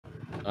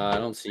I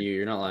don't see you.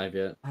 You're not live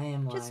yet. I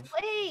am live. Just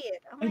wait.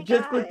 Oh I my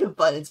just clicked the god.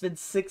 button. It's been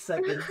 6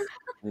 seconds.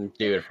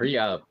 Dude, hurry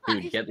up.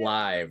 Dude, get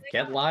live.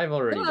 Get live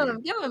already.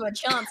 Give him a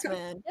chance,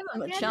 man. Give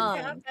him a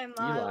chance. Be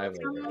live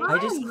already. I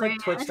just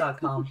clicked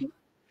twitch.com.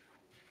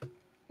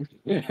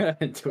 We're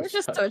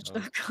just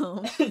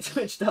Twitch.com.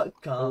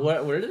 Twitch.com.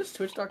 Where does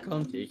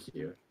Twitch.com take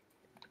you?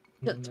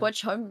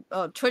 Twitch home. Oh,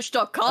 Oh, thank you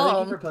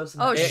Twitch.com. for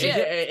posting Oh that. shit.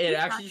 It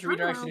actually just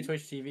redirects you to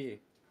Twitch TV.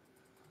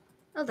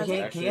 Oh, that's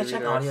Can actually you guys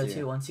check audio redirects you.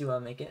 too once you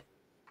make it?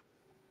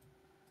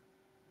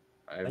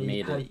 I've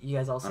made it. You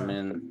guys also. I'm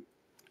in.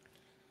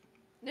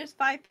 There's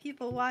 5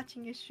 people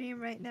watching your stream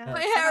right now.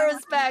 My hair is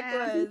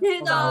backwards.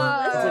 It's okay.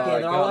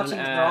 They're all got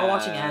an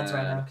watching ads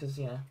right ad. now because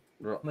yeah.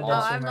 Awesome.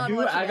 I'm not Dude,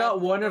 watching I got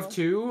ads 1 anymore. of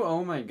 2.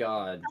 Oh my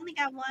god. I only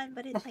got 1,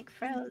 but it's like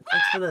froze.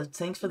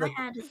 Thanks for the My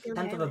ad is still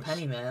tenth of a garish.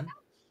 penny, man.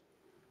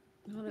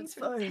 Oh, Thanks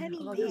that's for the fine.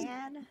 penny, I'll just-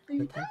 man.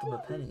 The tenth of a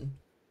penny.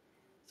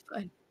 It's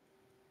fine.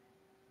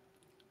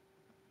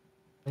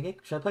 Okay,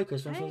 should I play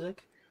Christmas Right.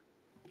 music?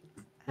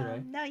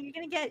 Right. No, you're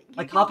gonna get.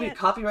 Like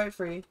copyright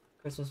free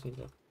Christmas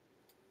music.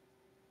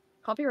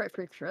 Copyright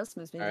free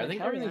Christmas music. I think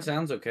hell everything yeah.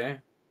 sounds okay.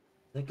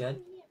 Is it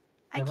good?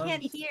 I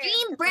can't hear.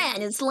 Extremebran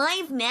is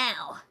live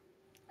now.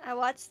 I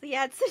watched the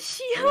ad, Sashio.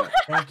 Yeah.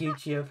 Thank you,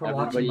 Chio, for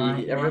watching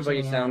my. Everybody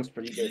watching the sounds ad.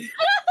 pretty good.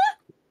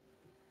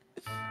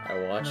 I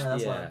watched No,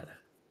 that's the live. ad.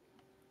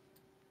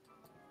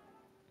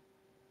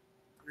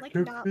 Like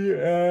not. How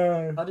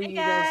do Hey, you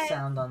guys guys.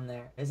 sound on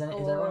there? Is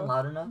everyone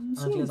loud enough? I don't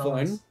know if you guys Sounds all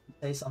wanna fine.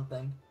 say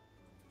something.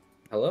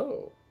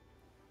 Hello.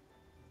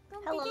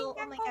 Hello.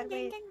 Oh my god,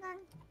 wait.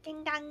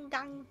 Ding dong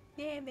dong.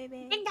 Yeah,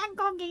 baby. Ding dong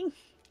gong ding.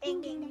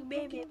 Ding ding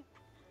baby.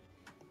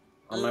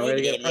 On my way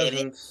to get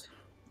presents.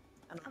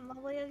 I'm on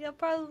my way to get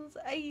presents.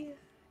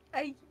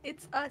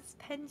 It's us,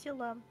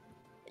 Pendulum.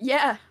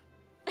 Yeah.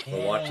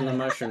 We're watching the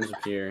mushrooms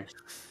appear.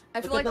 I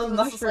feel Look like at those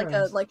this is like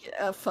mushrooms.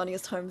 a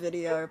funniest home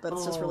video, but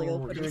it's just really Oh,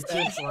 awkward you're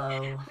instead. too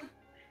slow.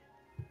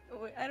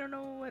 Wait, I don't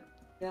know what.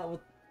 Yeah,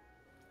 with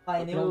my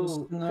Look at new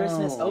all the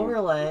Christmas snow.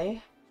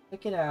 overlay.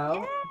 Check it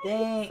out. Yay,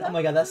 Dang. so Oh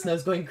my god, that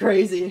snow's going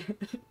crazy.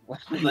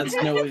 That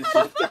snow is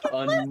just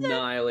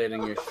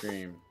annihilating your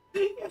stream.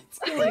 It's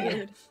killing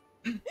it.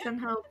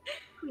 Somehow,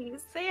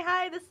 please. Say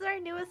hi. This is our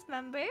newest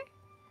member.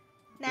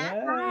 Nat.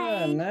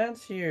 Yeah,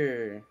 Nat's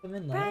here. Come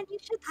in there. Brad, you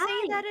should say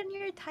Hi. that in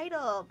your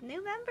title.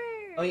 New member.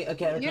 Oh, yeah,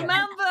 okay. You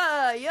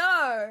remember,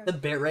 yo. The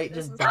bitrate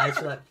This just is- dies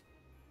for that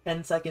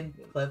 10-second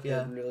clip,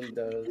 yeah. It really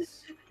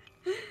does.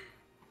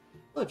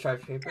 Hello,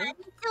 Charge Paper.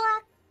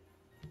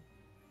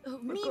 Oh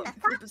my Me, god, the the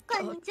creep is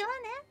fuck, dog.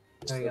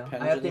 There you go. I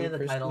Pendulum updated the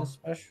Christmas title.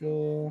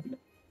 Special.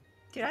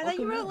 Dude, I thought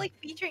you Welcome were in. like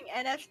featuring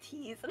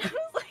NFTs, and I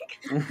was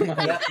like,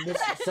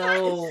 Yeah,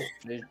 so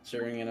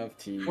Featuring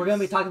NFTs. we're gonna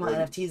be talking about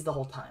NFTs the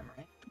whole time,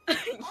 right?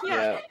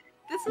 yeah.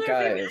 This is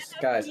our favorite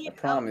Guys, NFT I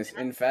promise.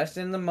 Invest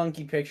in the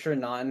monkey picture,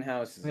 not in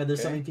houses. Yeah,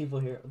 there's so okay? many people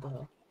here. What the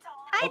hell?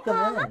 Hi, Welcome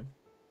Paula. in.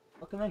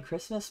 Welcome in,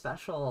 Christmas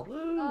special.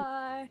 Woo!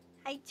 Hi.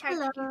 Hi,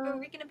 Charlie. Hello.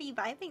 We're gonna be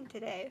vibing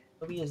today.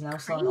 Toby is now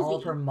selling all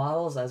of Crazy. her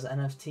models as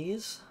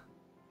NFTs.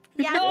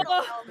 Yeah, No. I know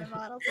all the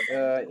models.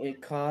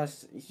 It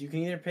costs. You can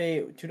either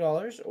pay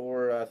 $2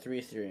 or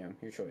 3 Ethereum.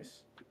 Your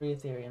choice. Free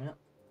Ethereum, yep.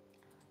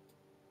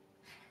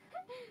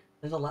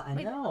 There's a lot. I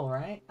Wait. know,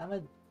 right? I'm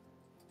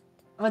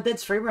a dead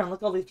streamer and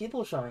look at all these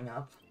people showing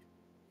up.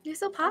 You're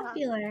so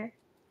popular.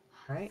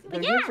 Right? But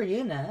They're yeah. here for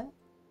you, Nat.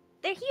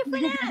 They're here for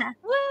that.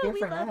 Woo! Here we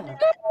for love Nat. that.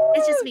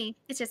 It's just me.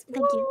 It's just thank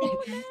you.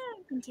 Oh, Thank you.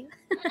 Thank you.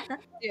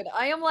 Dude,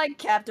 I am like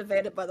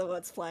captivated by the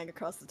words flying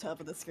across the top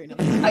of the screen.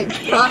 I'm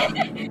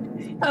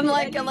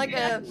like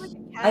a.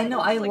 I know.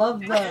 I love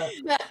the.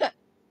 Art?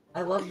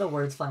 I love the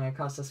words flying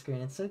across the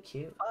screen. It's so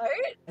cute.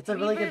 It's a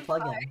really good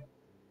Reverb plugin.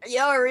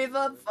 Yo,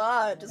 Reverb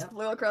 5 just Yep.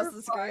 flew across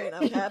the screen.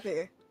 I'm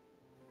happy.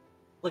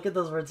 Look at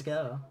those words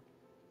go.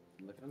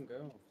 Look at them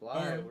go.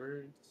 Fly Yeah.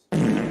 words.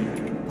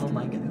 Oh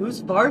my god.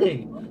 Who's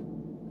farting?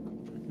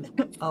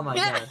 Oh my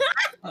god.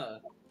 Huh.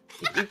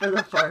 Thank you for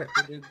the fart.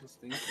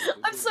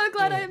 I'm so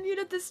glad I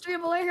muted this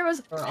stream. All I hear was.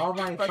 For all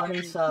my funny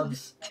Fucking-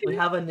 subs, we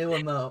have a new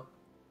emote.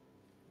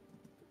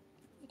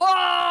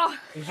 Oh!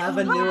 We have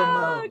a new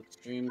emote.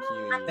 Extreme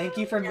cute. Thank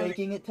you for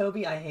making it,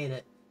 Toby. I hate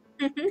it.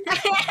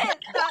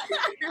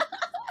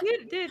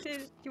 dude.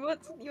 You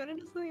want to know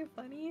something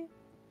funny?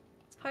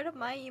 It's part of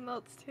my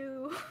emotes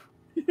too.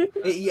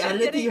 Wait, you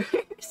added it to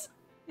yours?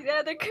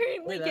 Yeah, they're currently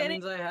Wait, that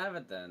getting. means I have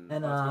it then.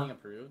 And, Oh, it's getting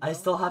approved. I though?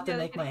 still have to Yeah,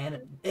 make my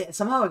they're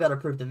somehow I got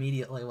approved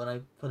immediately when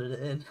I put it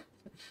in.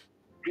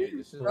 Wait,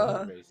 this is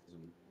Bruh.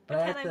 racism. But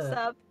I Can have I to.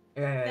 sub?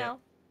 Right. No.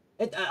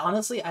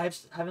 Honestly,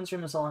 haven't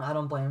streamed in so long. I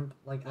don't blame.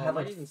 Like I have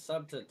I like didn't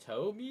sub to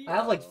Toby. I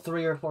have like Oh.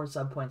 3 or 4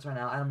 sub points right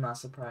now. I'm not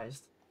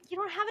surprised. You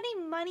don't have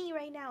any money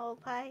right now,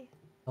 Opie.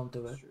 Don't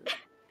do it. Sure.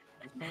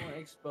 Don't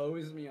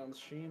expose me on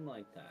stream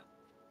like that.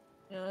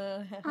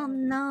 Oh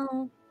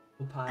no.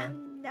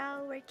 Upai.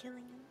 No, we're killing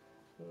him.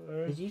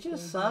 Did you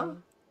just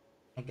sub?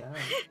 My god.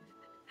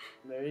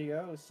 There you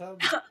go, sub.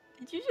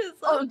 Did you just?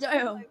 Oh, sub?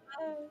 damn. my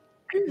God.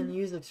 You can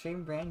use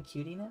extreme brand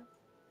cutie now?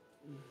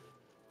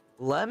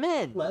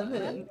 Lemon.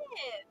 Lemon.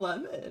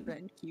 Lemon.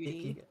 Friend If you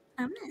cutie. get-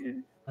 I'm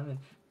in. Lemon.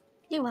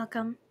 You're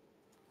welcome.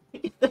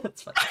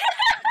 That's fun.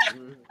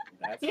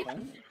 That's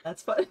fun.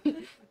 That's fun.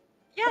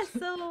 Yeah,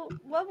 so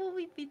what will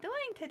we be doing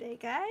today,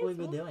 guys? What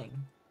will we be doing?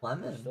 We're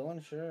Lemon. still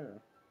unsure.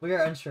 We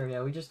are unsure,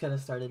 yeah. We just kind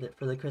of started it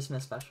for the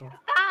Christmas special.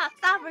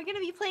 Stop! We're gonna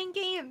be playing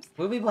games.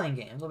 We'll be playing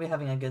games. We'll be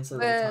having a good little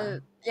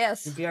time.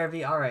 Yes.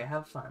 BRB, alright,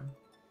 have fun.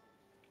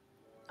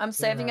 I'm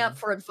saving up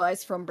for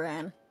advice from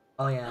Bran.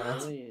 Oh yeah,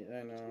 that's... Really?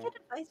 I know. Get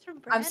advice from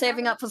Brad. I'm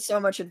saving up for so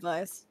much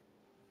advice.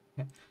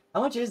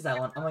 How much is that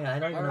one? Oh my god, I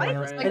don't even know my Alright,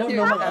 own... Brand. I don't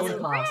know my Like, own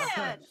costs.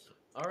 Brand.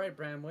 Alright,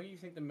 Bram, what do you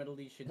think the Middle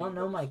East should I do? don't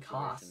know about my this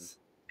costs.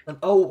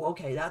 Oh,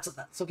 okay, that's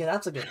okay,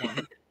 that's a good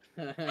one.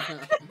 situation?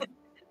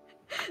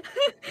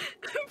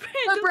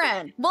 But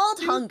Bran, World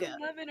Hunger.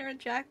 Lemon or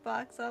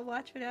Jackbox. I'll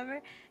watch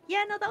whatever.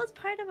 Yeah, no, that was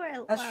part of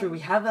our. That's true, we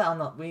have that on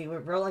the... We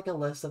wrote like a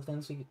list of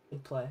things we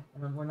could play.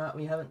 And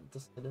we haven't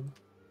decided.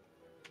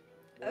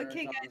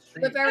 Okay, It's on guys.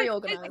 the We're stream. very I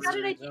organized. got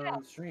an It's idea.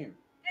 on the stream.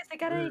 Guys, I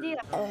got an idea.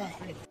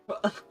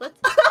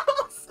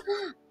 Let's.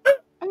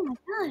 Oh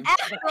my god.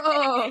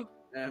 Oh.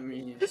 I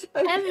mean,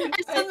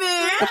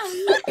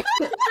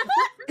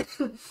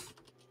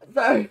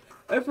 Sorry,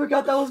 I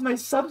forgot that was my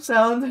sub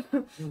sound.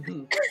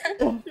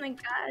 Oh my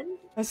god.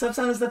 My sub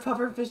sound is the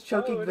pufferfish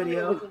choking oh,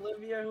 video. It was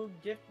Olivia who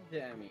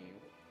gifted Emmy.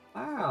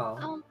 Wow.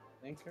 Oh,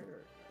 Thanks her.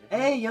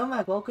 Hey,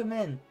 Yomak, welcome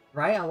in.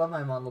 Right, I love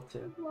my model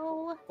too.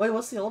 lol. Wait,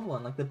 what's the old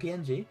one? Like the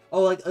PNG?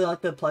 Oh, like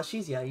the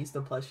plushies? Yeah, I used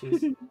the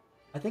plushies.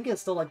 I think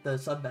it's still like the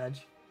sub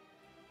badge.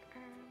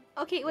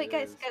 Okay, wait,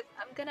 guys. Yes.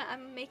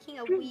 I'm making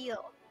a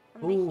wheel.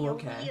 I'm Ooh, making a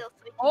okay. wheel.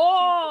 So we can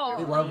Oh! choose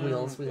We the love right-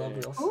 wheels. We love Okay.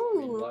 wheels. We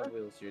Ooh. love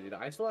wheels here, dude.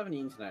 I still haven't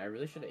eaten tonight. I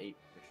really should have ate.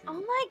 For Oh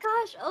sure. my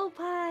gosh,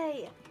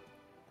 Opie!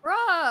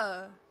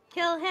 Bruh.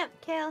 Kill him!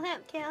 Kill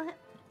him! Kill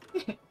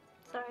him!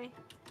 Sorry.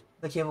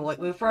 Okay, but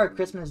wait for our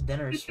Christmas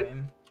dinner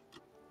stream.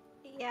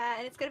 Yeah,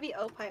 and it's gonna be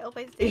Opie.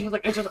 Opie's It's day. just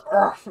like, it's just,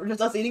 ugh, we're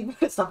just us eating,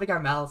 stuffing our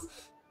mouths.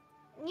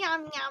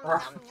 Yum yum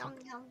yum yum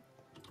yum.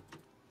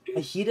 A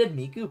heated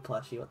Miku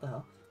plushie, what the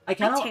hell? I My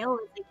cannot. tail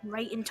is like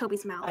right in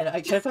Toby's mouth.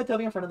 Should I put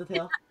Toby in front of the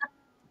tail?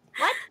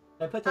 What?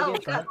 Should I put Toby Oh,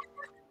 in front?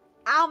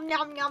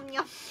 Yum yum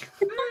yum.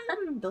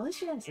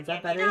 Delicious. Is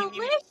that better?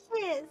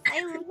 Delicious!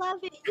 I love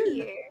it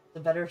here. Is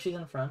it better if she's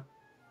in front?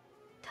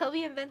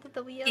 Toby invented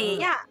the wheel. Hey.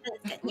 Yeah,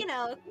 you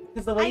know.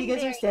 Because the way you I'm guys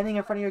are very- standing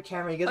in front of your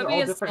camera, you guys are Toby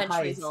all is different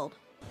heights. centuries old.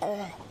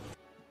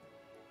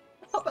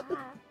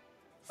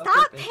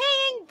 Stop Okay.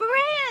 paying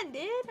Brand,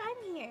 dude.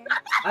 I'm here.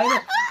 I know.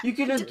 You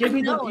could just give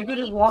me the. No, You could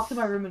just walk to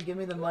my room and give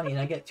me the money, and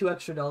I get $2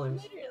 extra.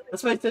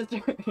 That's my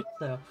sister.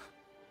 So.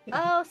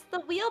 Oh, so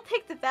the wheel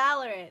picked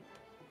Valorant.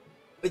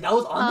 Wait, that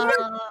was on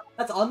there? Uh,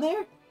 That's on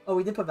there? Oh,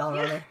 we did put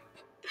Valorant on there.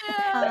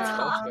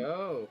 Let's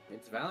go.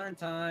 It's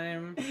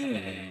Valentine.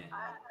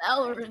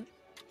 Valorant.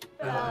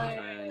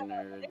 Valentine I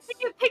nerds.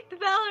 think you picked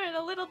Valorant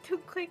a little too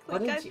quickly,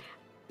 What guys. did you?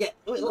 Yeah,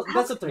 wait, look,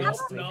 that's a 3.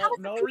 That's a 3. No,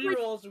 no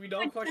rerolls. We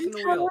don't question the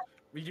wheel.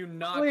 We do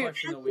not Wait.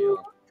 question the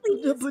wheel.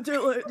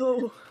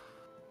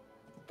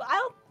 But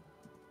I'll.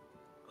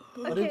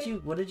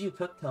 What did you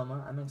cook,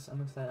 Toma? I'm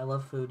excited. I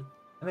love food.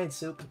 I made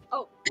soup.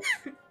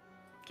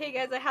 Okay,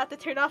 guys, I have to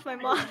turn off my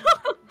model.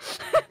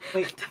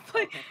 Wait, to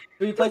play.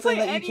 do you play play something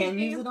that you any can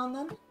use game. it on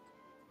then?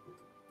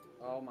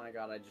 Oh my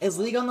god, I just. Is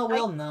League on the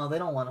wheel? No, they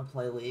don't want to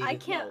play League. I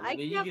can't. No, I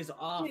League can't. is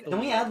off the Can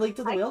we wheel. add League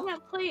to the I wheel?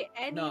 can't play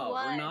anyone. No,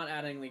 we're not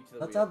adding League to the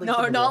Let's wheel. add League No,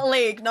 to the not wheel.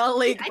 League, not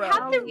League, I bro.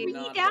 have to We're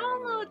not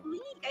re-download doing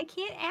League. I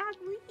can't add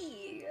League.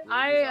 League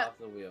I- is off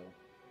the wheel.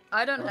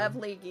 I don't have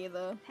League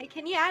either. Hey,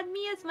 can you add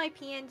me as my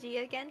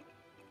PNG again?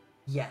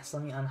 Yes,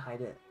 let me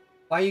unhide it.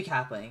 Why are you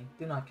capping?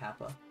 Do not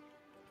kappa.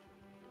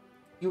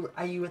 You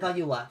thought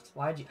you left.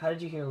 How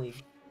did you hear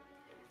League?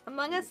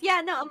 Among Us?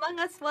 Yeah, no, Among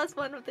Us was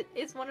one of the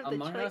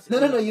Among Us? choices.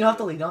 No, you don't have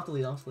to leave. You don't have to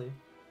leave. Don't have to leave.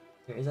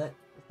 Here, is that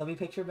Toby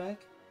picture back?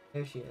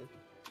 There she is.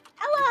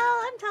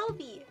 Hello, I'm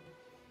Toby.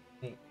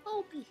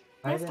 Toby.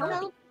 Why is That's it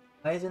not? Toby.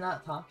 Why is it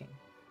not talking?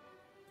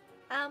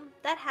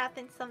 That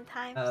happens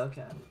sometimes. Oh,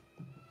 okay.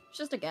 It's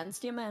just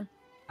against you, man.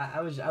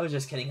 I was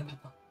just kidding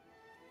about.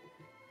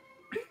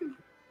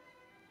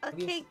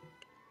 Okay,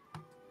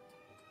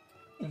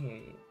 I can hear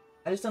you.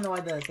 I just don't know why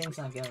the thing's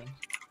not going.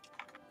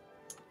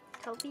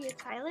 Toby is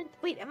silent.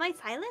 Wait, am I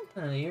silent?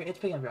 No, it's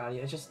picking up your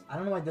audio. It's just I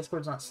don't know why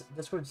Discord's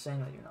saying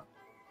that you're not.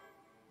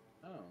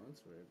 Oh,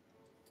 that's weird.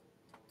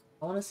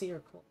 I want to see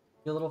your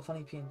little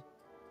funny PNG.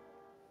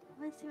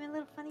 I want to see my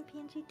little funny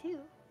PNG too.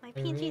 My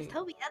Hey, PNG is Ray.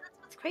 Toby. Yeah, that's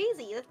what's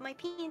crazy. That's my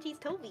PNG is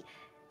Toby.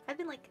 I've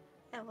been like,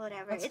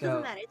 whatever. Let's It doesn't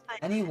go. matter. It's fine.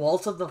 Any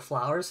Waltz of the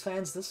Flowers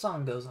fans? This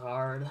song goes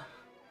hard.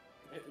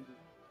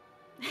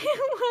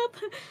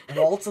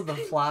 Well, Waltz of the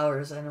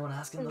Flowers. Anyone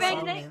asking the Brad, song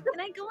can I, name? can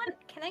I go on?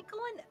 Can I go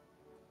on?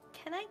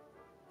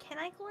 Can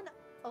I go on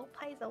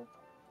Opie's Opie?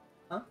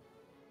 Huh?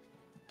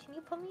 Can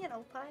you put me in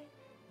Opie?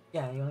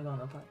 Yeah, you wanna go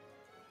on Opie?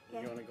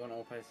 Yeah. You wanna go on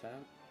Opie's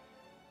hat?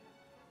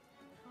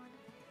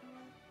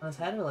 On his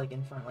head or like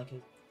in front, like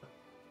his.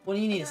 What do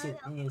you need to see?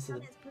 You need to see the.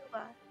 his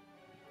booba.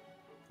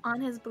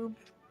 On his boob.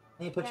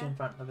 I need to put you Yeah. in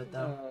front of it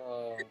though.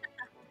 Oh.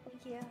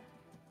 Thank you.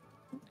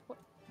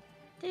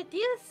 Dude, do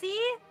you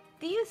see?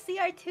 Do you see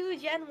our 2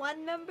 Gen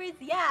 1 members?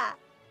 Yeah.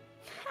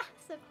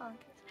 So bonkers.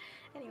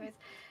 Anyways,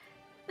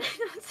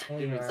 There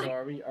you Dude, are. so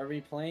are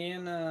we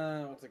playing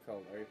what's it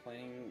called? Are we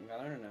playing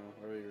Valorant or no?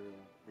 Or are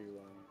we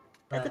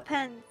That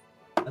depends. Is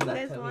You that,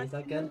 guys Toby, want is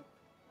that to? good?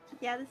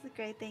 Yeah, this is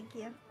great. Thank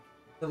you.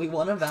 Do we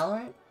want a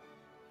Valorant?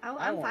 I'm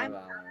want fine.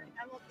 Valorant.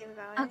 I'm okay with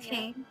Valorant.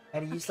 Okay.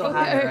 Eddie, you still Okay.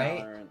 have it, We're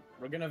right? Valorant.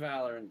 We're gonna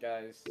Valorant,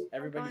 guys.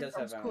 Everybody going does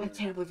have I Valorant.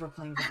 can't believe we're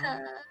playing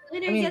Valorant.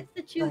 Winner I mean, gets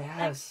to choose yes.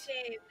 next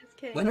game. Just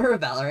kidding. Winner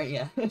of Valorant,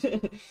 yeah.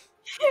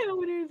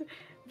 Winner's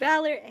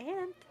Valor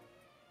and.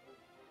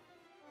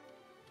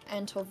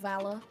 And to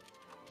Valor.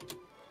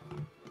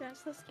 Dude, I'm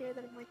so scared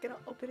that I'm like gonna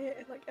open it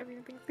and like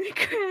everything's gonna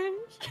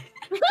crash.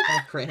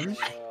 Kinda cringe.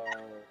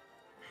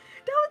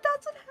 No,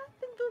 that's what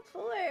happened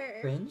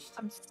before. Cringed?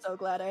 I'm so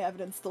glad I have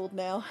it installed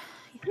now.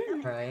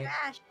 Right.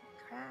 Crash.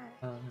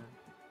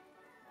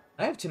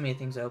 I have too many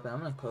things open. I'm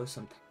gonna close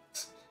some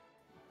things.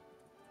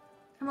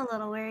 I'm a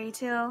little worried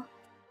too.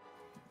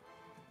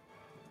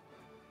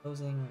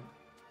 Closing.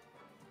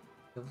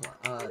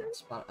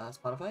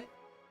 Spotify?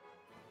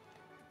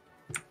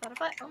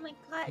 Spotify? Oh my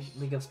gosh.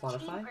 League of Spotify?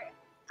 Chamber.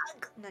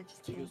 Ugh. No,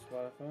 just kidding. Choose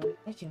Spotify.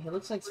 Actually, he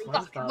looks like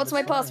SpongeBob. What's It's my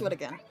fine. password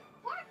again?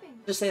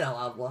 Just say it out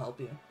loud. We'll help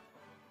you.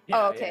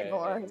 Oh, okay, no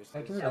worries. just-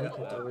 I can just really say it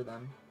put out loud. over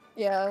them.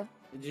 Yeah.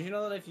 Did you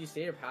know that if you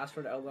say your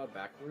password out loud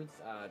backwards,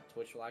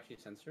 Twitch will actually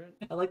censor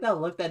it? I like that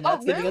look that Oh,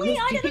 Nat's giving on really? this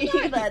I didn't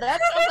know that. That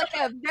sounds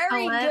like a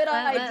very What? good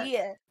What?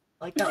 idea.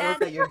 I like that look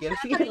that you're giving.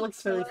 It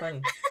looks really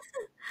funny.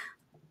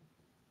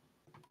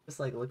 Just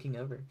like looking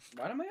over.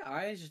 Why do my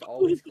eyes just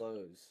always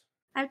close?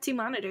 I have 2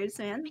 monitors,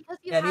 man. Because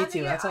you Yeah, me have too.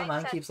 your That's why eyes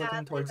mine shut keeps looking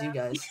badly towards you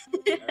enough. guys.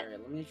 Alright,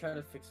 let me try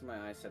to fix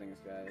my eye settings,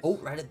 guys. Oh,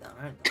 write it down.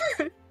 Write it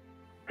down.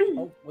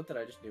 Oh, what did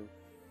I just do?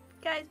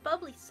 Guys,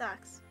 bubbly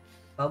sucks.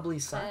 Bubbly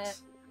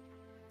sucks.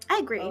 I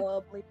agree.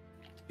 Probably.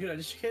 Dude, I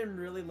just came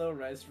really low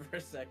res for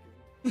a second.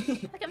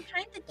 Like I'm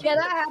trying to. Yeah,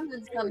 that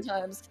happens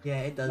sometimes.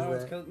 Yeah, it does No,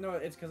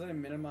 that. it's cause I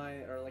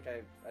minimized or like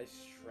I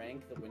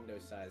shrank the window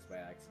size by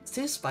accident. It's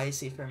too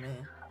spicy for me.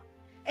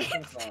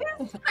 That's all.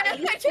 What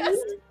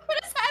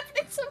is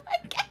happening to my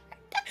character?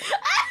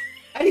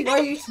 Eddie, why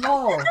are you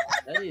small?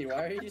 Eddie,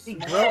 why are you Eddie,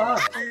 small? grow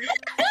up.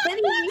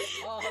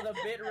 Oh, the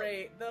bit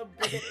rate, the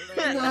bit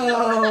rate.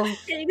 No.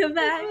 Can you go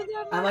back?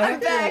 I might have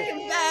to.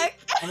 I'm back.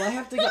 I might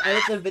have to go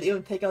edit the video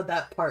and take out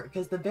that part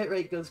because the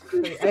bitrate goes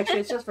crazy.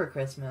 Actually, it's just for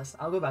Christmas.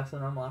 I'll go back to the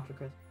normal after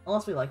Christmas.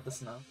 Unless we like the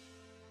snow.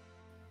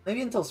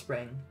 Maybe until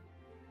spring.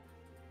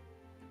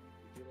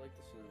 Do you like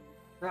the snow?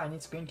 Bro, I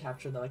need screen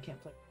capture though. I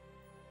can't play.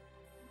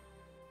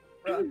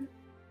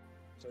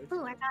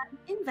 Oh, I got an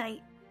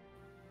invite.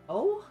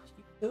 Oh,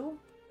 you do?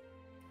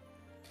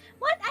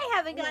 What? I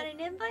haven't got an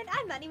invite.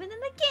 I'm not even in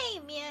the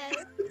game yet.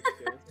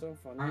 It's so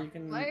funny. You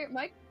can.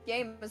 My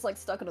game is like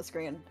stuck on a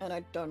screen, and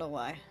I don't know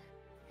why.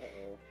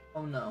 Uh-oh.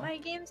 Oh no. My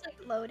game's like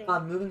loading.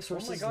 God, moving Oh my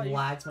sources god, you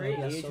lags my create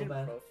OBS so agent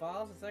bad.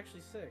 profiles? It's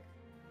actually sick.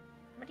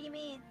 What do you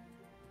mean?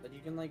 That you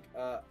can like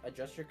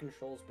adjust your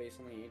controls based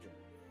on the agent.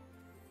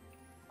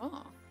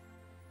 Oh.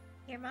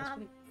 Your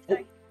mom. Oh.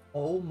 Sorry.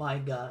 Oh my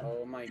god.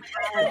 Oh my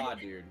god,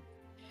 dude.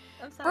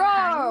 I'm sorry.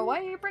 Bro, why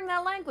do you bring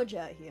that language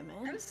out here,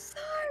 man? I'm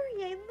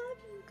sorry. I love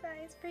you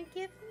guys. Forgive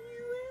me,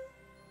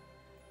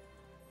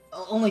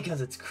 Only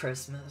because it's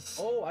Christmas.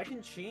 Oh, I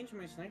can change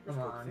my sniper Come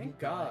scope. on, Thank you can.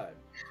 God.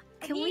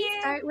 Can we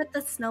start with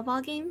the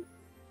snowball game?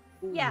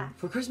 Ooh, yeah.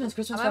 For Christmas,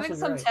 Christmas I'm having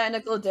special, some right.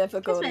 technical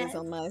difficulties Christmas.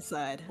 on my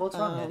side. What's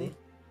wrong, Eddie?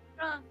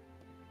 Wrong.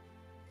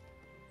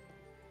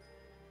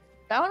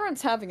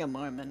 Valorant's having a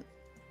moment.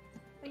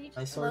 Are you just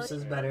My source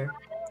is loading? better.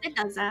 It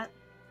does that.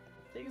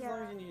 Take as Yeah.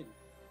 long as you need.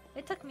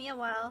 It took me a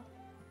while.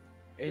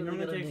 It Really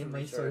normally gotta takes name some my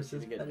research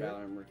sources to get better.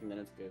 Valorant working, then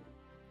it's good.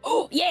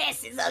 Oh,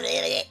 yes, it's a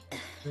idiot.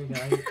 Here we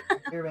go.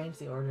 I arranged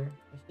the order.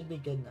 It should be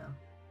good now.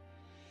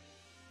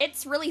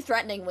 It's really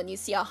threatening when you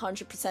see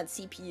 100%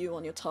 CPU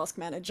on your task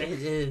manager.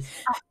 It is.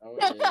 Oh,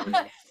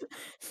 yeah.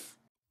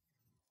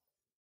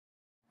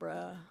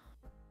 Bruh.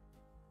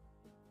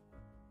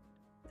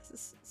 This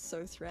is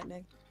so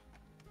threatening.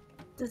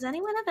 Does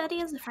anyone have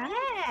Eddie as a friend?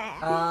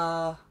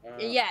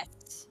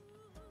 Yes.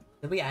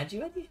 Did we add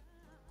you, Eddie?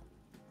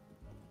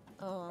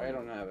 I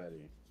don't have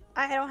Eddie.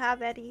 I don't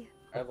have Eddie.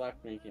 I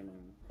left making him.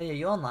 Hey, are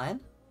you online?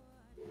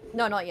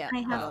 No, not yet. I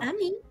have Oh.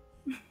 Emmy.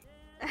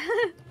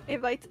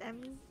 Invites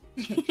Emmy.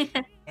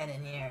 Get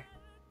in here.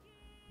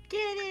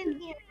 Get in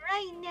here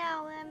right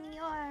now, Emmy,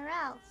 or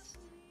else.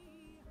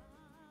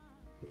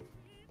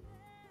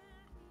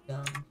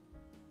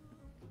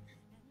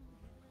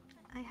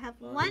 I have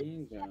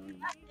one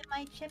left in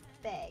my chip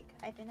bag.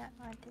 I do not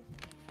want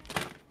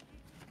it.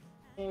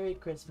 Merry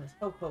Christmas.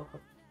 Ho ho ho.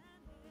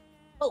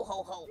 Ho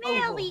ho ho.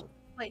 Merry.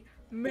 Wait.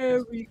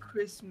 Merry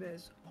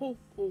Christmas. Ho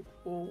ho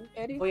ho.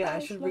 Oh yeah, I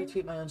should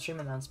retweet my own stream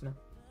announcement.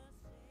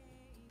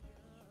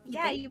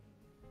 Yeah, you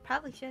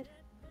probably should.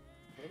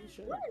 Holy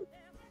shit.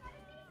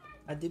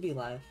 I do be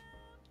live.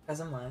 Guys,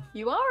 I'm live.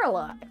 You are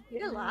alive.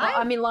 You're Oh, alive?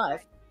 I mean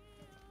live.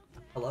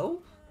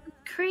 Hello?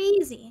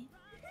 Crazy.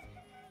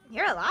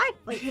 You're alive?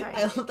 Wait, sorry.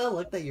 I love that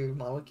look that your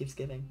model keeps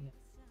getting.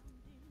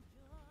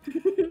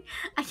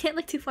 I can't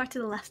look too far to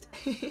the left.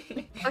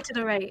 Or to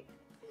the right.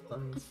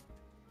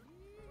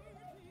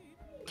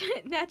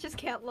 Nat just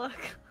can't look.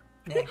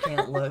 I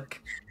can't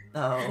look.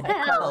 No.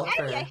 Hell,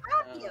 Eddie, I Helper.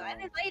 have you. I'm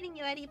inviting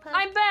you, Eddie Puff.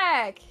 I'm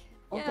back.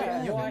 Okay.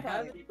 Yeah. Yo, I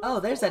have Eddie Oh,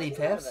 Puffs. there's Eddie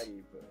I have Puffs.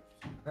 Eddie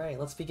Puffs. Alright,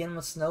 let's begin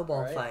with snowball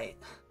Alright. fight.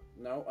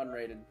 No,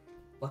 unrated.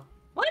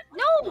 What?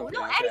 No, Okay,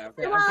 no, okay, Eddie's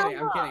okay, still I'm out. kidding.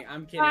 I'm kidding.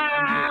 I'm kidding.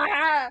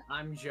 Ah!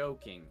 I'm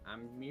joking.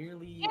 I'm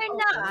merely. You're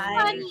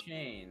not.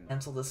 Shane.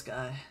 Cancel this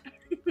guy.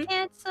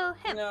 Cancel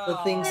him. No. The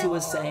things he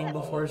was saying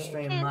before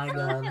stream, my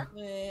god.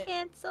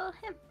 Cancel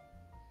him.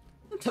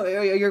 So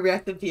your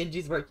reactive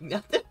PNG's working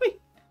now.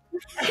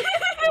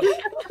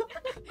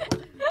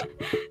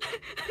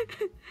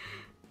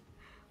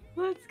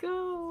 Let's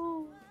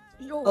go.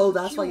 Oh,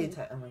 that's why you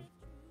I'm like,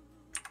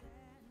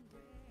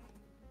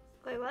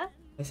 Wait, what?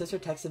 my sister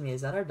texted me,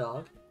 is that our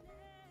dog?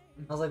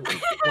 I was like,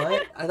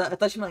 what? I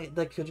thought she might,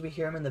 like, could we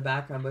hear him in the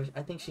background, but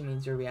I think she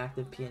means your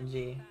reactive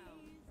PNG.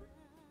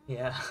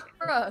 Yeah,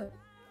 Bruh,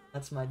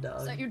 that's my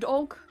dog. is that your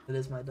dog? It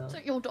is my dog. Is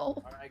that your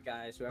dog? Alright,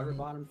 guys. Whoever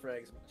bottom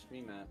frags,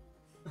 stream that.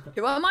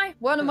 Who am I?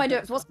 What am I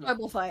doing? What's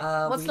snowball fight?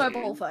 What's we-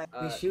 snowball fight?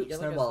 We shoot you get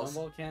snowballs. Like a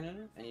snowball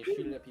cannon, and you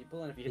shoot it at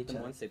people, and if you hit Each them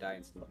other. once, they die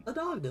instantly. The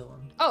dog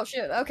doing. Oh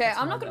shit, okay, That's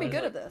I'm my not gonna be dog.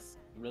 good at this.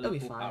 Really That'll be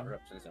cool fine.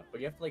 power-ups and stuff. But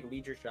you have to like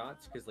lead your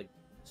shots, because like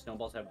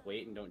snowballs have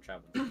weight and don't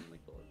travel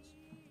like bullets.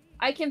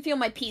 I can feel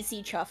my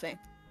PC chuffing.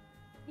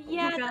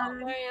 Yeah, my don't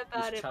God. worry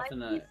about Just it. My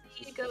chuffing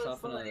PC just goes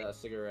chuffing like, a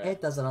cigarette. It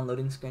does it on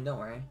loading screen, don't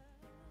worry.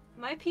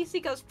 my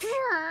PC goes.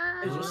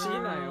 Did you see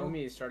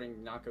Naomi is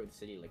starting Knockout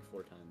City like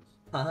 4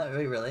 times?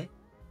 Wait, really?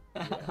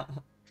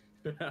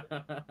 Dude,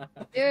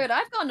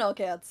 I've got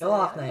knockouts. Go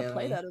off, I wanna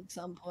play Naomi. that at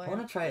some I point.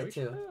 wanna try Yeah, we it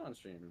should too. put it on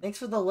stream. Thanks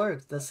for the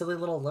lurk, the silly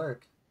little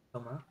lurk.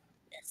 Toma.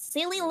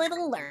 Silly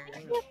little lurk.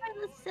 Thank you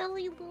for the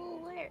silly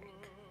little lurk.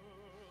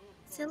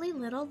 Silly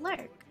little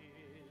lurk.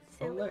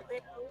 Silly lurk.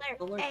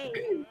 The little lurk. lurk.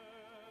 Hey.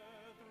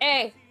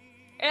 Hey,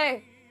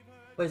 hey.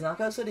 Wait, is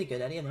Knockout City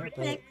good, Eddie? I never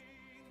played it.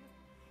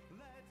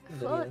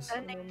 Well, Videos.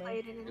 then they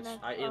played it in that.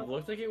 It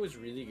looked like it was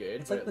really good.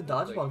 It's like but the it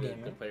looked dodgeball like game,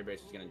 The right? player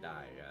base was gonna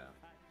die. Yeah.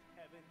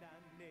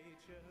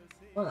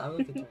 Well, I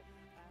would try.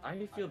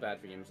 I feel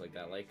bad for games like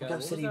that. Like, Knockout what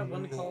was City that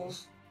one called?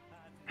 rules.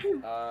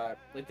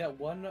 Like that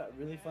one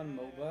really fun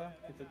MOBA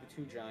with like the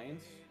 2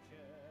 giants.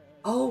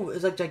 Oh,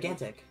 it's like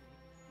gigantic.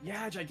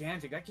 Yeah,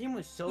 gigantic. That game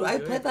was so Dude, I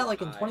good. played that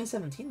like in I-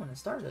 2017 when it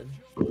started.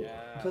 Yeah.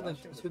 I played that like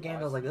shit was 2 games.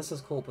 I was like, awesome. this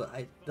is cool, but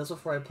that's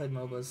before I played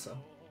MOBAs, so I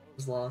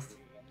was lost.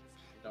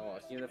 No,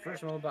 see, the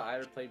first MOBA I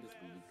ever played was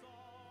League.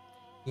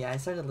 Yeah, I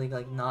started League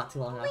like not too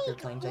long after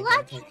playing League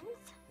gigantic. Legends.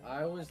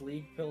 I was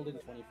League pilled in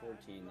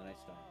 2014, then I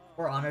stopped.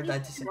 For Honor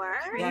died to.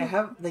 Were? Yeah, I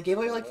have. They gave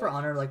away like For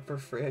Honor like for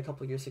free a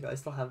couple years ago. I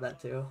still have that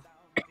too.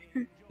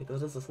 It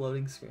was just this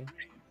loading screen.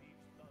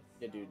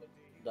 Yeah, dude.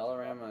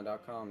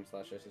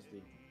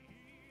 Dollarama.com/SSD.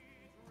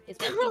 It's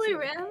my Holy PC.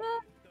 Rama?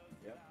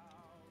 Yep.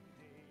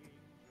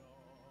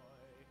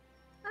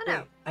 I don't know.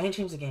 Wait, I didn't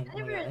change the game. Oh my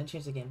never- god, I didn't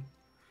change the game.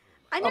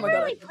 I Oh my never God,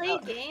 really I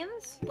played forgot.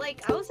 games.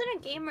 Like, I wasn't a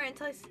gamer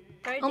until I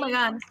started. Oh my dating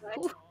God.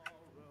 this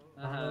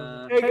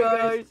guy. Hey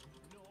guys.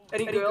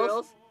 Any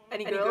girls?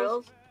 Any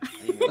girls?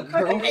 The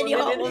girl Any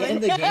hot woman?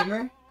 and the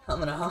gamer. I'm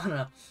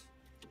gonna.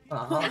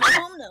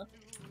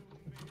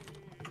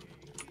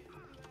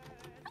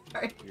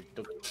 Sorry.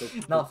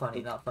 Not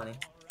funny. Not funny.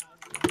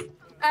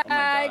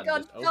 I God,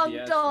 got this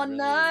dunked OBS on,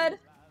 really- nerd.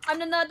 I'm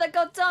the nerd that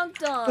got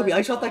dunked on. Toby,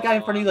 I shot that guy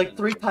in front of you like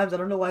 3 times. I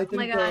don't know why I Oh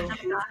my didn't god, go.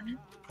 oh my god.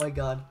 Oh my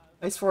god.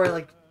 I swore I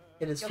like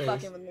hit his You're face.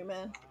 fucking with me,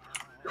 man.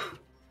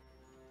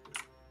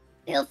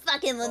 You're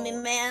fucking with me,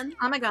 man.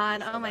 Oh my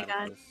god, oh my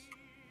god.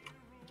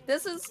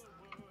 This is.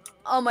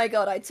 Oh my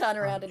god, I turn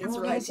around and it's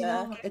Oh, right guys, you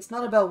there. know, it's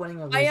not about winning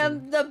or losing. I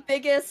am the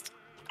biggest.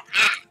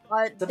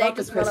 It's They about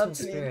the just run up Christmas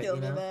to me spirit, and kill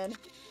you me, know? man.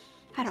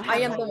 I don't I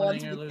have am one. the one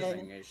Winning to or be losing,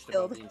 king. it's about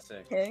Killed. being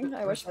sick. King.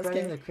 I We're wish I was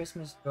spreading king. the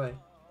Christmas joy.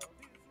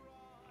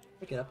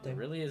 Pick it up there. It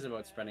really is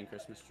about spreading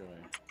Christmas joy.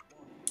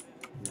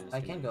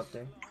 I can go up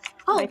there.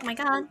 Oh my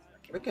god.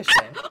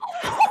 Ricochet.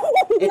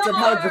 It's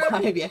about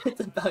drive, yeah, it's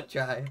about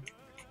drive.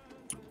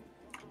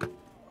 Oh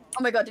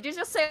my god, did you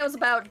just say it was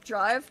about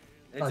drive?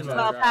 It's It's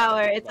about drive,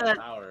 power, It's it's about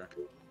a- power.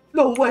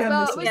 No way, I'm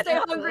Well, missing we it. stay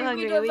Yeah, hungry,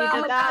 hungry, we we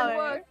devour, devour. and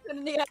work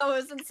in the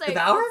hours and say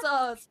Devour? it's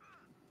us.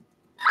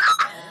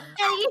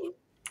 Eddie.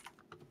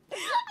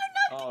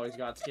 Oh, he's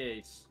got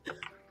skates.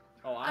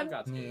 Oh, I've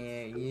got skates.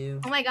 Near you.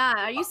 Oh my god,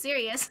 are you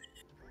serious?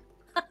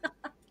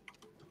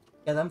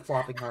 Yeah, I'm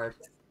flopping hard.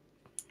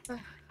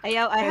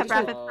 Yo, I have Hey,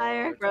 rapid so-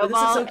 fire, Oh, throw this is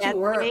so ball, cute. and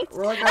We're skates.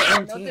 like our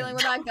own No team. dealing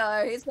with that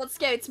guy. He's got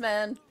skates,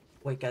 man.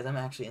 Wait, guys, I'm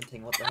actually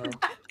inting. What the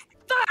hell?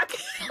 Fuck!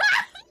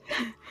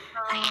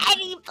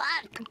 Eddie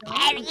Buck!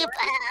 Eddie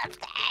Buck!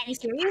 Are you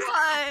serious?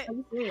 What? Are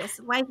you serious?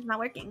 Why is it not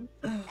working?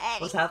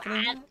 What's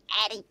happening?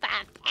 Eddie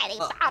Buck! Eddie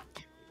Oh. Buck!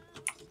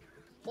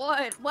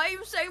 What? Why are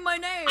you saying my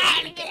name?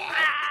 Eddie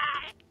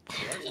Buck!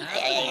 What's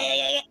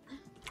happening?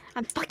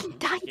 I'm fucking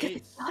dying to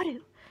Skates. this auto.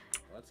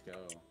 Let's go.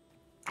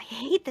 I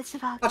hate this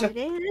about Gotcha. it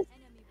is.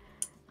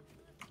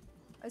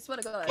 I swear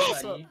to God.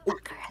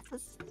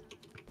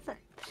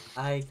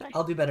 Buddy.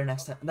 I'll do better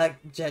next time. That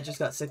Jet just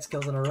got 6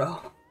 kills in a row.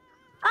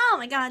 Oh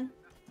my god.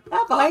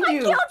 Ah, behind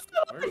you!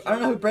 Where's I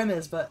don't know who Brim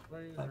is, but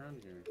Where is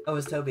around here? oh,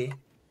 it's Toby.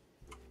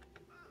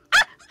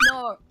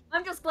 No,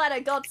 I'm just glad I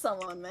got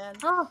someone, man.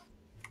 Oh.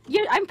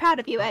 I'm proud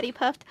of you, Eddie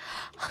Puffed.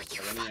 Oh,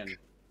 you Let me fuck. in.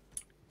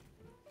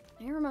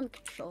 I remember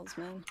controls,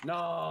 man.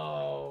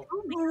 No.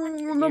 Oh my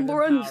god. Remember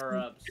Power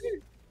ups.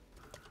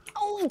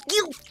 Oh,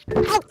 you.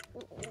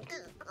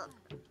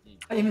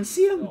 I didn't even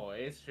see him. Oh,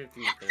 it's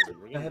 15 to 30.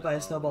 We're I getting hit by a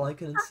owned. snowball I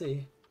couldn't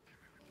see.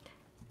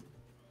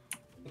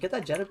 Get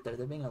that jet up there.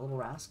 They're being a little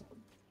rascal.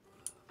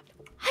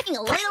 Hacking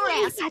a little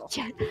ass.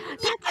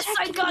 Yes,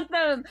 I got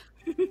them.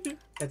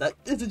 That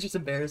is just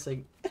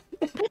embarrassing.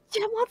 That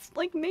gem wants,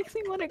 like, makes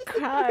me want to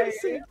cry.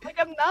 Like,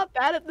 I'm not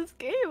bad at this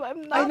game. I'm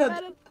I not know.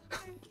 bad at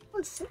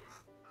What's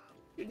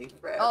shooting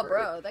forever? Oh,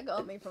 bro, that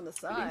got me from the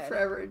Shooting side.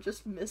 forever,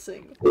 just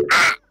missing.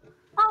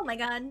 Oh my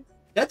god.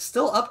 Jet's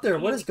still up there.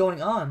 What is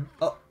going on?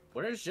 Oh,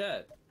 Where's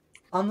Jet?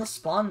 on the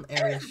spawn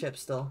area ship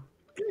still.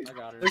 I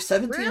got her. There's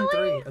 17 and 3.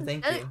 Really? Oh,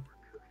 thank Hey. you.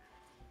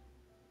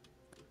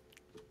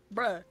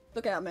 Bruh,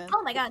 look out, man.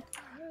 Oh my god.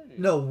 Hey,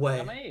 No got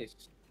way. my ace.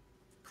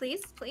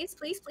 Please, please,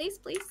 please, please,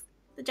 please.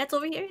 The jet's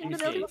over here in the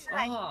Ace, building. ace.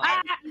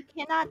 Ah. You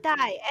cannot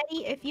die.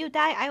 Eddie, if you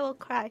die, I will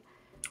cry.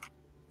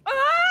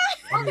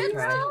 How do you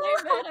cry?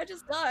 Hey, man, I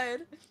just died.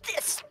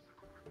 This.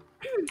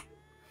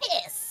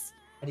 Yes.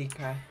 How do you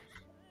cry?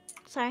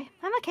 Sorry.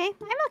 I'm okay.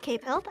 I'm okay,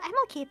 Pilled. I'm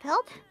okay,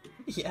 Pilled.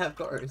 Yeah, of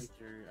course.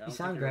 I don't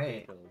sound think you're okay,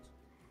 great. Pilled.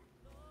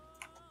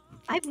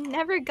 I've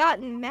never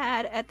gotten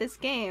mad at this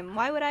game.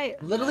 Why would I?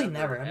 Literally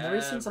Never, never. I've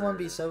never seen someone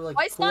be ever. so like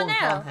Why cool spawn and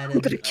now?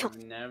 calm-headed.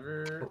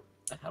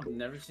 I've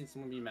never seen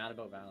someone be mad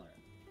about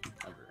Valorant.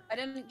 Ever. I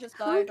didn't just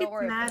Who die. gets Don't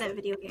worry. mad about at it.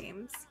 video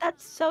games?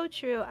 That's so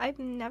true. I've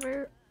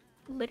never.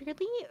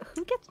 Literally,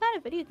 who gets mad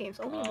at video games?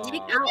 Only me.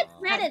 Aw.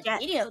 Mad at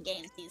video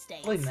games these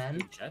days. Holy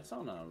men. Jet's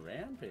on a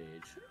rampage.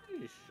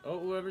 Sheesh. Oh,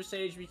 whoever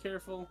Sage, be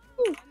careful.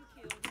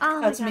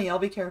 Oh That's my god. me. I'll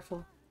be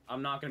careful.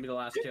 I'm not gonna be the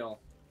last kill.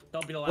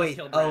 Don't be the last Wait.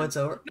 kill. Oh, Brand. it's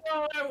over.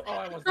 No,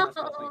 I was the last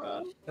kill. Thank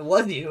God. It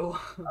was you.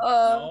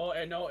 No,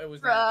 it was.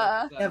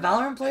 bruh. Yeah,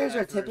 Valorant players are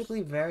first.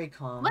 typically very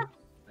calm. What?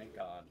 Thank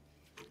God.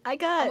 I I'm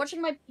got.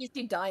 watching my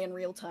PC die in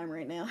real time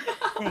right now.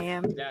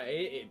 Damn. Yeah,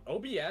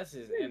 OBS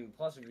is and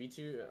plus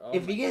V2. Oh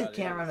If my you guys God,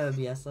 can't it run is-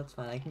 OBS, that's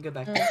fine. I can go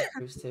back to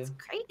Cruise too. It's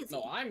crazy.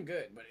 No, I'm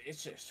good, but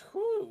it's just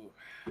whew.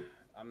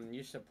 I'm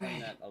used to playing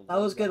that. That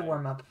was good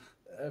warm up.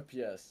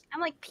 FPS. I'm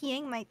like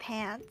peeing my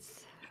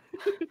pants.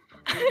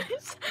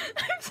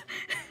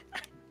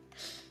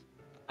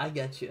 I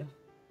get you.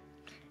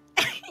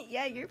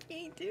 Yeah, you're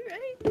peeing too,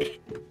 right?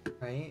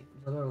 Right?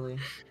 Literally.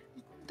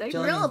 Diaper.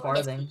 Chilling and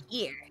farthing.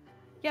 Here.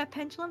 Yeah,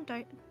 Pendulum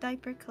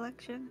diaper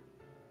collection.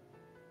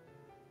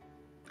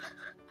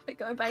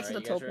 Going back to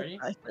the Alright, you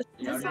guys top. ready?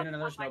 You know, we're doing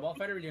another snowball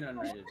fight or are we doing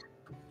unrated?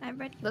 I'm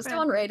ready. Let's for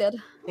do it. unrated.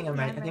 I think I'm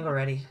ready. I think we're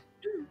ready.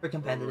 We're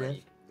competitive.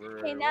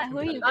 Hey, Nat, who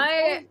are you?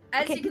 As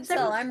Okay, you can so-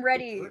 tell, I'm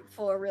ready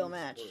for a real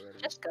match.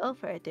 Just go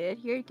for it, dude.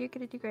 You're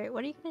gonna do great.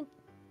 What are you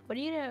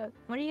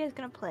guys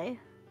gonna play?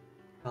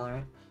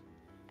 Alright.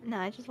 No,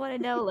 I just want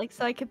to know, like,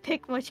 so I can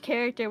pick which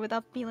character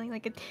without feeling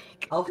like a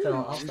dick. I'll fill.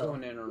 I'll I'm fill.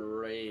 going in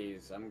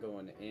raise. I'm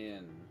going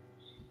in.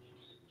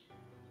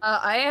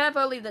 I have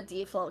only the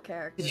default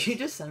character. Did you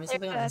just send me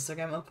something on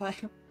Instagram,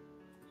 Opie?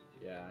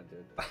 Yeah, I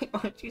did.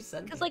 Why don't you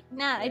send me? Cause like,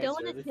 Nat, I Yeah, don't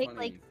it's want to really pick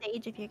like funny.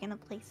 Sage if you're gonna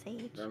play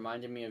Sage. It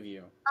reminded me of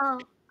you. Oh,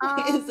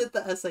 Is it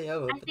the SAO I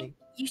opening? think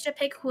you should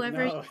pick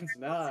whoever No, it's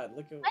not.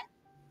 Look at.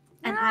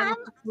 and I will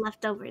pick the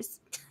leftovers.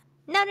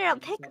 No,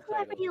 It's pick not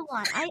whoever you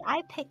titles.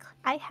 want.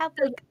 I have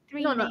like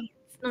 3 No, no. names.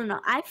 No,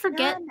 I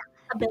forget No,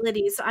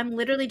 abilities, so I'm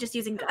literally just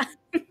using guns.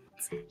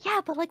 Yeah,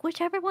 but like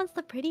whichever one's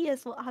the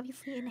prettiest will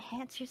obviously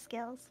enhance your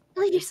skills.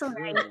 Oh, you're It's so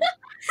true.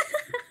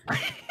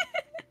 right.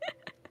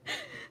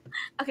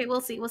 Okay,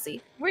 we'll see.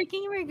 We're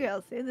gamer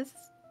girls, dude. This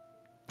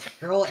is...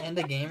 Girl and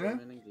a gamer?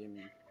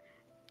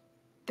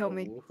 Don't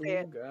make me say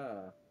it.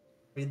 Ooga.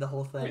 Read the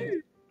whole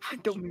thing.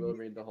 Don't She make will me.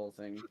 read the whole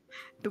thing.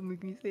 Don't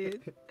make me say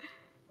it.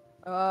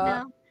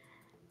 Uh,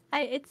 No.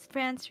 It's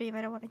Brand stream.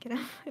 I don't want to get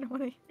him. I don't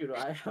want to. Dude,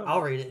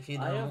 I'll read it if you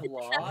I have don't.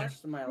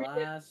 lost my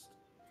last.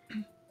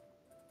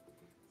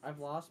 I've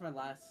lost my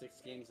last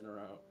 6 games in a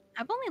row.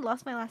 I've only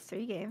lost my last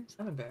 3 games.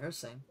 I'm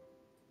embarrassing.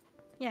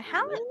 Yeah,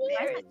 how Really?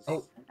 embarrassing.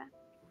 Oh.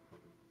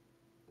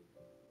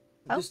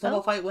 Oh, Do snowball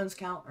oh. fight wins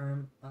count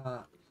or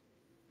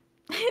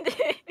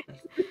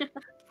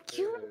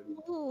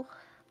Cute.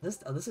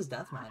 this is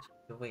deathmatch.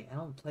 But wait, I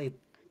don't play.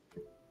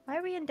 Why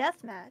are we in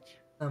deathmatch?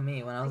 Oh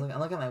me when I was looking,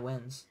 I'm looking at my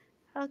wins.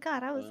 Oh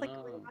god, I was like,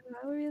 Oh.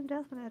 why are we in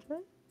deathmatch?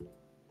 What?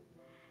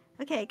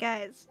 Okay,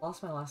 guys.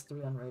 Lost my last 3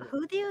 unrated.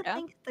 Who do you Yeah.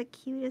 think the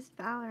cutest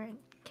Valorant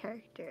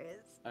character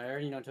is? I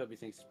already know Toby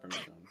thinks it's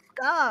Primzone. Or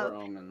Stop!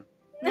 Omen.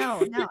 No,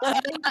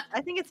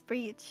 I think it's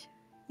Breach.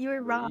 You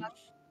were wrong. Breach?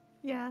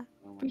 Yeah.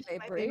 Oh my Breach hey, is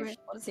my Breach, favorite.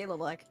 what does he look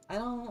like? I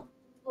don't.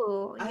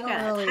 Ooh, I you don't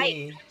got a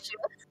really.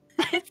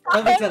 type.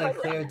 Toby's got a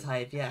clear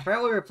type. Yeah, I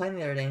forgot what we were playing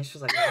the other day, and she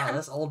was like, "Wow,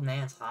 this old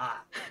man's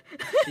hot.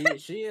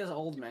 She is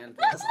old man.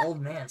 This old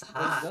man's Which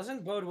hot."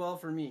 doesn't bode well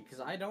for me, because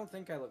I don't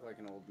think I look like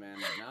an old man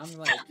right now. I'm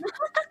like,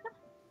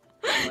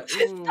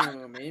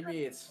 ooh,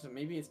 maybe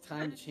it's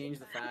time to change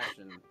the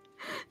fashion.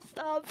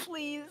 Stop,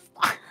 please.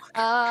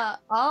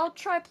 I'll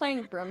try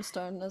playing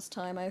Brimstone this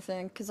time, I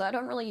think, because I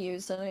don't really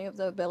use any of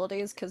the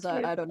abilities, because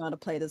I don't know how to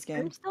play this game.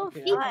 Brimstone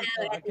Okay, fun.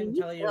 I can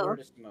tell you where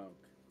to smoke.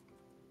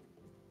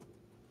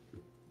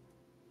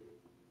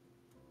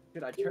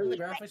 Dude, I turned the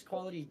graphics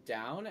quality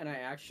down, and I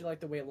actually like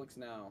the way it looks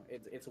now.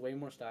 It's way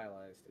more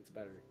stylized. It's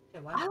better. Yeah,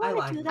 why I am I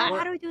want to do lagging? that. What?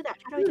 How do we do that?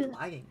 How do we do that?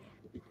 Lagging.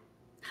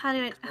 How do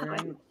I?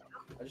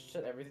 I just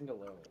set everything to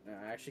low. Yeah,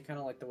 I actually kind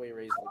of like the way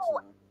Ray's looks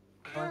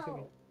now. Oh, I could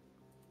be-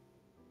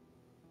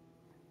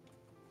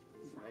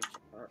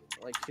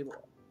 Like she,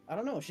 I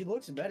don't know. She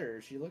looks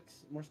better. She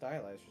looks more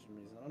stylized for some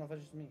reason. I don't know if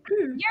that's just me.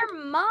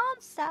 Your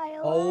mom's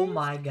style. Oh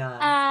my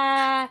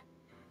god.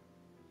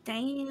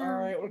 Damn. All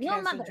right, we're Your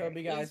canceling mother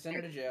Toby, guys. is Send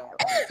her to jail.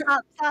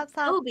 Stop.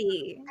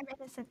 Toby. I'm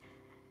innocent.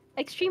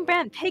 Extreme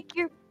brand, pick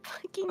your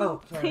fucking Oh,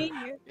 sorry.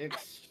 player.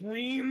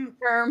 Extreme.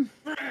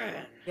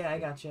 Yeah, I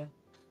got you.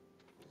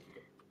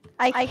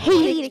 I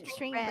hate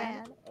extreme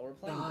brand. Oh, we're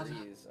playing God,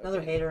 Breeze. another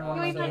Okay, hater in one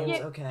of my You even games.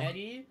 get- Okay.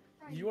 Eddie,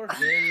 you are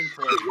very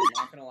important. I'm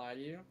not gonna lie to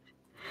you.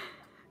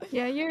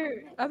 Yeah,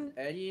 you're.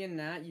 Eddie and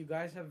Nat, you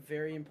guys have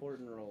very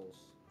important roles.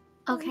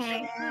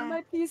 Okay.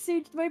 My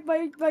PC, my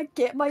You guys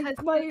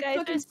are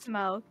fucking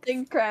smoke.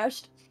 thing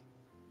crashed.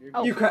 Your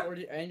Oh. You cra-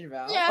 and your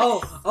Val. Yeah.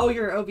 Oh,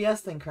 your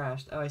OBS thing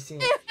crashed. Oh, I see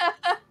it.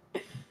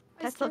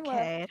 That's still left.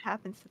 okay. It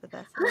happens to the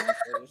best of us.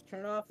 So just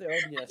turn off the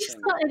OBS Just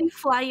thing. saw Eddie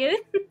fly in.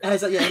 I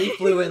was like, yeah, he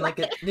flew in like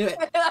a knew it.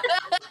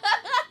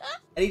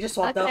 And he just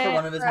swapped out for Okay,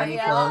 one of his right, many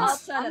yeah, I'll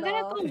clones. turn I'm it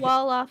gonna off. go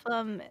wall off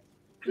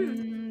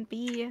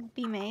B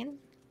main.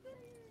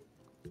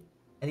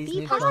 And his Be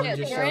new positive, clone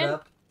just Aaron. showed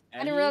up. I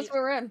didn't realize Eddie, we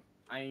were in.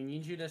 I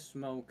need you to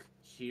smoke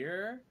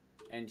here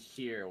and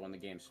here when the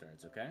game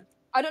starts, okay?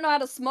 I don't know how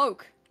to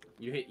smoke.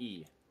 You hit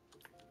E.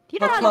 You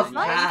know Puff how to puff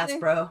smoke? pass,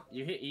 bro.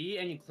 You hit E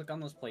and you click on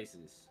those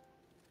places.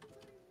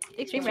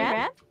 Extreme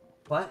brand?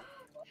 What?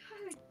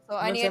 So You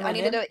wanna say my I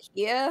need to name? do it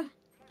here.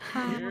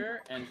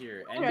 Here and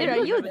here. And Dude, you are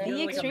have you a- the have like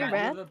a extreme ma-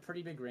 brand? You have a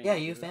pretty big range. Yeah,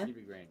 You you have a fan? pretty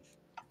big range.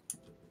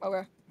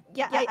 Okay.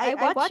 Yeah,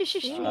 I watched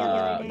your stream the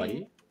other day.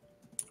 Buddy?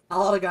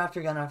 I'll autograph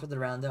your gun after the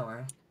round, don't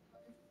worry.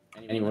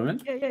 Any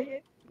women? Yeah.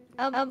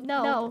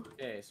 No.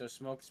 Okay, so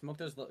smoke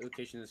those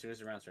locations as soon as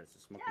the round starts. So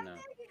smoke them now.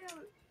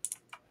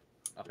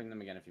 I'll ping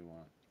them again if you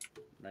want.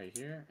 Right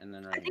here, and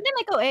then I right think here. they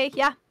might go A.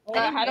 Yeah.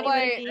 How do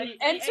I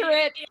enter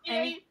it?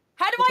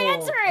 How do I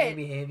enter Typical A it? Yeah, you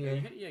behavior.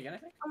 hit E again, I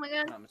think. Oh my If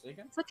I'm god. not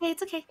mistaken. It's okay.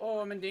 It's okay. Oh,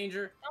 I'm in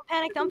danger. Don't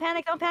panic. Don't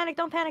panic. Don't panic.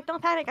 Don't panic.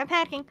 Don't panic. I'm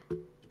panicking.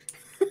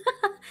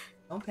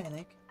 Don't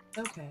panic.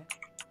 Okay.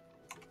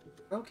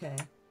 Okay.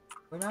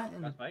 We're not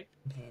in Got Spike.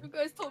 pain. You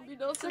guys told me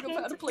nothing Okay,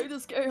 about how to it's play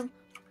this game.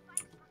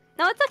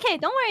 No, it's okay.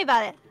 Don't worry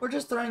about it. We're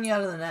just throwing you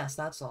out of the nest,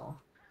 that's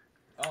all.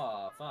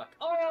 Oh, fuck.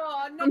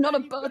 Oh, no, I'm not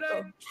a you bird,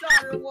 could've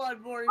shot her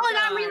one more Oh, no,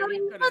 I'm time.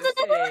 reloading. You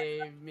could've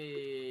saved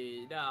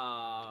me.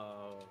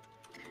 No.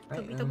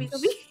 Right, Toby,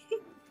 Rooms?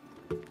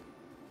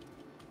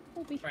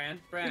 Toby. Bran.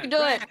 You can do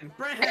it.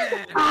 Bran.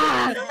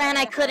 Man,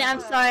 I couldn't. I'm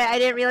sorry. I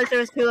didn't realize there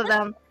was two of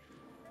them.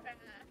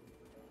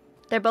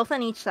 They're both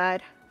on each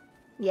side.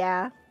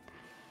 Yeah.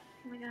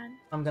 Oh my god.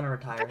 I'm gonna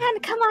retire. Man,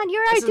 come on.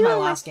 You're This our is my duo,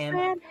 last game.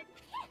 friend.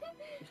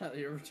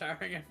 You're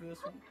retiring after this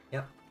one?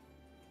 Yep.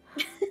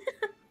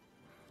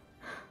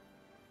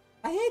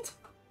 I hit!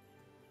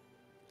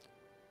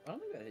 I don't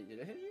think that hit you. Did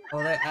it hit you? Oh,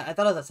 I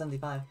thought I was at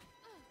 75.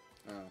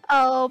 Oh.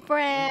 Oh,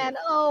 Brand.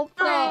 Oh,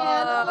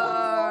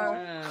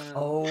 Brand.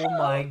 Oh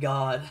my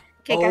god.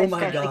 Okay, Oh guys, my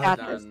guys, we God.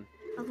 got this.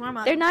 Let's warm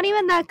up. They're not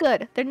even that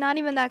good. They're not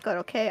even that good,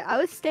 okay? I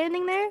was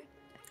standing there,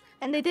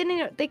 and they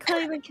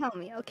couldn't even kill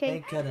me, They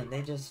okay? couldn't,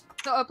 they just...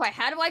 So, okay,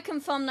 how do I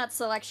confirm that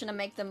selection and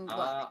make them...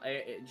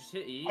 Just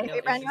hit E. Okay,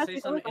 It Brand, should you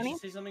say want to something, say it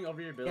should say something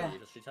over your ability.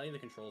 Yeah. It should tell you the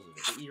controls of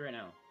it. Hit E right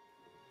now.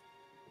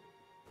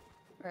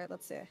 Alright,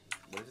 let's see.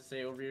 What does it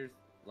say over your,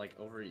 like,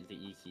 over the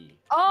E key?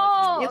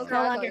 Oh! Like, It's okay, no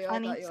I got longer you, I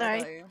funny, got you, I sorry.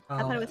 got you. I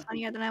thought Oh. it was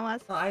funnier than I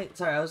was. No,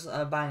 sorry, I was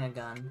buying a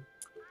gun.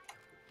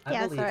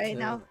 Yeah, it's believe, alright, too.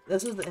 no.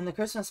 This is in the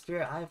Christmas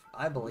spirit, I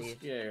I'm believe.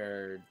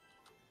 scared.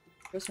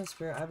 Christmas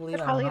spirit, I believe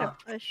They're I probably will gonna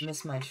not push.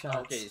 miss my shots.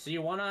 Okay, so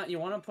you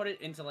wanna put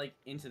it into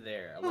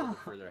there a little bit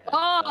further ahead.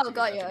 Oh, That's a good-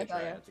 got that's a you, good got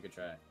try, you. That's a good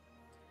try. I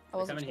They're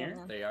wasn't coming here.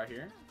 sure. They are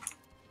here.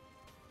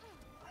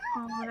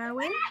 On our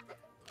way.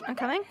 I'm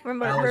coming. We're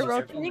That was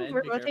we're just- rotating.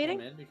 We're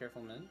rotating. Be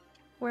careful mid.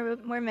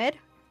 We're mid.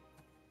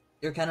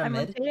 You're kind of I'm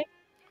mid. rotating.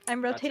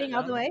 I'm Gotcha, rotating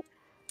all the yeah. way.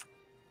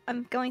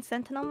 I'm going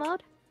sentinel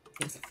mode.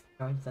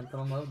 Going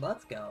sentinel mode,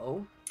 let's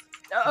go.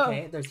 Oh.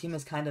 Okay, their team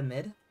is kind of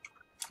mid.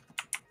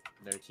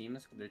 Their team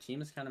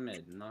is kind of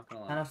mid. I'm not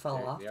gonna lie. Kind of fell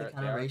They- off they the are-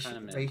 kind they of are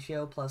kinda mid.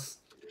 ratio plus...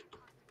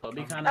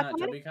 Toby Okay. kind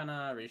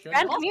of ratio.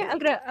 Brand, come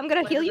here. I'm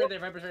gonna heal you.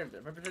 Viper's right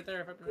there. Viper's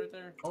right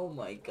there. Oh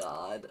my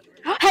god.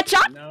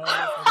 Headshot. No.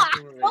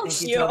 Oh,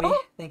 Thank you, you. Toby.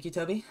 Thank you,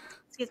 Toby.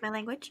 Excuse my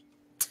language.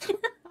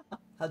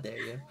 How dare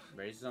you.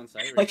 Raze is on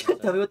site. I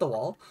got Toby with the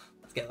wall.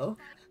 Let's go.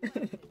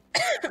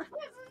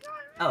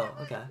 Oh,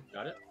 okay.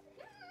 Got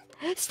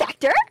it.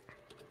 Stacked her.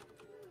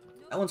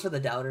 That one's for the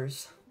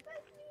doubters.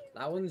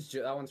 That one's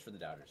for the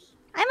doubters.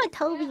 I'm a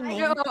Toby man.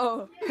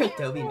 No.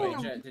 Toby Wait,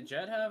 man. Jet, did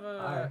Jet have a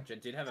Alright.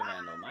 Jet did have a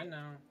vandal? Mine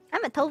now.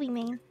 I'm a Toby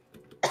man.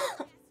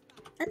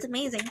 That's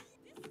amazing.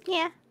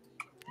 Yeah.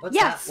 What's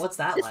Yes! that? What's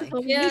that This is like?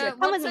 what we needed. Yeah, Come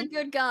what's with a me.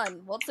 good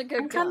gun? What's a good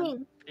I'm gun?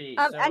 coming. Hey,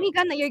 Any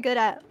gun that you're good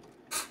at.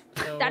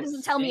 so That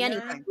doesn't tell me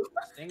anything.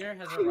 Stinger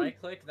has a right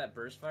click that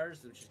burst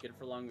fires, which is good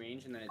for long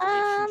range, and then it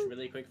shoots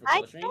really quick for I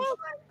close range. think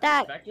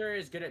that. Spectre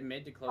is good at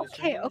mid to close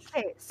Okay, range.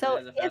 okay. So So it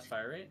has a fast if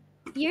fire rate.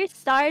 your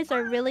stars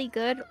are really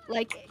good,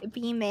 like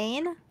B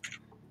main,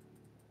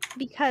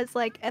 because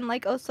like and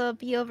like also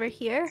be over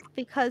here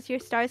because your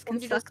stars can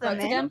Would you just suck them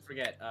smoke in. again? Don't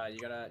forget, you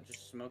gotta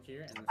just smoke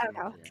here and then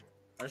smoke Okay. here.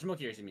 Or smoke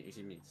here, excuse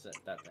me.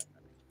 That.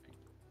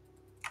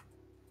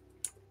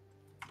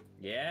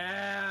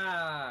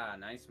 Yeah,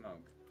 nice smoke.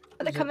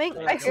 They're coming.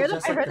 Yeah, I it's heard them.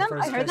 just I like heard the them.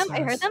 first I heard them. I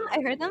heard Christmas. them.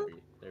 I heard them.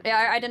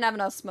 Yeah, I didn't have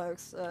enough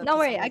smokes. No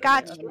worry, I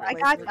got to you. smoke I way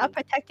got too you. I'll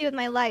protect you with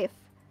my life.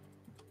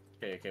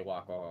 Okay,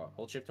 walk.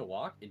 Hold shift to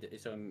walk.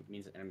 So it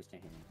means that enemies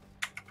can't hit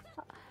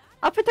you.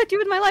 I'll protect you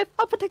with my life.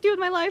 I'll protect you with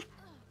my life.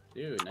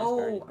 Dude, nice Oh,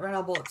 guardian. I ran out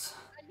of bullets.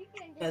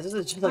 Yeah, this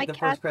is just like My the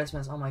cat- first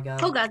Christmas. Oh my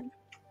god. Oh god.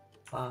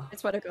 Wow. I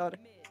swear to God.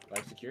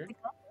 Life secured.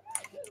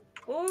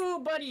 Oh,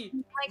 buddy! Oh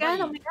my god.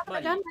 Oh my god. Oh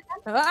my god.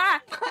 Oh my god.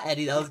 Ah!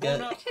 Eddie, that was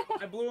good.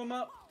 I blew him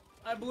up.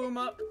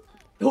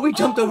 Toby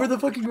jumped Oh! over the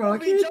fucking We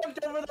rocket.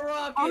 jumped over the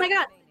rocket! Oh my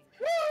god.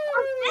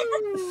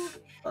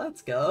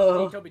 Let's Hey,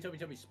 go. Toby,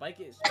 Spike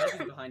is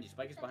behind you.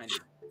 Spike is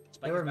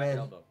They is were back mid. at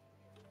elbow.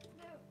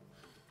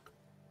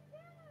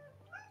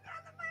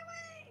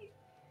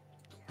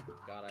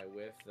 God, I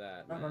whiffed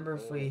that. I don't remember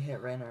if we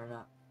hit Raina or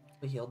not.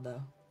 We healed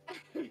though.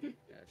 Yeah,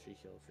 she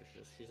healed for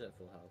sure. She's at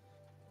full health.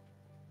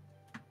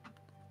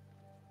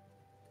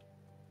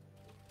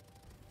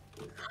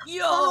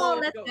 Yo! Oh,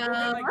 let's Go go.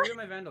 grab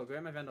my vandal.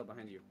 Grab my vandal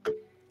behind you.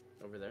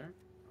 Over there.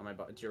 On my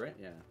to your right.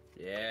 Yeah.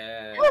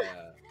 Yeah.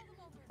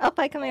 Up,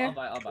 I come here.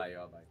 I'll buy you.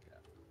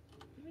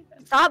 Yeah.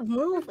 Stop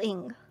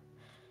moving.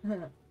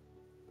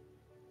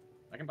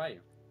 I can buy you.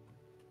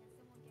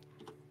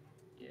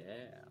 Yeah.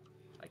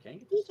 I can.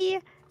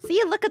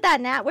 See, look at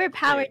that, Nat. We're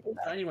powered.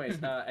 So anyways,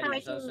 Eddie,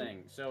 as I was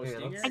saying, so Here,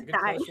 Stinger, let's- good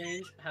I close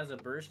range, has a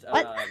burst.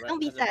 What? Right, Don't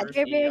be has a sad. burst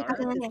You're very ADR,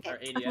 confident. or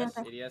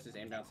ADS is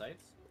aim down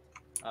sights.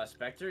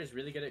 Spectre is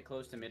really good at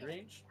close to mid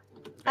range.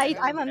 I'm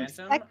a Phantom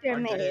Spectre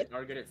mid.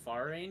 are good at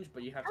far range,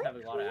 but you have to have a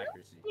lot of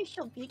accuracy. You're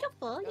so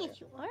beautiful. Yes,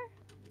 you are.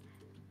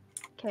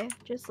 Okay,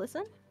 just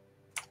listen.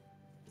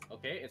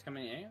 Okay, it's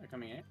coming A. They're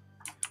coming A.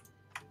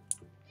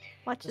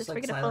 Watch Just this. like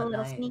We're gonna Silent pull a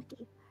little Night.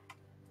 sneaky.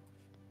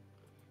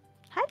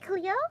 Hi,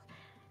 Cleo.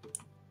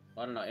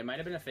 I don't know. It might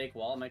have been a fake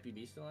wall. It might be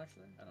B still,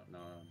 actually. I don't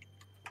know.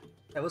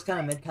 That was kind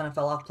of mid, kind of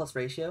fell off plus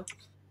ratio.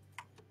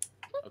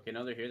 Okay,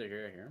 no, they're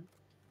here.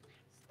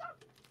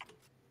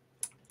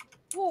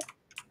 Whoa.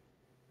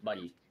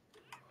 Buddy.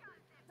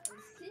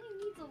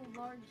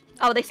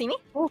 Oh, they see me?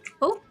 Oh.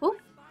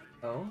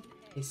 Oh,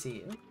 they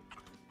see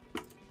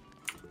you.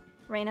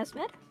 Raina's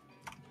mid.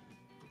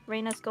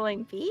 Raina's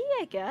going B,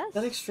 I guess. Is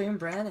that extreme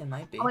brand? It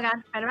might be. Oh my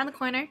god. Right around the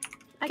corner.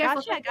 I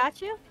Careful, got you. I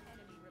got you.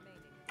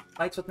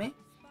 Fights with me.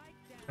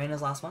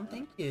 Raina's last one.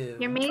 Thank you.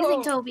 You're amazing,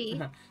 Oh. Toby.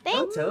 Thank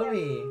Oh, Toby.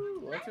 you.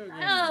 What's your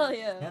Hell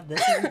yeah.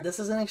 Yeah, this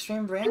is an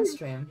extreme brand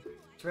stream.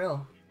 It's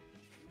real.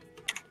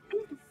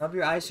 Rub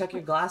your eyes, check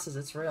your glasses.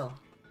 It's real.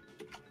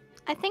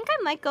 I think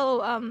I might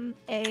go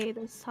A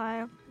this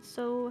time.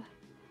 So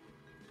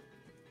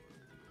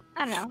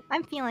I don't know.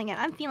 I'm feeling it.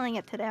 I'm feeling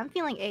it today. I'm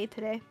feeling A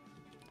today.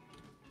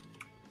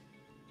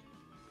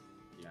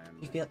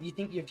 Yeah, You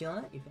think you're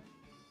feeling it? You feel?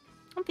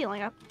 I'm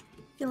feeling it.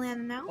 Feeling it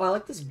now? Oh, I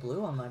like this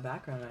blue on my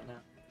background right now.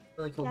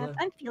 Really cool Yeah, blue.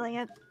 I'm feeling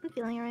it. I'm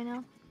feeling it right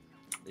now.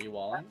 Are you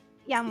walling?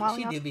 Yeah, I'm She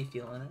walling up. do be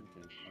feeling it.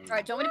 Okay.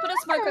 Alright, do you want me to put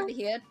a smoke over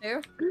here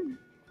too?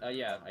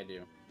 Yeah, I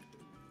do.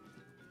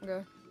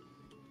 Okay.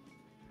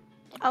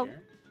 Oh,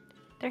 Here?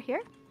 they're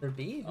here? They're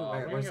B? Oh,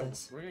 Where's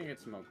this? We're gonna get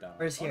smoked out.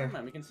 Where's Oh, here? never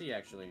mind, we can see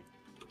actually.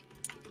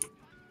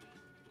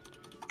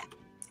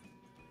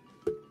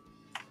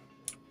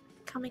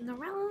 Coming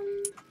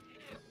around.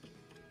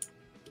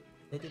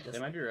 They did this. They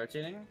might be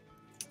rotating.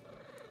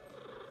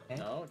 Okay.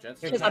 No,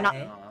 Jet's Here's I'm not-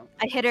 A.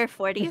 I hit her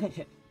 40.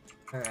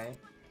 Alright.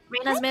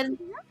 Reina's mid.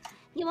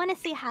 You want to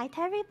say hi to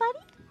everybody?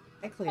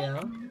 Hi, Cleo.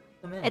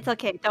 Come in. It's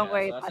okay. Don't Yeah,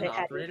 worry so that's about an it,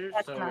 Eddie. operator,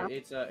 That's so enough.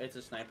 it's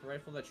a sniper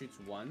rifle that shoots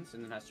once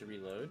and then has to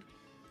reload.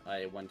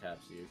 It one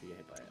taps you if you get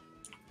hit by it.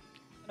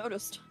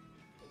 Noticed.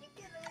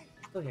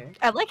 Still here.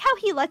 I like how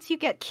he lets you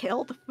get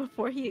killed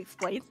before he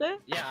explains it.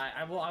 Yeah,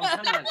 I was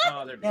kind of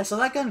oh, they're Yeah, so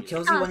that gun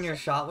kills you when you're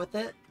shot with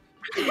it.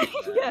 Yeah,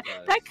 it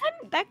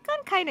does. that gun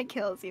kind of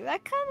kills you.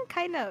 That gun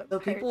kind of. So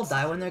people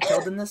die when they're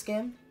killed in this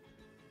game?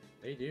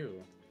 They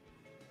do.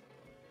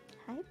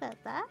 Hi,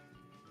 Bella.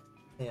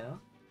 Cleo.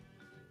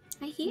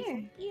 I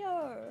hear.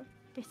 Yo.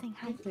 They're saying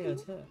hi Hi, to Cleo you.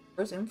 too.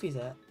 Where's Umfies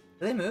at?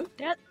 Did they move?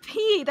 They're at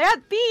B. They're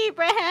at B,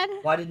 Brad.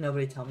 Why did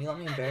nobody tell me? Let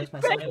me embarrass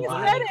myself Brandon, They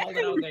Why? live.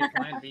 called it out. They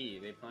planned B.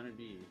 They planted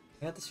B.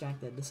 I got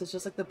distracted. This is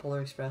just like the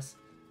Polar Express.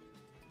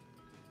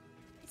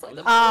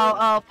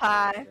 Oh,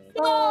 pie.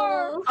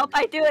 Oh. Oh,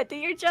 pie, do it. Do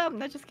your jump.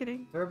 No, just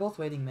kidding. We were both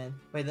waiting mid.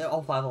 Wait, they're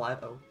all 5 alive.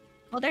 Oh.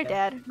 Well, they're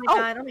Yeah. dead. Oh my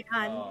god. Oh my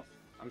god. Oh,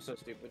 I'm so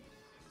stupid.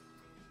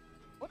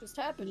 What just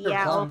happened? Yeah, They're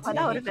oh, plumped, that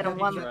yeah, would have been a you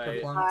one can't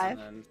Right, plump. five. and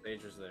then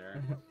Sage was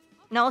there.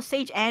 No,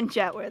 Sage and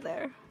Jet were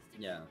there.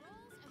 Yeah.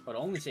 But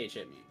only Sage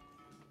hit me.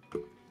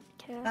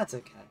 Okay. That's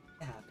okay.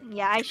 It happens.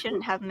 Yeah, I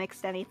shouldn't have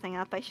mixed anything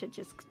up. I should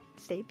just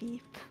stay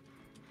beef.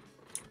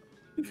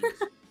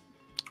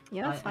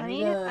 You know what's I funny?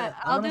 need a-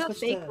 I'm I'll gonna do a switch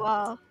fake to-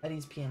 wall.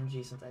 Eddie's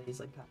PNG since Eddie's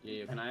like.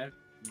 Yeah, can I have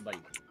buddy?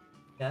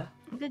 Yeah.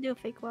 I'm gonna do a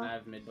fake Can wall. I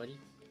have mid buddy?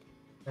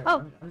 Here,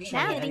 Oh, I'm just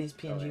trying to get Natty. Eddie's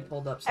PNG Okay.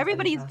 pulled up. Since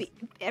Everybody's Eddie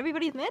passed.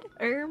 everybody's mid?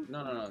 Or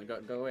No.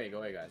 Go away,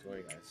 guys. Go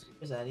away, guys.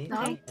 Here's Eddie.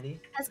 No. Hey,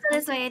 Eddie. Let's go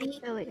this way, Eddie.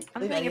 really?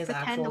 I'm Leave doing a Eddie as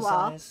pretend actual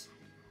wall. size.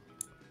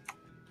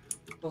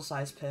 Full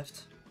size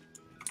piffed.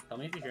 Tell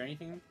me if you hear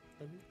anything.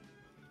 Toby.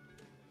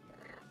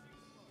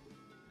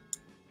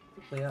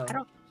 Cleo. I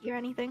don't hear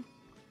anything.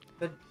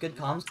 Good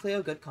comms,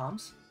 Cleo. Good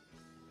comms.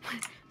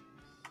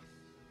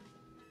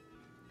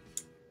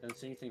 Don't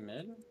see anything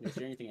mid. You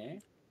see anything A? You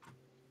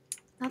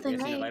Nothing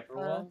guys see the right. Viper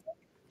wall?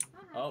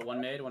 Oh, one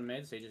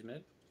mid. Sage is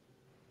mid.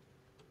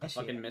 I see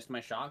Fucking it. missed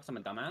my shot 'cause I'm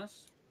a dumbass.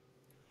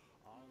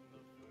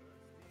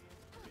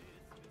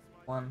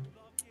 One.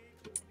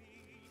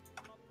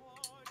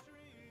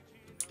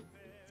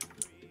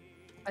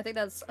 I think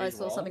that's. I There's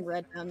saw wall. something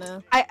red down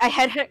now. I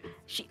had her.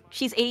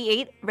 She's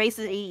 88. Race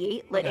is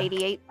 88. Lit Okay.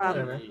 88.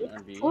 Whatever.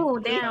 Oh,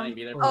 Be damn.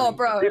 there Oh, for me.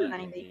 bro. Yeah,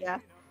 Running beat, yeah.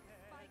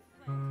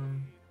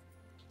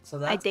 So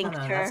that's dinked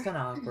kind of her.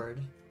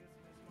 awkward.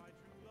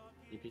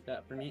 You peek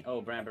that for me? Oh,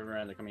 Bran,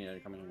 they're coming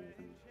in.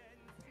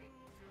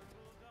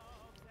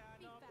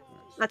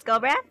 Let's go,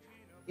 Brad.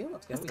 Yeah,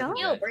 let's go. Let's We go. can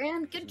Yo,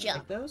 Bran, good Like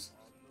job. those.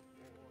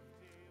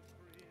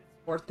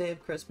 Fourth day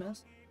of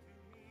Christmas.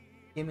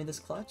 Give me this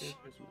clutch.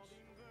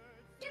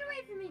 Get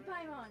away from me,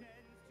 Paimon!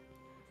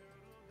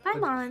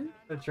 Paimon.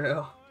 But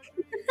true.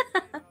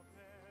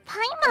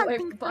 Paimon Wait,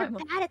 thinks we're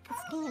Paimon. bad at this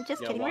game.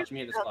 Just Yo, kidding. watch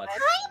me at this clutch.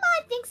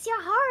 Paimon thinks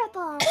you're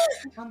horrible!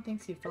 One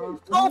thinks you fell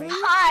off the Oh, roof.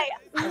 hi!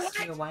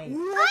 Yes, you're white. Paimon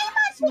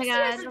Oh my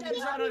god. That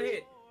shot not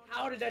hit.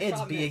 How did that It's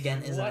shot B miss?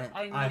 again, isn't What? it?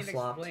 I need I an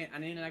flopped. I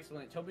need an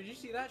explanation. Toby, did you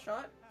see that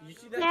shot? Did you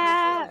see that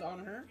Yeah. shot on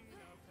her?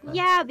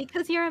 Yeah,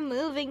 because you're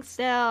moving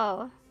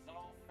still.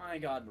 Oh my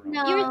god, bro.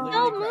 No. You were I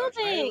still literally crouched.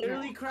 I moving.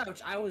 literally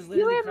crouched. I was You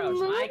literally were crouched.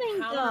 moving, I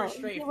though. counter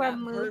strafed You were that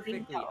moving,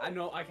 perfectly. though. I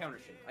know. I counter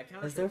strafed. I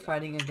counter As they're strafed.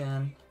 fighting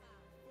again.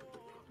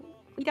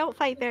 We don't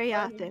fight very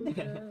often.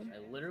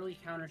 I literally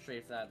counter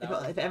strafed that. That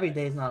was If every fine.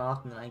 day is not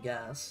often, then I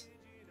guess.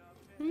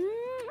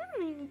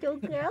 Go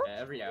girl.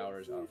 Every hour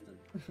is often.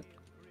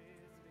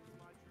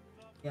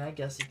 Yeah, I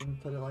guess you can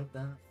put it like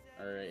that.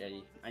 Alright,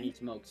 Eddie. I need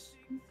smokes.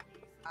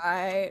 All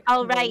right.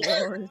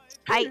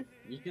 I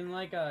You can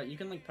like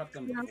prep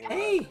them. before,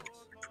 Hey!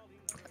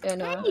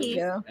 And Hey.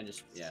 yeah. And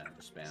just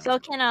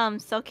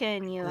spam. so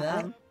can you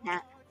Yeah.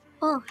 Nat.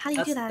 Oh, how do you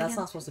That's, do that that's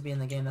again? not supposed to be in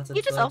the game. That's a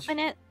You just glitch. open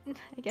it,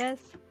 I guess.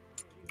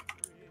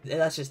 Yeah,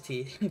 that's just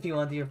T. If you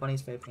want to do your funny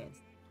spray paints.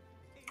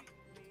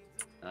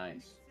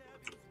 Nice.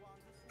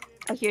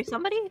 I hear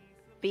somebody.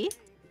 B.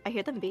 I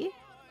hear them B.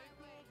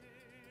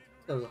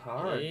 It was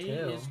hard A too.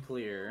 is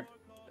clear.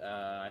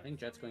 I think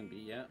Jet's going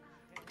B. Yeah.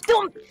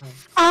 Don't.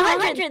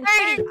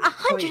 130. Wait,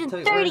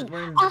 130.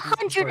 we're in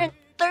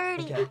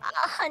 130. Okay.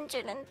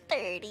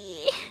 130.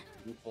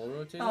 You full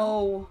rotate.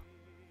 Oh.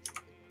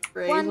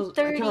 Can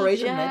 130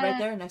 Razor mid right Jet.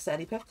 there next to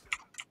Eddie Piff?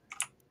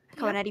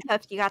 Come on, Eddie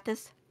Puff, you got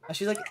this.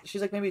 She's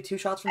like maybe 2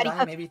 shots from Eddie dying,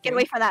 Puff, maybe 3. get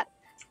away from that.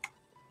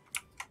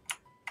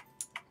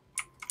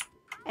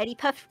 Eddie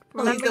Puff,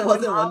 At least remember it when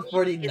wasn't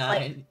Molly is like,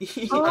 149.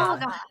 Yeah. oh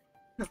god,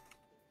 I'm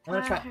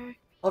gonna try.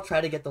 I'll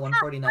try to get the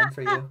 149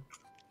 for you.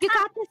 you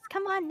got this.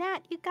 Come on, Nat,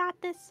 you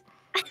got this.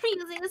 I'm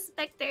using a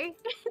Spectre.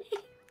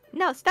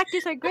 No,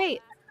 Spectres are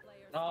great.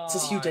 Oh, This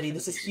is huge, I Eddie.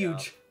 should've This is picked it up.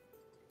 huge.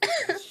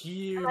 This is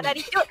huge. Come on,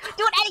 Eddie, do it,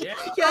 Eddie. Yeah.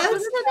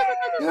 Yes!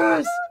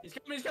 Yes! He's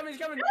coming. Oh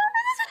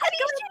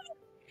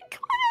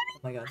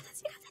my god.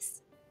 You got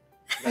this.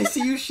 I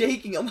see you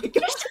shaking. Oh my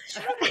god.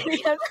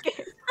 Eddie, I'm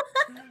scared.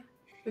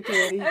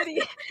 Okay,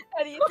 Eddie.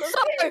 Eddie, it's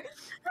okay.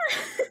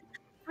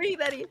 Breathe,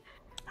 Eddie.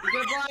 He's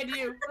gonna blind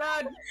you.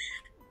 Run.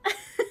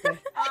 Okay.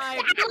 Hi.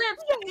 Eddie,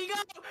 go.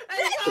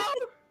 Eddie, go.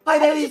 Hi,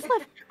 Eddie. Just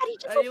left. Eddie,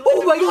 just Eddie, left.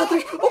 Oh my god.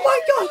 Oh my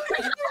god.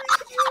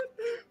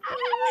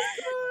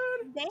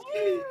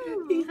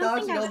 Damn. He's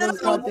dodging all those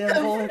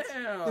goddamn bullets.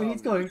 Dude,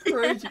 he's going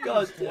crazy.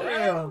 God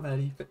damn,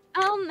 Eddie.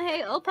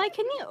 Hey, Opie,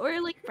 can you,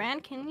 or like, Fran,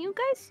 can you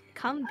guys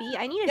come be?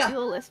 I need a Yeah.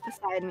 duelist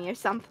beside me or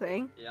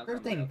something. Yeah, I'm Sure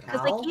coming, thing, I'm Because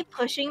coming. pal. they keep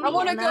pushing me. I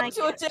want to and go then I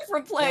to a can't.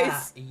 different Yeah,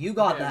 place. you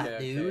got Okay, that,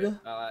 okay, dude.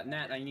 okay.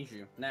 Nat, I need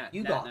you. Nat,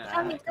 You Nat, got Nat, that.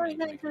 come in.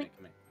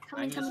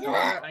 I need Coming. a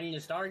star. I need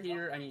a star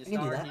here. I need a I can do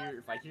star that. here.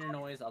 If I hear a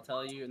noise, I'll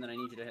tell you, and then I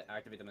need you to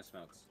activate them as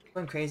smokes.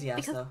 Going crazy ass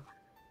Because-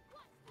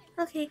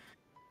 though. Okay.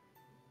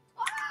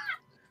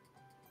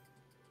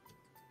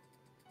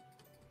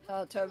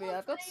 Toby,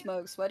 I've got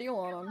smokes. Where do you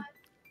want them?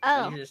 I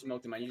Oh, need you to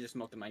smoke them. I need you to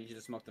smoke them. I need you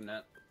to smoke them,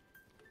 Nat.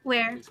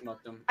 Where? Please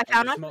smoke them. I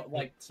found just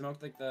one.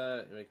 smoke like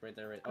the right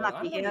there. Right. I'm Oh, not I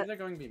don't know. peeking Maybe it. they're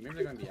going B. Maybe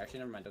they're going B. Actually,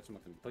 never mind. Don't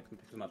smoke them. Pick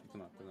them up. Pick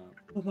them up.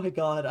 Oh my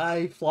god,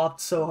 I flopped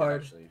so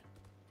hard. Actually.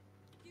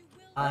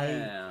 I.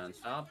 Man,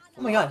 stop.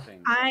 Oh my God.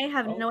 flopping. I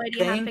have Oh, no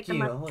idea how to Thank pick them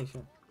you. up. Holy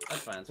shit.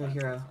 That's fine. That's You're a fine.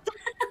 hero.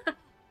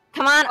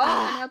 come on. Oh,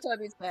 Ah, now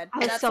Toby's dead. I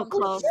was That's so on-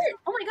 close.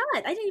 Oh my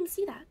god, I didn't even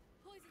see that.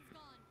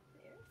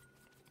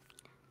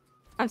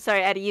 I'm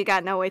sorry, Eddie. You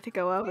got no way to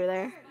go over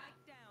there.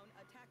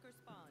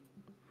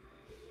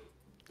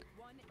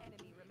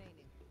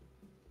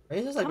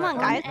 Ray's just like, Come on,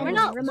 right, guys. oh, We're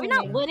oh,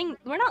 not winning.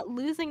 We're not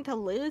losing to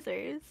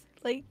losers.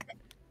 Like,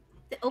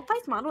 Did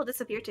Opie's model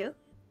disappear too?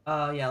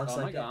 Yeah, looks Oh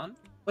my like it. god.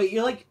 Wait,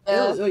 you're like,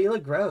 Yeah. ew, you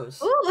look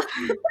gross. Ooh!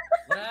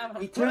 What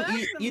happened?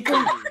 You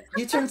turn,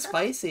 you turn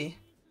spicy.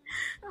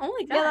 Oh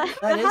my yeah, god.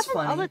 That that is happens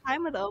all the funny.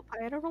 time with Opie.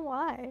 I don't know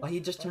why. Why he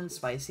just turned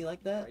spicy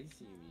like that?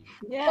 Spicy.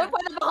 Yeah. Look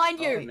what's behind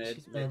Oh, you! Wait, mid,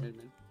 she's mid, mid. mid,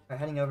 mid. Alright,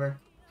 heading over.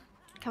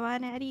 Come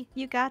on, Eddie.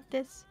 You got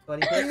this.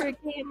 What do you You're pick?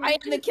 a gamer. I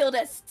haven't killed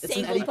a It's an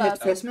single Eddie picked person.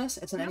 Christmas.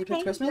 It's an Eddie picked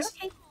Okay, Christmas.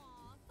 okay.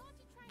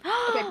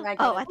 Frank,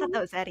 Oh, I thought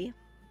that was Eddie.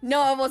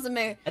 No, it wasn't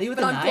me. Eddie with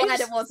But the I'm glad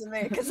knives? it wasn't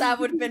me, because that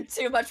would have been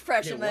too much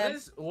pressure, Okay, man.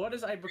 what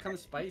does I become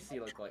spicy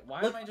look like?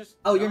 Why Look- am I just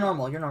Oh, you're gone?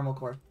 normal. You're normal,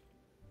 Core.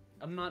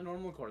 I'm not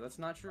normal core. That's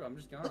not true. I'm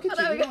just gone. Look at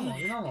Oh, you. there You're we go. normal.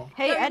 You're normal.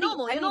 Hey, you're Eddie,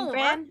 normal, you're Eddie normal,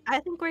 Bran, I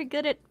think we're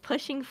good at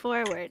pushing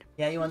forward.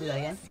 Yeah, you want to do that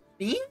again?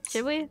 Beans?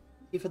 Should we? Thank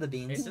you for the It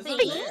beans. says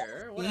Beans?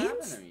 there. What happened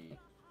Beans? to me?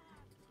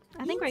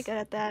 I think we're Beans? good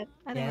at that.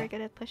 I think Yeah. we're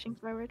good at pushing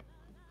forward.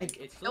 It's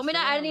still You want me to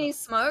showing add on any the-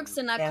 smokes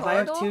in that Yeah, if I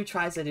have corridor? 2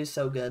 tries, I do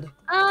so good.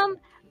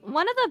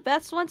 One of the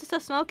best ones to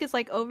smoke is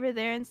like over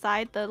there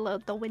inside the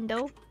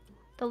window,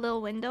 the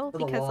little window, To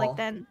the because wall. like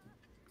then.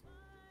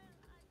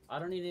 I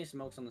don't need any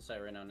smokes on the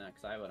site right now,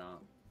 next. I have it on.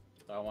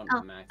 So I want Oh,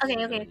 the max. okay,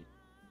 okay. ability.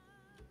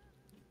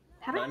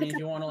 How But do I mean, if you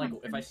become- want to,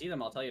 like, if I see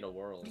them, I'll tell you to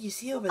whirl. What do you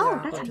see over Oh,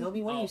 there, that's-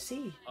 Toby? What do Oh. you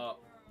see?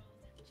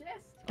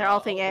 They're all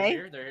thing they're A?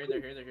 here, they're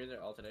here,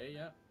 they're all today,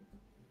 yeah.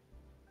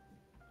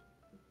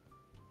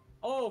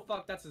 Oh,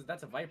 fuck, that's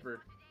a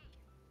Viper.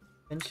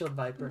 Windshield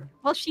Viper.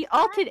 Well, she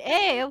ulted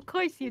A. Of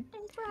course you.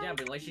 Yeah,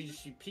 but, like, she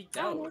peeked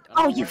out. I don't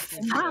Oh, know you why she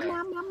did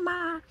that.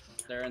 Mama.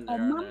 They're in Oh,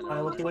 there, mama.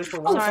 I looked away for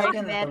 1 Sorry, second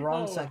at the man.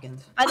 wrong Oh.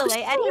 second. By the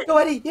way, Eddie, Go,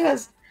 Eddie!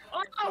 Yes!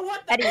 Oh,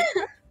 what the? Eddie,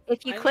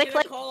 if you I click made a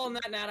like, call on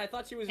that, Nat. I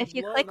thought she was if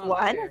you low, click not one,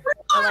 higher.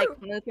 or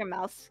like move your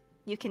mouse,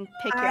 you can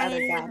pick your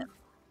other gun.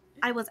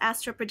 I was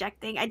astro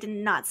projecting. I did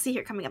not see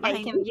her coming up Yeah,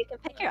 behind me. you can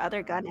pick your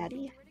other gun,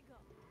 Eddie.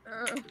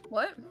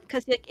 What?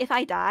 Because if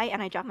I die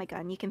and I drop my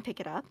gun, you can pick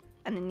it up,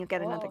 and then you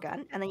get another Oh.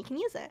 gun, and then you can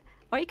use it.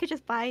 Or you could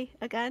just buy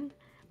a gun,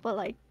 but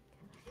like,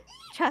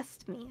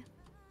 trust me,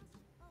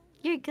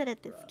 you're good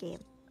at this game.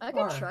 I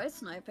Why? could try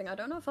sniping. I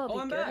don't know if I'll Oh, be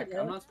I'm good back. at it.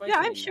 I'm not spicy Yeah,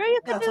 I'm anymore. sure you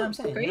That's could what I'm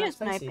do saying, great you're at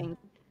not spicy. sniping.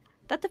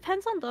 That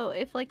depends on though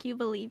if like you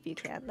believe you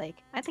can. Like,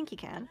 I think you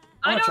can.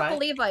 I I wanna don't try it.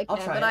 believe I I'll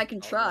can, try but it. I can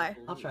try.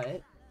 I'll try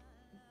it.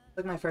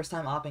 Like my first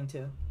time opping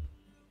too.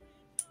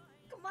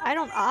 I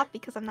don't opt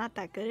because I'm not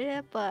that good at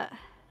it, but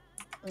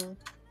Do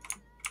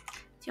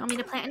you want me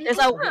to plant any? there's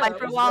a Yeah,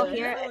 Viper was wall there-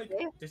 here. Can I, At B.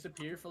 like,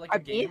 disappear for like Are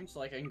a B? game so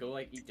like I can go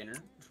like eat dinner.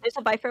 There's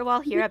a Viper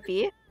wall here at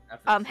B.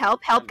 After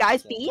Help, I'm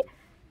guys, full. B.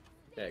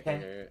 Okay, Okay.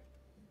 okay.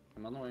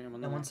 I'm on the way. I'm on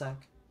the In way. 1 sec.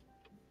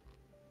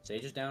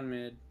 Sage is down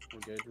mid. We're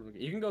good. We're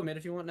good. You can go mid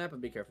if you want, Nap,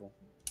 but be careful.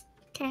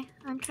 Okay,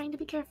 I'm trying to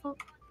be careful.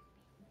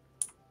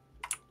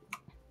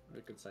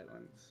 Very good sight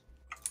lines.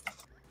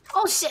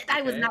 Oh shit,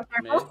 I was Okay, not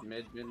careful.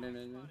 Mid.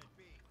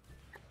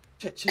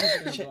 Shit, shit,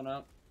 shit, shit. Going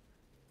up.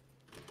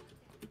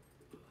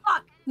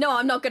 No,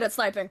 I'm not good at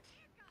sniping.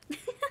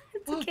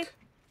 It's okay.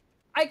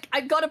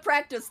 I gotta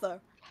practice though.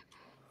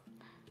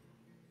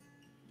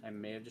 I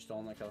may have just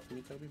stolen that kill from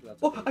you, Toby, but that's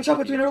Oh, okay. I shot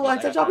between her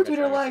legs, I shot between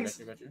her got you, legs.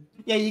 got you.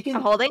 Yeah, you I'm can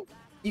holding.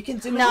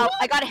 zoom No, in.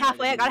 I got it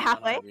halfway. I got it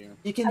halfway.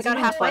 You can I got zoom in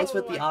halfway. twice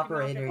with the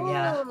operator,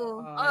 yeah.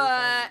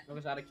 I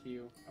was out of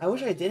queue. I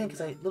wish I didn't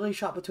because I literally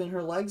shot between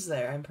her legs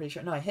there. I'm pretty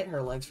sure. No, I hit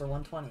her legs for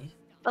 120.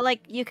 But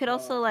like, you could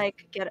also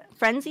like get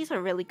frenzies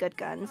are really good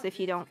guns if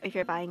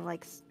you're buying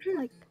like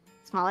like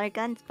smaller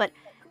guns. But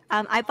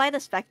I buy the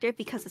Spectre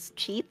because it's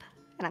cheap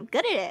and I'm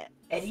good at it.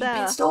 Eddie So-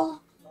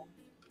 pistol?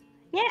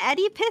 Yeah,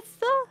 Eddie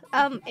pistol.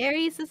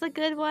 Ares is a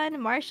good one.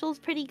 Marshall's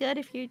pretty good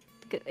if you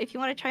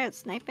want to try out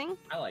sniping.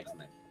 I like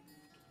sniping.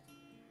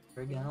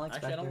 Very good. I like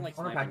Actually, Spectre. I don't like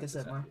I want to sniping practice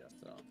with it more.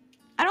 Cepia, so.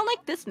 I don't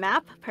like this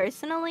map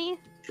personally.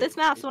 This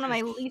map's It's one of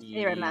my just least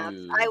favorite maps.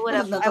 huge. I would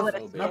have. Not I the- would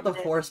have. Not the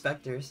 4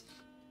 Spectres.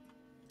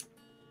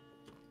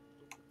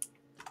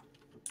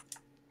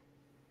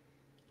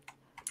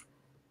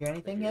 Hear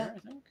anything Here, yet?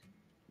 I think.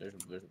 There's.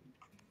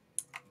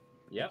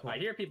 Yep, Cool. I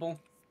hear people.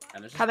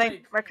 And there's a Coming.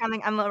 spike. We're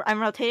coming. I'm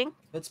rotating.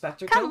 Good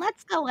Spectre Come, kill?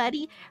 let's go,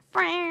 Eddie.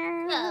 Let's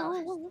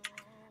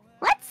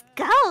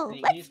go. Can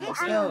you Let's smoke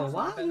go. that? go.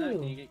 Smoke that net? Wow.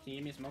 Can you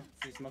give me a smoke?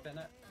 Can you smoke that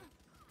net?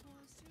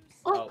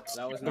 Oh, Oh,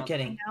 that was You're not.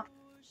 kidding.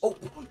 Oh,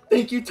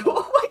 thank you, Toby.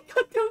 Oh my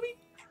god, Toby.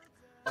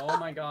 Oh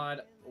my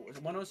god.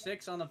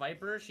 106 on the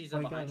Viper. She's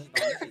Oh my behind.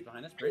 God. She's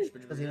behind us. Bridge.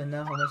 Doesn't even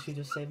know how much you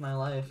just saved my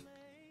life.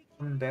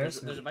 An There's a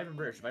embarrassment. Viper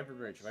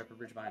bridge. Viper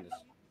bridge behind us.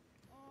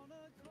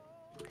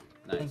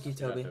 Nice. Thank you, Good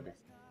job, Toby. Come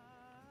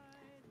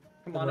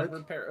Good on, work.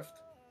 Edward Perift.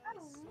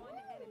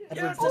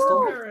 Edward Yes,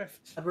 pistol?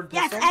 Perift. Edward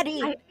Yes, pistol?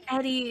 Eddie.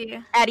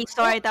 Eddie. Eddie,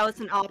 sorry, that was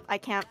an op. I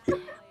can't.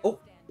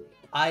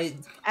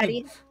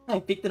 Eddie. I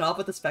picked it off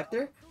with the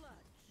Spectre?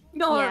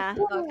 No. Yeah,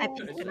 Oh, I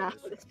picked it off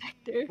with a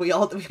Spectre. We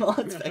all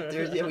had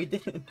Spectres, yeah we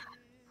did.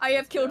 I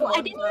have killed Well, I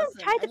one didn't even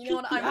person, try to and you know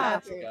what? peek I'm the op.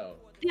 Let's happy. go.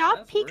 The op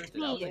That's peeked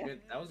worth it. me.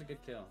 That was a good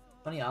kill.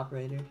 Funny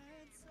operator.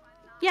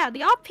 Yeah,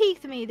 the op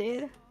peeked me,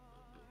 dude.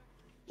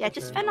 Yeah,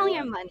 just spend all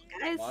your money,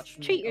 guys. Watch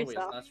me. Treat Oh, wait,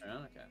 yourself. last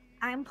round? Okay.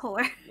 I'm poor.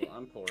 Well,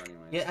 I'm poor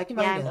anyway. Yeah, I can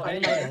buy Yeah, this. I'm I can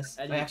Eddie, buy this.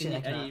 Eddie, Wait, actually, I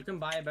Eddie, cannot. you can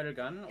buy a better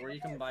gun, or you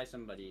can buy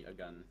somebody a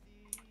gun.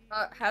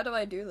 How do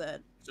I do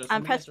that? So somebody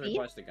has press to B?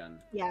 request a gun.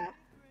 Yeah.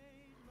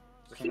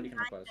 So somebody can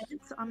request.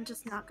 So I'm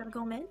just not gonna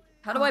go mid.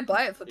 How do I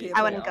buy it for Okay, people?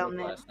 I wouldn't I'll go mid.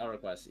 request. I'll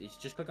request. You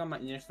just click on my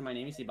next to my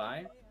name. You see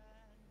buy.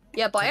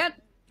 Yeah, buy it?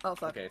 Oh,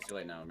 fuck. Okay, it's too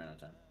late now. We're out of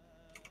time.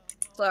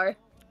 Sorry.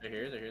 They're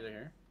here. They're here. They're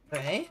here.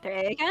 Okay.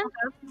 There you go.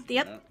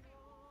 Yep.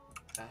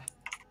 Yeah.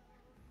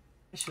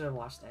 I should have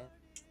watched that.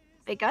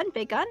 Big gun,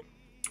 big gun.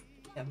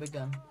 Yeah, big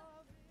gun.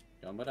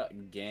 Yo, I'm about to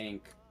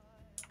gank.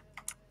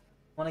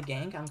 Want to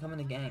gank? I'm coming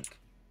to gank.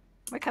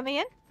 We're coming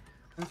in.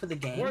 I'm for the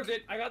gank. Worth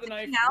it. I got the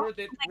knife. No. Worth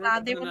it. Oh my Worth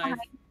god, it they for were the knife.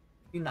 behind.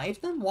 You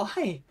knifed them?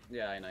 Why?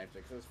 Yeah, I knifed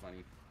it 'cause it was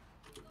funny.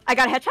 I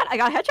got a headshot. I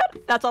got a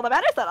headshot. That's all that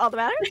matters. That's all that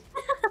matters.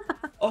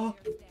 Oh.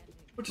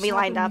 What just We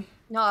lined happened?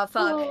 No,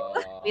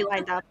 fuck. We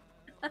lined up.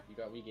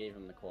 We gave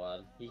him the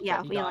quad. He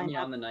Yeah, he we got lined me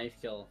up. on the knife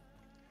kill.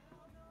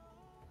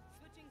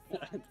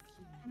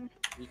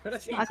 He could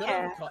have.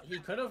 Okay. He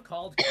could have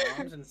called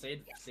comms and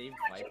saved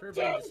Viper,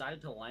 but he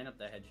decided to line up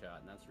the headshot,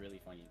 and that's really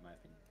funny in my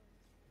opinion.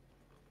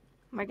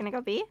 We're gonna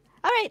go B.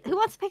 All right. Who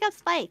wants to pick up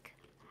Spike?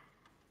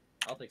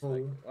 I'll take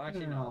Spike. Well,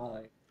 actually, no. no.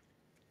 Like,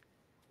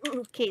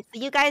 Okay,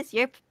 so you guys,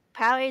 your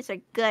powers are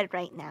good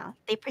right now.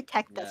 They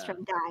protect us Yeah.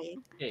 from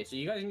dying. okay, so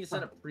you guys need to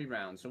set up 3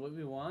 rounds. So what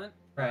we want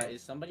Right.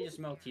 is somebody to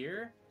smoke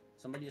here,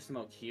 somebody to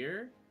smoke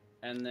here,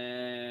 and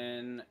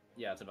then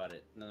yeah, that's about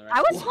it. And then the rest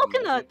I was is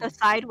smoking bullshit. the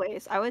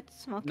sideways. I was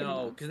smoking.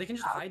 No, because they can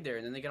just hide there,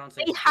 and then they get on.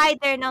 They hide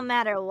there no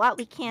matter what.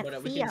 We can't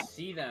But we see can them.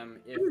 see them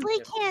if. We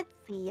if can't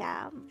see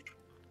them.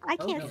 I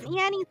can't Okay. see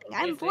anything.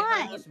 I'm if they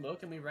hide the blind.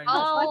 smoke and we right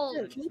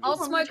Oh, Can you I'll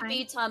do one more smoke time?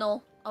 B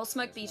tunnel. I'll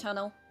smoke B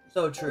tunnel.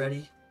 So true,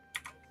 Eddie.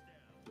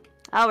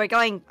 Oh, we're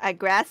going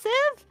aggressive?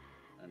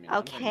 I mean, I'm gonna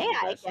Okay, be I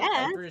aggressive.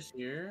 guess. Viper's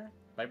here.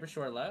 Viper's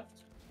to our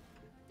left.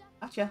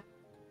 Gotcha.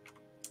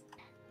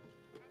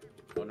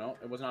 Oh no,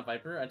 it was not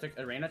Viper. I took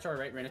Reyna to our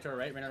right. Reyna to our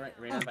right.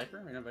 Reyna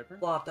Viper. Reyna Viper.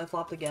 Flopped. I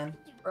flopped again.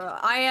 Bruh,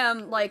 I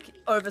am, like,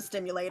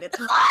 overstimulated.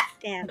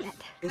 Damn it.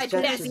 This I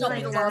Jets can't is not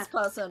be amazing. the last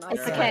person. I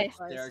It's There are- okay.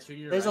 There are 2 to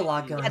your There's a right,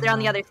 lot 2 to your going Yeah, they're on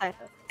the other side.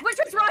 Which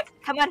is right?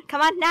 Come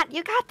on, Nat,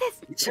 you got this.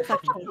 It's okay.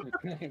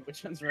 right.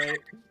 Which one's right?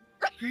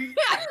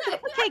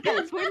 Okay,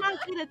 guys, we're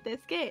not good at this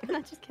game.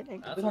 I'm just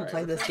kidding. That's We don't alright,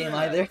 play we're this playing game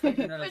that. either. We're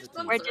playing that as a Which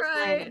team. We're just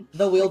Right. learning.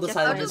 The wheel Just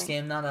decided learning. this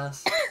game, not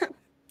us.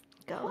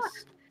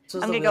 Ghost. This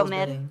was I'm the gonna go wheel's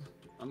mid. bidding.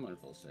 I'm going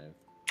full save.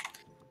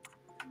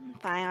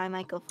 Fine, I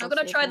might go full I'm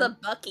gonna save try then. the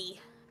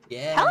Bucky.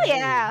 Yeah. Hell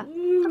yeah.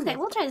 Woo. Okay,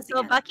 we'll try this So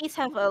again. Bucky's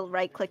have a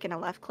right click and a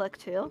left click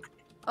too.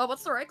 Oh,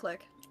 what's the right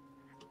click?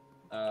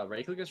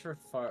 Right click is for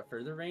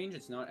further range.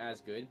 It's not as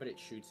good, but it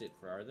shoots it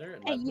farther.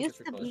 And It left click is used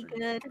for to close be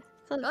range. good.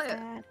 So Oh, yeah.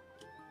 sad.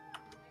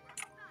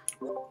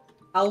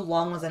 How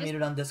long was I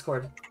muted on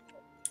Discord?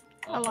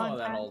 I'll A long follow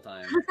that time. whole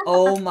time.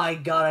 Oh my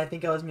god, I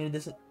think I was muted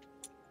this.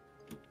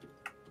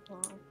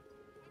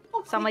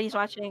 Somebody's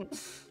watching.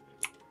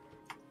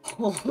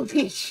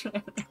 Holy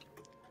shit.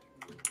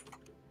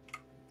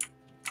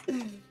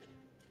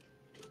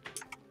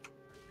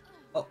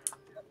 Oh.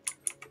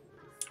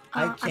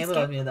 I I'm can't believe I was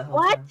scared. muted that whole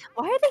What? time.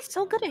 Why are they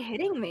so good at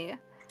hitting me?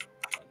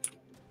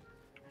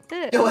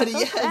 Dude, Yo, I'm Eddie, so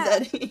yes,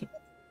 sad. Eddie.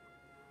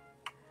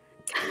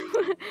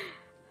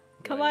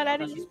 Come Do I on,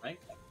 press Eddie. the spike?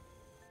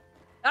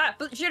 Ah,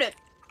 but shoot it!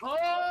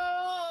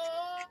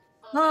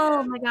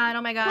 Oh my god,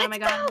 oh my god, oh my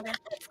Let's god. go,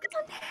 let's go.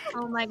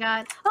 Oh my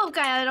god. Oh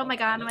god, oh my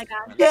god, oh my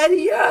god.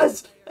 Eddie,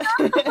 yes!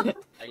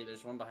 Hey,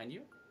 there's one behind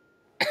you.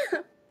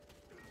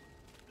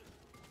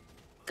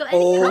 Go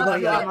Oh Eddie, my go.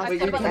 god, Yeah,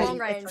 wait, I you're put kinda, long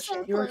range.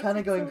 you were kind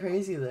of going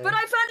crazy there. But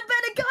I found a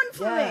better gun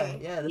for yeah, me!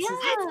 yeah, this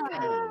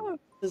Yeah.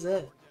 is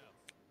it.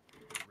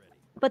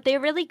 But they're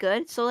really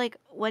good. So like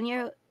when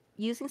you're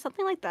using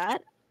something like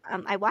that,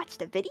 I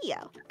watched a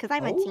video because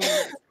I'm a Oh.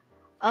 teen.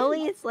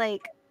 Always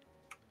like,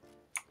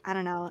 I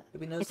don't know.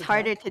 Did we notice It's the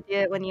harder chat? to do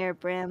it when you're a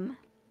brim.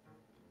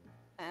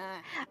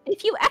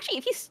 If you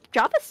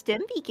drop a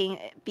stim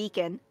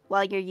beacon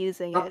while you're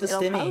using Drop it, the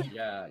it'll stimmy. probably-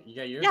 Yeah, you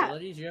got your Yeah.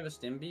 abilities. You have a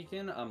stim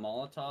beacon, a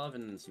Molotov,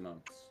 and then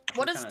smokes.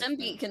 What They're does kinda Stim stim.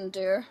 Beacon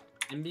do?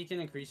 Stim beacon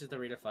increases the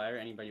rate of fire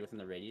anybody within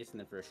the radius, and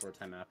then for a short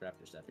time after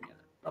stepping in it.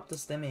 Drop the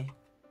stimmy.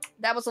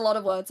 That was a lot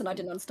of words and I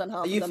didn't understand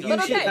half You- of them. you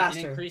But shoot okay. fast. It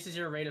Faster. increases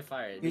your rate of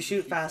fire. It You makes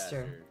shoot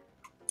faster.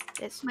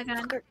 It's Oh my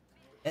god.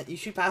 You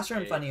shoot faster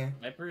and Okay, funnier.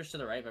 Viper's to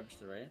the right. Viper's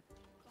to the right.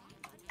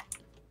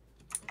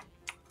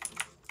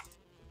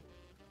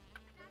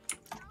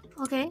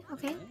 Okay,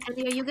 okay.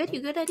 Eddie, are you good?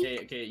 You good, Eddie? Okay,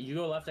 okay. You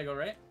go left. I go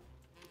right.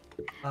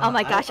 Oh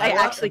my gosh, I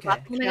actually okay.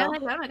 got Oh my god, oh my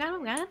god, oh my god, oh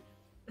my god.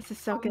 This is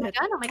so Oh good. my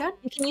god, oh my god.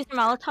 You can use your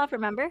Molotov,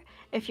 remember?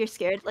 If you're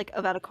scared, like,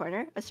 about a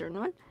corner, a certain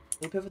one.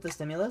 Can you pivot the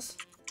stimulus?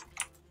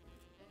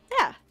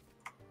 Yeah.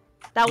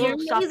 That You're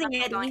will stop amazing,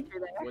 them from going Eddie. through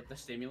there. With the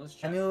stimulus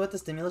I check. mean, with the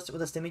stimulus,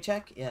 with a stimmy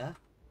check? Yeah.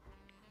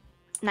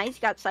 Nice,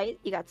 you got sight.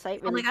 You got sight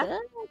Oh my really god. good.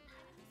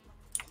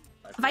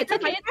 Viper. If I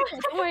took Okay,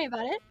 it, don't worry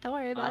about it. Don't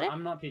worry about it.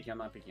 I'm not peeking. I'm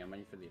not peeking. I'm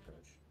waiting for the approach.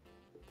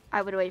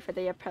 I would wait for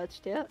the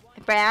approach too.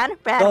 Bran,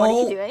 what are you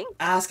Don't doing?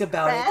 ask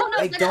about it. Oh, Oh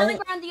no, I they're coming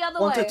don't. around the other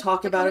want way. to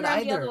talk They're about coming it around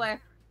the either. other way.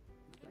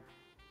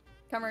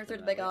 Camera through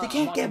the big eye. They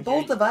can't get I'm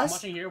both of us. I'm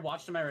watching here.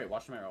 Watch to my right.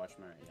 Watch to my right. Watch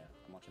to my right. Yeah,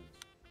 I'm watching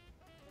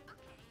this.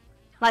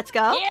 Let's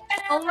go. Yeah!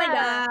 Oh my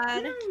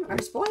god. Our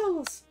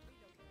spoils.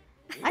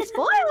 I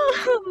spoiled.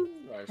 You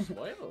are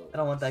spoiled. I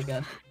don't want that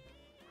gun.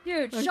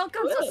 Dude,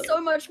 shotguns are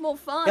so much more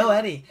fun. Yo,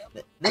 Eddie.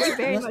 This,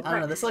 Very this, much I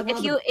don't know. This is like one If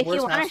of you the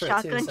worst want a maps for it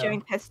shotgun too, so.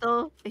 during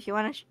pistol, if you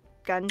want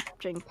a gun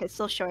during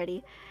pistol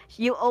shorty,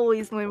 you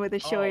always win with a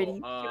shorty.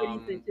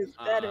 Shorties are just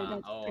better.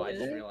 That's Oh, I just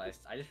better. realized.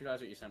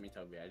 What you sent me,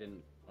 Toby. I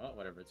didn't. Well,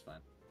 whatever. It's fine.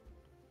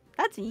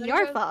 That's you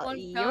your have fault. one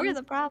You're gun?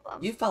 the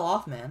problem. You fell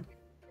off, man.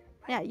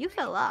 Yeah, you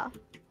fell off.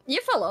 You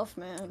fell off,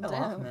 man. Fell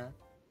Damn. off, man.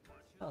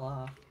 Fell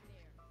off.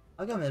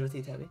 I'll go mid with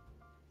you, Toby.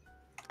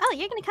 Oh,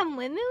 you're gonna come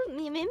with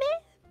me?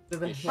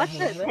 What's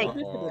this? Hey,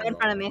 go in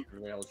front of me.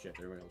 Everybody hold shit.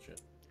 Everybody hold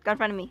shit. Go in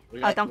front of me. We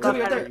Oh, got- don't go in Toby,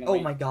 front right of me. there. gonna Oh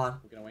wait. my god.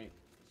 We're gonna wait.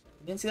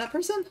 You didn't see that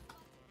person?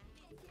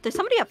 There's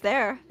somebody up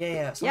there.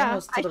 Yeah. Someone Yeah,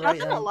 was to I the shot right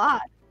them there. a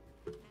lot.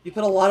 You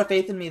put a lot of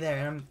faith in me there,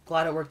 and I'm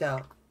glad it worked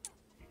out.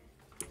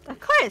 Of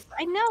course,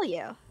 I know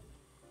you.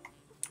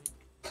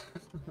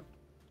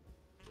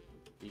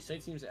 The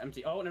site seems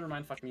empty. Oh, never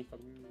mind. Fuck me. Fuck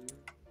me.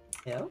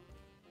 Yo?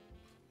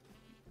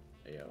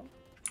 Ayo.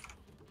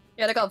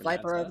 Yeah, they got Good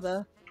Viper answer. over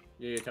there.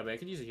 Yeah, Toby. I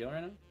could use a heal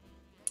right now.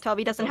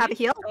 Toby doesn't have a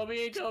heal.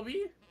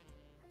 Toby.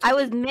 I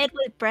was mid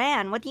with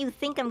Bran. What do you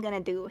think I'm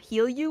gonna do?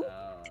 Heal you?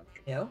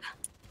 Yo?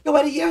 Yo,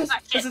 Eddie, yes! Ah,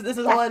 shit. This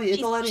is all Eddie.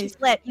 It's all Eddie. She's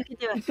lit. You can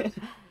do it.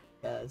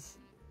 Yes.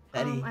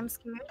 Eddie. I'm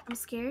scared. I'm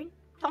scared.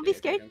 Don't be Yeah,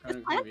 scared. I'm coming,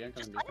 Just plant. baby, I'm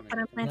Just coming, plant. But I'm I'm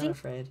not planting.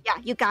 afraid. Yeah,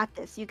 you got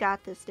this. You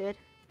got this, dude.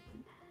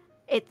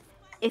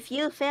 If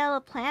you fail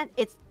a plant,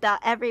 it's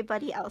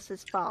everybody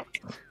else's fault.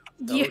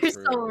 So You're true.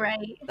 so right.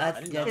 I That's,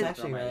 didn't yeah, know it's it was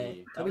actually on my right.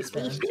 knee. Toby's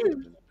That was fair.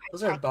 good.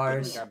 Those are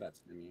bars. Grab that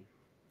to me.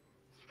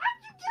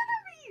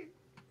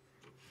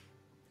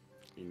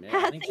 You may-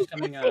 I think she's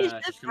coming.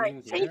 She's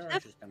coming here, or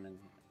she's coming.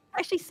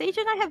 Actually, Sage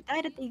and I have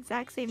died at the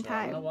exact same So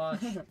I'm gonna time.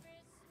 watch. You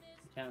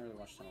can't really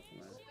watch tunnel from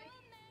there.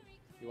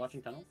 You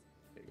watching tunnel?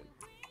 Okay,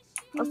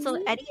 good.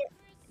 Also, Eddie,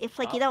 if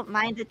like you don't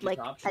mind it, like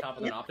Top at-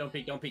 of the knob. Don't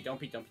peek. Don't peek. Don't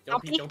peek. Don't peek. Don't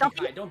Don't peek. peek, Don't don't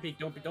peek. Don't peek.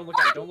 Don't peek. Don't look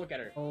at her. Don't look at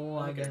her. Oh Don't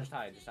my look at her. god. Just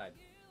hide. Just hide.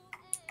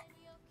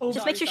 Oh,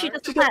 just make sure she sorry.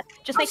 doesn't plant.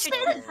 Just make sure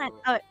she doesn't plant.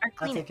 Oh, or That's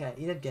clean it. okay.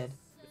 You did good.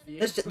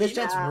 If you- This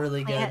jet's Yeah,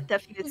 really yeah, good.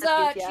 defuse, She's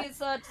defuse, yeah. she's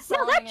No,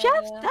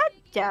 designing that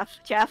it.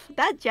 Jeff,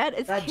 that jet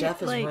is That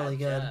Jeff is like, really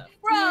good. Jeff.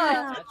 Right.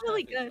 Yeah, that's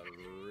really Jeff is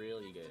good.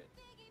 Really good.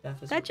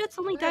 Jeff is That jet's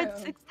only died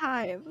Yeah. 6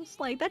 times.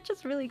 Like that's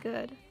just really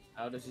good.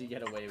 How does he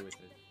get away with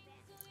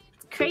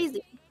it?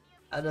 Crazy.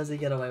 How does he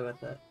get away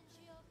with it?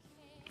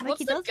 Like What's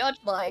he the does. judge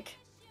like?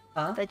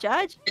 Huh? The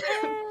judge.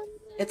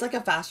 It's like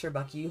a faster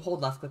Bucky. You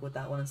hold left click with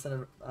that one instead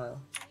of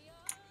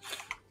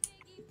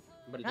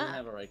But it doesn't Ah.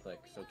 have a right click,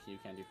 so Q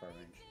can't do far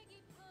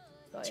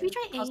range. Should we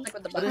try I'll A? stick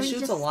with the but it Or button. shoots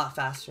just- a lot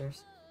faster.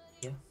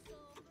 Yeah.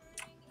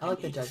 I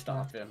like the need to judge more.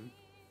 stop him.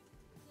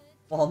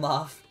 Wall him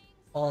off.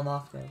 Wall him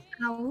off, guys.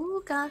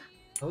 Auga.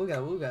 Ooga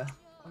ooga.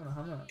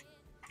 Humna.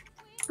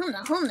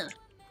 Humna, humna.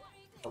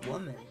 A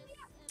woman.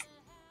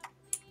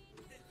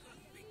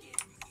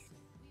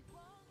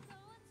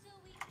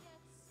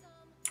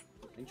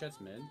 I think Jet's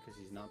mid because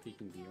he's not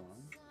peeking B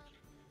long.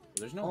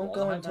 There's no Won't wall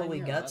go behind until mine we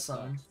here, get that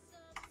some. sucks.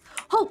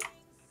 Oh!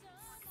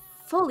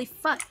 Holy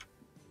fuck.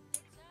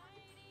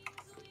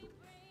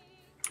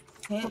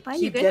 Can't Bye, you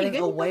keep good? You getting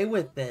good? away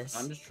with this.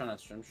 I'm just trying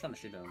to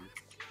shoot him.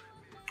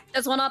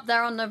 There's one up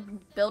there on the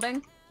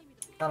building.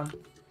 Got him.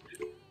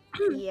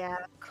 Yeah,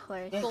 of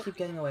course. Can't keep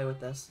getting away with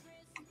this.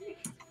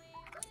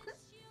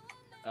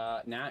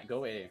 Nat,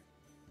 go A.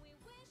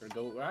 Or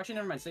go. Or actually,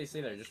 never mind. Stay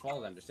there. Just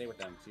follow them. Just stay with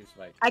them. See who's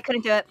fight. I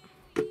couldn't do it.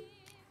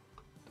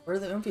 Where are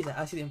the oomphies at?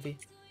 I see the oomphy.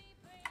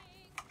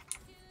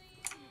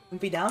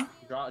 Oomphy down?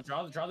 Draw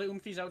the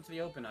oomfies out to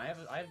the open. I have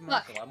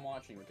Marshall. I'm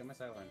watching. Look at my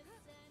sideline.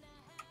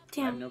 I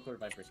have Damn. no clue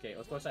Viper. Okay,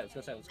 let's go outside. Let's go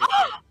outside. Let's go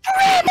outside.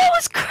 Bran, that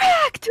was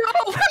cracked!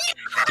 Oh,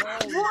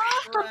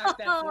 crap,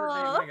 that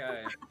poor big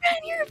guy.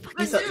 Bran, you're a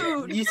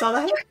fucking You saw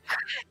that?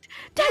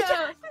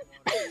 That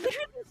I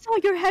literally saw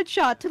your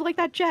headshot to like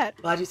that jet.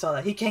 Glad you saw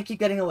that. He can't keep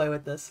getting away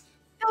with this.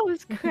 That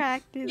was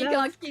cracked, dude. You That was...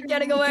 can't keep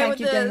getting You away can't with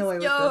keep getting this. away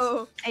with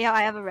Yo. Hey, yo,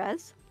 I have a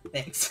res.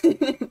 Thanks.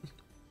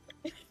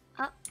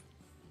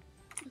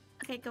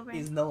 Okay, go right.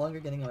 He's no longer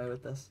getting away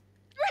with this.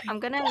 I'm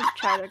gonna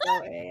try to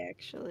go A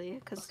actually,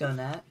 Let's cause go,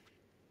 Nat.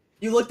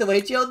 You looked away,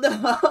 Jill? No!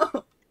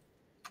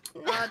 Do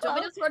you want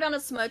me to throw down a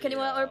smoke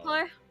anywhere, Yeah.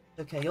 Opar?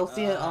 Okay, you'll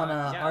see it on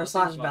Yeah, r let's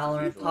slash see the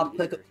spots as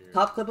Valorant. usual.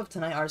 Top clip of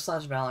tonight, r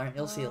slash Valorant.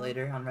 You'll see it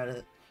later on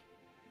Reddit.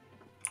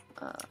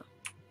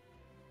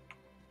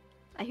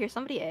 I hear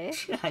somebody A.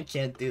 I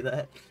can't do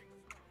that.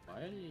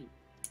 Why did he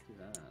do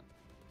that?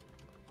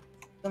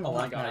 On the Oh my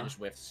left god, I now. just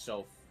whiffed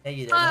so. Yeah,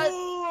 you did.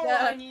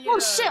 Yeah. Oh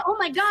shit! Oh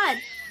my god!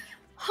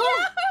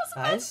 Oh,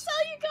 Guys?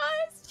 tell you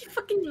guys! She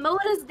fucking mowed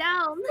us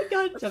down! Oh my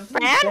god, jump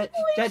Fran?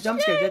 Jet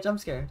jump scare, Jet jump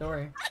scare. Don't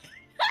worry.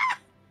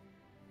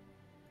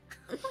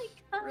 Oh my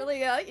god.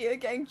 Really out here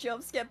getting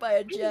jump scared by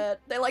a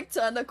jet. They like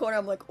turn the corner,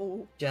 I'm like,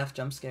 oh, Jeff,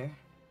 jump scare.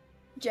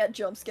 jet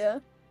jump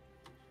scare.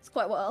 It's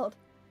quite wild.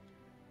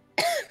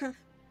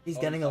 He's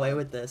Oh, getting fuck. away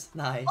with this.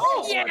 Nice.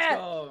 Oh, Yeah. let's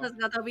go. Let's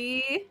go,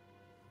 Toby.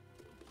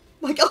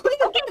 Like, oh my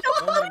god!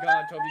 Oh my god,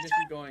 god, Toby, just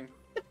keep going.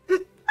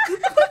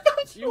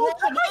 You Oh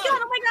my god,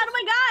 oh my god, oh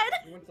my god!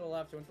 You went to the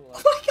left, you went to the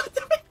left. Oh my god,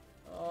 damn it.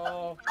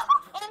 Oh.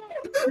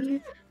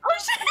 Oh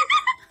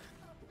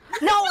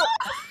shit! No!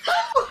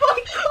 Oh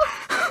my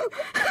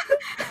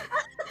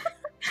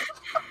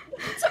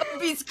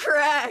Toby's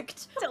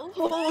cracked.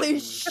 Holy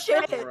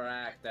shit.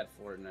 Cracked that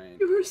Fortnite.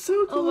 You were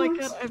so close. Oh my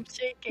god, I'm You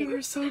shaking.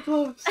 were so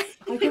close.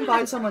 I can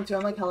buy someone too.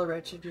 I'm like hella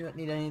rich if you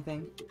need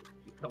anything.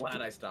 I'm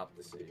glad I stopped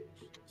the siege.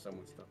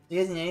 Someone stopped. Do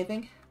you guys need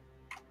anything?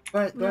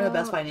 Go to the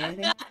Best Buy, need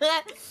anything?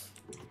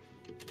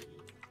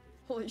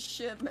 Holy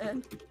shit,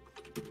 man.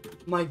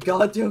 My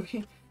god,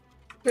 dude.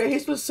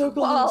 Grace was so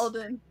close.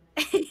 Walden.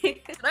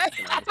 Can I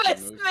have a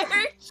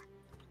smash?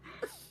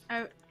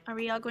 Are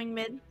we all going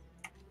mid?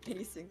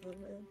 Basically,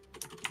 man.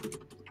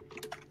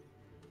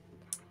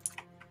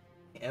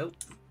 Out.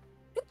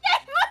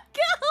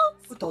 Girls!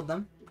 Who told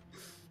them?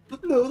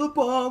 No, the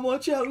bomb.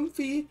 Watch out,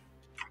 Oofy.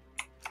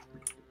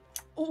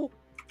 Oh,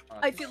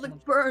 I feel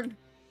like burn.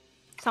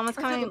 Someone's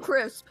I feel coming. like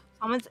crisp.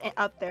 Someone's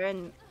up there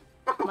and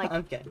like.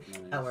 Okay,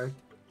 that worked.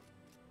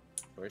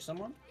 Where's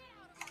someone?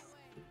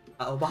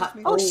 Uh-oh,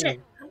 behind. Oh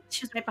shit!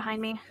 She's right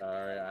behind me.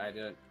 Sorry, I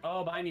did.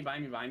 Oh, behind me,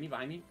 behind me, behind me,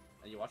 behind me.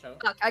 You watch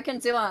out. Fuck, I can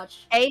do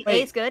much. A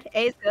Wait. A's good.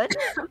 A's good.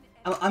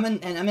 I'm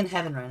in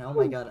heaven right now. Oh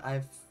my god,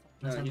 I've.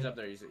 No, he's up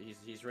there.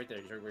 He's right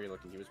there. He's right where you're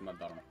looking. He was mid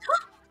bottom.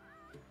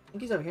 I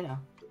think he's over here now.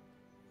 Oh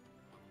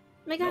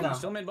my god. No. He's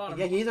still mid bottom.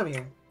 Yeah, he's over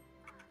here.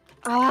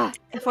 Ah,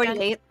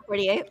 48.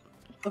 48.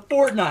 The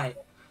Fortnite.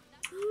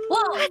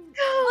 Whoa! Let's go.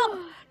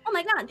 Oh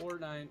my god.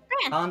 Fortnite.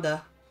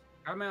 Honda.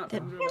 I'm out.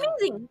 Did- You're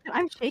amazing.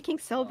 I'm shaking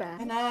so bad.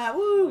 And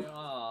woo.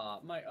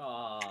 My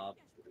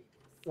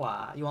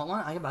Wow, you want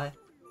one? I can buy.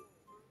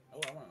 Oh,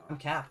 I want. I'm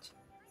capped.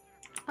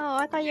 Oh,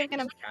 I thought you were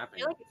gonna.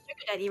 You're like a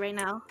sugar daddy right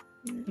now.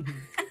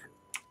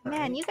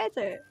 Man, you guys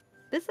are.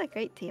 This is a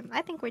great team.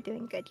 I think we're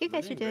doing good. You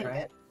guys are doing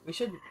Right? good. We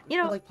should, You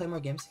know- like play more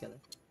games together.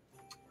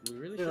 We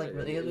really They're, should. like,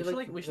 really- we they're, should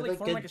like- we should they're, like like,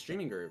 form good- like a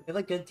streaming group. We have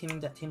like good team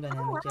dynamic.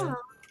 Oh, Yeah. wow.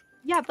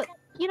 Yeah, but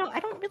you know, I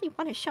don't really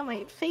want to show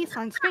my face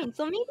on screen,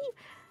 so maybe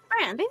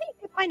I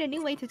could find a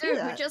new way to do Dude,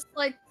 we that. just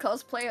like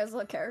cosplay as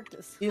our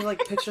characters. You have, like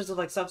pictures of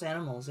like stuffed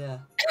animals. Yeah.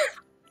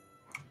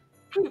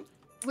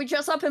 We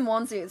dress up in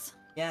onesies.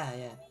 Yeah.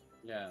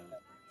 Yeah.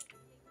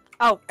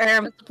 Oh,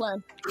 That's the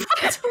plan.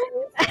 Um,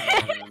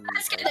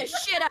 Scare the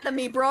shit out of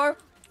me, bro.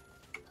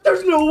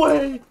 There's no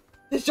way.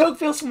 This joke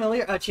feels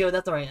familiar. Oh, Chio,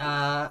 that's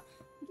alright.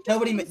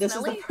 Nobody. This is the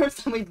Smelly? first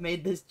time we've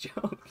made this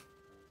joke.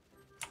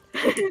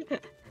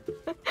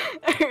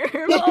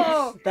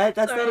 Oh, That's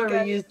sorry, not a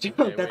guys. reused joke.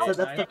 Okay, that's wait,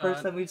 the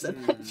first time we've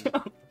said that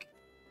joke.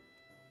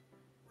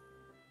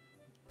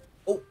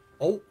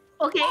 Oh.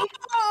 Okay.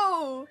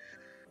 Oh!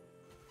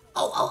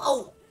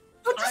 Oh.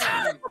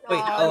 I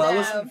Wait, Oh, that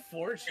was. no.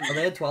 unfortunate. Oh,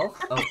 they had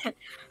 12? Oh.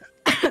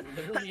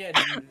 Literally had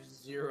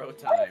 0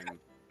 time.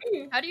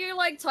 How do you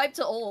like type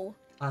to all?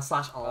 /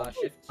 all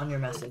Shift. on your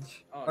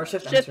message. Oh, Or no,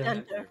 shift Shift enter.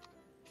 enter.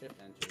 Shift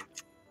enter.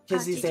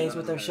 Kids these days GG.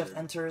 with their shift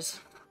enters.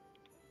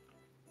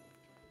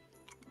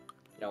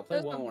 Yeah, I'll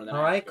play one more. Then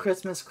Alright,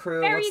 Christmas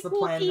crew, Very what's the cool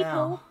plan people.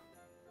 now?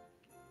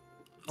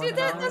 Dude,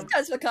 those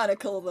guys were kind of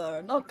cool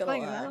though. Not gonna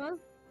Playing lie. another one?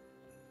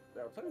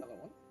 Yeah, I'll play another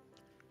one.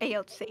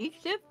 Ayo, sage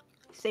dip?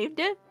 Save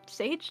dip?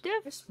 Sage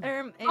dip?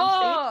 And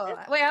Oh, sage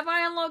dip? wait, have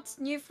I unlocked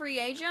new free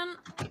agent?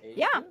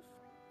 Yeah.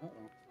 Uh-oh.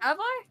 Have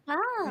I?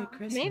 Ah. Merry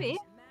Christmas. Maybe.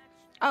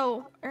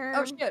 Oh,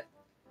 Oh shit.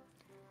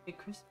 Merry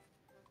Christmas.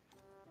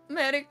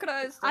 Merry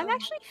Christmas. I'm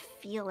actually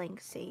feeling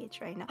Sage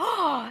right now.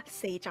 Oh,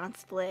 Sage on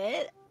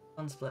split.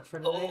 On split for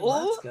today.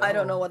 Oh, Let's go. I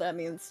don't know what that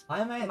means. Why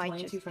am I at Might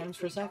 22 just frames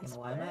be per second? on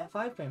Why am I split. at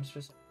 5 frames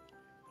per second?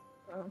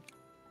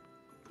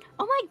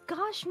 Oh my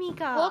gosh,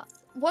 Mika.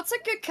 What's a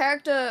good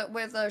character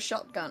with a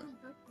shotgun?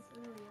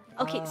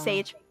 Okay,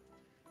 Sage.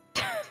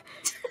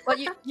 Well,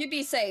 you'd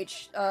be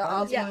Sage.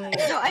 I'll Yeah. No,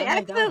 Why am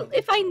I dying?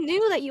 if I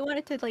knew that you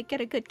wanted to like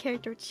get a good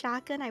character with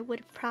shotgun, I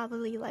would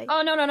probably like.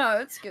 Oh no,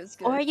 it's good. It's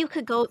good. Or you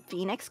could go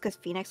Phoenix because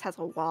Phoenix has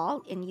a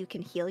wall and you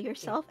can heal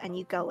yourself and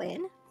you go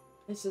in.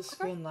 This is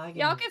screen lagging.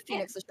 Yeah, I'll give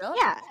Phoenix a shot.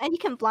 Yeah, and you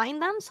can blind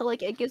them, so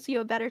like it gives you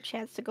a better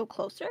chance to go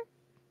closer.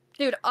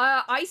 Dude,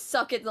 I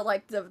suck at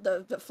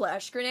the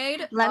flash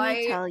grenade. Let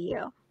me tell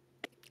you,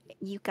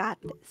 you got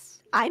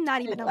this. I'm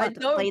not even I allowed to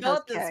don't play those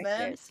got this, man.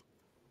 characters.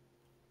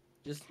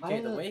 Just I okay.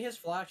 The don't- way his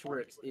flash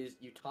works is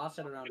you toss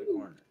it around a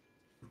corner.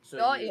 So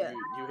Oh, you, yeah.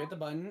 you hit the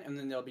button and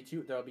then there'll be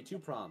two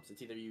prompts.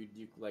 It's either you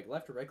like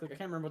left or right click. I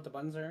can't remember what the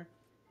buttons are,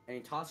 and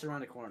you toss it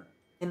around a corner.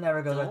 It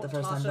never goes right the Don't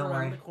first time, toss it don't around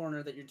worry. the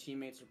corner that your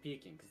teammates are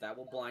peeking, because that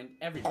will blind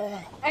everyone.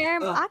 Awkward. I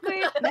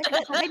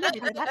never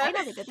did that. I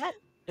never did that.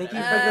 Thank you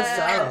for the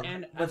sub.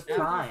 And with after you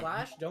Prime.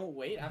 flash, don't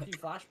wait. After you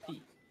flash,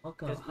 peek.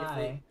 Welcome, Because if hi.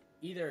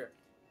 they either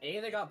A,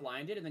 they got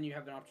blinded and then you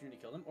have an opportunity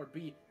to kill them, or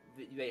B,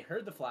 they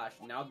heard the flash,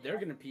 now they're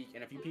gonna peek,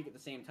 and if you peek at the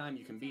same time,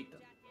 you can beat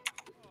them.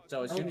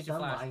 So as soon as you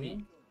flash, peek.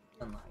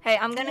 Hey,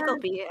 I'm gonna go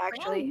B You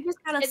actually.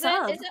 just got a Is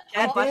sub. it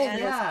Yeah, all but- the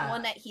yeah.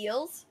 one that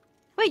heals?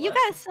 Wait, you What?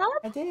 got a sub?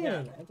 I did.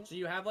 Yeah. I did. So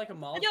you have like a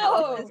Molotov,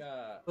 Yo!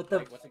 like, With the-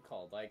 like, what's it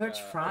called? Like Search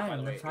by Prime, the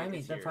the way, Prime-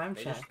 it's the here. Prime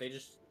they check.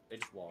 just, they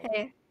just wall.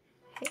 Hey.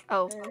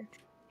 Oh.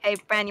 Hey,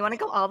 Bran, you want to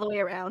go all the way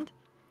around?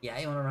 Yeah,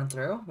 you want to run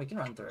through? We can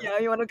run through. Yeah,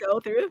 you want to go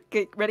through?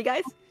 Okay, ready,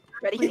 guys?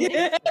 Ready?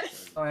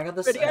 Oh, I got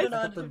this. Ready, I guys?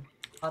 got the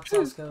hot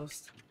sauce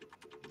ghost.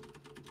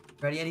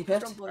 Ready, Eddie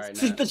Pitt? Alright,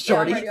 The now.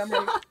 shorty. I'm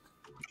ready.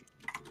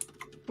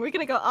 We're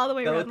gonna go all the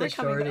way Go around. with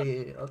the We're coming.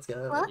 shorty. Let's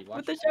go. What?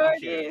 With the Watch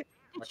shorty. it.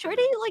 Watch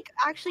Shorty, it. like,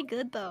 actually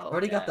good though.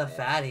 Already got the Yeah, yeah.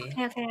 fatty.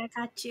 Okay, I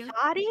got you.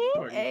 Shorty?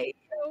 Shorty. Hey.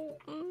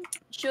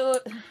 Shoot.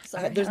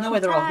 Sorry. There's no way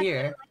they're all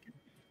here.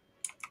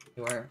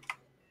 You are.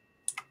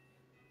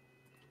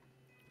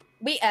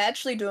 We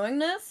actually doing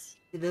this?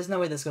 There's no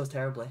way this goes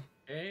terribly.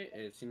 Okay,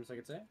 it seems like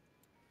it's A.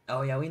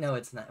 Oh yeah, we know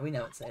it's not. We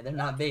know it's A. They're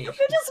not B. You're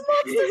just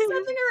monster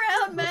stepping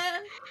around,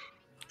 man.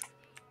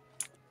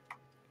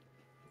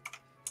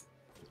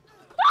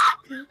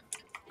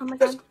 Oh my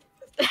god.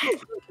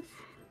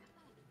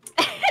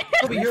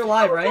 Toby, you're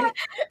alive, right?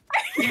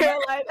 You're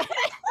alive.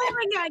 Oh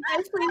my god,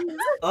 guys,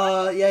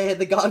 please. Yeah,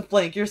 the god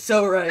flank. You're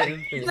so right.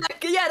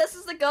 Yeah, this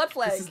is the god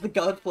flag. This is the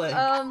god flank.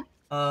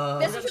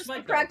 This is That's just like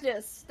a that.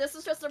 practice. This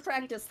is just a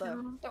practice,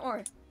 though. Don't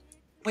worry.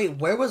 Wait,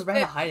 where was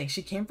Rana hiding?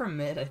 She came from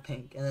mid, I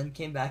think, and then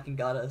came back and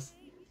got us.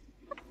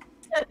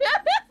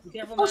 Be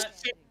careful, Oh Matt.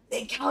 shit.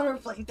 They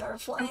counterflanked our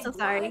flank. so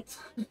sorry.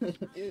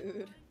 what?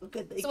 Dude. Look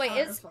at they So wait,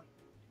 counterflanked.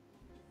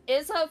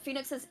 Is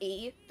Phoenix's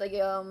E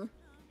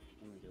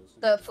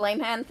the flame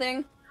hand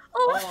thing?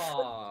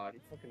 Oh, he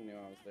fucking knew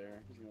I was there.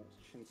 He's gonna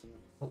chin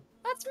some-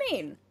 That's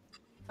mean.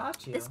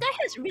 Got you. This guy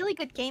has really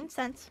good game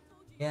sense.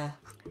 Yeah.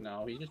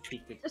 No, he just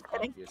peeked the Just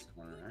kidding. obvious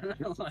corner.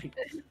 Like,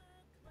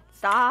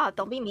 Stop!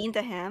 Don't be mean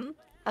to him.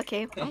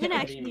 Okay, I'm gonna being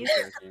actually mean use.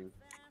 to the team.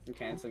 I'm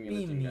canceling Be the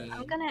team, mean. guys.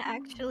 I'm gonna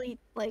actually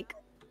like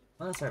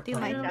I'm gonna start do my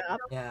playing. job.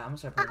 Yeah, I'm gonna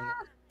start playing.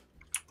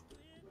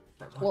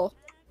 Start playing. Well,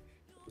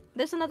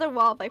 There's another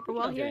wall, Viper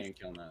wall I'm here. getting a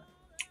kill now.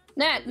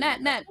 Nat.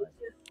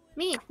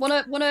 Me.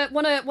 Wanna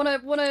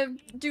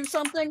do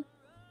something?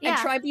 Yeah. And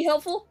try be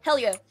helpful? Hell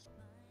yeah.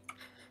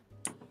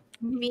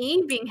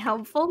 Me being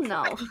helpful?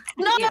 No.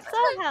 No, You're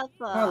so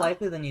helpful. More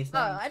likely than you think.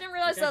 Oh, I didn't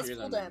realize can't that's hear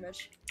full them.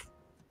 damage.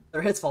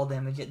 Their hits fall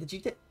damage. Yet. Did you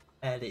get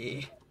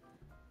Eddie?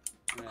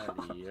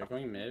 Eddie, you're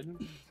going mid.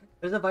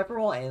 There's a Viper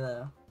roll A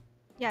though.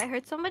 Yeah, I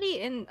heard somebody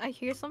in. I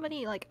hear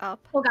somebody like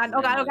up. Oh god,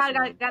 oh god, oh god,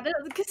 oh god,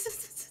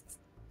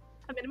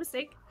 I made a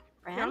mistake.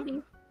 You're on Bran?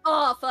 me.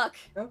 Oh fuck.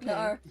 Okay.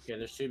 No. Okay,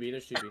 there's 2B,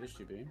 there's 2B, there's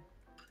 2B.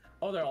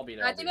 Oh, they're all B.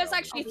 They're I all think B, there's they're all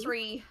actually B.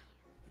 3.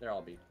 They're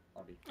all B.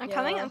 All B. I'm Yeah.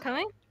 coming. I'm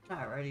coming.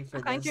 Not ready for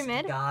I'm going this through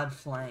mid. god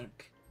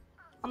flank.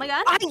 Oh my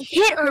god! I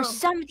hit her Oh.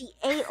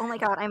 78. Oh my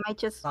god! I might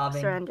just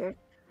Bobbing. surrender.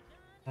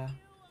 Not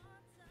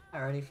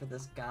ready for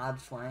this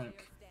god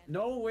flank.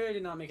 No way I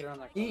did not make it around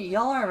that corner.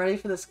 Y'all aren't ready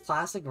for this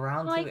classic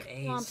round two Like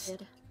ace.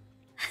 wanted.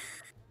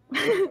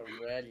 I'm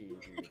ready,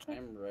 dude.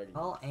 I'm ready.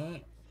 Y'all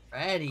ain't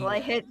ready. Well, I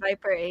hit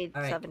Viper Alright,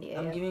 878.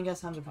 I'm giving you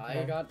guys time to I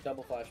prepare. got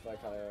double flashed by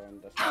Kaio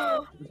and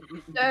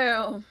that's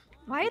Damn.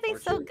 Why are they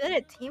so good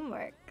at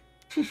teamwork?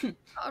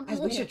 Guys,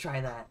 we should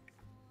try that.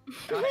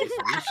 Guys,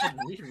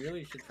 we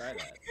really should try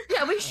that.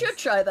 Yeah, we should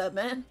try that,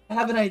 man. I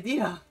have an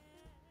idea.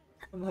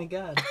 Oh my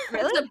god.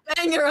 Really? That's a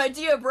banger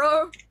idea,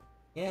 bro.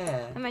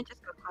 Yeah. I might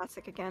just go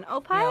classic again. Oh,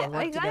 Yeah, Pi, work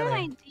I got together. an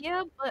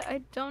idea, but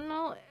I don't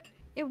know.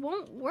 It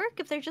won't work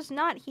if they're just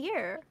not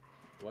here.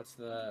 What's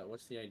the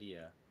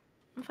idea?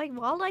 If I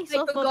wall I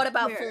myself forgot up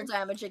about here. full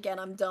damage again.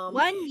 I'm dumb.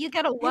 One, you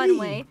get a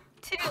one-way.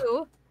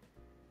 Two,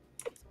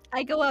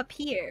 I go up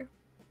here.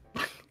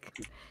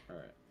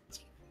 Alright.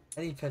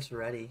 Eddie Pitt's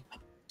ready.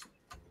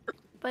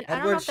 But I don't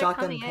know Edward if they're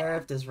Shotgun coming in.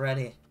 Perift is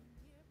ready.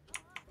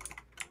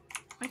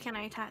 Why can't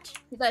I attach?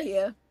 Is that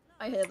here?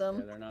 I hear Yeah,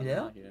 them. they're not, You they're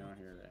do? not here, they're not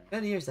here.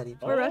 Good ears, Eddie.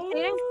 We're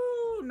rotating?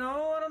 Oh,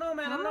 no, I don't know,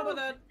 man. I don't know about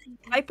that.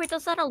 Viper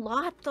does that a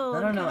lot,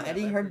 though. No. Yeah,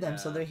 Eddie Viper, heard them,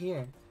 so yeah. they're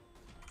here.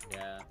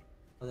 Yeah.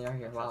 Oh, they are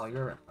here. Wow,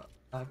 you're.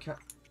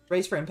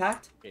 Race for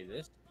impact? Okay,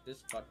 this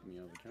fucked me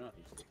over. Turn off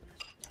these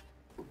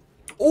stickers.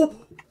 Oh!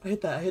 I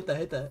hit that.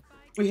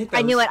 We hit those.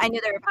 I knew it. I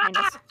knew they were behind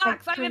us. I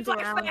fuck, turned fuck,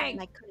 around fuck.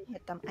 and I couldn't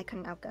hit them. I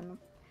couldn't outgun them.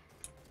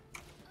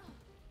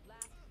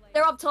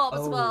 They're up top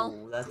as Oh, well.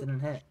 that didn't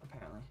hit,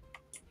 apparently.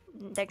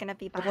 They're gonna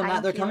be Well, behind.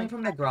 not, they're you coming and-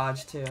 from the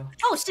garage, too.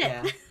 Oh shit!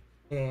 Yeah.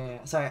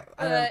 Yeah. Sorry.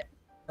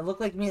 It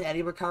looked like me and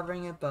Eddie were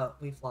covering it, but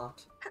we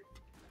flopped.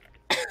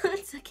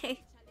 It's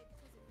okay.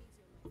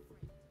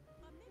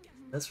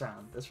 This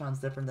round's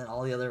different than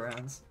all the other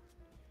rounds.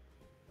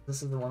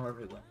 This is the one where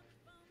we win.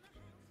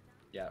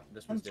 Yeah,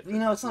 this one's different. You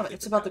know, it's This one's not.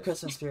 It's different, about the guys.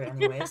 Christmas spirit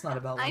anyway. It's not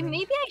about winning.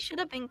 Maybe I should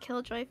have been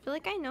Killjoy. I feel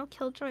like I know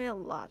Killjoy a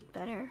lot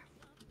better.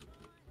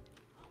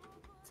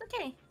 It's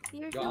okay.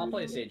 You're Yo, I'll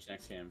play Sage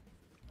next game.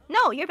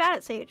 No, you're bad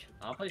at Sage.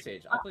 I'll play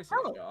Sage. I'll play Sage.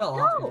 no, Yo,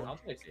 no. I'll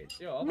play Sage.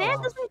 Yo, I'll Man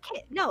Oh. doesn't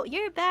care. No,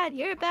 you're bad.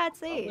 You're a bad I'll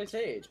play Sage.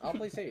 Sage. I'll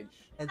play Sage.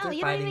 And No, they're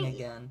you don't fighting even-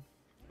 again.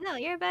 No,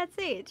 you're a bad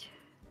Sage.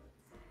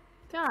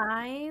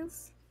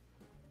 Guys.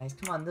 Guys,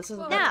 come on. This is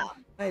No.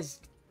 guys.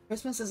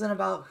 Christmas isn't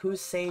about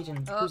who's sage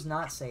and Oh. who's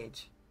not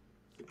sage.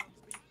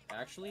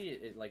 Actually,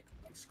 it like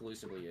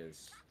exclusively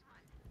is.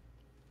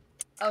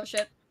 Oh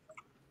shit.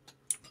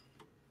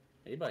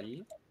 Hey,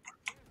 buddy.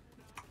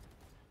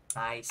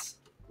 Nice.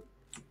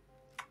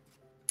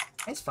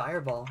 Nice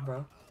fireball,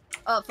 bro.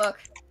 Oh fuck.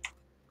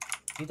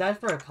 You died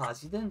for a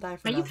cause. You didn't die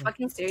for Are you nothing.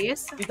 fucking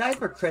serious? You died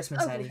for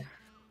Christmas, Okay. Eddie.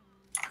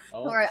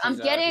 Oh, Alright, I'm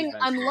she's I'm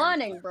venturing.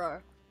 learning, bro.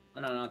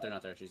 No, not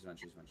there. She's one.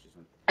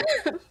 Got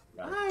it.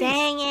 Nice.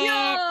 Dang it!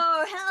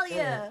 Yo, hell Yeah.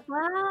 yeah!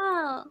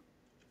 Wow.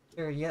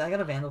 Here, yeah, I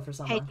got a vandal for Hey,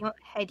 someone.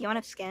 do you want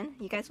a skin?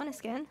 You guys want a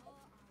skin?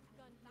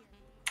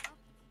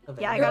 A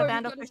Yeah, I vandal? got a you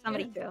vandal got for a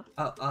somebody skin? too.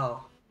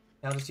 Oh.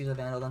 Yeah, I'll just use a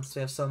vandal then, since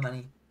we have so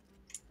many.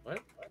 What?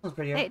 That one's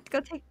prettier. Hey, go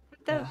take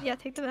the Yeah.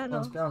 take the That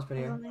vandal. one's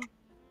prettier.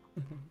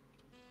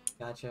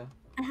 Gotcha.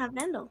 I have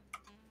Vandal.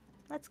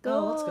 Let's go.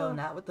 Oh, let's go.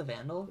 Nat with the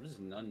vandal. What does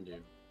none do?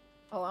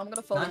 Oh, I'm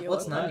gonna follow None- you.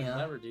 what's over. none? Nanya?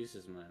 That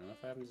reduces mine. What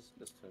happens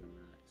this to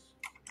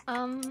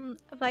max?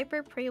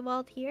 Viper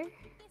pre-walled here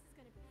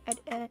at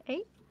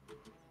 8.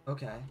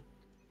 Okay.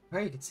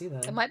 Alright, you can see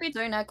that. It might be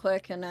doing that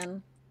quick and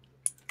then.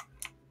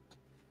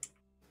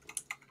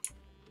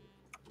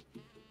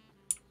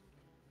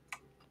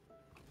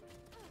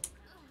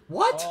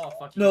 What? Oh,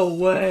 fuck, No he can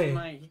way.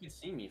 see He can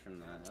see me from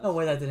that. No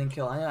way that didn't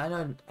kill. I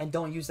know I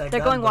don't use that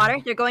They're gun, going but- water.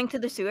 They're going to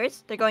the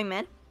sewers. They're going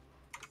mid.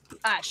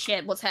 Ah,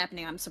 shit, what's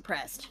happening? I'm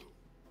suppressed.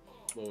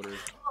 Voters.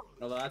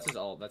 No, that's his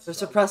ult. That's They're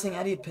his ult. suppressing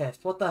Eddie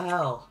Pift. What the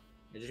hell?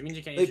 It just means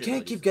you can't They use your can't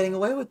abilities. keep getting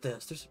away with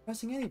this. They're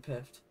suppressing Eddie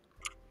Pift.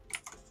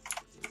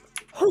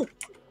 Oh,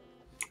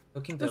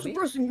 Go King They're Toby.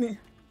 suppressing me.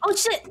 oh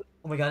shit.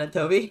 Oh my god, and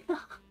Toby.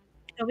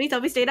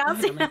 Toby, stay down.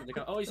 Stay down.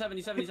 Oh, he's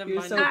 77. You're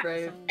behind so me.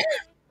 brave.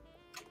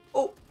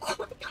 Oh my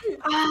god.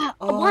 Ah,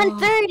 Oh.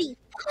 130.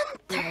 Oh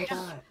my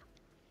god.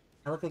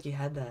 I look like you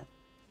had that.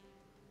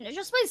 Did it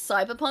just play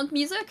cyberpunk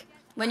music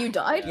when you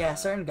died? Yeah,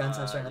 certain guns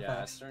have certain yeah,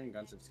 effects. certain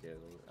guns have scales.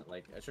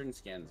 Like, certain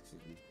scans,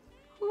 excuse me.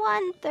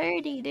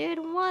 130, dude.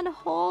 One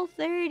whole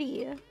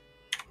 30.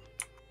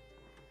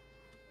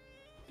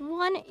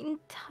 One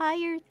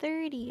entire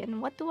 30.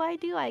 And what do?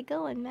 I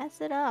go and mess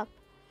it up.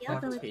 Yeah,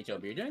 That's Okay,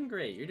 Joby, you're doing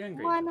great. You're doing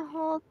great. One Joby.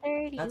 whole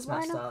 30. That's one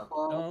messed up.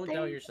 whole Don't 30.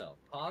 doubt yourself.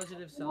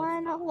 Positive self.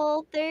 One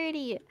whole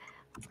 30.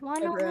 One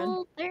Everyone.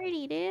 whole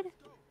 30, dude.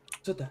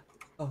 What the?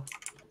 Oh.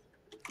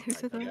 Who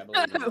said Okay, I that?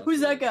 believe you. Who's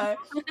that guy?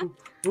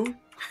 Who?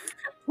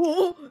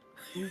 Ooh.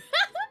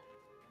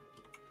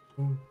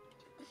 Ooh.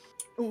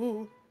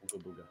 Ooh.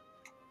 Booga booga.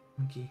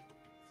 Monkey.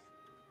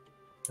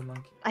 The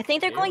monkey. I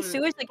think they're They going were-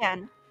 sewers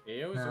again. AO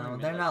is No, doing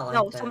they're mid, not like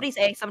No, that. somebody's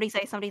A. Somebody's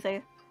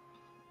A.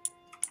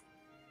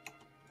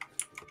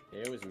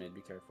 AO is mid.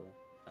 Be careful.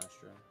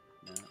 Astra.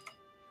 Yeah.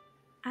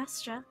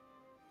 Astra.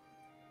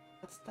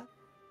 What's that?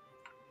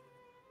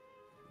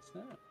 It's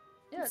not.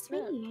 Yeah, It's it's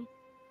me. me.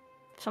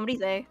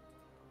 Somebody's A.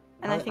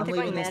 And I think I'm they're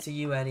leaving going this mid. to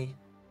you, Eddie.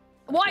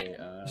 What?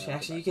 Okay,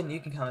 Actually, you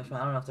can come if you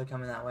want. I don't know if they're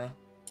coming that way.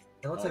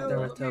 It looks like Oh, they're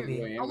yeah, with Toby.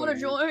 yeah, I wanna yeah.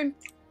 join.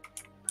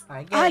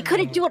 Alright, Oh, I get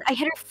couldn't in do here. it. I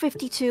hit her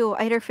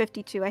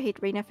 52. I hate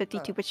Reina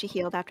 52, Oh. but she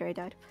healed after I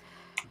died.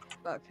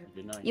 Fuck.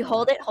 Did not You hear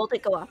hold that.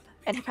 it, go up,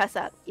 and press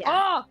that. Yeah.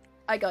 Oh!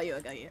 I got you.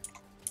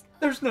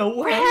 There's no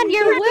way. Bran,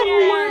 you're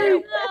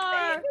whipping!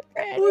 Ah!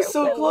 It was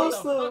so Oh, close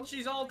what the though. fuck?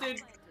 She's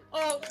ulted.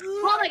 Oh.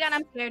 Oh my god,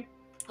 I'm scared.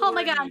 Oh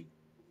my god. Already.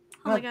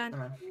 Oh my god. Never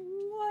mind.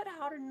 What?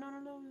 How did none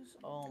of those?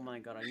 Oh my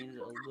god, I needed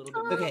a little bit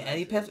more. Okay,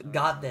 Eddie Pift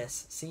got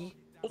this. See?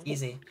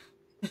 Easy.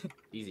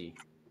 Easy.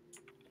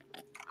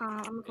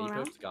 I'm going Eddie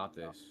around. Pift's got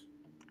this.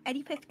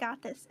 Eddie Pift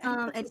got this.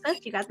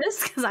 Edipeth, you got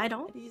this? Because I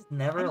don't. Eddie's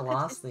never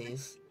lost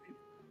these.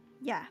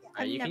 Yeah.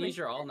 You can never- use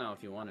your alt now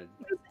if you wanted.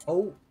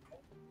 Oh.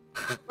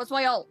 What's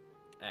my ult?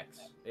 X.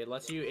 It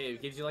lets you.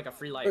 It gives you like a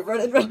free life. Wait,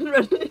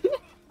 run.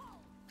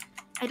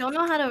 I don't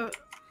know how to.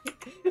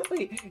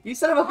 Wait, you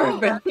set him up for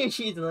Bradley and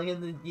she's doing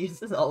and then use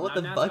this all with Now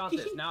the Nat's got bucky?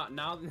 this. Now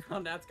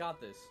Nat's got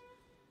this.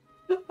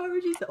 Why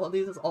would you all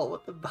use this all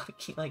with the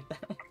bucky like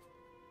that?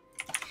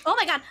 Oh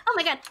my god. Oh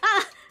my god.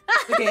 Ah!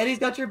 Okay, Eddie's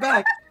got your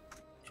back.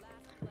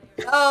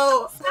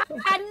 Oh!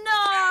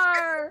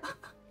 No!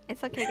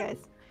 It's okay, guys.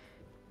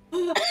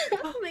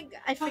 Oh my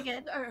god. I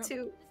forget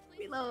to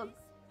reload.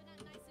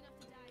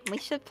 We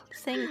should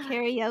sing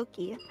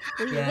karaoke.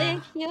 We Yeah.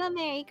 wish you a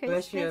Merry We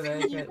wish you a Christmas.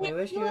 Merry Christmas. We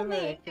wish you a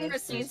Merry Chris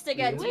Christmas. needs to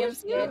get We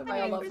wish you a DMCA'd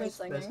by all Merry of his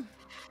Christmas. singing.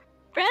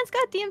 Brand's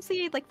got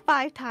DMCA'd like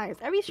 5 times.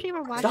 Every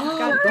streamer watches Stop!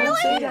 got Don't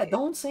say DMCA'd. that!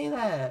 Don't say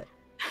that!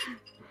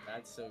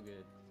 That's so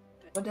good.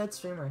 What dead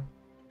streamer?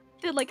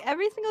 Dude, like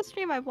every single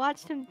stream I've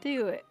watched him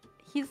do it,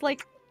 he's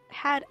like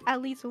had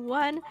at least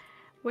one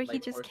where he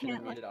Like, just portion of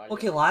can't. Like, muted audio.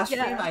 Okay, last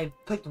stream Yeah. I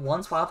picked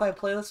one Spotify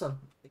playlist of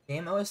the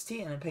game OST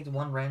and I picked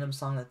one random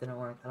song that didn't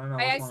work. I don't know. I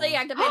which one actually it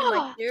was. activated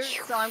my queue,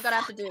 so I'm gonna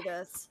have to do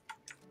this.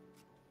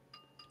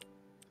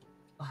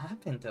 What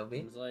happened, Toby?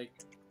 It was like,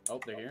 oh,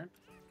 they're here.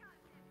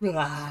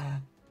 Ah,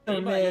 so Hey,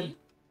 mad. buddy.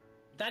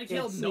 Daddy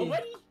killed Can't see.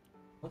 nobody.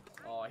 Nope.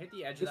 Oh, I hit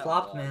the edge You of that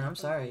flopped, wall. man. I'm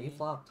sorry. You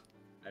flopped.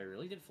 I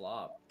really did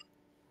flop.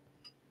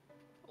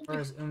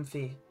 Where's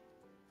Oomphy?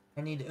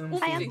 I need I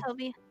Oomphy. am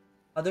Toby.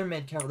 Other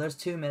mid, careful. There's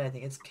 2 mid, I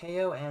think. It's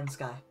KO and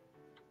Sky.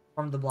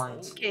 From the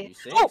blinds. Oh, Okay. You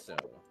say Oh! so.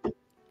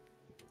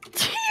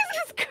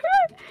 Jesus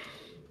Christ!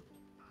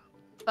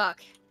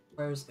 Fuck.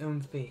 Where's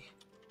Oomphy?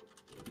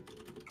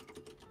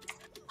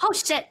 Oh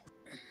shit.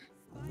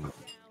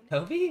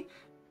 Toby?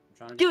 I'm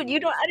trying to Dude, do you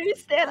don't this.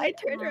 understand. I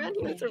turned around.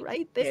 He was right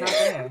He's there. not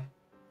there.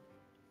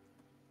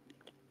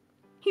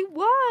 He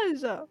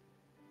was.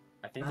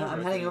 I think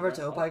I'm heading over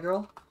to Opie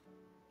Girl.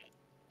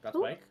 Got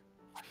Spike?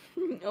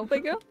 Oh my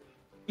god.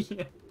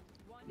 Yeah.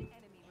 You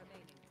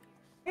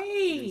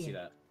Hey! didn't see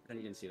that.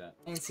 You didn't see that.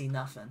 I didn't see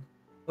nothing.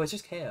 Oh, it's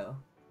just KO.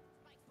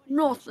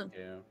 Nothing.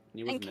 Yeah.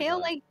 He And was Kale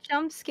mid-left. like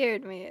jump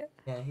scared me.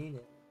 Yeah, he did.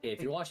 Okay,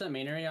 if you watch that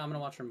main area, I'm gonna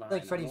watch from behind.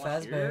 Like I'm Freddy gonna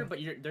watch Fazbear. here,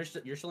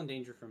 but you're still in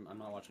danger from. I'm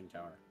not watching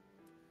tower.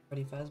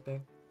 Freddy Fazbear.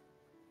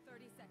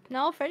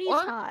 No, Freddy's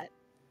What? not.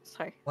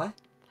 Sorry. What?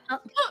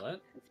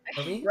 What?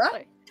 Toby? Right?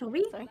 Sorry.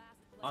 Toby? Sorry.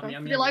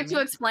 Would you like to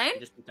explain? You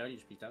just peeked out. You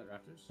just peeked out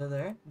Raptors. Still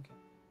there? Okay.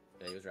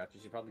 Yeah, he was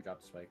Raptors. He probably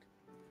dropped the spike.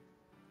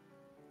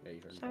 Yeah,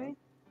 you heard him. Sorry.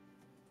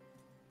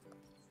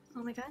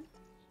 Oh my god.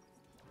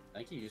 I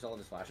think he used all of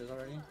his flashes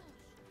already.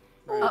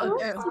 Oh,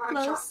 okay. So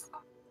close.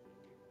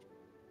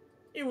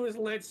 It was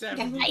lit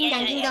 7.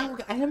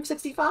 I am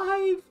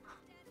 65!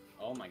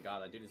 Oh my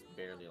god, that dude is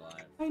barely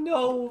alive. I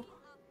know!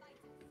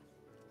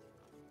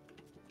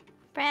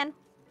 Bran,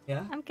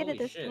 Yeah? I'm good Holy at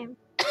this shit. game.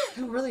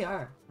 You really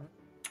are.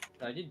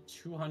 I did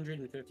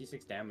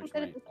 256 damage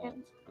I'm when good I at ult.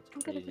 this That's I'm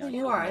good at crazy. this I You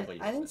killed are. I nobody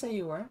didn't with say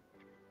you were.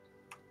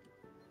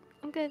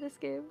 I'm good at this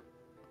game.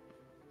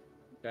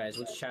 it. Guys,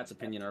 what's chat's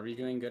opinion? Are we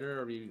doing good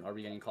or are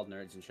we getting called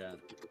nerds in chat?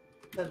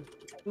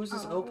 Who's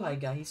this Oh. Opie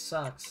guy? He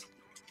sucks.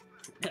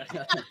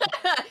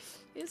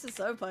 He's a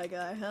Sopai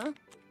guy, huh?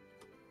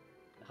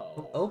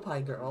 Oh,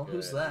 Opie girl? good,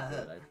 Who's good, that?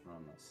 I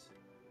promise.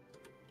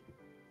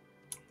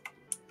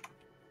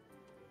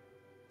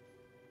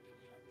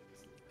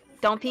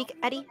 Don't peek,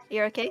 Eddie.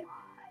 You're okay?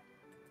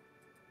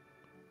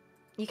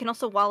 You can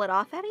also wall it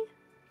off, Eddie?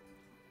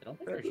 I don't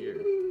think they're here.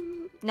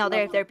 No,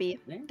 they're B.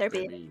 Think They're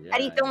they're B. Yeah,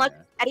 Eddie, don't look.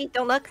 Eddie,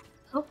 don't look.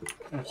 Oh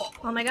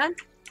my god.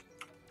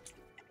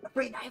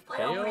 Great knife play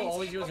KO always.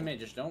 always goes mid.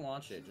 Just don't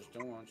watch it. Just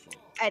don't watch it.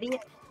 Eddie,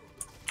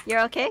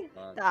 you're okay?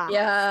 Ah.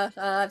 Yeah,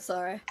 I'm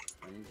sorry.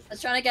 I mean, I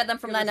was trying to get them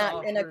from Give that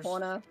us in a offers.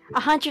 corner.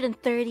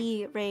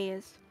 130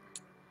 rays.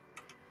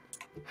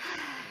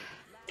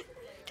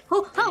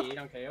 Oh, oh 88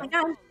 on KO? my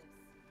god.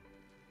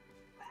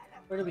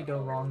 Where did we go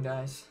wrong,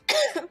 guys?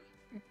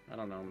 I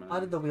don't know, man. How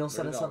did the wheel Where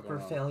set did us it all up go for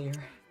wrong? failure?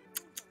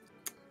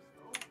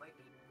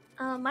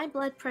 My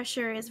blood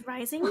pressure is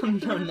rising. Oh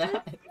no,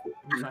 Nat.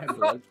 My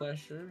blood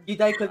pressure? You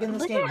die quick in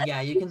this game?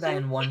 Yeah, you can die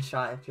in one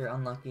shot if you're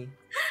unlucky.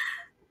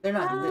 They're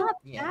not. I'm not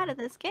Yeah. bad at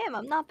this game.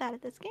 I'm not bad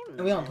at this game.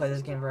 And we don't play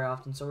this game very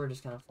often, so we're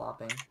just kind of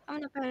flopping.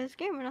 I'm not bad at this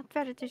game. We're not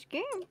bad at this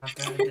game. Not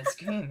bad at this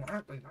game,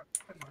 aren't we?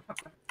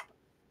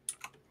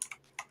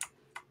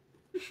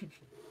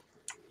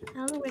 I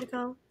don't know where to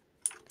go.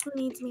 Who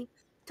needs me?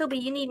 Toby,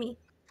 you need me.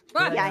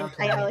 Right. Yeah, don't I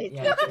play. always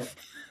Yeah, do. I do.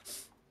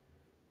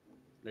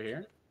 They're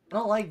here? I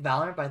don't like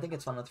Valorant, but I think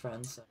it's fun with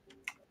friends. So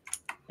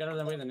Get out of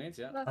the way of the nades,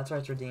 yeah. that's why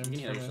it's redeemed You can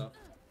for heal me. yourself.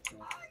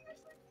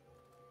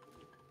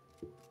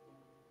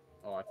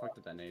 Oh, I fucked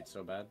up that nade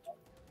so bad.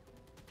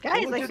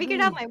 Guys, look I at figured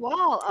me. out my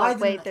wall. Why Oh,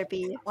 didn't wait, I- they're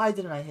B. Why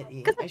didn't I hit E?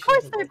 Because I of should've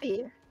course hit they're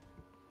E. B.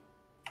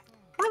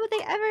 Why would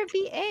they ever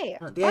be A?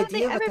 The Why would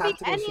they idea of a ever be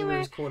tactical shooter anywhere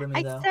is cool to me,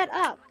 I though. set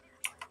up?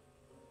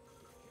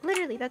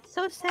 Literally, that's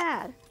so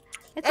sad.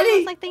 It's Eddie!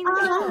 almost like they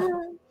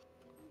know.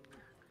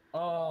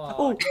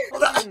 Oh,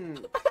 fucking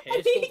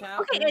pistol tap?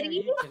 Okay, man, Eddie. Are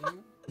you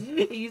kidding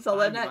me? He's all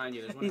that Behind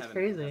you, net. there's one He's heaven,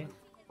 crazy. heaven.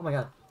 Oh my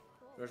god.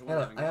 There's one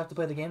heaven. I have to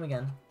play the game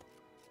again.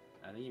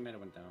 I think you might have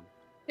went down.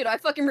 Dude, I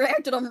fucking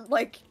reacted on,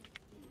 like,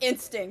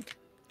 instinct.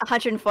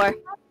 104.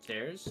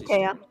 Stairs? He's Okay,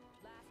 yeah. here?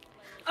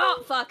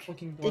 Oh, fuck.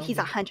 Fucking Dude, he's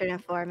blind.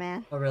 104,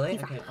 man. Oh really?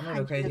 He's Okay, I'm gonna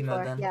go crazy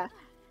mode 104, then. Yeah.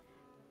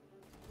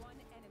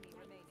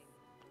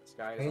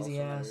 Sky is Crazy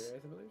also ass. another,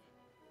 I believe.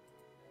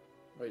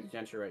 Wait,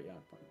 Jens, you're right, yeah.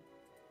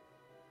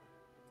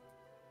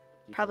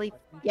 Probably,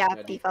 Default, I think.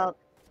 yeah, default.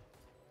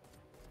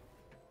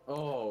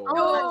 Oh.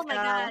 Oh my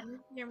God. god.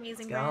 You're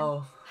amazing, Let's Bran.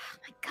 go.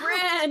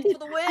 Grand Dude, for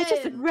the win! I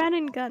just ran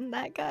and gunned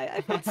that guy.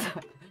 I felt so...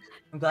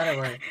 I'm glad it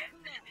worked.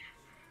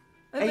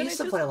 And I then used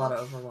it to play a just- lot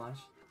of Overwatch.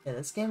 Yeah,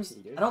 this game's.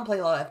 You did? I don't play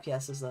a lot of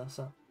FPSs though,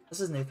 so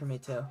this is new for me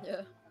too.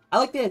 Yeah. I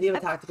like the idea of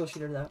a tactical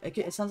shooter though.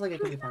 It sounds like it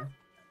could be fun.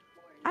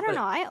 I don't But-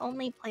 know, I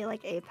only play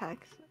like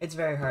Apex. It's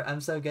very hard.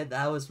 I'm so good.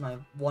 That was my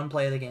one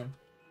play of the game.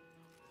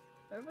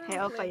 Hey,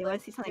 Alpha, you wanna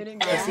see something Shooting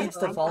bad? The Yeah. seeds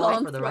to Like, fall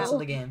off for the rest of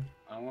the control. game.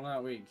 I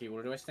wanna, wait, okay,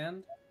 where do I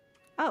stand?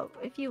 Oh,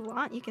 if you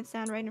want, you can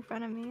stand right in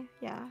front of me.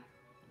 Yeah.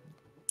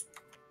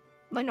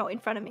 Like, no, in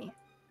front of me.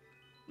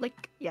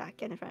 Like, yeah,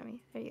 get in front of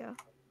me. There you go.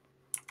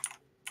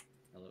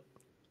 Hello.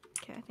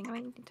 Okay, I think I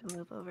might need to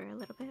move over a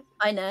little bit.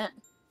 Hi, Nat.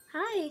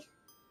 Hi.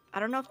 I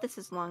don't know if this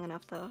is long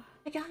enough, though.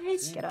 Hey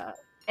guys. Get up.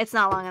 It's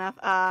not long enough.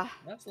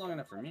 That's long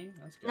enough for me.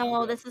 That's good. No,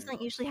 I'll this get up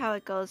isn't usually how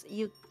it goes.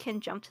 You can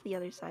jump to the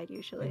other side, I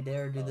usually.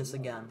 dare do this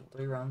again.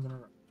 3 rounds in a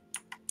row.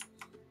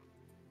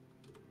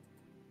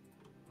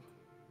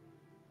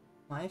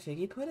 My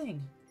figgy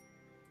pudding.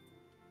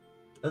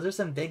 Those are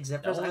some big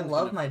zippers. I one's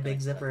love gonna my big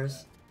fix that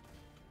zippers.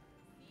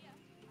 guy.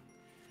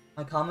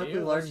 My comically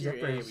Ew, large what's your A?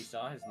 zippers. We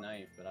saw his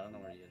knife, but I don't know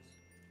where he is.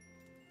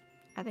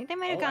 I think they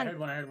might Oh, have I gone. heard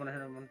one, I heard one, I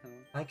heard one.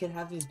 If I could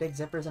have these big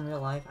zippers in real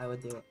life, I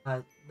would do it.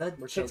 The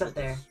We're chick's so up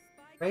good at there. this.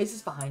 Raze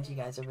is behind you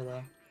guys over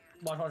there.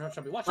 Watch, watch, watch,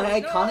 Chubby, watch. My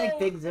watch. iconic No!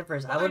 big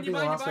zippers. I would Behind be you,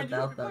 behind you, lost behind you,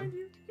 without behind them.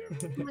 you.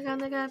 Oh my god, oh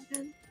my god.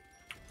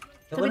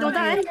 It Toby, wouldn't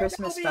don't be a die.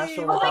 Christmas Toby!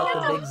 special Oh without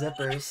my the big God.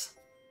 zippers.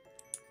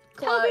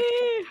 Clutch.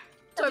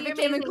 Toby Toby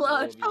Gaming amazing.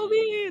 Clutch.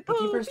 Toby,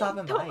 Thank you for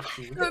stopping by,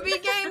 Q. Toby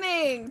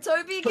Gaming.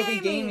 Toby Toby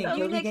Gaming. Gaming, New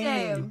Toby Gaming.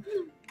 nickname.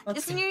 Let's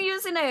It's a new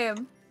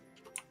username.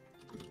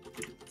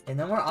 And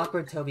no more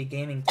awkward Toby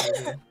Gaming,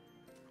 Toby.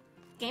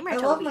 Gamer I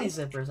Toby. love my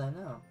zippers, I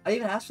know. I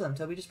even asked for them.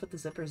 Toby just put the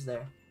zippers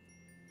there.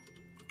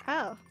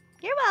 Oh,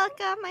 you're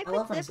welcome. I I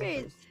love put my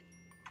zippers.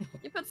 zippers.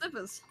 You put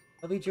zippers.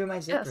 Toby drew my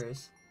Yes.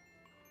 zippers.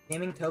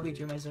 Gaming Toby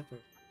drew my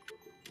zippers.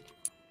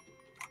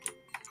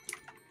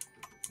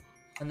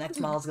 The next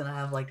model's gonna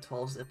have like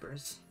 12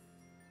 zippers.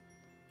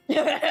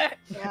 Yeah,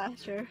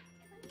 sure.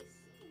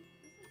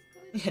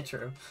 Yeah,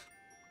 true.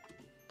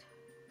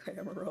 I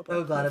am a robot.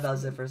 So glad about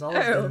zippers. All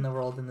is good in the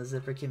world in the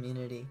zipper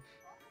community.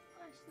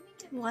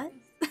 What?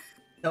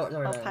 Don't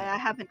worry Okay, about it. I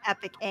have an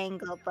epic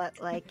angle, but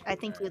like I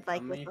think you'd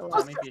like with the Tell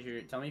last. me if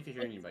you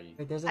hear anybody.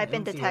 Wait, there's an I've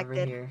been Oofy over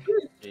detected. here.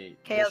 Hey,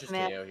 KO's there's just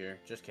man. KO here.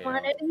 Just KO. Come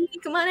on, Eddie.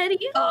 Come on,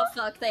 Eddie. Oh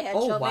fuck, they headshot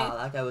Oh me. wow,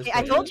 that guy was Hey, I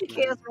crazy. told you,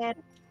 Chaos man.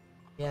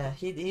 Yeah,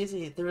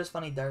 he threw his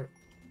funny dart.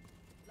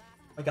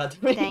 I got to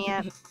Dang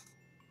it.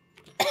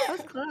 That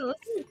was close.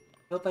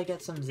 Hope I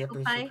get some zippers for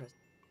Bye. Christmas.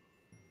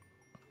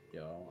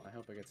 Yo, I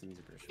hope I get some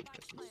zippers for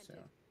Christmas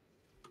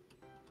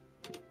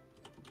too.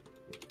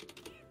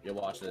 Yo,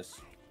 watch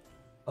this.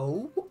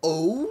 Oh.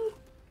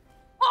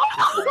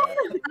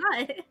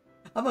 Hi.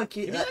 I'm a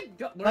cute. Give me that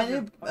gu- My where's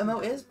your new fucking MO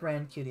gun? is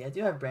brand cutie. I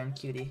do have brand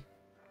cutie.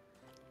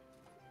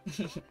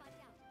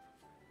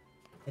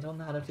 I don't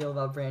know how to feel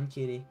about brand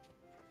cutie.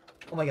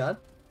 Oh my god.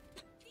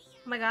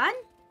 Oh my god.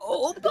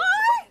 Oh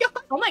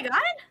Oh my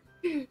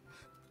god.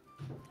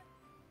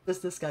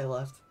 Just this guy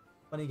left.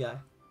 Funny guy.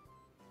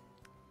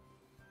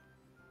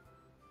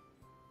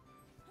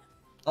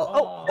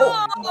 Oh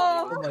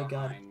no! my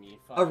god. Fine, me,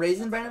 A fuck.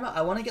 raisin bran emote?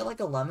 I want to get like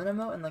a lemon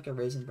emote and like a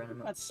raisin bran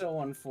emote. That's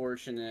so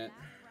unfortunate.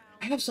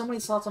 I have so many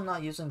slots I'm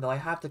not using though. I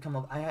have to come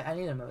up. I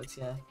need emotes,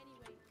 yeah.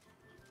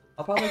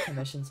 I'll probably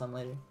commission some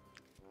later.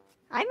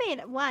 I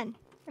made one.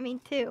 I mean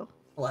two.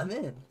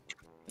 Lemon.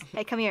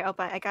 Hey, come here,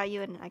 Opa. I got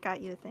you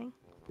a thing.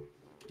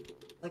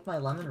 Like my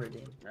lemon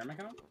redeem. Where am I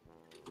coming?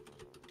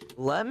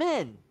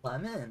 Lemon.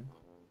 Lemon.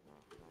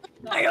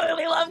 I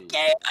really love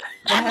Kate.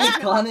 The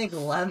iconic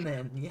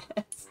lemon.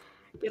 Yes.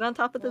 Get on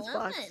top of this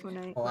box when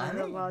I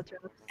Lemon. wall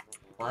drops.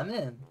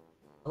 Lemon.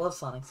 I love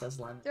Sonic says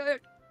lemon. Dude.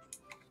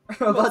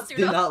 Robots do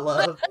do not- not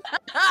love.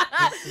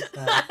 This is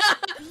bad.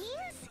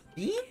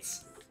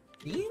 Beans?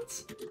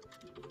 Beans?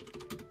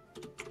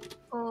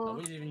 Oh.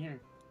 Nobody's even here.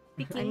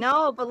 I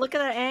know, but look at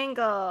that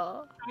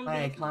angle.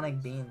 My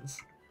iconic beans.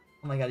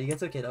 Oh my god, you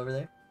guys okay over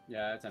there?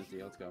 Yeah, it's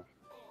empty. Let's go.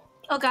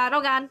 Oh god.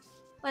 Oh god.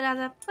 What is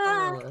that?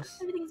 Ah, Oh, this.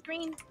 everything's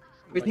green.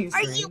 Everything's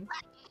Are green. you-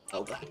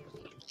 Oh god.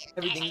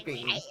 Everything's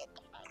green. Is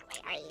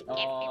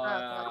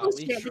Oh,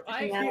 shit,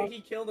 I yeah. hear he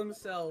killed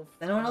himself.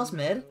 anyone else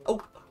mid?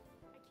 Oh!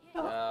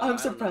 I I'm don't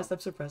suppressed, know. I'm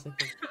suppressed. I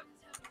think.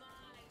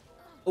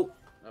 Oh.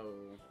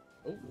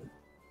 Oh.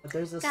 But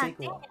there's a God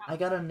sequel. I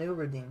got a new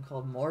redeem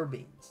called More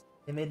Beans.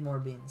 They made more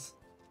beans.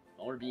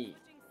 More beans.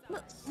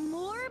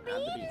 More Add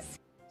the beans.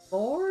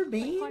 More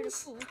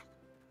beans?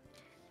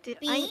 Did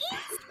Beans?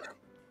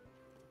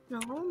 No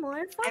more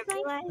I Fortnite.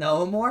 realized?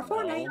 No more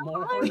Fortnite. No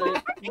more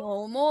Fortnite.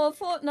 No more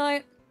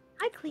Fortnite.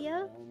 Hi,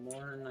 Cleo. No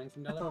more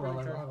 $19 Oh, well,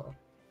 furniture. well,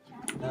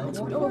 well. No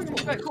Oh, more.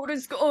 Fortnite code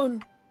is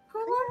gone. How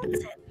long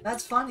is it?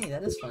 That's funny.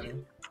 That is funny.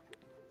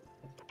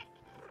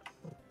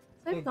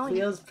 They're Wait, going.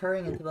 Cleo's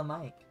purring into the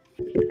mic.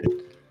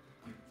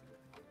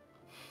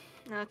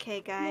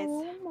 Okay, guys.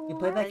 You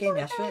played that game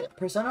yesterday?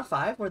 Persona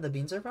 5, where the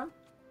beans are from?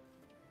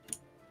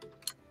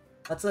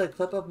 That's a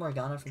clip of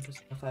Morgana from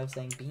Persona 5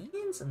 saying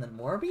beans and then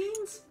more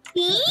beans?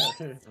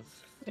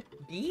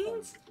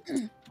 Beans?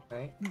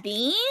 Right.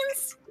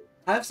 Beans?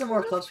 I have some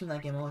more clips from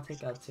that game I want to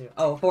take out too.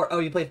 Oh,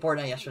 you played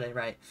Fortnite yesterday,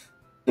 right?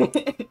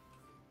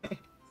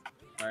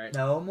 Alright.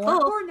 No more Oh.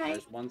 Fortnite.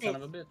 There's one son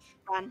of a bitch.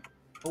 Run.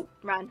 Oh.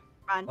 Run.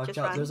 Watch Just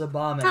out, run. there's a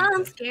bomb in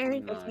I'm it.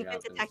 scared. No, If I you've been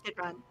got this. detected,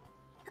 run.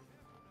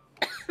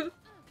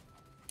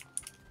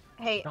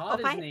 Hey, God,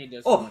 his Opie? nade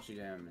does Oh. so much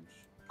damage.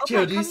 Chio,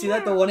 Opie, do you come see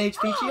that? The here. 1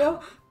 HP,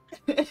 Chio?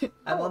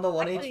 I'm Oh, on the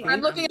 1 actually, HP.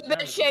 I'm looking a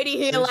bit shady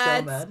here, They're so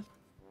lads. mad.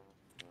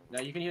 No,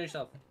 you can heal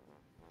yourself.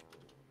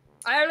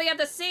 I only have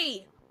the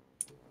C.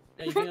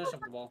 Yeah, you can heal yourself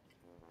with the ball.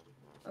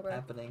 Okay.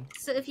 Happening.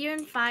 So if you're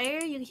in fire,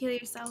 you can heal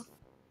yourself.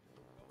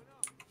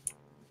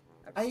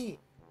 I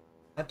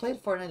played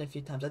Fortnite a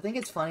few times. I think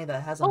it's funny that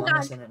it has Oh, Among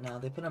Us God. in it now.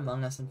 They put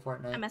Among Us in I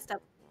Fortnite. messed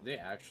up. They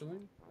actually?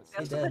 We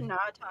also They put did.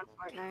 Naruto on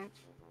Fortnite.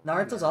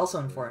 Naruto's also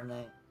in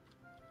Fortnite.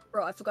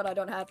 Bro, I forgot I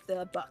don't have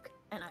the buck,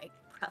 and I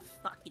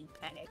fucking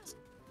panicked.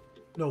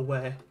 No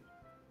way.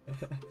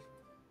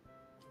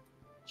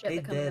 Shit, They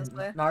they're coming did. this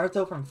way.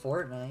 Naruto from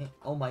Fortnite.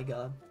 Oh my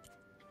god.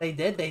 They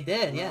did,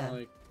 yeah.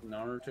 Like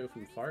Naruto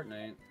from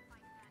Fortnite.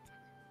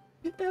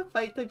 That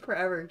fight took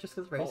forever just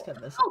because Race Oh.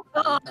 kept missing.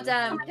 Oh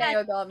damn,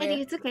 KO got Eddie,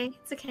 me. it's okay.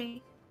 It's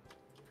okay.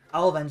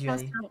 I'll avenge you,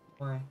 That's Eddie. fine. Don't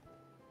worry.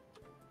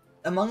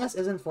 Among Us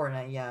is in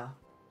Fortnite, yeah.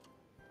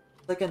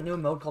 It's like a new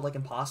mode called like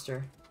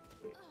Imposter.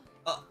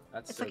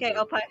 That's It's so okay,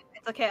 good. Opa.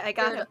 It's okay, I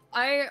got Dude, him.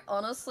 I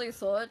honestly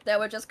thought they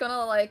were just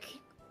gonna like.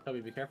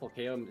 Toby, be careful.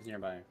 KO is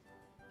nearby.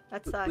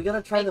 That sucks. We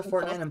gotta try the Making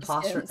Fortnite custom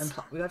imposter. skins.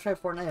 We gotta try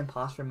Fortnite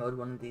imposter mode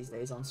one of these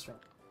days on stream.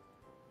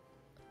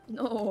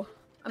 No,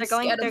 I'm They're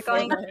going- scared they're of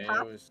going- Fortnite.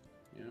 KO is.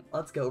 Yeah.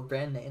 Let's go,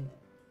 brand name.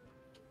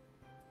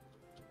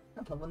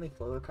 I love when they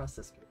flow across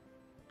the screen.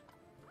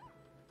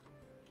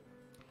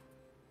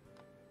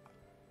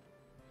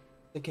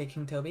 Okay,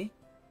 King Toby.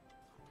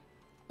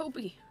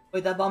 Toby.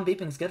 Wait, that bomb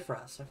beeping is good for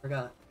us. I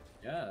forgot.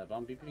 Yeah,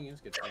 bomb beeping is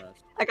good for us.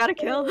 I got a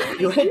kill.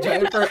 You want to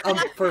join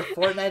for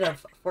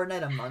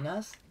Fortnite Among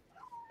Us?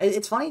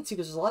 It's funny too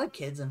because there's a lot of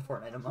kids in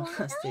Fortnite Among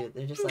Us too.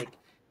 They're just like,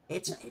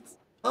 it's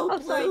Oh,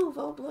 sorry.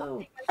 vote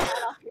blue.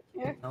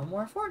 No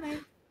more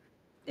Fortnite.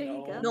 There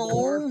you go.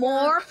 No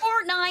more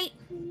Fortnite.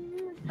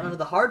 I don't know.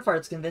 The hard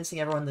part's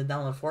convincing everyone to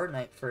download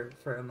Fortnite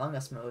for Among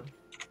Us mode.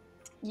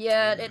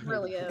 Yeah, it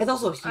really is. It's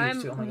also huge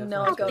I'm too. Oh my god.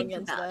 not Fortnite's going big.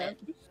 into that.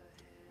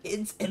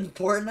 It's in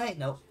Fortnite.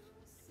 Nope.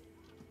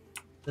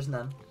 There's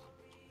none.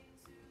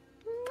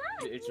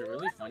 It's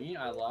really funny.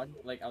 I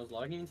was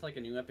logging into like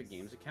a new Epic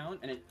Games account,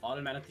 and it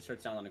automatically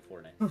starts downloading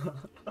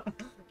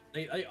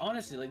Fortnite.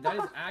 Honestly, like that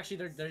is actually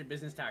their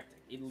business tactic.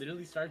 It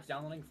literally starts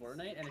downloading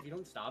Fortnite, and if you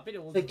don't stop it,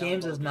 it will. The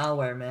games is download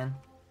malware, man.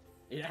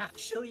 It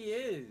actually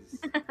is.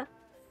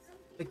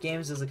 The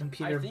games is a I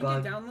computer think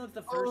bug. it downloads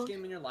the first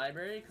game in your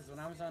library, because when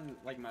I was on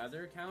like my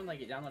other account, like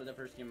it downloaded the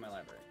first game in my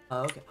library.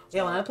 Oh, okay.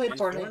 Yeah, when I played And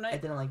Fortnite, I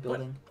didn't like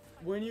building.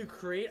 When you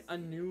create a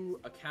new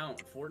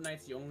account,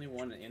 Fortnite's the only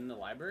one in the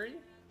library,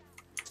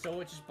 so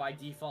it just by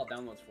default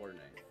downloads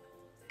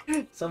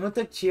Fortnite. Someone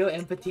took Chio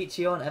and Petite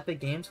Chio on Epic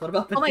Games. What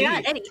about Petite? Oh my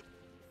god, Eddie.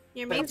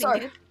 You're Wait, amazing, sorry.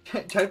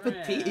 dude. Try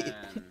Petite. Man.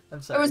 I'm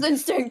It sorry. was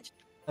instinct.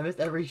 I missed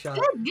every shot.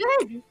 Good,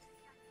 good.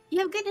 You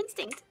have good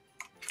instinct.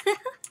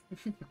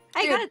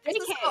 I Dude, got a this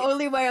is 3K. the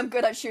only way I'm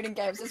good at shooting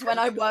games is when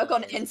I work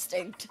on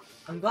instinct.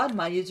 I'm glad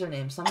my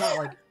username somehow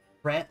like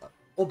Brand.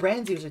 Well,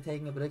 Brand's usually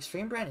taking it, but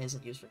extremebran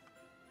isn't usually.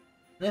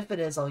 And if it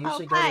is, I'll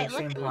usually go to hi,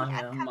 Extreme look at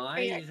Ponyo. that. My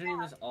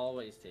username is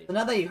always taken. So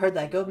now that you heard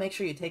that, go make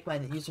sure you take my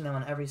username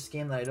on every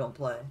game that I don't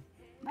play.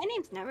 My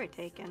name's never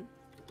taken.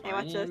 Hey,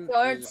 My watch this. name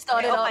Don't is-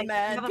 start it Oh up, my-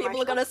 man. you have a People are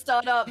Marshall? gonna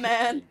start up,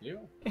 man. You?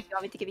 You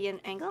want me to give you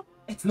an angle?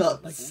 It's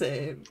not the Like-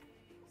 same.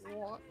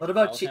 What I'll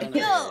about sound Chio? like a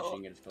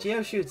machine gun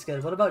Chio shoots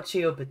good. What about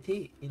Chio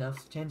Petite? You know,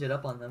 change it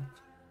up on them.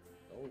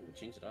 Oh,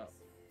 change it up.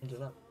 Change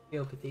it up.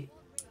 Chio Petite.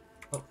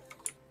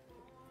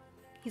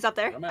 He's up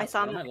there. What am I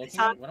saw what him. am I I looking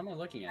saw at? him. What am I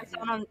looking I at?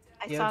 saw here? him.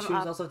 I Chio saw him.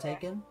 Chu's also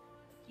taken.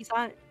 He's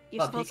on.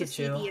 You're Oh, supposed to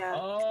see Pikachu. the.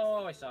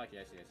 Oh, I saw it.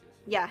 Yes, yes, yes.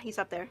 Yeah, he's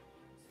up there.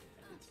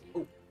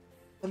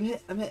 I'm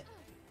hit. I'm hit.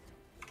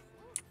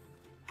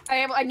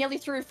 I nearly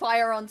threw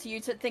fire onto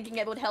you thinking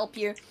it would help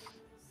you.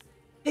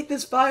 Take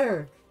this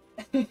fire!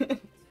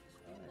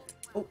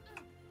 Oh.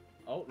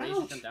 Oh,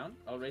 Razor Ouch. jumped down.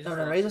 Oh, Razor's No, still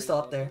no, up, Razor's still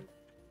up up there.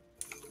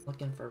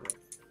 Looking for Ray.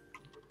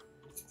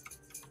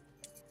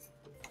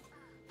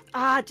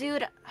 Ah,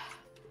 dude.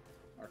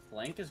 Our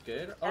flank is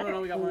good. Oh,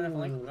 no, we got one in our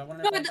flank. We got one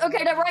in No, our flank.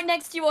 okay, they're right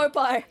next to you,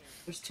 Opie.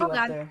 There's two Oh, up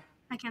God. there.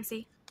 I can't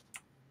see.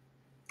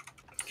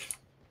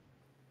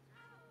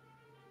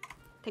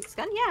 Take his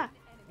gun? Yeah.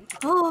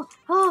 Oh,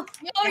 oh.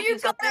 No, Yeah, you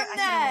he's up got there. him I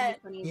that. hit him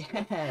when he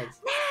was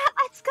Yes.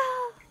 Nah, let's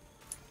go.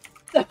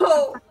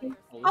 No!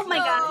 Oh my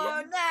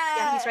God. Oh, nah.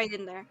 Yeah, he's right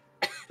in there.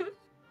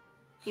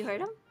 You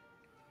heard him?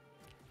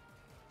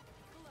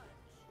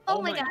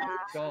 Oh my God.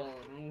 God,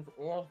 it was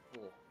awful.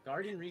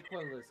 Guardian recoil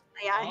was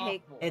Yeah, I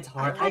hate- awful. It's I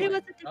hard. thought it Oh was my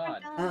a different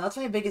God. gun. That's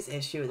my biggest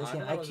issue with this I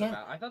game. thought I that was a can't.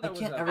 va- I thought I that was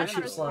can't a ever I thought it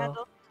shoot was slow.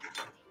 Vandal.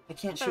 I can't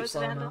thought it shoot was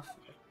slow Vandal. enough.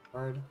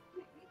 Hard.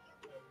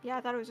 Yeah,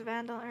 I thought it was a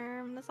Vandal.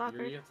 That's You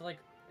awkward. have to like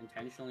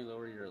intentionally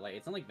lower your like.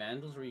 It's not like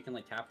Vandals where you can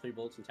like tap 3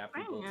 bolts and tap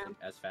 3 I bolts know. like,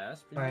 as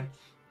fast. pretty Alright. much.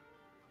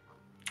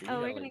 You Oh,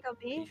 we're gotta, gonna like, go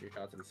B? pace your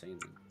shots insanely.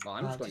 Well,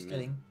 I'm just going Just mid.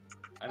 kidding.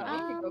 I don't know.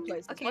 We can go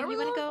places. Okay, Where are you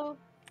we wanna going?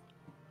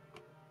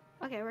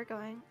 go? Okay, we're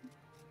going.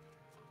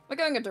 We're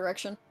going a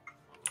direction.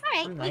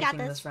 Alright, I'm we got liking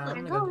this. this round. We're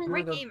I'm gonna go- going. I'm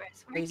We're gonna go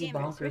gamers. We're crazy gamers.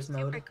 We're bonkers super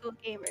mode. cool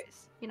gamers.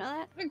 You know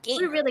that?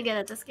 We're really good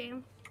at this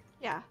game.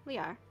 Yeah, we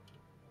are.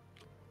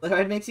 But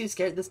it makes you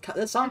scared. This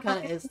song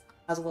kind of has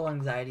a little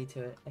anxiety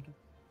to it.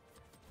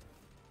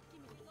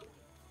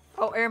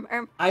 Oh,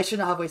 I should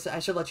not have wasted. I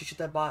should let you shoot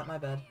that bot. My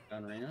bad.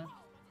 Down Reyna.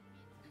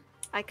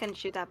 I couldn't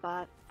shoot that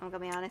bot. I'm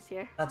gonna be honest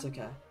here. That's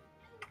okay.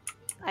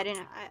 I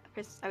didn't.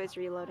 I was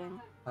reloading.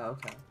 Oh,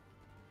 okay.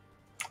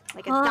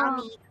 Like a Oh.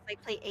 dummy. I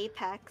play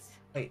Apex.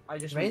 Wait, I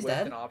just Ray's whipped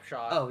dead? an op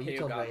shot. Oh, you KO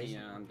killed got Ray's. me.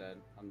 Yeah, I'm dead.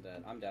 I'm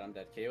dead. I'm dead. I'm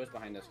dead. KO is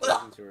behind us.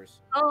 KO's in sewers.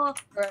 Oh,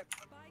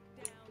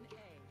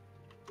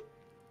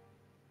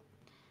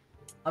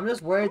 I'm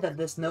just worried that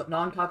this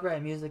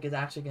non-copyright music is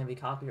actually gonna be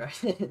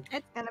copyrighted.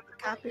 It's gonna be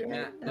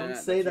copyrighted. Don't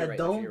say that, Right,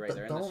 don't- right.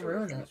 They're in the don't sewers,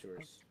 ruin they're in the it.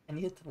 sewers. I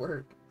need it to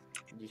work.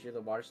 Do you hear the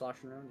water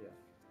sloshing around? Yeah.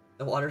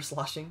 The water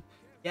sloshing.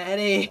 Yeah,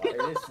 Eddie.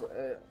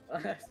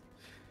 It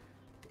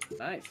is.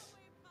 Nice.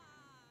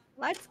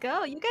 Let's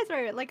go. You guys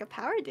are like a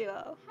power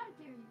duo.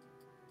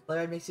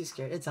 Player makes you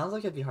scared. It sounds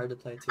like it'd be hard to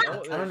play too. Oh, I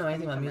don't there's know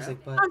anything about coming music,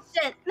 but oh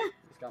shit. He's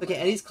got okay. my-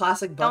 Eddie's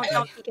classic Don't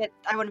Bucky. peek it.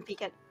 I wouldn't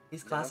peek it. He's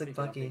Yeah, don't classic peek it,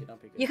 don't Bucky. peek it,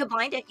 don't peek it. You could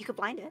blind it. You could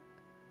blind it.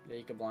 Yeah,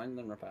 you can blind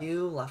them. Repel.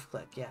 You left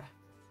click, yeah.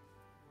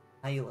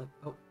 How you look?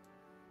 Oh.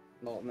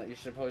 Well, no, you're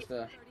supposed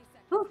to.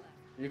 Oh.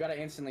 You gotta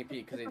instantly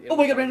peek because it. Oh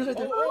my god, Brandon's right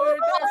there. Oh,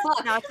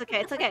 fuck. No, it's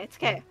okay. It's okay. It's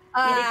okay.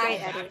 You did great,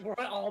 Eddie.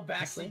 We're all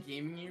Honestly. backseat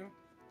gaming you.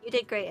 You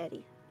did great,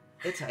 Eddie.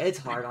 It's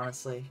hard,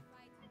 honestly.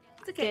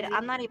 It's okay. Dude,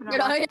 I'm not even. Dude,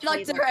 I get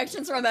like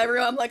directions from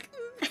everyone. I'm like,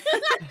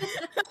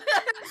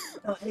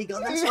 No, Eddie, go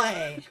this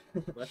way.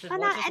 Let's just, Oh,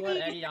 no, let's just let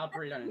Eddie. Eddie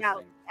operate on No,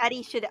 instinct.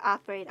 Eddie should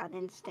operate on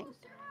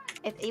instinct.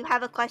 If you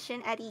have a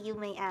question, Eddie, you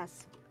may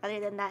ask. Other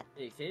than that,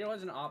 Hey, Kato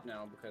has an op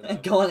now because.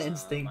 Go on of,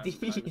 instinct. my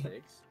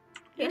mistakes.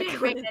 You did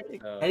great, Eddie.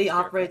 So, Eddie careful.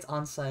 operates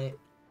on site.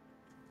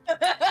 man,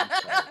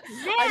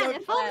 don't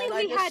if only plan, I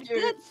we just had shoot.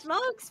 good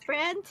smokes,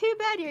 friend. Too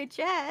bad you're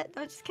jet.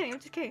 No, just kidding. I'm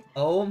just kidding.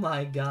 Oh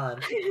my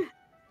god.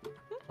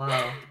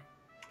 Wow.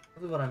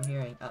 This is what I'm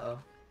hearing. Uh-oh.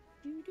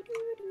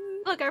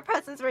 Look, our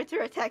presents were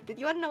protected.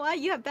 You wanna know why?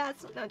 You have bad.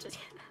 No, just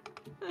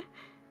kidding.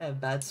 I have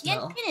bad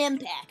smell. Genshin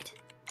Impact.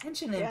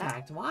 Tension Yeah.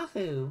 impact.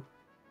 Wahoo.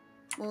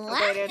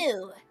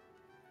 Wahoo!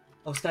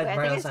 Oh, Sky's Wait, I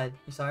right think outside.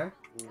 You saw her?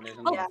 Ooh, there's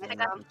Oh, Yeah, another I one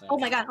got inside. Oh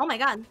my god. Oh my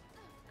god.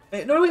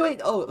 Wait, no,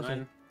 wait. Oh, okay.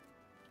 None.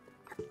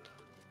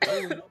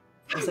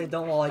 I say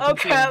don't while I Oh can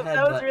see your crap, head,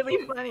 that was but...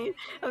 really funny.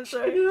 I'm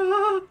sorry.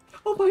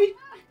 Oh my!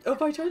 Oh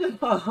my! Try to...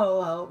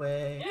 Oh, help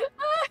me.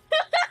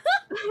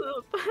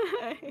 Oh,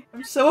 bye.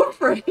 I'm so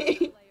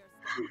afraid.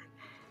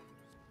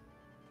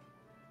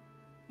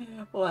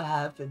 What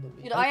happened to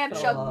me? dude, I have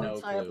fell chugged off. an No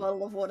entire clue.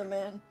 bottle of water,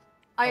 man.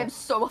 I Oh. am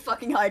so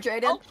fucking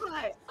hydrated. Oh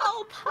pie.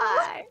 Oh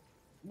pie.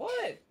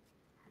 What?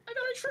 I got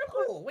a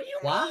triple. What do you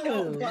Wow. mean?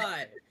 Oh,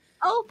 God.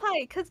 Oh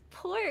pie, cause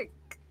pork.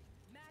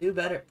 Do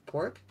better.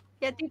 Pork?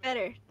 Yeah, do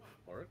better.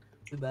 Pork?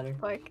 Do better.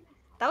 Pork.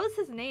 That was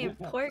his name.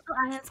 Pork.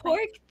 Pork.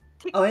 Pork.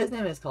 Oh, his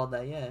name is called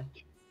that, yeah.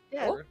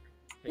 Yeah. Pork?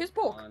 Who's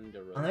Pork?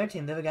 Ponderosa. On their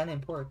team, they have a guy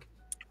named Pork.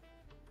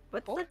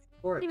 What's Pork? that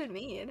Pork. even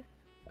mean?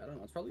 I don't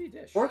know. It's probably a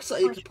dish.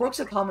 Pork's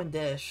a common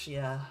dish,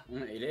 yeah.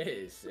 It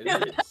is. It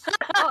is.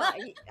 Oh,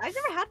 I've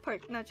never had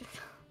pork. No, just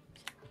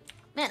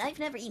Man, I've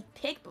never eaten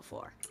pig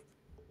before.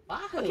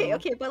 Wahoo.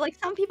 okay, but like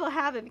some people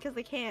have it because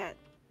they can't.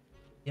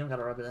 You don't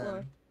gotta rub it in.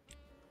 Or-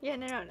 Yeah,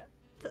 no.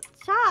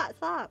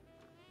 Stop.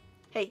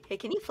 Hey,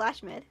 can you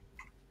flash mid?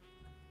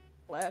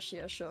 Flash,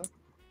 yeah, sure.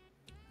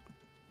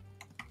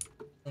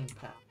 Thing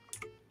pal.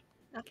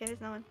 Okay,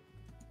 there's no one.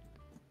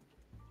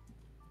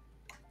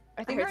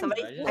 I I think heard they're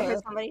somebody. in- I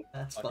heard somebody.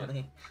 That's Okay.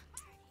 funny.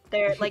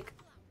 They're like,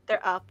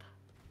 they're up.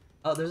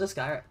 Oh, there's this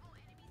guy.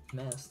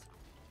 Missed.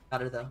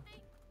 Got her though.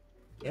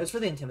 Yeah, it was for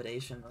the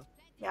intimidation.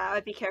 Yeah, I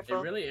would be It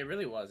careful.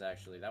 really was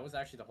actually. That was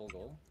actually the whole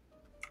goal.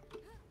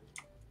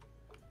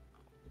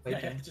 Wait, Yeah,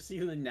 Jane, just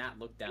even the gnat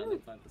looked down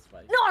and plant the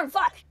spike. No,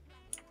 fuck!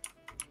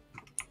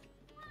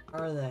 how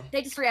are they?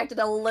 They just reacted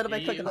a little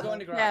bit You quicker go than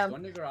into garage. yeah. Go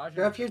into garage.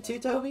 You're and- up here too,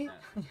 Toby?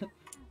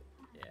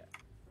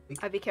 Yeah.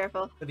 I'd be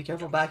careful. But be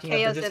careful backing up.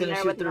 Chaos They're just in gonna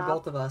there shoot with through Knob.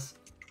 both of us.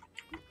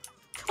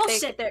 Oh They-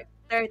 shit.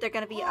 They're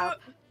gonna be up.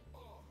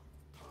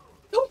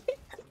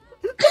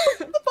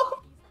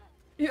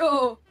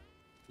 Yo!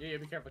 Yeah,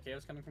 be careful.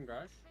 Chaos coming from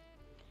garage.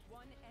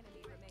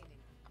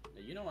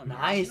 Yeah, you know I'm here.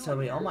 Nice, You know I'm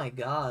Toby. here. Oh my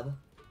god.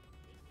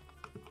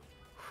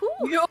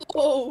 Whew.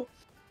 Yo!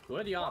 Who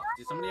had the op?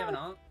 Did somebody have an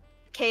op?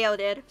 KO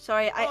did.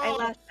 Sorry, I Oh.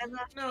 left.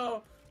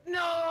 No.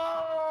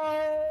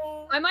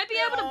 No. I might be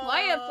able to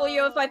buy it for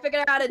you if I figure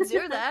out how to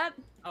do that.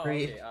 Oh,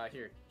 Free. okay.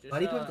 Here. Just, Why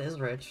do you put this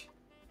rich?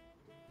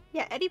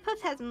 Yeah, Eddie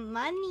Puffs has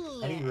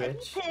money. Eddie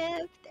Rich.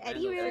 Piff.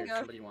 Eddie Vandal, Rich. if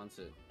somebody wants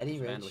it. Eddie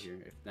Just Vandal Rich. here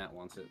if Nat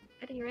wants it.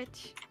 Eddie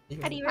Rich.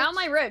 Eddie Eddie Rich. Rich. How am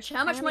I rich?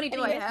 How much money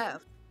do I Eddie Rich.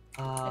 have?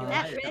 Now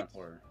Nat you're Rich. kind of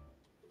poor.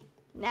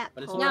 Nat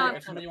But it's Paul. No.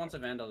 if somebody wants a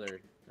Vandal, they're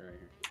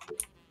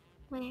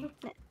right here.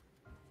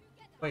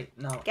 Wait,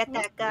 no. Get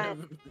that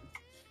gun.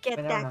 Get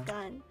Wait, never that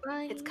mind.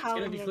 gun. It's It's calling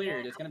gonna be you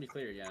cleared. now. It's gonna be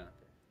cleared. Yeah.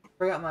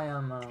 Forgot my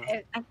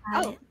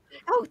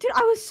Oh, dude,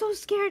 I was so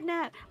scared,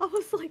 Nat. I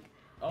was like,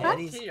 Oh,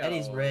 Eddie's- Tio,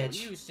 Eddie's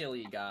rich. You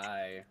silly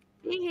guy.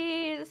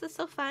 hey, this is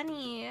so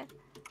funny.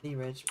 Eddie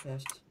Rich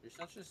pissed. You're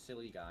such a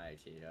silly guy,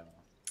 Tio. You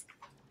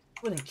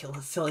wouldn't kill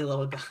a silly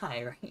little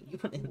guy, right? You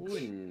You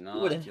would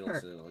not wouldn't kill a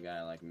hurt. silly little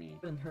guy like me.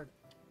 wouldn't hurt.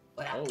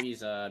 Oh, he's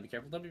be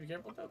careful, Toby. Be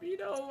careful, Toby.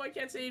 No, I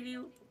can't save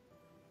you.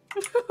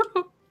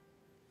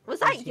 Was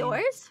that 13.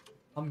 yours?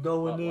 I'm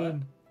going What?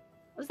 in.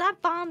 Was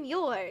that bomb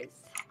yours?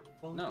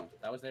 No,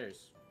 that was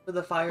theirs. For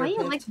the fire Why are you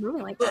pit. like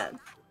moving like that?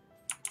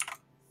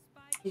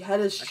 He had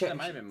his Actually, that sheriff.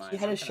 might have been mine. He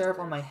had I'm his kinda sheriff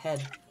scared. on my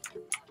head.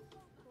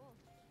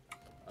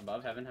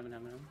 Above heaven. I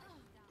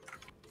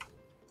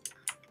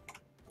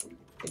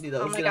knew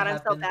that Oh was my gonna god, I'm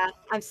so happen. bad.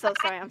 I'm so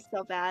sorry. I'm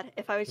so bad.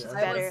 If I was just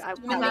Yeah. better, I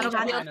doing would. that was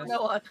over behind the us.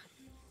 no one.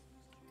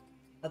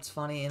 That's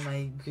funny in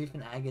my grief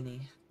and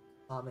agony.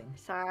 Sobbing.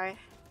 Sorry.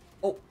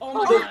 Oh, Oh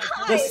my the,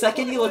 god. the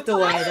second he looked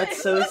away,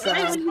 that's so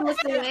sad. He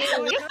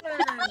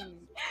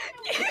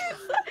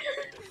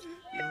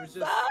was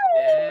just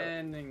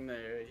standing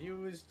there. He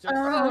was just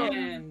Oh.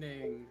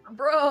 standing.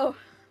 Bro!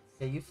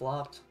 Yeah, you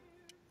flopped.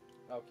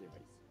 Okay,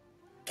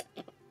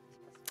 wait.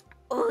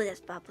 Oh, that's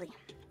bubbly.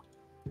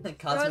 You guys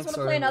Cosmic want to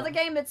Sword play another won.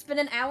 game? It's been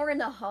an hour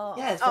and a half.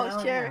 Yeah, it's Oh, been an hour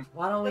and a sure. half.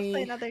 Why don't Let's play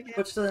we another game.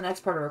 switch to the next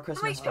part of our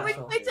Christmas Can we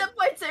special? play Dead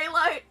by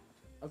Daylight?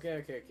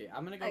 Okay.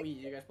 I'm gonna go eat.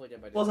 You guys play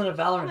Dead by It Daylight. wasn't a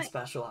Valorant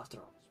special after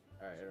all.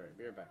 Alright,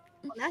 be right back.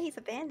 Well, now he's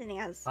abandoning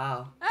us.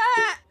 Wow.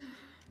 Ah!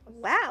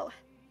 Wow.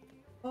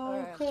 Oh,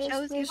 Alright.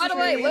 Shows you By the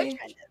way, true.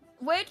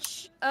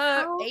 which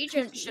How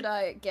agent pretty. should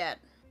I get?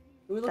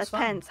 Ooh, it looks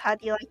fun. Depends. How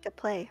do you like to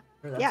play?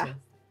 Sure, Yeah. it.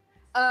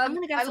 I'm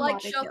gonna grab I some like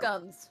water, too.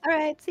 shotguns. All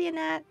right. See you,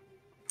 Nat.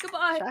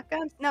 Goodbye.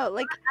 Shotguns? No,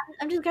 like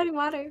I'm just grabbing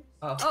water.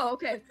 Oh, Oh,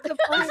 okay.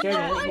 I'm scared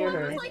I didn't hear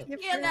her. Like, You're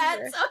yeah, that,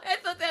 forever. so I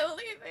thought they were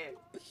leaving.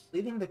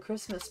 Leaving the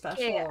Christmas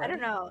special. Okay, I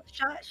don't know.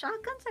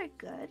 Shotguns are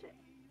good,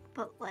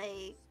 but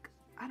like,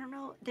 I don't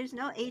know. There's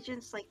no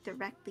agents like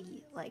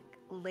directly like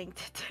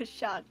linked to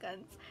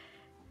shotguns.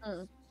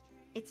 Hmm.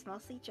 It's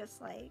mostly just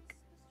like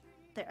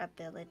their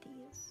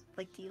abilities.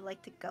 Like, do you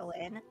like to go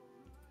in?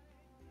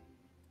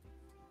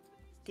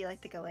 Do you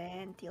like to go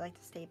in? Do you like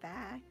to stay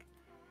back?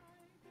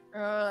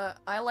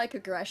 I like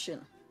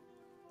aggression.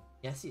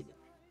 Yes, you do.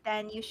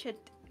 Then you should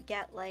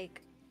get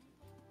like,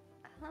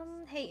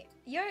 hey,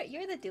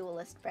 you're the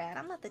duelist, Brad.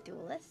 I'm not the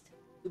duelist.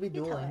 You'll be You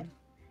tell dueling. Eddie.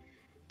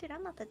 Dude,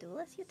 I'm not the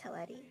duelist. You tell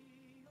Eddie.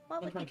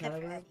 What Change would my be good for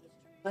category? Eddie?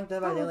 Like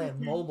Dead by Oh, Daylight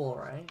okay. mobile,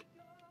 right?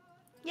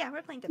 Yeah,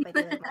 we're playing Dead by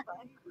Daylight.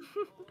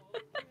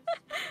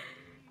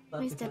 That's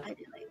Where's the Dead cat. by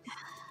Daylight?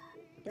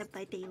 Dead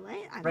by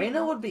Daylight. I don't Reina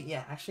know. would be,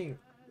 yeah, actually.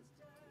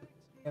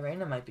 Yeah,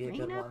 Reina might be a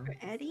good Reina one. for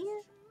Eddie.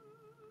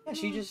 Yeah,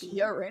 she just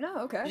Yeah, Arena?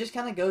 Okay. she just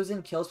kind of goes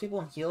in, kills people,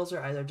 and heals,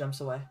 or either jumps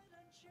away.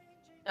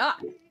 Ah,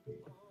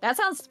 that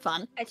sounds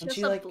fun. It's And just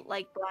she, like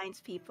blinds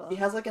people. She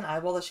has like an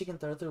eyeball that she can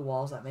throw through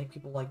walls that make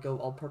people like go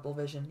all purple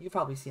vision. You've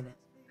probably seen it.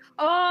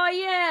 Oh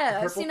yeah,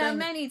 I've purple seen that thing?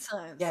 many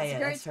times. Yeah, It's yeah,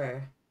 great that's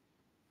her.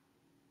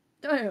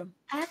 Damn.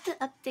 I have to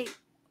update.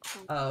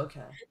 Oh,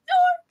 okay.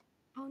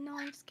 Oh no,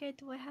 I'm scared.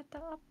 Do I have to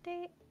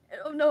update?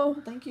 Oh no.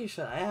 I think you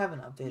should. I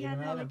haven't updated Yeah,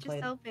 and I no, it haven't just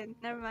played. opened.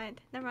 Never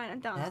mind. I'm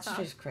done. That's Stop.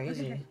 just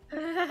crazy.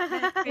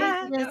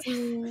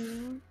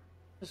 Listen.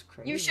 Just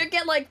crazy. You should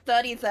get like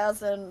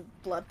 30,000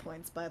 blood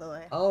points, by the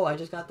way. Oh, I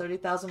just got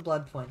 30,000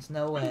 blood points.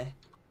 No way.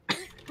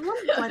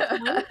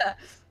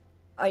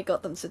 I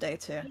got them today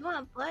too. You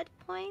want blood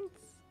points?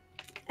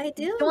 I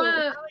do. Do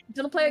you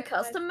wanna play a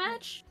custom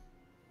match?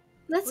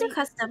 Let's do Wait.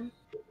 custom.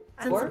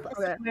 Since Or- it's the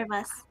Okay. four of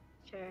us.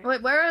 Sure.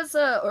 Wait, where is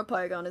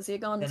Orpire gone? Is he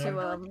gone Dinner.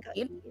 to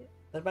eat?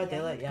 Dead by Yeah,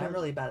 Daylight. Yeah, I'm cool.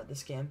 really bad at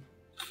this game.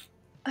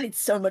 It's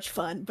so much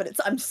fun, but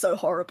I'm so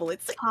horrible.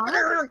 It's like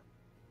Huh?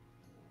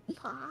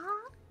 Pop.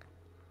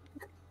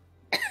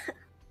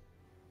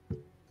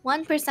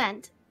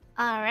 1%.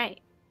 Alright.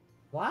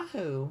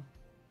 Wahoo!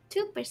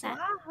 2%.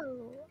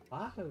 Wahoo.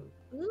 Wahoo!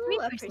 Ooh,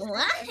 a 3%. percent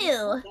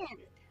Wahoo. every second.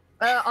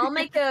 I'll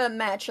make a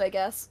match, I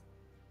guess.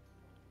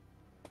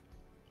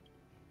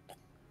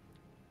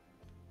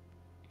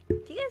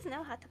 Do you guys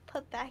know how to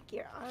put back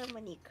your arm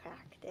when you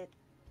cracked it?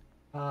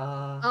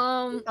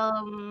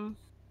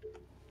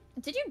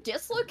 Did you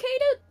dislocate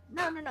it?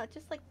 No,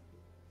 just like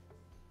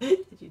Did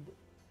you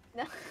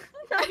no,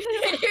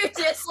 Did you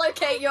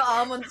dislocate your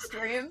arm on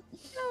stream?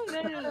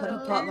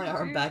 I pop my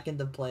arm back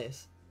into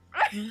place?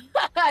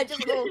 I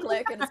just little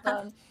click and it's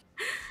done.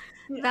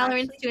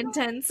 Valorant's too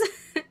intense.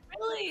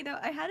 Really? No,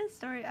 I had a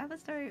story. I have a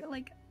story.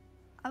 Like,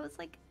 I was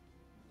like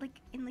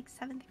in like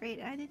 7th grade.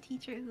 And I had a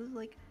teacher who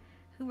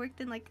worked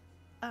in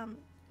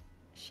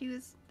she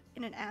was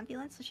in an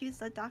ambulance, so she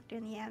was a doctor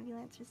in the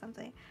ambulance or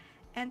something.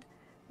 And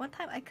one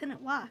time I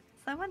couldn't walk,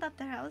 so I went up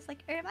there. I was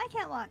like, I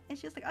can't walk. And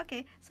she was like,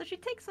 okay. So she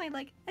takes my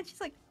leg, and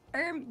she's like,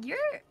 your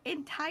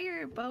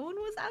entire bone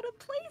was out of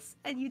place,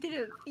 and you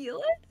didn't feel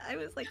it. I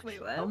was like, wait,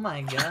 what? Oh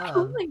my Oh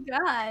god! my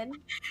god.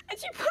 And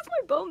she puts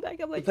my bone back.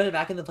 I'm You like, put it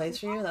back into place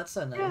for you? That's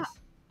so nice. Yeah.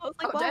 I was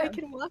like, Oh, wow, I damn.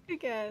 can walk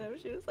again. And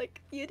she was like,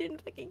 you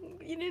didn't feel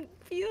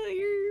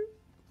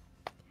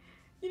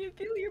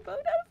your bone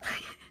out of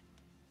place.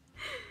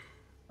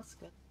 That's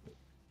good.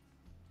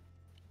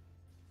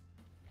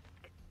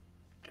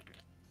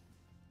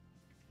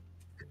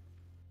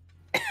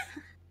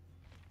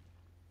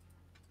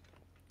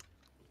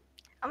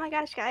 Oh my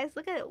gosh, guys,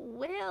 look at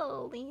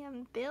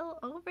William Bill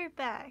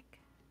Overback.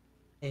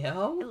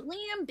 Yo.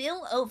 Liam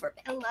Bill Overback.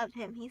 I love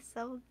him. He's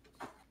so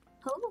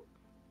Who?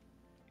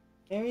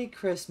 Merry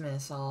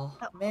Christmas, all.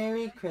 Oh.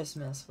 Merry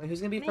Christmas. Wait, who's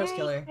gonna be Merry first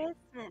killer? Christmas.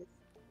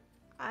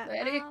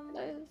 Ready?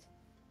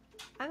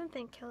 I haven't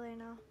been killer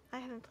now. I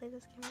haven't played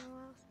this game in a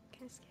while, so I'm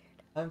kind of scared.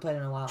 I haven't played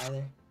in a while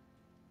either.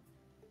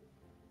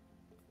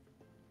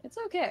 It's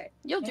okay.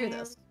 You'll do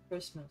Merry this.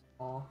 Christmas,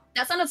 all.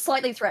 That sounded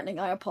slightly threatening.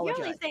 I You're apologize.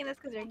 only saying this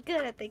because you're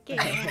good at the game.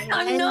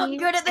 I'm not Eddie,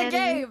 good at the Eddie,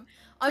 game.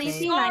 I'm Please Hey.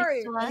 be nice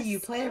sorry. to Hey, us. you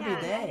play every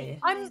day.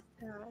 I'm-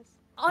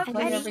 I'm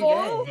play Eddie, every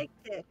you're day.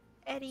 addicted.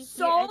 Eddie,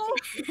 So you're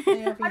addicted.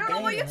 Play every I don't know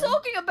day, what you're man.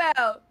 talking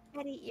about.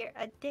 Eddie, you're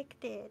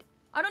addicted.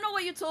 I don't know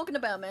what you're talking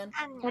about, man.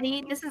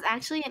 Eddie, this is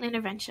actually an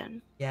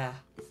intervention. Yeah.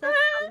 So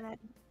problematic.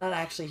 Not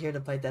actually here to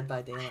play Dead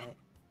by Daylight.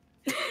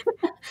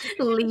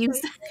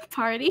 Leaves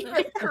party.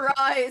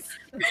 Christ.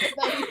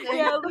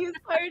 Yeah, leave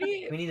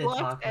party. We need to Blocked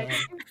talk, man. Eddie.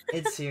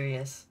 It's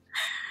serious.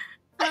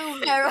 Oh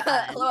my Yeah,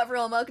 God. hello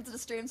everyone, welcome to the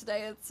stream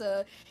today. It's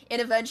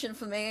intervention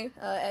for me,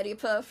 Eddie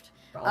Puffed.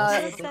 We're all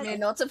Yes, sick. Me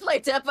not to play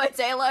Dead by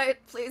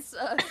Daylight. Please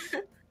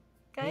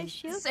Guys,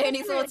 she was say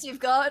any also thoughts you've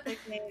got.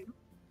 addicted.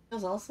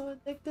 Feels also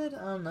addicted?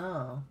 Oh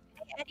no.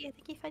 Hey, Eddie, I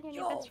think you found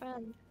your new best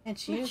friend. And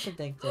she is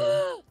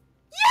addicted.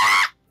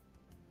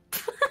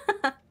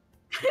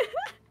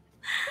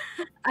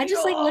 I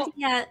just like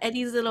looking at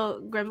Eddie's little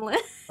gremlin.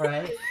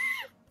 Right?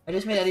 I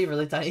just made Eddie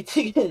really tiny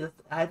to get.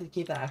 I had to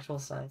keep the actual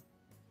size.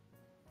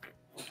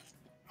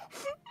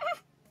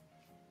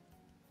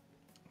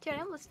 Dude, I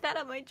almost spat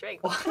out my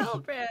drink. What the hell,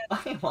 Brad?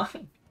 Why?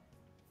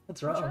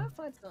 What's I'm trying wrong? to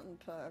find something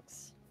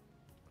perks.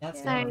 That's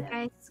Yeah. Sorry,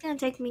 guys. It's gonna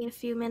take me a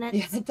few minutes.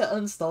 You had to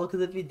uninstall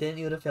because if you didn't,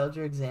 you would have failed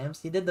your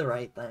exams. You did the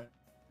right thing.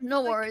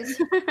 No worries.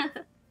 You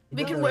We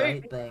did can the wait.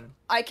 right thing.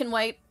 I can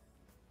wait.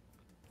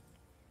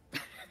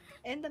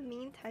 In the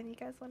meantime, you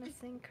guys want to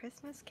sing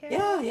Christmas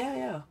karaoke?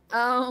 Yeah.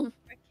 Um,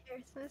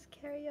 Christmas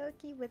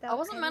karaoke without. I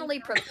wasn't any mentally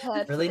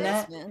prepared for Really, this,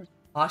 Nat? man.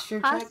 Posture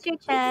check. Posture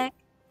check.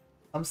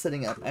 I'm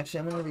sitting up.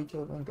 Actually, I'm gonna reach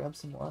over and grab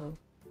some water.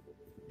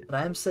 But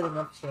I am sitting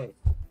up straight.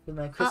 For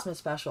my Christmas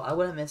special, I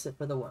wouldn't miss it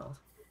for the world.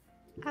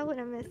 I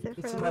wouldn't miss it for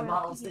It's the my world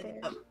bottle sitting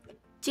either. up.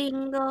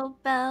 Jingle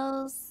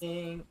bells.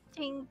 Ding,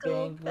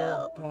 Jingle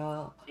bell,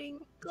 bell.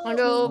 jingle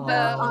Jingle All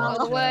bell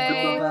the the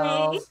way.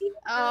 bells.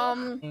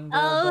 Oh,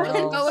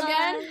 Jingle go bells.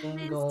 again?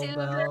 Jingle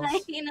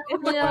bells.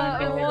 Yeah,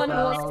 Jingle one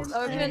bells. was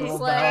open Jingle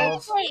sleigh.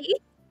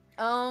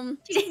 bells.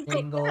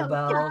 Jingle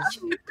bells.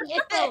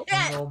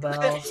 Jingle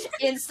bells.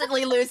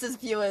 Instantly loses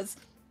viewers.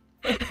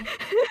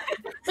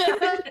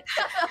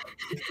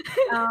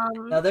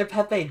 No, they're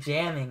Pepe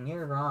jamming.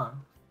 You're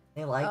wrong.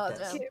 They like Oh,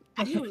 this.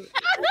 Dude,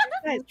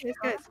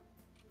 guys.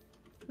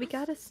 We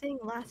gotta sing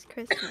Last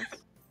Christmas.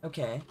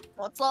 Okay.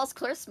 What's last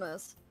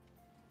Christmas?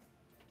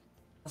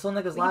 That's one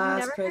that goes We've last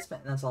never-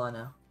 Christmas. That's all I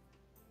know.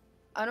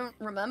 I don't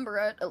remember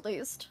it, at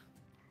least.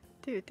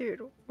 Dude,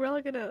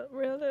 we're gonna,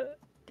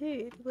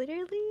 dude,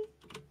 literally.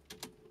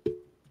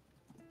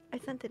 I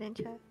sent it in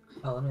chat.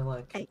 Oh, let me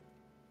look. Hey.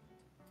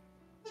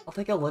 I'll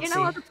take a look. You're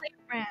not allowed to play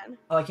Fran.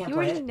 Oh, I can't You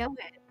play already it. know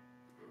it.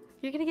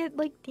 You're gonna get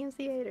like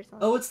DMC8 or something.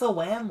 Oh, it's the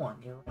Wham one.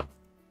 You're right.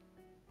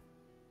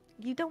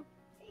 You don't.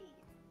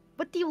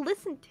 What do you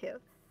listen to?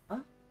 Huh?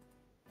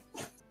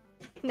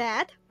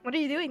 Nat? What are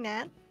you doing,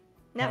 Nat?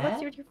 Nat,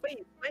 what's Nat? your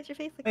face? Why's your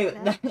face like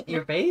Wait, that?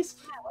 your face?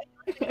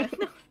 I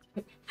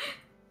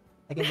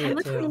can do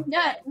it too.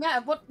 Yeah,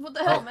 what the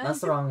hell, Oh, man?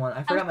 that's the wrong one.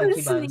 I forgot my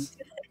listening keybinds.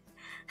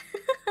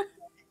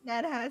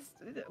 Nat has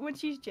when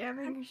she's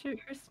jamming,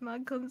 her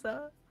smug comes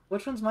out.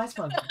 Which one's my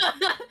smug?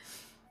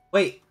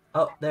 Wait.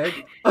 Oh, there.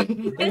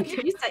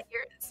 You said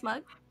you're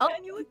smug. Oh,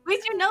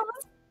 where's your nose?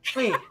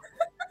 Wait.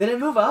 Did it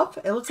move up?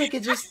 It looks like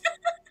it just.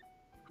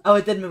 Oh,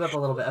 it did move up a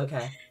little bit.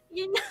 Okay.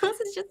 Your nose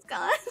is just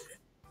gone.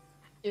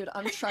 Dude,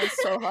 I'm trying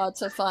so hard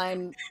to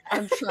find.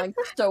 I'm trying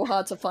so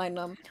hard to find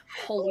them.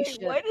 Holy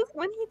shit! Why does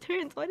when he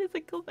turns? Why does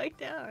it go back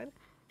down?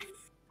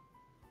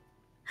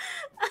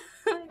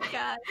 Oh my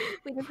god.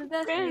 Wait, this is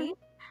that Fran, me?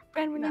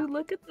 Fran, when No. you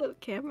look at the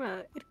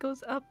camera, it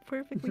goes up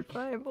perfectly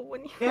fine. But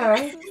when you Yeah,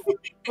 right?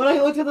 When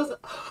I looked at this.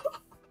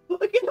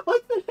 Look at it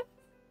like that.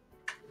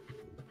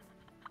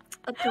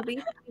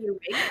 Toby, you're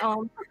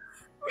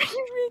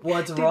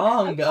What's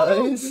wrong,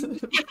 guys?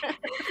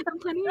 I'm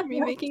planning on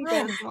remaking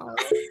Gran's model.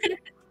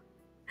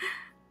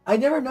 I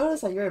never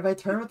noticed that. If I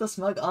turn with the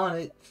smug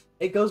on,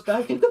 it goes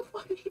back into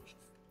place.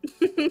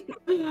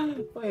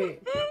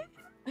 Wait,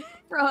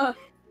 Bruh.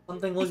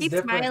 something I looks keep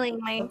different. smiling.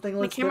 Something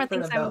My looks camera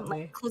different thinks I'm about me.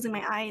 like, closing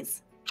my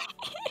eyes.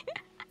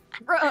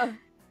 Bruh.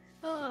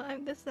 Oh,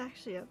 this is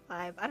actually a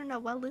vibe. I don't know.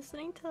 While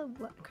listening to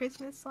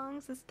Christmas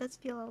songs, this does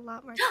feel a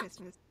lot more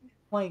Christmas. Oh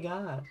my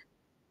god.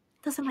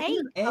 Those are my Hey,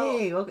 ears.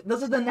 Hey,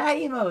 those are the Nat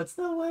emotes.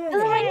 No way.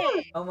 Those are my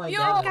ears. Oh my Yo!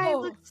 That god. guy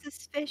looks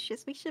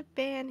suspicious. We should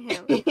ban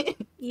him.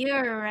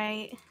 You're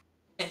right.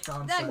 It's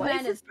on That site. Why man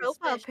is his is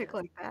profile suspicious. pic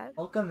like that?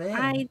 Welcome in.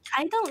 I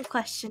don't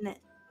question it.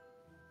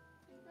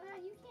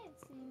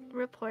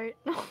 Report.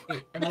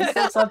 Wait, am I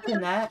still sub to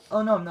Nat?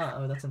 Oh no, I'm not.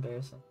 Oh, that's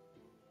embarrassing.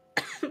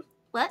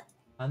 What?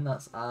 I'm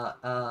not. I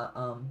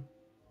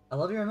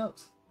love your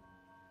emotes.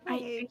 Are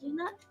you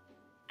not?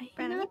 Are you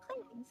Brandon, are you not?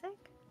 playing music?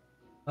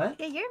 What?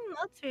 Yeah, your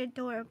emotes are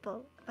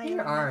adorable. by Yours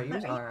the way, are. but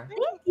Yours you are.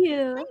 playing Thank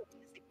you.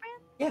 music,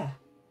 Brand? Yeah.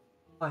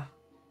 Why?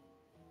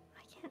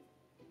 I can't.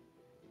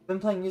 I've been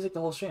playing music the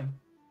whole stream.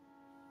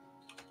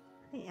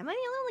 Hey, am I the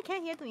only one that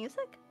can't hear the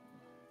music?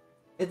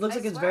 It looks I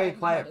like it's swear very I've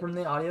quiet heard it. from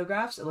the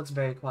audiographs. It looks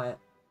very quiet.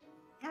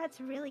 Yeah, it's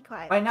really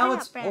quiet. Right now Turn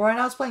it up, right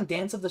now it's playing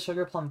Dance of the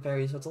Sugar Plum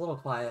Fairy, so it's a little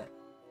quiet.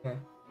 Here,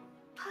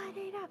 Put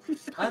it up.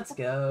 let's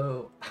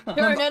go.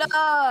 Turn it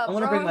up. I'm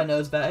gonna bring bro. my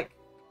nose back.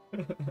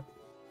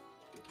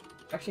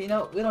 Actually,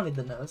 no, we don't need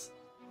the nose.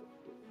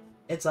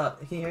 It's up.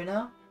 Can you hear it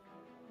now?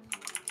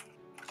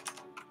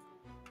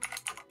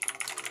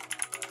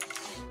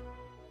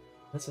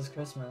 This is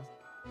Christmas.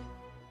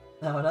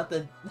 No, not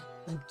the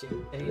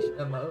J-Page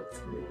emotes.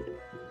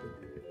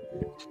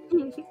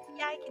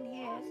 Yeah, I can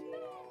hear it.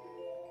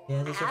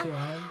 Yeah, that's what you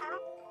wanted?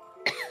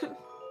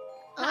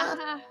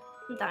 I'm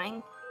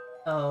dying.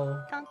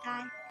 Oh. Don't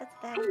die. That's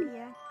a bad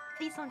idea.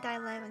 Please don't die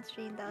live on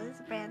stream though. This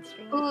is a brand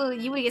stream. Ooh,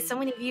 you would get so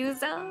many views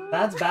though.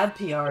 That's bad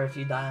PR if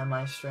you die on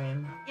my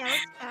stream. Yeah,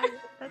 that's bad.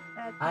 That's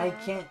bad. I yeah.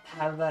 can't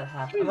have that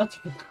happen. I'm not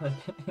doing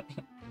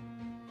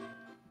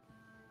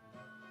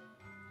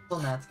that.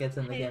 Until Nats gets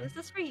in the Hey, game. this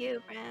is for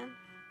you, Bran.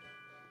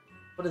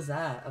 What is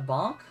that? A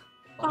bonk?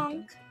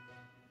 Bonk.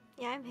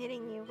 Yeah, I'm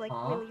hitting you like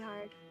Aw. really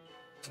hard.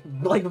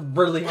 Like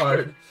really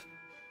hard.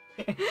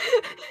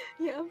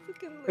 Yeah, I'm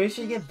fucking. Like, Pretty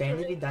sure you get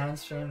banned if you die on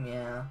stream.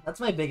 Yeah, that's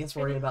my biggest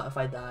worry about if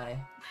I die.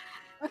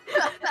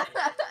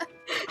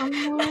 Oh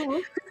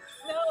no.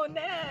 No,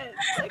 Nat.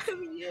 That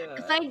could be you.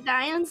 If I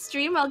die on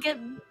stream, I'll get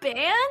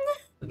banned?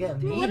 You get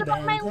Dude, me What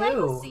about my banned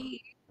too.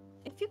 legacy?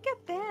 If you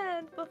get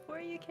banned before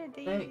you can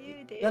debut, Hey,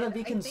 dude, you gotta I be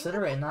think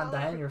considerate and that's not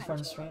die on our your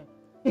friend's potential.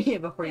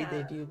 stream before you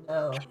Yeah. debut.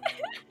 No.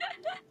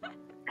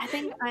 I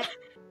think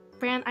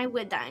Bran, I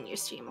would die on your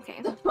stream,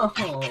 okay?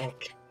 Oh.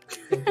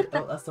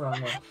 Oh, that's the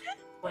wrong one.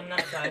 When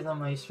Nat dies on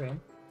my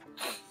stream.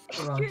 That's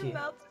the wrong Your key.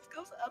 mouth just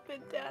goes up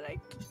and down.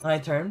 My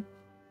turn.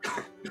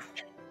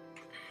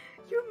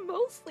 You're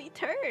mostly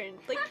turned.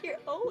 Like you're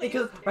always.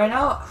 Because right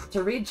now,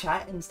 to read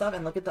chat and stuff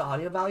and look at the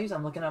audio values,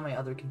 I'm looking at my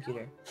other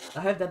computer. I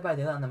have Dead by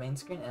Daylight on the main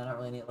screen, and I don't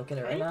really need to look at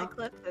it I right need to now.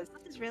 clip this.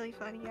 This is really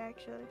funny,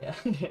 actually. Yeah,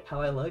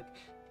 how I look.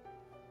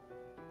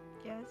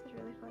 Yeah, this is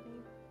really funny.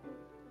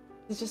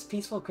 It's just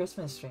peaceful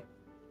Christmas stream.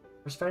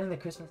 We're spreading the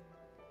Christmas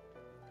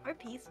Or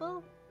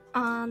peaceful.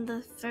 On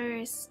the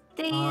first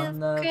day on of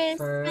the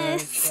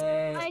Christmas. first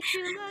day. I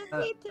choose Uh, a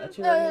I pizza.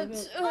 choose a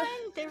bit.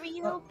 One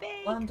Dorito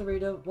bake. One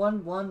Dorito,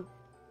 one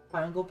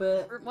triangle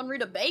bit. One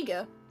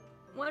rutabaga.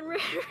 One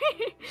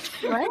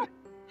What?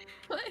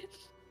 What?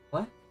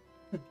 What?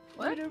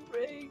 What?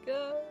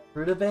 Rutabaga.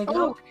 Rutabaga?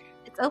 Oh,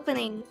 it's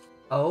opening.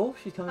 Oh,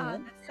 she's coming On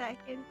in? the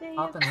second day of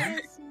Hopping in?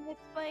 Christmas,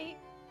 wait.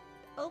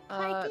 Oh, Uh,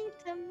 pikey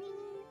to me.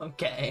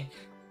 Okay.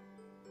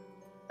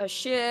 A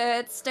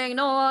shit stain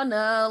on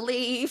a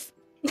leaf.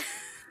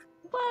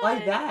 What?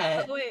 Like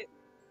that? Oh, wait.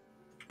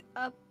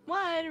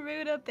 One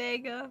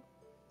rutabaga.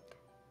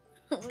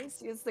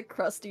 Let's use the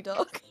crusty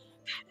dog.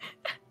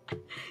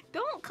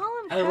 Don't call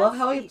him. I love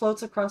how he crusty.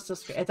 floats across the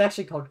screen. It's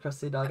actually called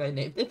Krusty Dog, I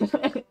named it.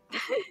 Look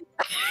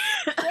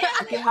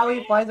at how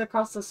he flies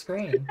across the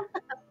screen.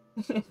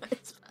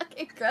 It's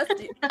fucking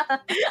crusty. I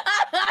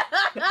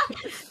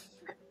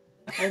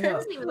It know.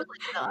 doesn't even look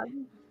like a dog.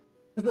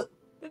 It doesn't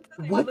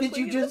even What look did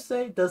you like just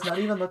say? Does not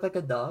even look like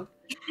a dog?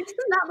 It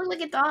does not look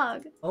like a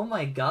dog. Oh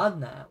my god,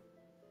 now.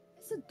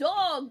 It's a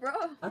dog, bro.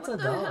 That's What a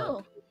the dog.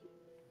 hell?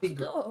 It's a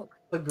dog.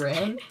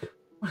 Bagran?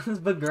 What is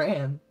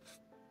Bagran?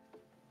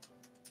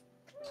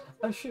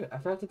 Oh shoot, I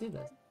forgot to do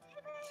this.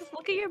 Just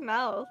look at your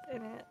mouth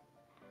in it.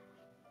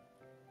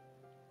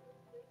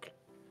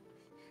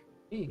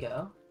 Here you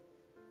go.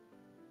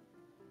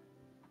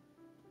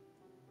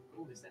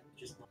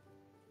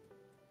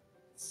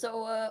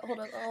 So, hold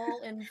on, I'll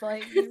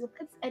invite you.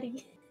 It's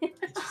Eddie.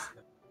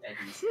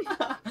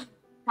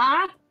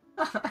 Huh?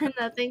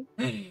 Nothing.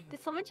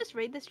 Did someone just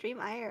raid the stream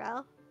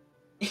IRL?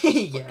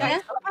 Yeah.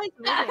 Guys, Opie's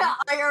moving.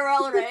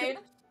 IRL raid.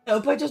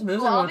 Opie just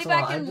moves Well, every I'll once be in a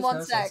while. I back in just one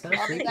noticed sec. it's kinda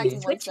I'll be back creepy.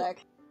 in one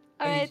sec.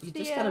 Alright, You see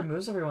just ya. gotta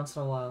move every once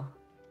in a while.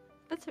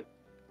 That's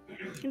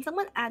Can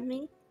someone add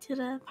me to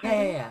the party?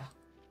 Yeah.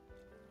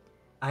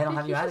 I don't Did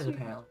have you you added just-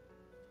 apparently.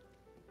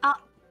 Oh.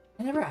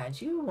 I never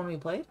added you when we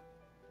played.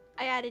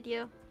 I added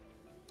you.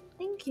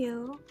 Thank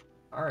you.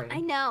 Sorry.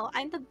 I know.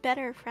 I'm the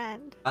better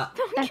friend.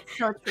 That's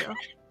so true.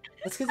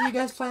 That's because you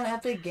guys play on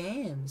Epic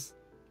Games.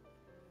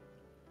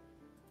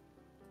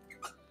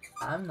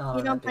 I'm not. You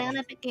on don't Epic play on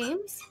Games. Epic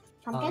Games?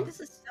 Pumpkin? This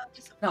is so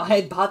just. No,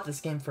 I bought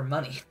this game for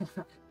money.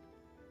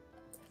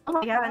 Oh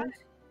my god.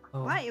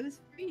 Oh, Why? It was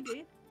free,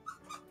 dude.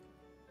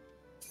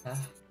 yeah.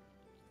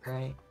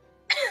 Great.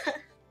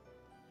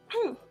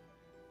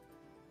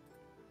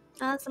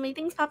 So many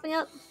things popping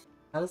up.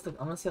 How does the? I'm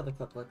gonna see how the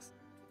clip looks.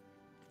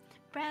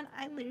 Bran,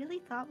 I literally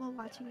thought while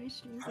watching your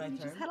streams My that you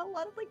just turn? had a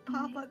lot of like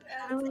pop-up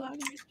ads Really? on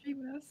your stream,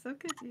 and I was so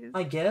confused.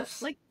 My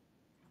gifts. Like-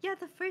 Yeah,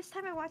 the first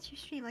time I watched your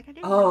stream, like I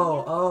didn't Oh, know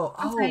you. oh,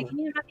 I'm sorry, oh. can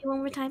you repeat one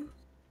more time?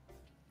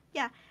 It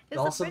You was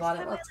also the first bought it.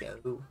 time Let's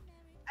go.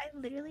 I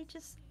literally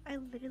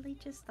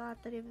just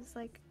thought that it was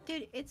like,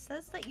 dude, it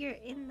says that you're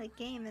in the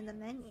game in the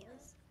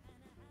menus.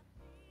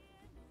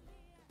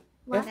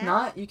 If Now-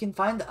 not, you can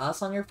find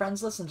us on your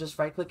friends list and just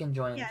right click and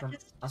join Yeah, from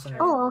just us on join.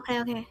 your. Oh,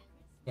 okay.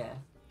 Yeah.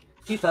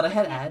 You thought I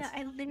had Yeah,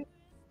 ads? no,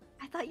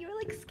 I thought you were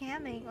like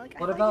scamming. Like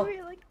What I thought about- you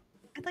were like,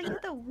 I thought you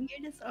had the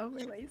weirdest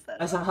overlay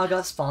set. I somehow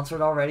got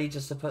sponsored already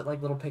just to put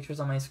like little pictures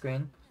on my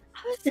screen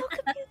I was so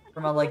confused.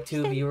 from my like 2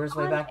 understand viewers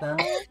way on back then.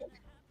 air.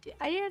 Dude,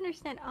 I didn't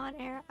understand on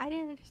air. I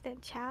didn't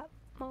understand chat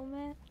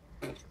moment.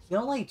 You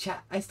don't like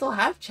chat? I still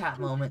have chat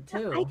moment I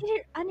too.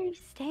 didn't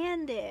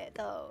understand it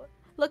though.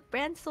 Look,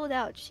 Brand sold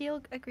out.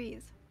 Shield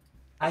agrees.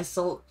 I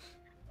still.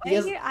 Why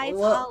are your eyes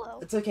hollow?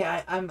 It's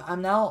okay.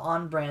 I'm now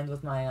on brand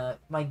with my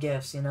my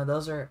gifts. You know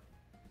those are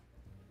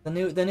the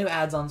new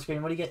ads on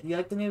screen. What do you get? You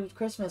like the new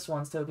Christmas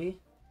ones, Toby?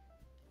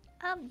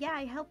 Yeah,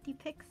 I helped you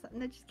pick some.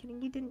 No, just kidding.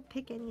 You didn't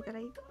pick any that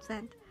I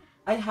sent.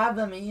 I have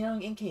them, you know,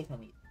 in case I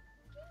need.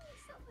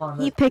 Hold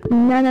on, You picked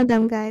none of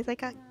them, guys. I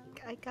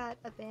got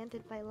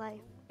abandoned by life.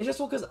 it's just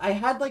because I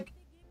had like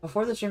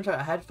before the stream started,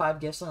 I had 5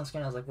 gifts on the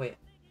screen. I was like, wait,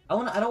 I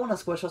don't want to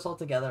squish us all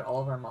together,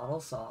 all of our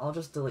models. So I'll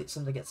just delete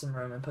some to get some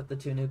room and put the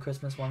 2 new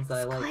Christmas ones that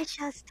I like.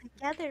 Squish us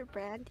together,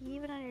 Brand. Do you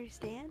even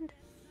understand?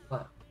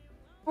 What?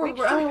 Wait,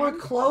 I mean, we're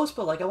friend? close,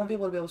 but like I won't be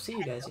able to see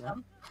you guys, you know.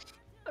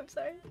 I'm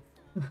sorry.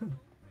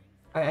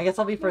 Alright, I guess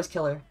I'll be first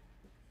killer.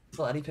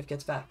 Until Eddie Piff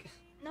gets back.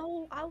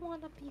 No, I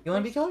want to be. You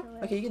want to be first killer?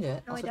 Okay, you can do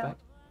it. No, I'll I switch don't. back.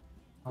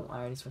 Oh, I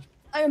already switched.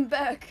 I am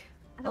back.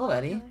 I don't Hello, wanna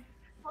Eddie. kill her.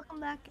 Welcome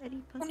back,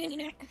 Eddie.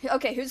 Pussy.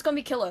 Okay, who's gonna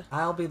be killer?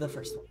 I'll be the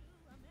first one.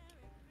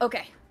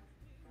 Okay.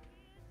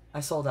 I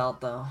sold out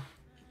though.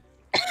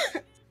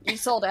 You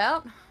sold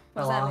out?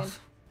 What does Fell that off. mean?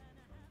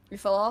 You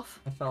fell off?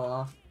 I fell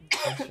off.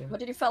 What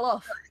did you fell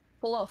off?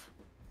 Pull off.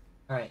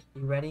 Alright,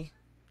 you ready?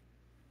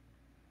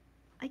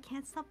 I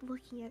can't stop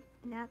looking at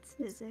Nat's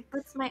physics.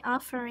 What's my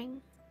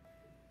offering?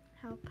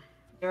 Help.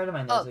 Get rid of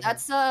my nose Oh, again.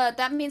 that's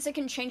that means it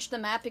can change the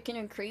map, it can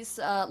increase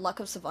luck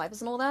of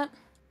survivors and all that.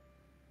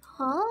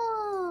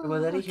 Oh.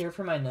 Was Eddie here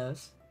for my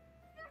nose?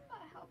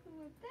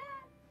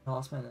 I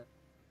lost my nose.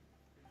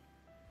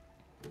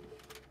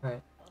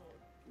 Alright.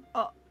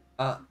 Oh.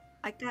 Uh,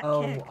 I got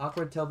oh, kicked.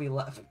 awkward Toby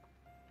left.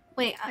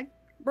 Wait, I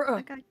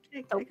Bruh. got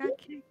kicked. I got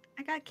kicked.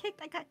 I got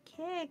kicked. I got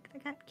kicked. I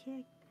got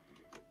kicked.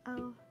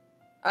 Oh.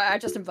 I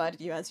just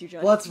invited you as you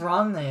joined. What's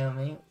wrong,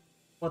 Naomi?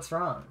 What's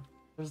wrong?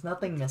 There's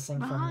nothing missing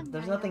Wrong, from.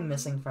 There's nothing Naomi.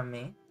 missing from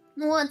me.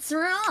 What's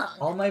wrong?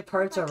 All my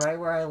parts are right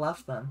where I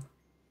left them.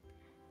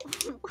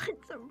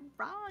 What's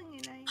wrong?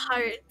 And I...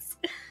 hearts.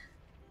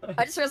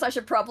 I just realized I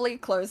should probably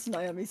close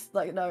Naomi's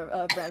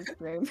Brand's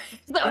room.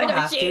 You don't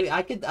have to.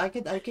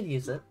 I could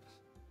use it.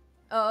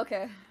 Oh,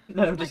 okay.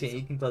 No, I'm just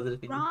kidding. You can close it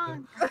if you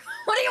Wrong.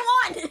 What do you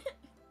want?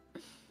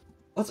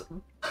 What's?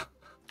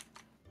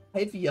 I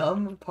have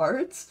yum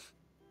parts.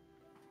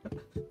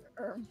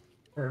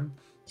 Um,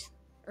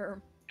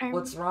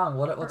 What's wrong?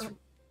 What's?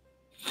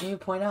 Can you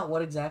point out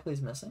what exactly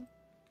is missing?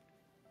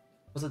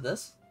 Was it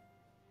this?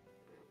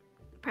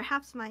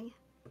 Perhaps my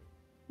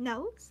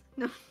nose?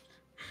 No.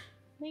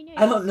 My nose.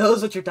 I don't know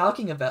what you're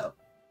talking about.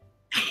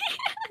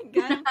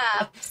 God,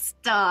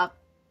 Stop.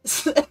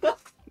 we're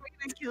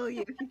gonna kill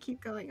you if you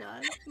keep going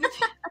on.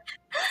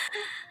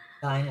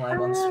 Dying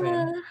live on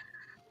stream.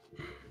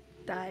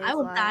 Die I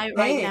will live. die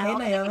right Hey, now.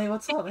 hey Naomi,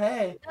 what's up?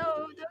 Hey.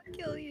 No, don't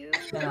kill you.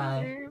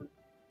 Hi.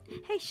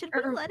 Hey, should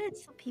we let it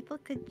so people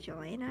could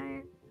join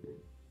our...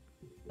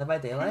 Dead by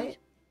Daylight?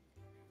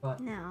 What?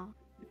 No.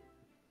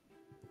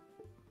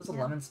 What's a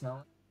No. lemon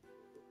smell?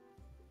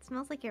 It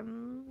smells like your...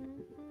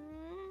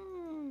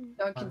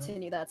 Don't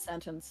continue that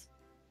sentence.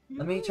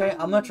 Let me try.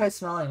 I'm gonna try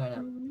smelling right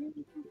now.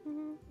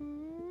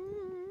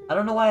 I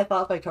don't know why I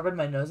thought if I covered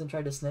my nose and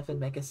tried to sniff it'd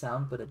make a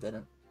sound, but it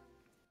didn't.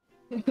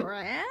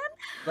 Bran?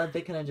 That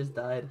thing kinda just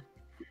died.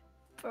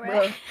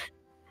 Bran?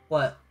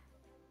 What?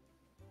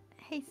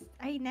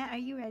 Hey, Nat, are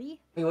you ready?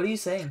 Wait, what are you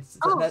saying?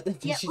 Oh,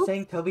 She's yeah,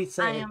 saying Toby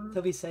say I it. am-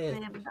 Toby say it.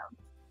 I am dumb.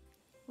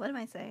 What am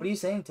I saying? What are you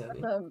saying,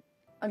 Toby?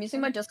 I'm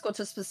using my Discord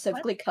to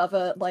specifically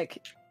cover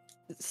like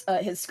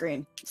his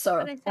screen, so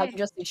What'd I I say? can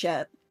just be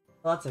chat.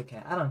 Well, that's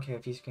okay. I don't care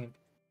if you scream.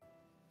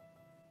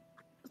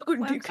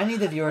 What? I need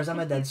the viewers. I'm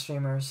a dead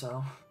streamer,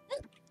 so.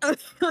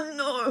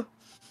 No.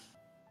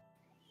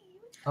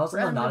 I was on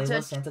the Random naughty touch.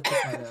 list. Santa took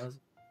my nose.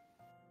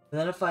 And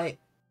then if I'm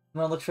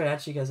gonna look straight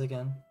at you guys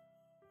again.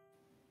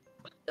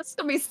 It's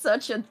gonna be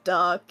such a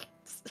dark.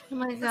 Oh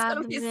my It's god,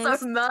 gonna the be mist.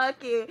 so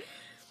murky.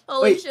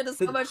 Holy Wait, shit, there's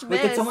so did, much wait,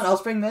 mist. did someone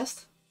else bring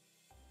mist?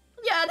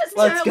 Yeah, this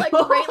Let's turret like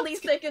go. greatly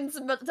thickens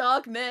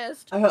dark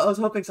mist. I was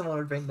hoping someone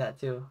would bring that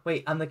too.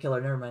 Wait, I'm the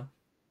killer. Never mind.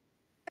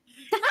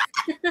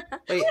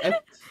 Wait,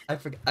 I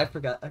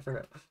forgot.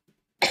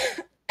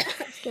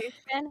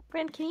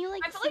 Bran, can you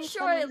like I'm really sing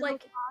sure funny it, little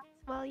like- songs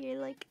while you're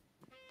like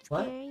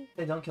What? scary?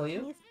 They don't kill Can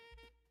you?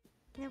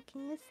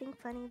 can you sing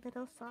funny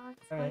little songs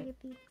while Alright. you're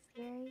being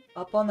scary?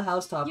 Up on the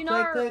housetop. You Click,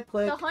 know, click,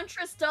 click. The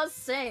Huntress does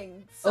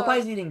sing. So,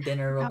 Opie's eating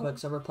dinner real No. quick,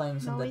 so we're playing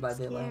some No, Dead by it's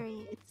Daylight.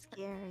 scary. It's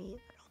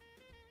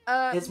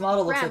scary. His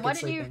model looks Bran, like why it's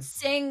did you sleeping.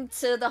 sing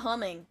to the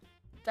humming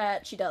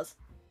that she does?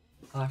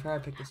 Oh, I forgot I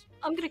picked this.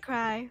 I'm gonna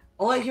cry.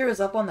 All I hear is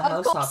up on the Of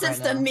housetop course, right it's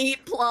now. the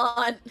meat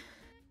plant.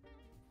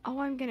 Oh,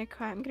 I'm gonna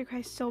cry. I'm gonna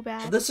cry so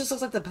bad. This just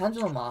looks like the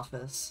Pendulum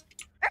office.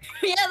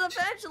 Yeah, the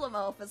Pendulum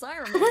office. I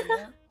remember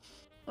that.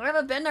 We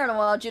haven't been there in a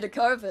while due to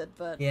COVID,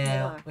 but Yeah,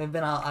 you know. we've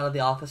been out of the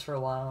office for a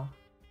while.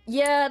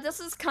 Yeah, this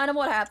is kind of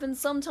what happens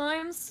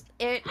sometimes.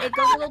 It goes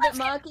a little bit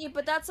murky,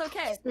 but that's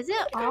okay. Is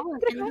it all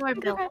indoor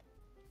built?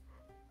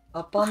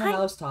 Up on the Hi.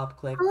 housetop,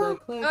 click, click,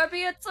 click.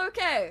 Darby, it's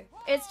okay.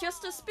 It's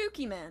just a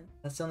spooky man.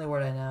 That's the only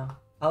word I know.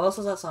 How else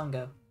does that song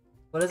go?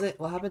 What is it?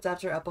 What happens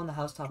after up on the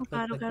housetop, click,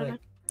 God, oh click, God, oh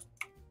click?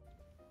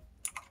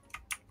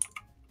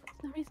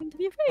 There's no reason to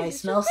be afraid. I It's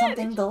smell just Bran.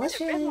 something It's just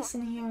Bran. delicious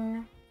in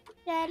here.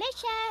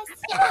 Delicious.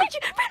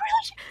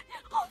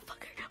 Oh,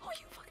 fucker. Oh,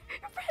 you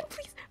fucker. Bran,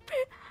 please.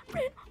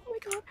 Bran. Oh my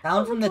god.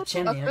 Down from the God.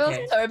 chimney, Of course,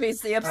 okay.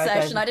 Toby's the Alright,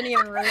 obsession. guys. I didn't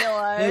even New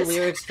realize.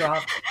 lyrics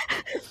drop.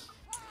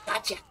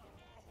 Gotcha.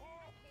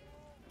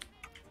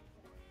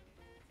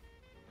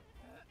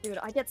 Dude,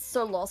 I get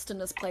so lost in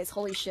this place.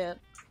 Holy shit.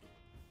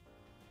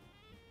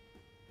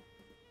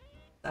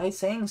 I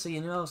sang so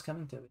you knew I was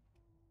coming, Toby.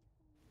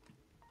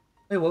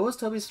 Wait, what was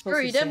Toby supposed Sure,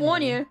 to he say? didn't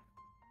warn Naomi? you.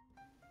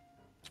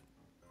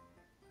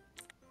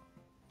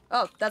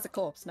 Oh, that's a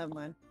corpse. Never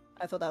mind.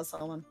 I thought that was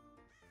someone.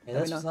 Yeah,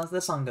 Let me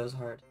this song goes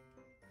hard.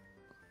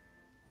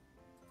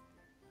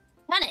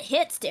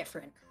 hit's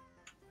different.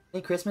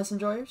 Any Christmas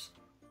enjoyers?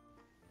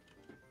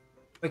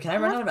 Wait, can I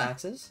run out of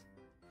axes?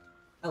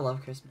 I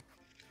love Christmas.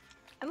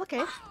 I'm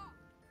okay.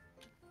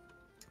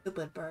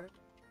 Stupid bird.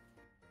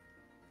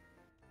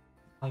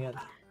 Oh my god.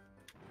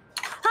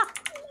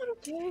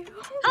 Okay.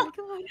 Oh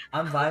my god.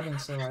 I'm vibing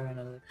so hard right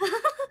now.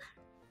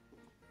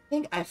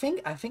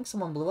 I think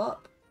someone blew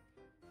up.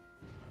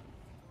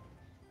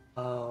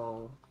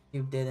 Oh,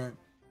 you didn't.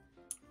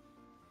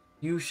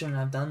 You shouldn't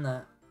have done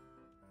that.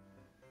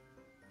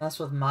 That's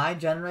with my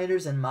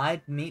generators and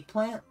my meat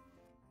plant?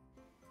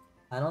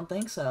 I don't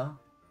think so.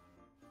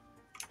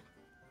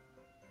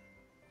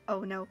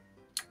 Oh no.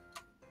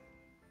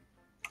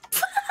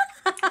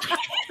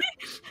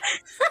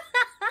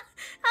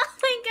 Oh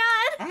my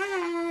god.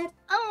 Ad,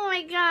 Oh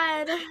my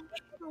god.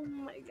 Oh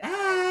my god.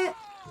 ad.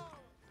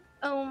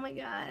 Oh my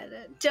god.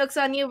 Joke's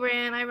on you,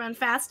 Bran. I run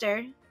faster.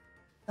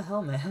 What the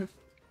hell, man?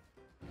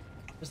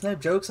 There's no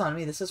jokes on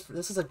me. This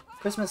is a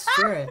Christmas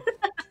spirit.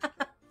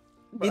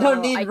 You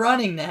don't need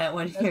running that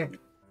when you're.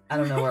 I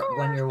don't know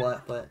when you're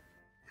what, but.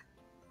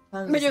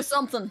 Let me do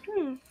something.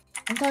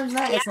 Sometimes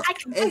not. Yeah, It's not, I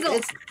can wiggle.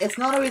 it's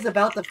not always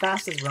about the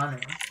fastest runner.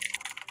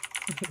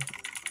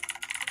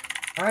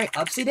 All right,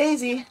 upsy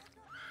daisy.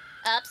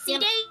 Upsy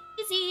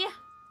daisy.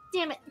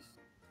 Damn it.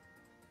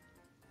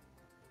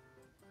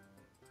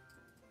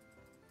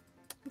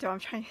 So I'm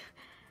trying. You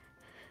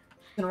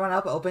can run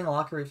up, opening a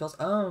locker refills.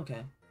 Oh,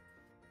 okay.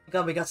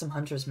 God, we got some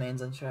Huntress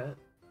mains in chat.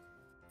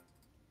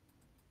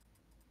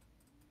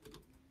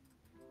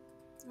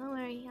 Don't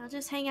worry. I'll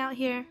just hang out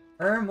here.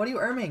 What are you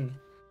erming?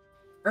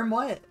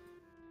 What?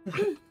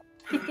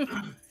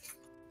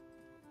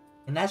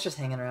 And that's just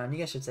hanging around. You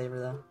guys should save her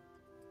though.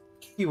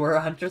 You were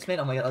a Huntress main?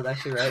 Oh my god, I was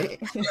actually right.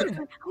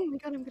 Oh my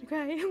god, I'm gonna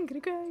cry. I'm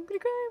gonna cry. I'm gonna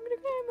cry. I'm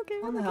gonna cry. I'm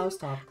okay. On the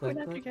housetop, I'm click,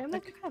 not gonna click, cry. I'm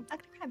not click. gonna cry. I'm not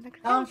gonna cry. I'm not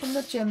gonna cry. Down from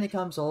the chimney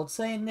comes old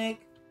Saint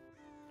Nick.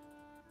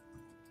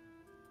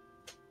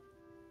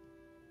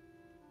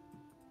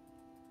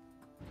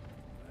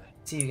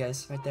 See you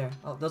guys right there.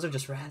 Oh, those are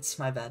just rats.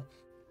 My bad.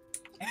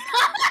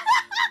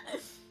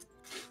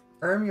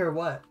 Your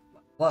what?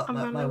 What? I'm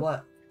My running.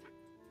 what?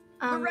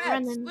 The rats!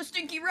 Running. The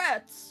stinky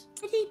rats!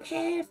 Pretty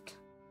piffed.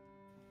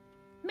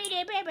 Me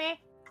dear baby.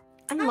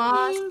 I'm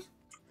lost.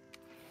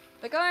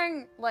 They're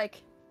going,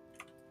 like,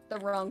 the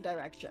wrong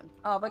direction.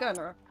 Oh, they're going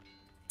the wrong.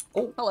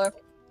 Oh. Hello.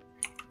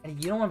 Hey,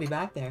 you don't want to be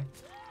back there.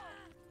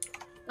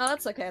 No,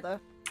 that's okay, though.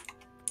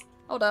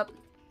 Hold up.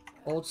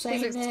 Old Please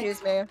Saint Nick.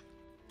 excuse me.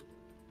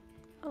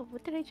 Oh,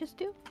 what did I just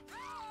do?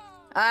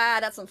 Ah,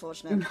 that's You're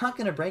unfortunate. not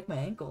gonna break my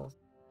ankles.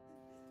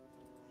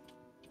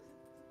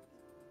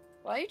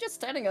 Why are you just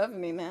standing over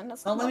me, man?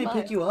 That's Don't not let me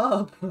pick nice. you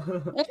up.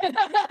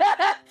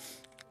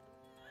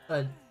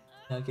 I'd,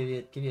 give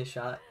you a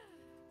shot.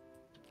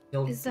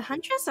 You'll, Is the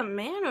Huntress a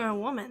man or a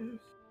woman?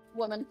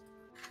 Woman.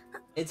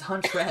 it's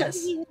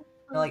Huntress.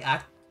 Like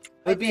act.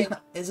 It would be.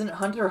 Isn't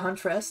Hunter or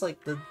Huntress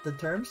like the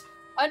terms?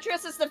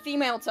 Huntress is the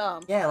female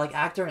term. Yeah, like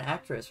actor and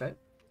actress, right?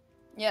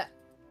 Yeah.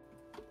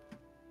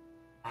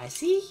 I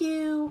see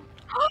you.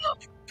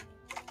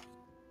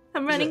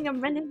 I'm running. I'm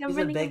running. I'm She's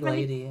running. a big I'm running.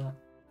 lady. Yeah.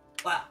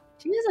 Wow.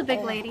 She is a big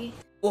Oh. lady.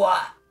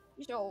 Wow.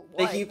 Yo,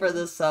 Thank you what? for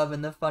the sub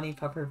and the funny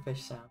pufferfish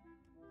sound.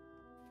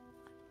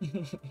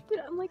 Dude,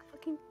 I'm like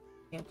fucking.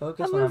 Can't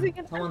focus I'm when losing it.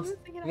 I'm someone's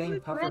losing it. I'm getting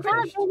losing it. Right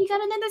pufferfish. now, you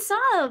got another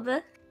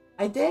sub.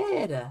 I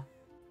did.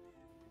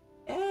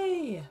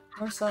 Yay!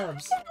 More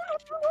subs.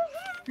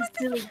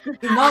 Silly.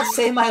 Do not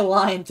say my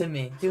line to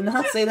me. Do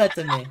not say that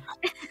to me.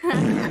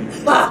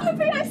 Ah!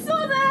 I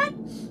saw that.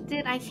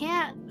 Dude, I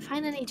can't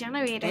find any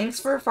generators. Thanks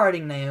for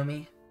farting,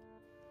 Naomi.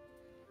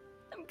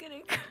 I'm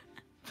gonna cry.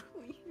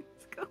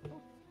 Please go.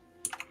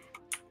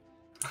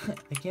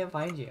 I can't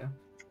find you.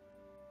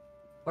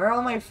 Where are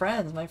all my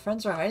friends? My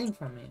friends are hiding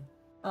from me.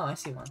 Oh, I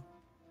see one.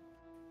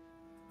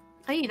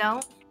 Oh, you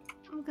don't.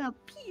 I'm gonna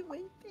pee my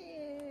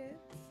pants.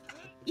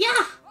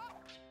 Yeah!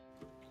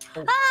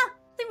 Ah!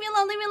 Leave me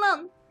alone. Leave me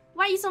alone.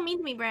 Why are you so mean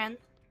to me, Bran?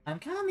 I'm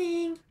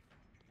coming.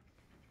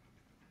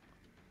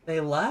 They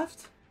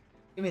left?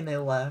 You mean they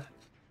left?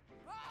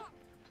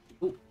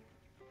 Ooh.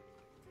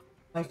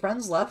 My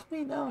friends left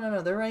me?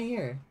 No, they're right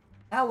here.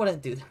 I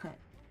wouldn't do that.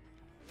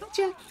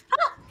 Gotcha!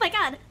 Oh my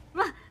god.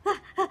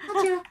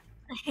 Gotcha!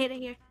 I hate it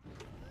here.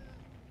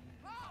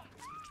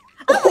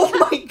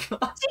 Oh my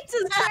god!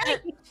 Jesus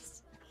Christ.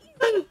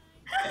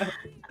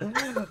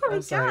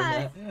 I'm sorry,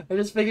 God. Matt. I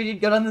just figured you'd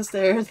go down the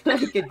stairs and I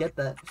could get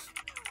that.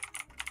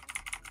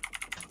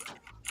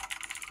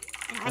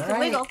 I can Alright.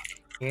 wiggle.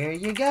 Here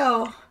you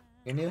go.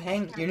 Your new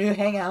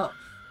hangout.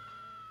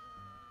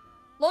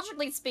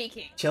 Logically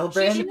speaking, Chill, she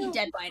Brandon. should be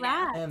dead by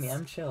now. Rats. Naomi,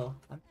 I'm chill.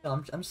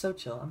 I'm so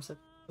chill. It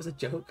was a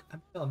joke.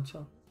 I'm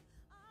chill.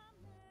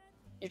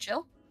 You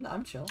chill? No,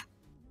 I'm chill.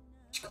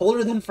 It's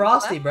colder than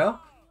Frosty, bro.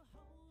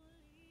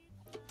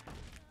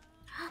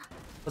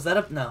 Was that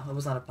a no? It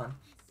was not a pun.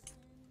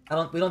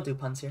 We don't do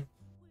puns here.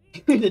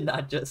 We did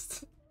not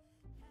just.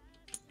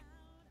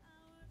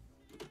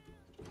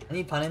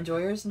 Any pun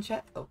enjoyers in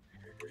chat? Oh.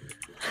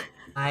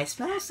 I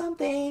smell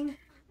something.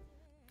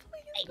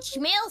 I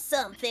smell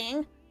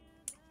something.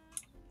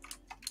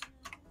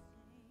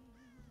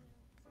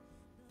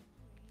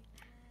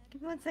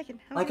 1 second.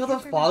 I'm Like how gonna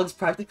the capture my- fog's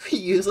practically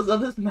useless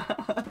on this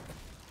map.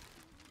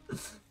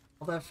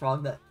 All that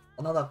frog that,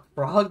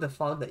 the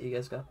fog that you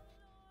guys got.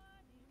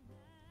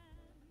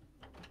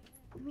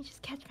 Let me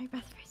just catch my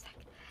breath for a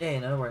second. Yeah,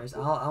 no worries. I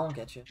won't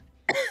get you.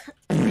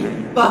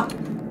 Fuck!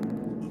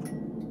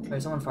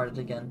 Sorry, someone farted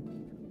again.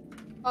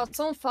 Oh,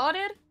 someone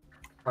farted?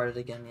 Farted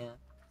again, yeah.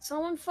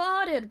 Someone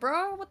farted,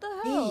 bro. What the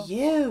hell? Hey,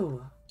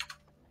 you!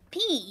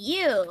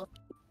 P.U.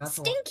 Got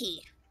to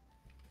Stinky.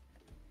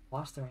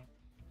 wash the rain.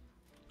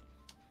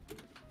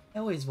 I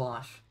always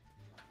wash.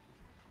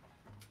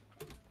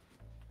 It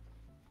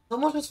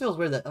almost just feels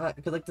weird that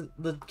because like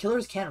the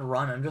killers can't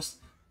run. I'm just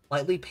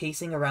lightly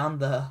pacing around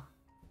the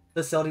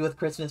facility with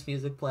Christmas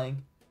music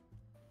playing.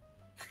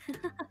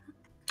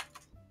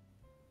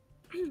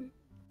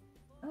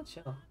 Oh,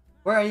 chill.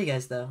 Where are you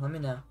guys though? Let me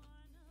know.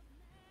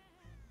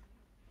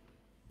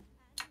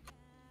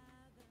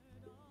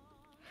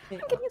 I'm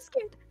getting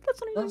scared.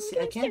 That's what I'm Let's see.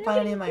 I can't find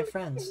any of my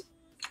friends.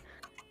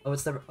 Oh,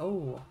 it's the.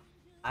 Oh,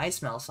 I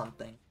smell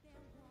something.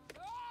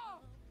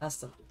 That's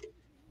the.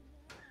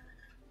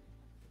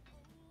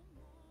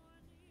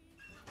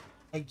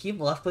 I keep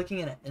left clicking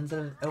it instead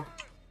of. Oh,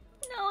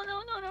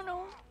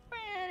 No.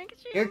 Fran,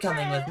 you're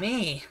coming with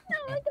me. No,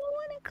 I don't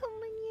want to come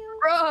with you.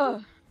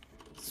 Bruh.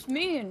 It's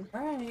mean.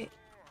 Alright.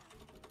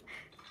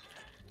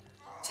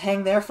 Just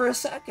hang there for a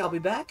sec. I'll be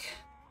back.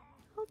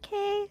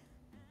 Okay.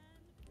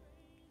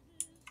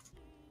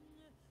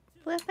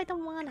 What if I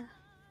don't wanna?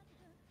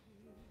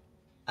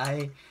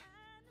 Is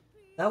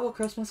that what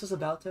Christmas is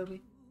about,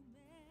 Toby?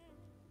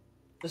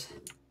 Just.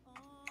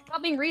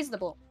 Not being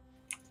reasonable.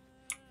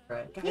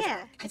 Right. Guys,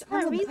 Yeah, guys, it's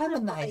not I'm a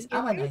reasonable, nice. you're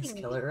I'm a nice hurting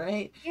me. killer,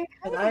 right? You're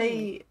And hurting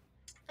me.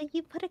 Like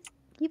you put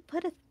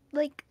a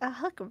like a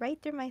hook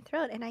right through my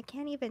throat, and I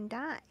can't even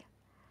die.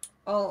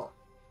 Well,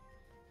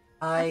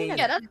 think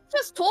Yeah, that's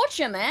just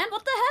torture, man.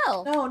 What the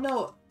hell?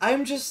 No,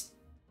 I'm just.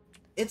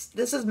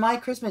 This is my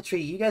Christmas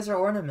tree. You guys are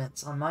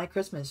ornaments on my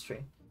Christmas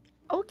tree.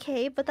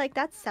 Okay, but like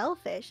that's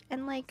selfish,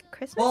 and like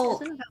Christmas Well-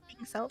 isn't about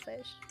being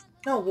selfish.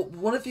 No,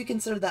 what if you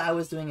consider that I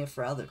was doing it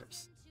for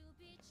others?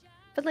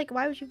 But like,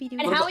 why would you be doing?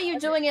 And it how for are you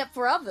others? doing it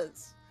for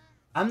others?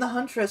 I'm the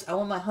huntress. I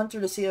want my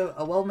hunter to see a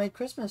well-made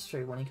Christmas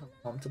tree when he comes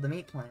home to the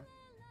meat plant.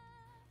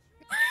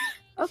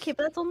 Okay,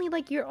 but that's only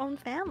like your own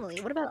family.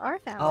 What about our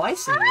family? Oh, I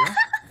see you.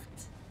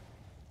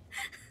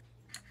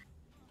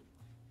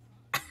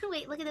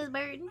 Wait, look at this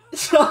bird.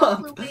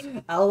 Stop.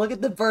 I'll look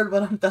at the bird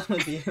when I'm done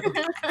with you.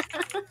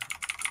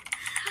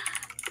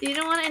 You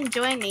don't want to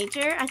enjoy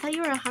nature? I thought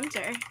you were a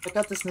hunter. Check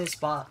out this new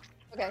spot.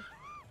 Okay.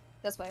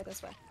 This way.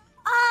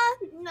 Ah,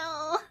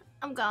 no.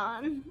 I'm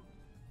gone.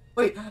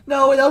 Wait,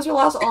 no, that was your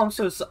last. Oh, I'm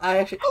so. I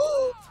actually.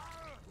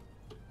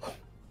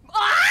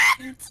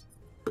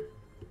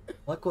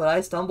 Look what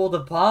I stumbled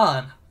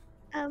upon.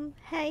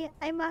 Hey,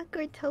 I'm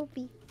awkward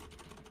Toby.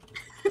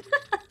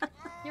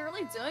 You're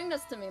really doing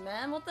this to me,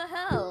 man. What the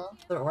hell?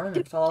 The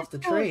ornament fell off the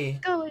tree.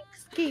 Go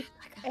escape,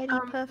 Eddie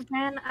Puff.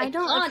 Man, I I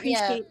don't can't yet.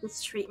 appreciate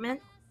this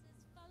treatment.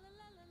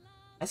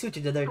 I see what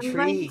you did there. I'm Tree.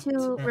 going to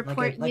treatment,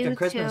 report like you a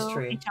Christmas to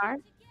tree. HR.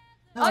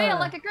 No, Oh yeah, no,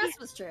 like a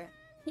Christmas tree.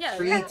 Yeah.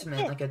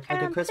 treatment, like a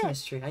Krampus.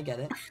 Christmas tree. I get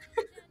it.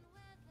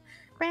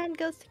 Fran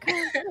goes to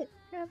Krampus.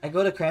 I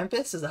go to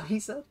Krampus. Is that what he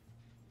said?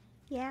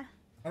 Yeah.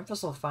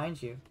 Krampus will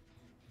find you.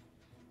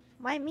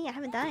 Why me? I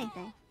haven't done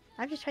anything.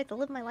 I've just tried to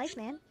live my life,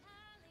 man.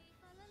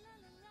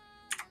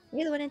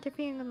 You're the one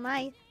interfering with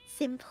my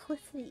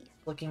simplicity.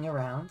 Looking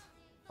around.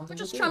 We're Something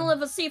just do. trying to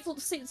live a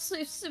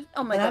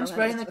oh my And god. I'm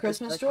spreading the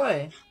Christmas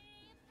joy.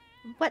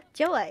 What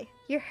joy?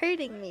 You're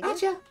hurting me. dude.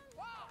 Gotcha.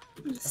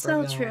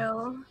 So Never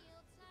true.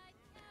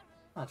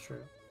 Not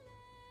true.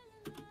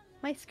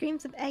 My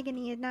screams of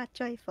agony are not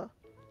joyful.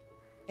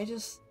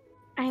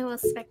 I will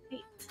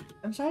spectate.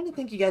 I'm starting to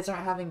think you guys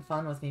aren't having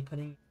fun with me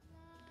putting.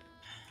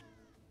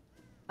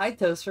 Hi,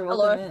 Toaster.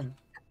 Hello. Welcome in.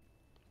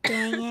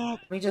 Dang it.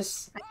 Let me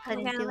just. I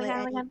couldn't my God, do oh my it, God,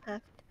 oh Eddie my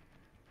God.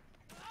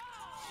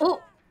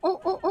 Puff.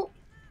 Oh.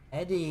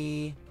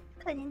 Eddie.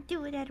 Couldn't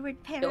do it,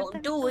 Edward Paris. Don't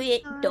I'm do so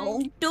it. sorry.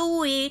 Don't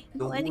do it.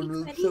 Don't Eddie,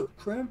 wanna Eddie. upset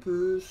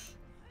Krampus.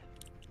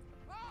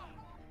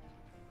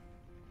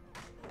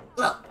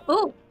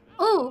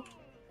 Oh.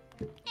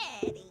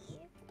 Eddie.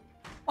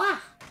 Wah!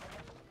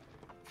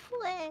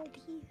 Eddie.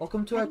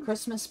 Welcome to our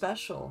Christmas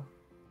special.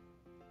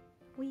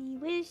 We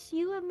wish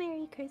you a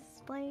Merry Christmas.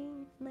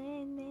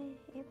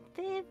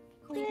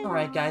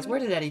 Alright, guys, where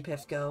did Eddie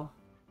Piff go?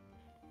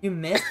 You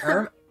missed?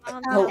 Eddie,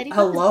 Hello? Eddie,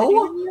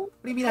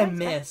 What do you mean I Hi,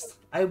 missed?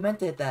 I meant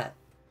to hit that.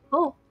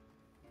 Oh.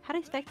 How do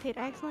I spectate?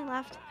 I accidentally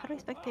left. How do I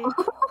spectate?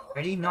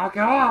 Eddie, knock it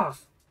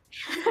off!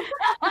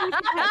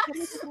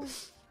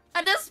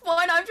 At this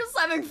point, I'm just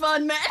having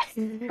fun,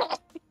 man.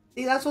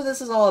 See, that's what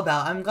this is all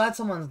about. I'm glad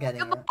someone's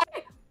getting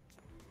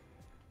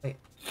it.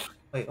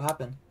 Wait, what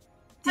happened?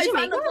 Did you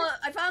I make found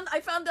it?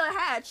 I found the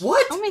hatch.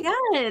 What? Oh my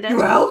god.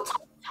 You out?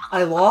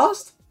 I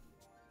lost?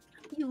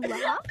 You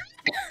lost?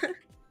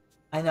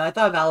 I know, I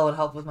thought Vala would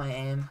help with my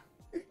aim.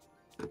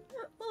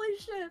 Holy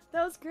shit,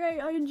 that was great.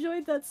 I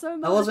enjoyed that so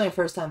much. That was my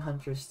first time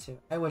Huntress too.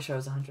 I wish I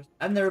was a Huntress.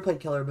 I've never played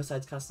Killer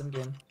besides custom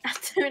game.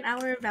 After an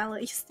hour of Valor,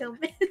 you still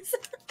miss.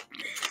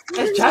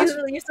 It's just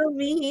You're so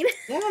mean.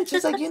 yeah, it's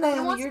just like you, Who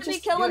Naomi. wants You're to be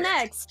just killer you're,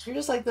 next? you're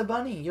just like the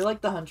bunny. You're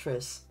like the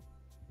huntress.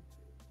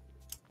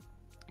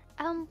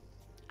 I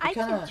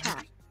can kinda-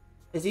 try.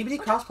 Is EBD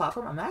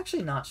cross-platform? I'm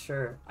actually not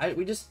sure.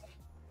 We just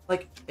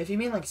like if you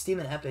mean like Steam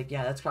and Epic,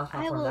 yeah, that's I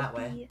cross-platform will that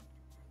way. be.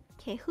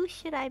 Okay, who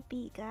should I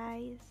be,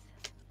 guys?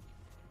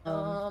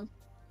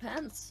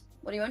 Depends.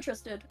 What are you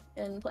interested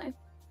in playing?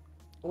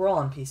 We're all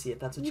on PC if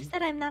that's what You you.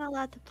 said I'm not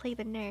allowed to play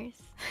the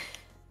nurse.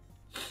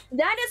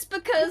 That is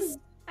because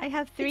I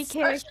have 3 it's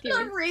characters. such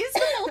an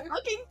unreasonable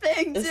fucking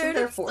thing, Isn't dude.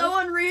 there It's 4? so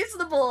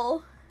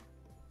unreasonable.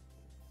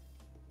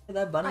 That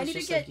I bunny's need to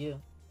just get- like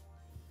you.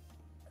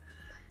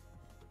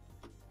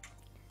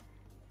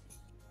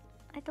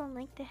 I don't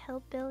like the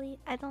hillbilly.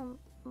 I don't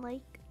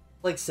like.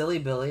 Like silly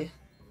Billy.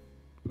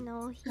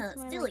 No, he's more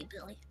Silly like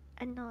Billy.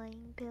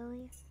 annoying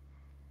Billy.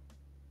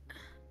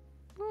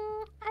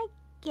 I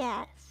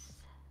guess.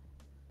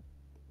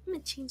 I'm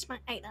gonna change my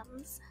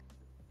items.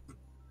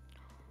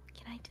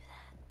 Can I do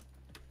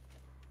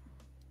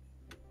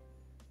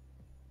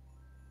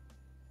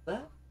that?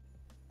 What?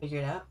 Figure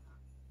it out.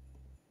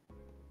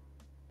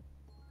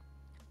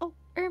 Oh,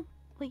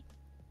 wait.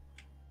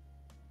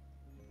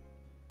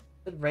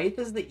 The Wraith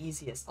is the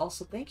easiest.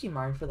 Also, thank you,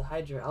 Martin, for the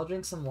Hydra. I'll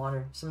drink some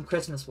water. Some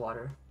Christmas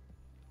water.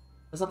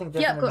 There's nothing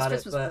Yeah, different of course, about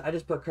Christmas it, but water. I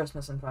just put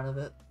Christmas in front of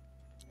it.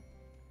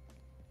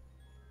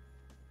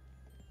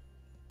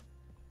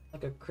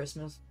 Like a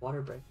Christmas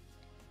water break.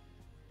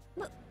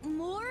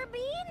 More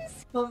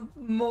beans?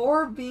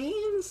 More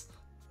beans?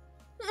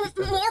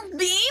 More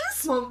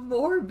beans?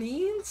 More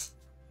beans?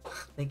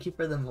 Thank you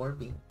for the more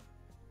beans.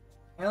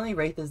 Apparently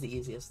Wraith is the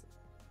easiest.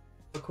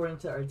 According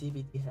to our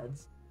DVD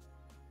heads.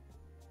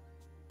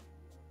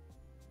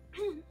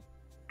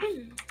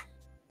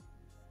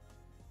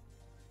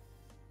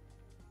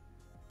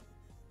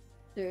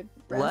 Dude,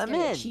 Brad's getting a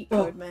Lemon. cheat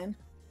Oh. code, man.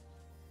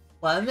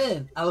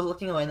 Lemon! I was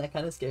looking away and that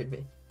kind of scared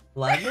me.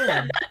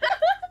 Lemon!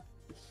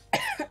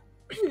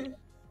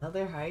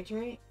 Another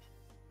hydrate?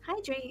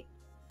 Hydrate.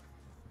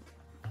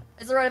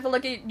 Is it right if I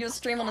look at your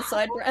stream on the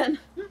side, Bran?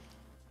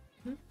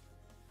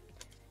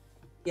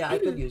 Yeah, I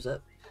could use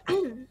it.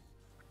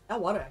 That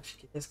water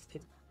actually tastes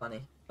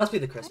funny. Must be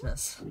the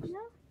Christmas.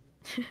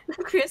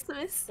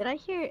 Christmas. Did I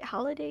hear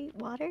holiday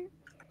water?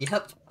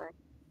 Yep.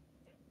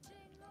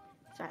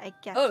 Sorry, I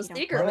guess. Oh, you don't-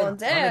 secret one, Lemon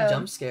damn.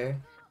 jump scare.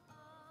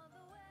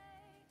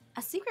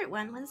 A secret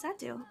one. What does that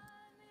do?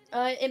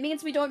 It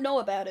means we don't know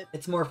about it.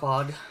 It's more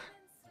fog.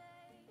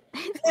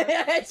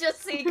 It's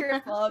just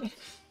secret fog.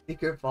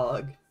 Secret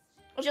fog.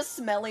 It's just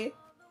smelly.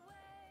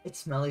 It's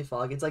smelly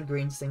fog. It's like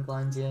green stink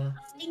lines, yeah.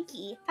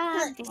 Stinky.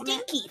 Damn it.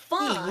 Stinky Hey,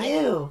 fun.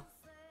 you!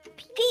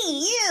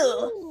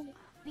 You.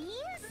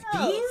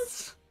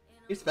 Beans?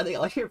 You're spending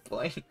all your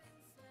points.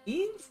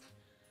 Beans?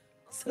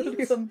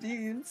 Some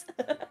beans.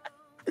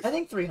 I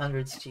think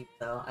 300's cheap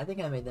though. I think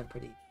I made them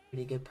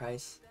pretty good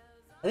price.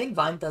 I think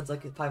Vine Thud's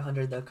like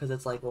 500 though, because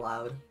it's like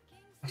loud.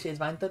 Actually, is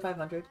Vine Thud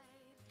 500?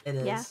 It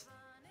is. Yeah.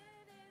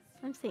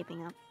 I'm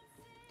saving up.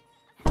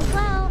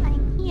 Hello,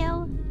 I'm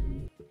here.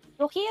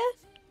 You're here?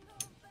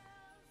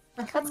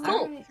 That's cool.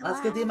 Alright,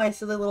 let's go do my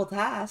silly little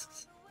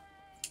tasks.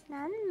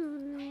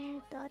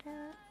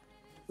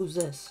 Who's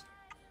this?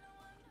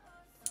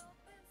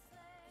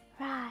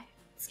 Right.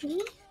 It's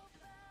me?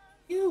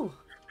 You!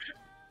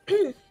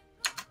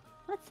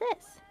 What's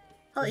this?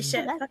 Holy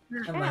shit. That's- fuck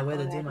that. On my way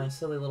to do my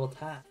silly little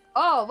task.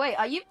 Oh, wait,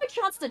 are you by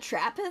chance the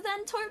trapper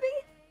then, Toby?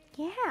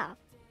 Yeah.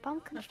 But I'm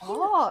confused.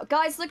 Oh,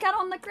 guys, look out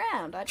on the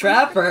ground. I don't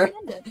Trapper?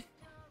 recommend it.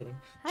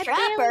 I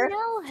Trapper. barely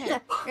know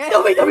him.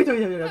 No,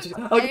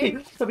 okay,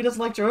 Toby doesn't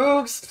like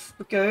jokes.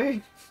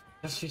 Okay.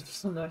 She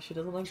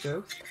doesn't like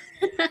jokes.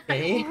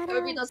 Okay.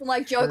 Toby doesn't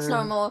like jokes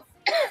no more.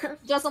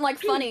 He doesn't like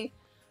funny.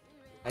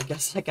 I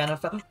guess I kind of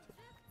felt.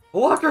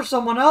 Go after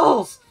someone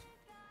else!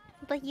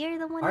 But you're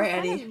the one. Alright,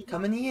 in front of Eddie, me.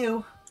 coming to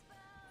you.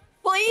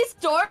 Please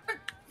don't.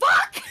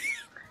 Fuck!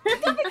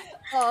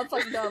 Oh, I'm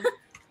fucking dumb.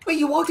 Wait,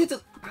 you walked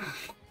into.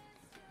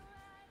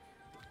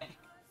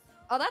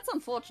 Oh, that's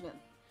unfortunate.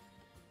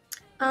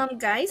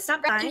 Guys,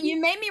 stop Brandon, buying. you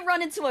made me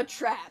run into a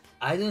trap.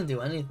 I didn't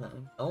do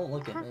anything. Don't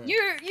look at me.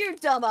 You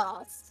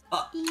dumbass.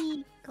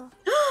 Eagle.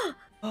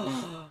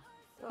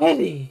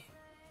 Eddie!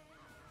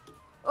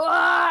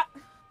 Ah!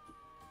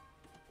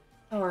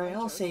 Alright,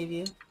 I'll save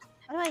you.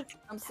 How do I?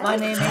 I'm My sorry.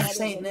 name I is didn't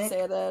Saint mean to Nick.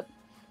 Say that.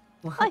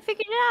 Oh, I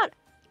figured it out.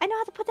 I know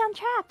how to put down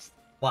traps.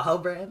 Wow,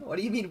 Brand? What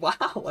do you mean, wow?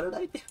 What did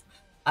I do?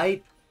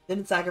 I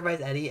didn't sacrifice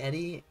Eddie.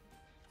 Eddie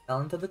fell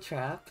into the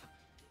trap.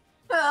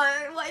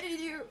 Why did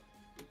you?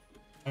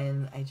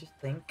 And I just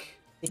think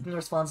taking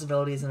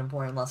responsibility is an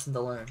important lesson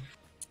to learn.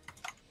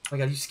 Oh my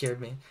god, you scared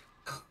me.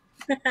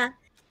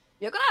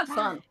 You're gonna have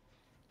fun.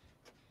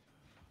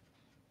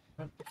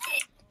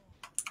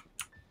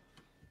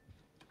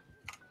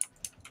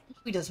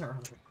 He doesn't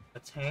remember.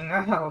 Let's hang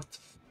out.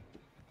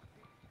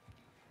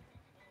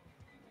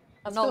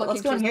 I'm not Let's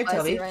looking go in too here, spicy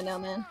Toby. right now,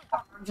 man.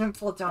 I'm gonna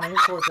pull it down. I'm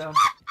gonna pull it down.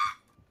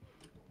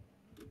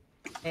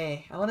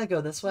 Hey, I want to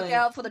go this way. Look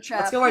out for the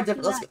trap. Let's go our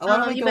different. Why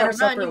don't we you go our better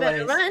run, separate you better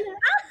ways? run.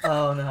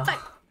 Oh no.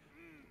 Fuck.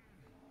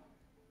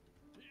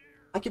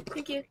 can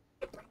Thank you.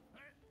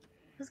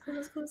 Let's go,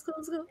 let's go, let's go,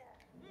 let's go.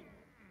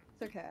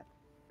 It's okay.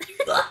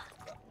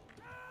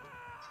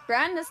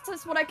 Bran, this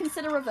is what I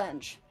consider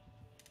revenge.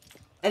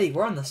 Eddie,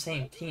 we're on the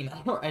same team.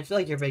 I feel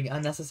like you're being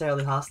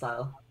unnecessarily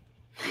hostile.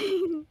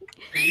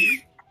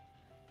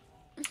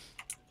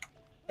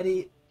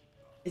 Eddie,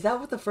 is that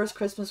what the first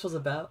Christmas was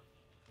about?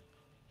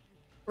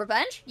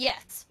 Revenge?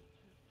 Yes.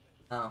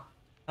 Oh.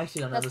 I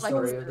actually don't know That's the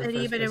what I story of the Eddie, you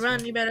first better Christmas.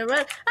 run, you better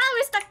run. Ah,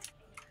 we're stuck!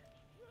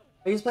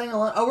 Are you just playing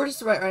alone? Oh, we're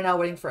just right now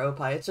waiting for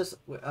Opie. It's just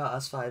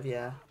us five,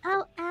 yeah.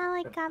 Oh,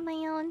 I got my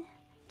own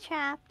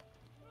trap.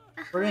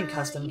 We're doing Ah,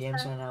 custom you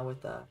games suck. right now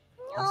with No,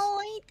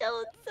 I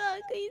don't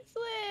suck, I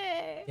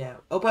swear. Yeah,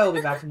 Opie will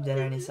be back from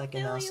dinner any This is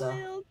second now, silly so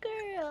little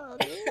girl.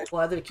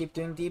 we'll either keep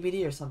doing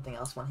DBD or something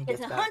else when he It's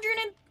gets back.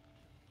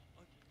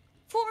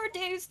 104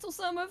 days till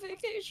summer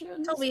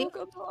vacation. Toby. So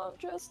come on,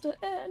 just to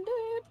end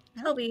it.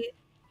 Toby,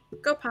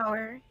 go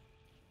power.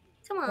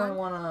 Come I on.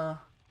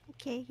 wanna...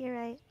 Okay, you're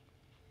right.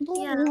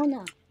 Yeah.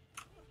 Luna.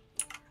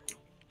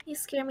 You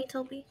scare me,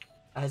 Toby.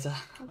 Guys, I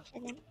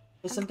shouldn't.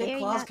 there's I'm some big very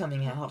claws not-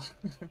 coming out.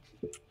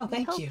 Oh,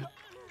 thank Toby. you.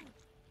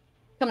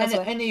 Come I this knew,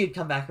 way. I knew you'd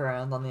come back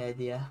around on the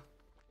idea.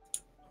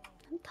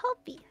 I'm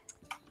Toby.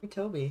 You're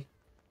Toby.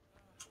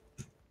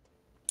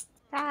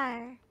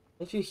 Rar.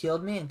 If you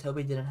healed me and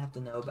Toby didn't have to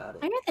know about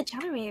it. Where are the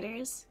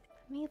generators?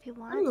 Me if you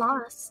want. I'm to.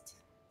 lost.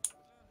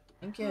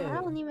 Thank I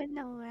don't you. even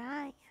know where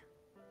I am.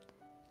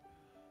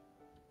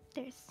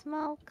 There's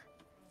smoke.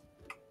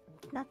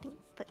 Nothing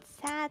but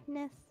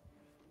sadness.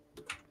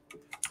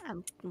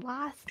 I'm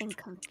lost and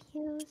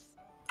confused.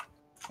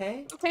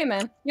 Okay? Okay,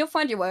 man. You'll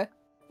find your way.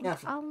 Yeah,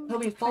 All my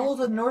Toby, follow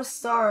the friends North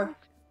Star.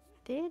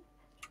 did.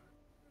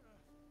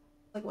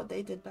 Like what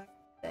they did back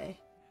in the day.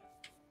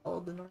 Follow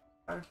the North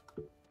Star.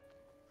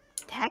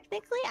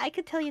 Technically, I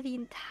could tell you the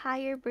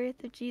entire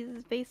birth of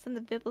Jesus based on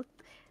the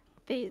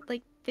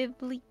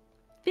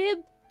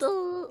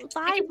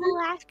Bible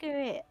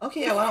accurate.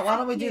 Okay, yeah, why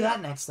don't we do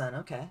that next then?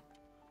 Okay.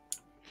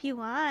 If you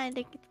want,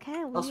 like, it's kind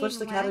of weird. I'll switch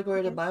the and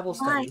category to wacky. Bible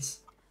Why? studies.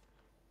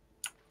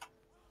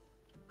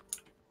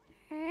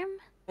 Um,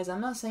 Guys,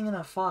 I'm not seeing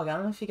enough fog. I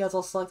don't know if you guys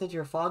all selected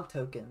your fog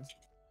tokens.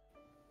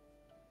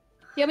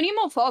 Yeah, we need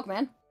more fog,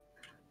 man.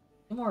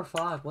 Any more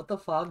fog? What the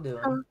fog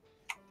doing?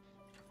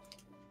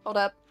 Hold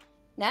up.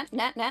 Nat.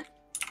 There's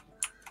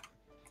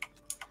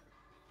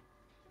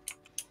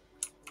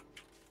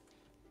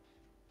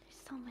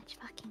so much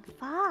fucking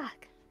fog.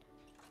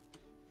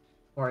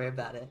 Worry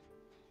about it.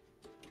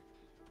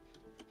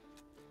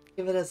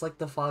 Give it as like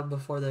the fog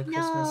before the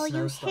Christmas No, you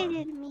snowstorm.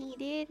 hated me,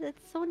 dude.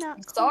 That's so not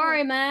cool.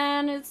 Sorry,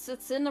 man. It's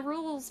in the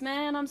rules,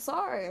 man. I'm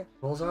sorry.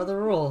 Rules are the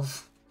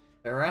rules.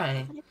 All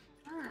right.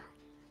 Ah,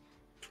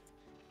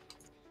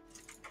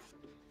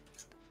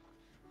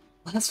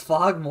 Less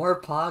fog,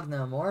 more pog.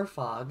 No, more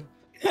fog.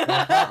 More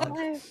fog.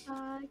 more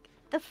fog.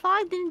 The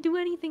fog didn't do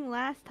anything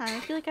last time. I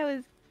feel like I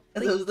was.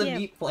 This was the yeah.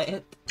 meat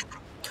plant.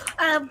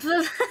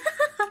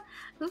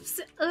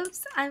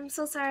 Oops, I'm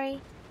so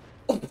sorry.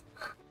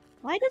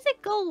 Why does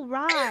it go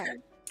raw?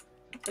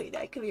 Wait,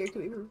 Dad, come here,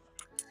 come here.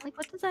 Like,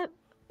 what does that?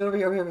 Over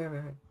here, over here, over here,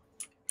 over here.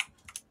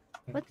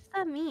 What does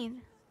that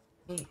mean?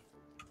 Hey.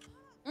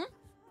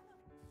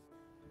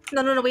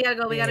 No, we gotta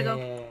go, we gotta go.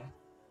 Yeah.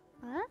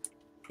 What?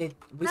 Hey,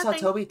 we saw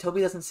Nothing. Toby.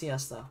 Toby doesn't see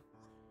us though.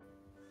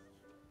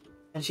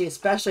 And she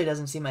especially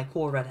doesn't see my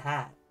cool red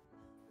hat.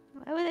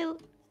 Why would I?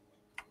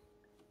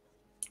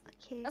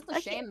 Okay. That's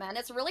a shame, man.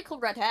 It's a really cool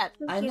red hat.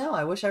 I know,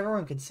 I wish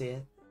everyone could see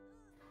it.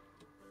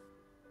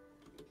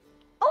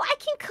 Oh, I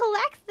can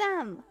collect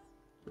them.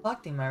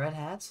 Collecting my red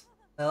hats.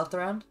 I left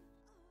around?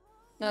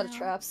 No, the No.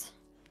 traps.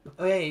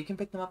 Oh yeah, you can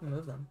pick them up and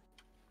move them.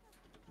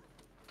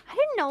 I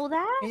didn't know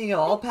that. Here you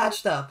go, all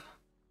patched up.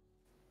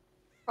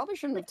 Probably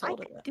shouldn't have I told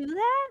her could that. do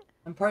that.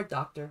 I'm part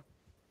doctor.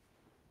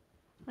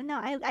 Well, no,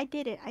 I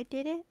did it. I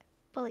did it,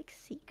 but like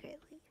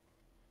secretly.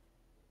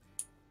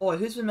 Boy,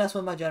 who's been messing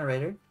with my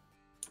generator?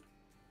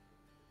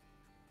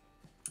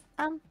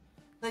 Um,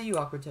 Is that you,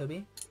 Awkward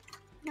Toby?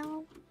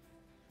 no.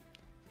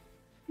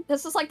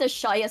 This is like the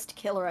shyest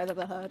killer I've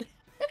ever heard.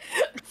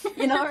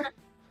 You know?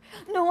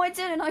 No, I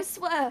didn't, I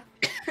swear.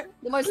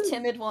 The most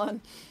timid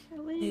one. I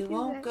wouldn't You do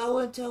won't that. go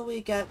until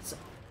we get some...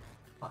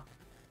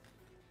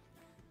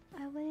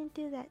 I wouldn't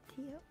do that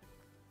to you.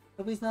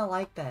 Toby's not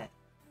like that.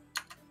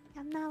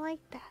 I'm not like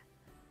that.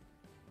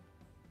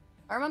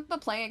 I remember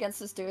playing against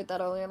this dude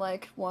that only,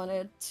 like,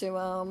 wanted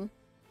to,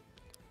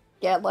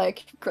 get,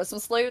 like,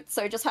 Christmas loot,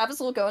 so he'd just have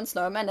us all go in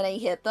snowmen and then he'd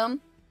hit them,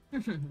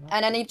 and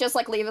then he'd just,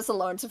 like, leave us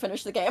alone to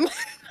finish the game.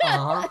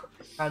 Aw,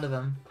 proud of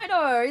him. I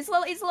know, he's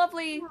a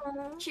lovely,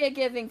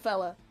 cheer-giving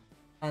fella.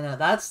 I know,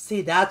 that's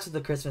what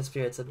the Christmas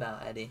spirit's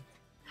about, Eddie.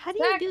 How do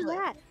you do Exactly.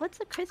 that? What's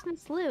a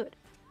Christmas loot?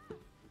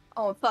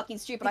 Oh, I'm fucking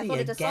stupid, I Eddie, thought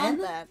it disarmed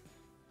again? that.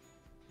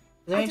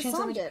 Is there I any chance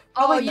disarmed that we... it.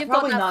 Probably Oh, n- you've got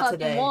probably that not fucking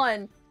today.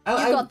 one.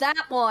 I You got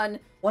that one.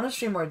 want to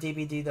stream more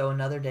DBD though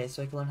another day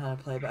so I can learn how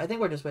to play, but I think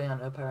we're just waiting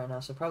on Opie right now,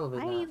 so probably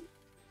I not.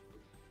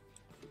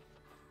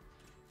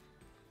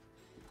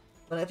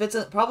 But if it's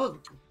probably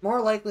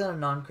more likely on a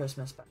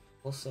non-Christmas pack,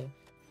 we'll see.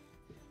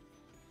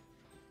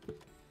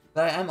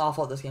 But I'm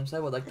awful at this game, so I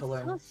would like to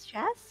It's so learn.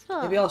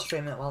 stressful. Maybe I'll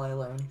stream it while I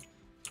learn.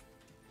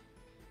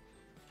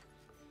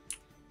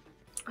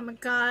 Oh my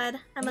god,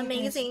 I'm Yes.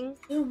 amazing.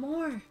 Do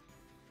more.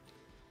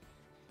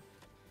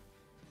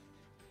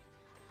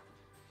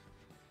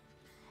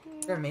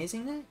 You're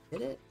amazing, Nick.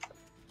 Did it?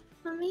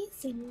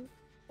 Amazing.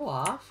 Go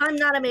off. I'm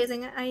not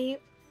amazing. I.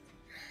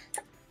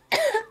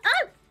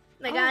 Oh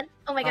my god.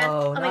 Oh my god.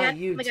 Oh, Oh my not god.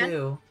 you Oh my god.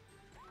 too.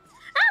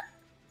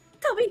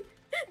 Toby.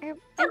 I'm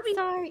Toby.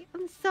 sorry.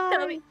 I'm sorry.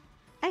 Toby.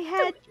 I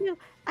had Toby. to.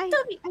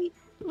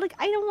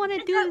 I don't want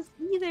to I do know. this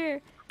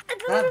either. I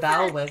Is thought that we were Bow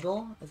friends.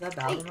 Wiggle? Is that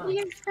Bow or not? We're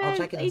I'll friends.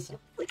 check it in a sec.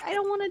 I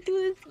don't want to do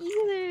this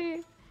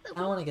either. I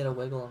don't want to get a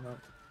wiggle emote.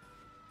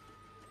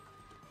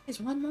 There's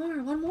one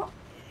more.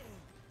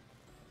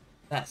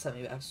 That sent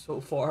me back so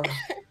far.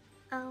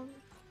 I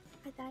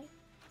died.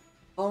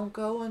 Won't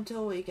go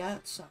until we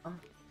get some.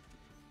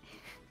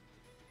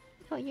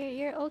 No,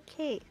 you're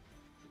okay.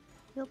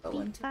 You'll Go be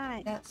until we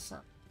fine. get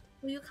some.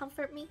 Will you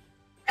comfort me?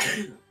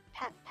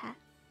 Pat, pat.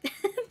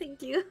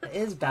 Thank you. It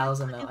is Bow's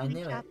Good emote. I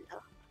knew it. job, though.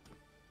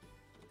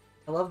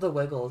 I love the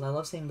wiggles. I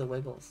love seeing the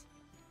wiggles.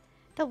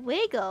 The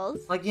Wiggles.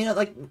 Like, you know,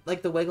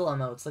 like the wiggle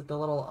emotes, like the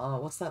little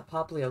what's that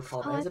Poplio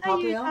called? Oh, I Is it thought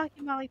you were Poplio?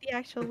 talking about like the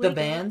actual Like the Wiggles.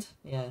 band?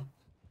 Yeah.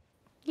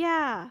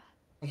 Yeah.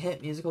 Like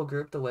hit musical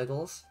group, the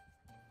Wiggles.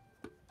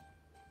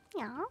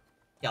 Yeah.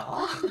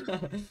 Yeah.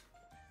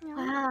 Yeah.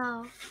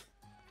 Wow.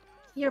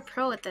 You're a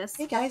pro at this.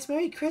 Hey guys,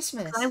 Merry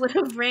Christmas. I would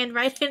have ran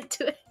right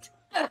into it.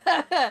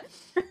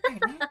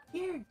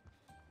 Here.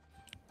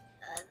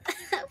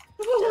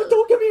 Oh,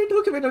 don't come here,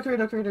 don't come here, don't come here,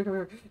 don't come here, don't come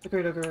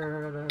here, don't come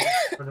here,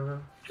 don't come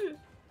here.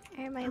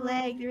 I hurt my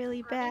leg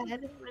really bad.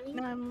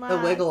 Now I'm The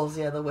lost. Wiggles,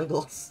 yeah, the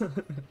Wiggles.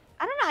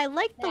 I don't know. I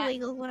liked the Yeah.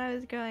 Wiggles when I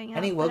was growing up.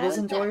 Any but I Wiggles was-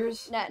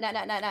 enjoyers? No.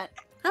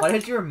 Why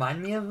did you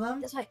remind me of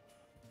them? This way.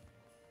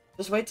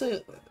 Just wait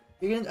till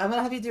I'm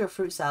gonna have you do a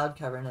fruit salad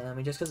cover,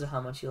 Naomi, just because of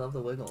how much you love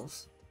the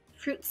Wiggles.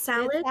 Fruit Fruit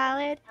salad?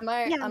 salad. I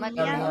might be Yummy, able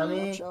to, I'm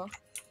yummy. not sure.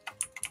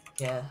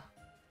 Yeah.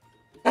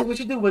 Guys, we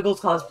should do Wiggles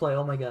cosplay.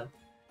 Oh my god.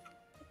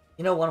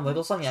 You know one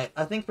Wiggles song? Yeah,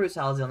 I think fruit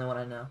salad's the only one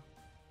I know.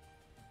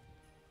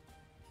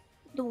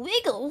 The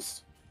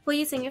Wiggles? Will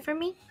you sing it for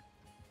me?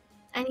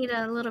 I need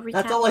a little recap.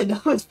 That's all I know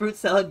is fruit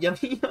salad.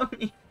 Yummy,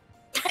 yummy.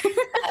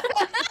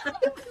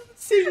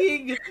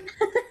 Singing.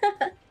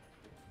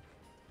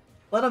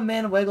 Let a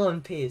man wiggle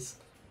in peace.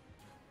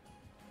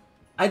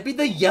 I'd be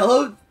the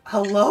yellow.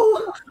 Hello?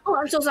 Oh,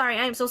 I'm so sorry.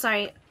 I am so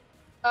sorry.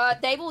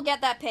 They will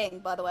get that ping,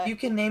 by the way. You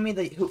can name me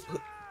the. It's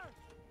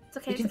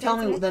okay. You can it's tell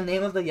okay, me it's okay. the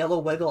name of the yellow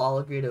wiggle. I'll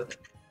agree to it.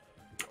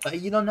 But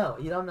you don't know.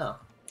 You don't know.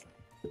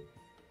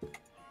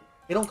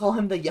 You don't call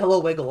him the yellow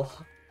wiggle.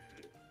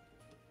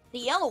 The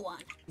yellow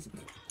one.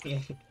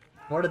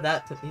 More to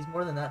that. He's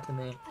more than that to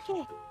me.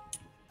 Okay.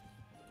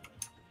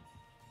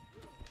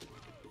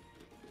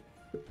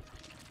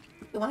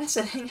 When I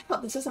said hang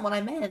out, this isn't what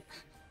I meant.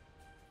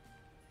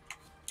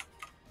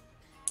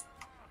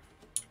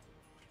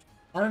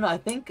 I don't know. I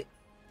think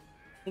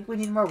we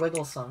need more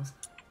Wiggle songs.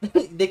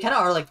 They kind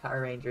of are like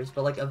Power Rangers,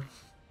 but like of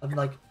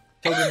like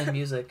children and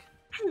music.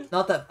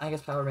 Not that I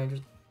guess Power Rangers.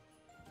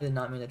 I did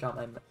not mean to drop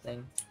my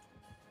thing.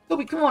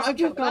 Toby, come on! I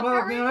just got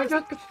up, man. I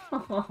just.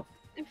 I'm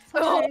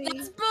Oh, sorry.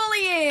 that's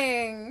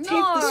bullying! Take No,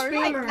 the not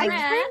streamer. I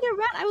Brad. turned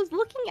around. I was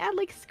looking at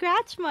like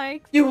scratch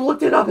marks. You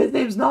looked it up. His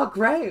name's not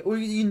Gray. Or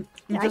you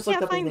I just looked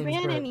can't up his find name's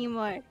Bran Gray.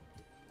 anymore.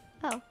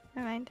 Oh,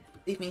 never mind.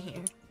 Leave me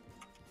here.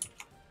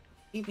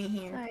 Leave me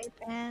here. Sorry,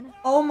 Bran.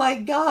 Oh my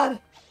god!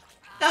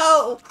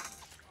 No!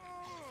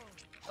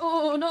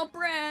 Oh, not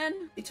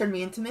Bran! They turned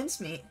me into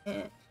mincemeat.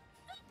 I'm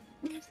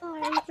sorry,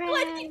 Why did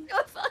Bran. you go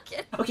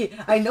fucking? Okay,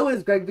 I know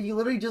it's Greg, but you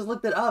literally just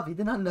looked it up. You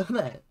did not know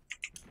that.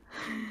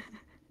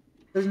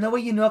 There's no way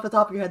you know off the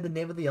top of your head the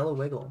name of the yellow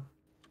wiggle.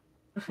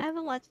 I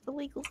haven't watched the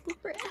Wiggles in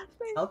forever.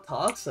 How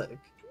toxic.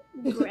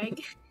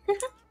 Greg.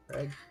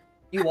 Greg.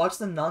 You watch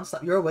them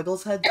nonstop. You're a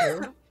Wiggles head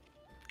too?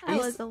 I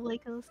These- was a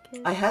Wiggles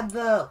kid. I had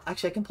the...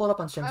 Actually, I can pull it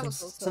up on stream I was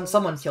since, also a since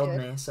someone Wiggles killed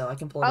kid. me, so I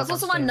can pull it I up was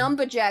also on a stream.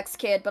 Numberjacks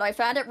kid, but I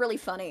found it really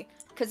funny.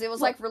 Because it was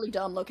like really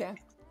dumb looking.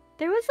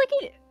 There was like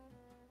a...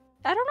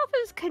 I don't know if it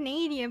was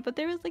Canadian, but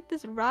there was like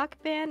this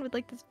rock band with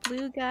like this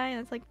blue guy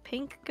and this like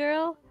pink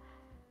girl.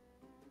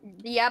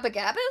 The Yabba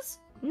Gabbas?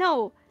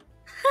 No.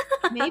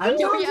 Maybe I'm it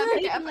was not-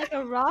 like, in, like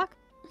a rock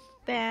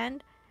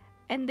band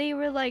and they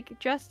were like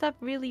dressed up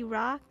really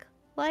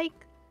rock-like.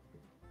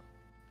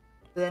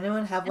 Did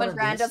anyone have one When of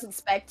Bran these? doesn't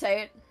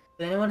spectate.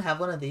 Did anyone have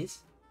one of these?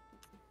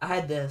 I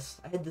had this.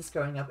 I had this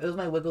growing up. It was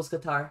my Wiggles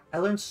guitar. I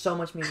learned so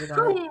much music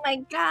on it. Oh my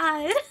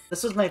god.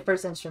 This was my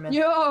first instrument.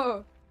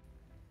 Yo!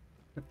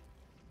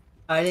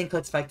 I didn't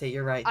click spectate,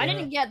 you're right. I damn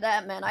didn't it. get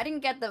that, man. I didn't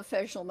get the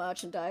official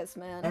merchandise,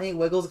 man. Any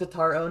Wiggles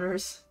guitar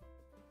owners?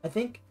 I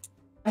think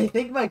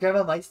my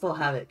grandma might still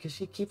have it, because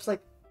she keeps,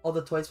 like, all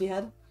the toys we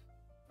had.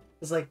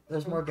 It's like,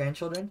 there's more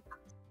grandchildren.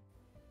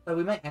 But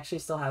we might actually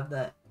still have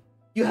that.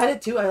 You had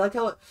it too? I like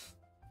how it...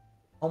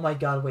 Oh my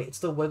god, wait. It's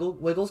the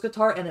Wiggles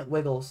guitar, and it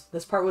wiggles.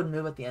 This part would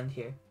move at the end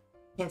here.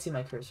 Can't see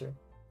my cursor.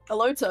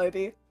 Hello,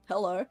 Toby.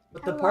 Hello.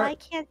 But the Hello, I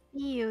part can't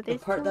see you.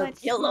 There's part too that- much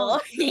Hello.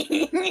 smoke.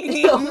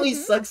 it only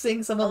sucks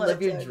seeing someone Hello,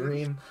 live your Toby.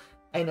 dream.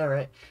 I know,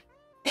 right?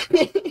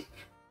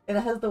 And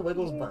it has the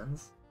Wiggles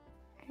buns.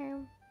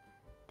 There's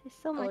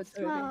so Hello, much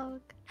Toby.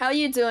 smoke. How are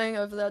you doing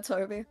over there,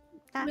 Toby?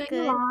 Not I'm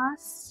good.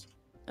 lost.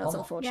 That's Oh.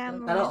 unfortunate. Yeah,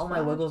 I'm Shout out all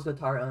my Wiggles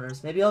guitar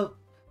owners. Maybe I'll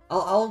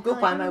go I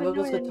find don't my even know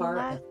Wiggles where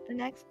guitar. the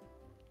next.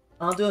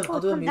 I'll do Oh, a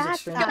from music that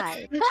stream.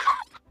 side.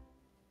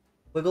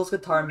 Wiggles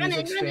guitar music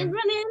Running, stream.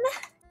 running.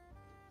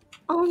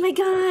 Oh my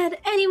god,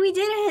 Eddie, we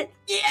did it!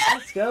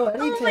 Let's go, Eddie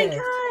Oh my Pants.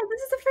 god,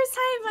 this is the first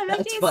time I've That's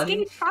actually funny.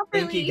 escaped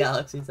properly. Thank you,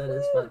 Galaxies. That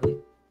is funny.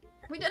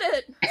 We did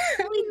it!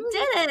 We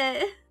did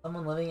it!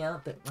 Someone living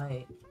out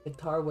my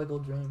guitar wiggle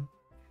dream.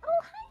 Oh,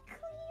 hi,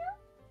 Cleo.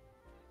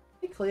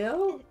 Hey,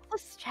 Cleo.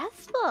 It's so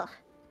stressful.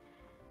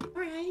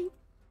 Alright.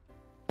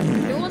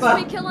 Who wants to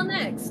be killer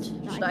next?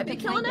 No, Should I be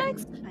can't killer find it.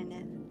 next? Find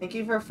it. Thank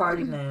you for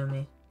farting,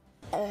 Naomi.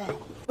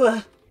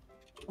 Oh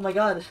my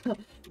god.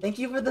 Thank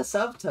you for the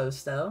sub,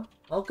 Toasto.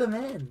 Welcome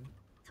in.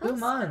 2 Toasto.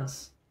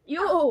 months.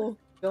 Yo!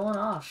 Going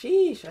off.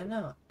 Sheesh, I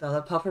know.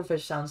 That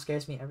pufferfish sound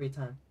scares me every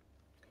time.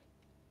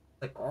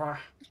 Like, or,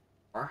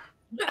 or,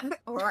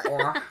 or,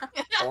 or.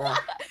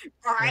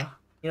 Yeah.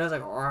 You know, it's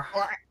like, or.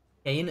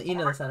 Yeah, you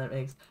know the sound it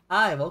makes.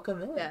 Hi,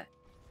 welcome in. Yeah.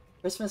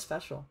 Christmas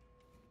special.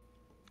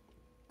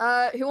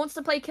 Who wants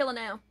to play killer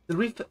now? Did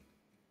we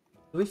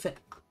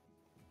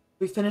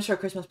finish our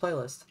Christmas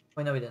playlist?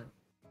 Wait, no, we didn't.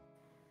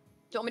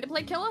 Do you want me to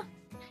play killer?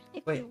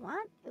 If Wait. you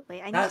want.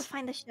 Wait, I need That's- to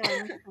find the show.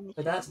 I need to find the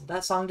But show.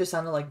 that song just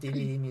sounded like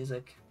DVD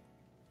music.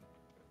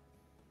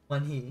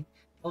 When he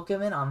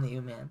welcome in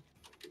Omniu Man.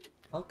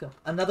 Welcome.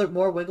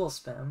 More wiggle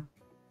spam.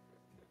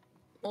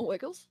 More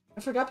wiggles?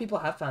 I forgot people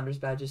have founders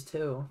badges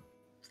too.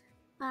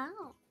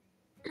 Wow.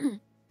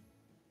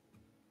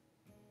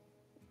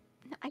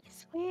 No, I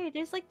swear,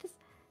 there's like this.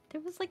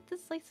 There was like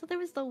this. Like, so there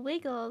was the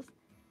Wiggles.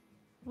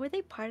 Were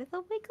they part of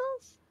the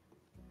Wiggles?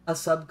 A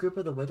subgroup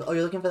of the Wiggle. Oh,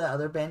 you're looking for that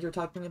other band you're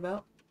talking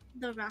about?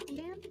 The rock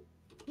band?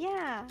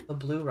 Yeah. The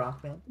Blue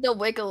Rock Band. The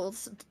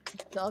Wiggles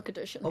Dark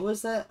Edition. What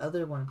was that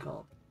other one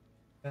called?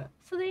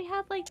 So they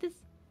had like this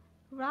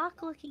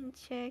rock-looking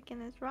chick and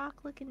this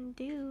rock-looking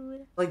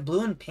dude. Like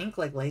blue and pink,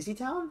 like Lazy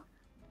Town?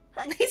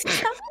 Yeah,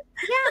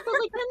 but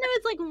like then there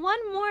was like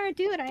one more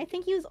dude. And I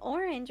think he was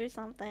orange or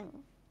something.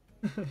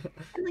 And,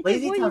 like, they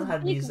Lazy wore Town these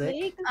had big music.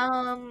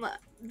 wigs.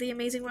 The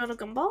Amazing World of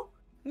Gumball?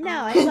 No,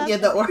 I love Yeah,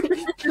 the them.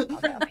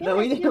 orange. No,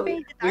 we know.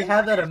 We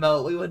have that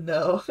emote. We would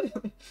know.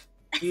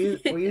 we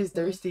use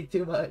thirsty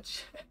too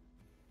much.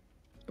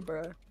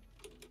 Bro.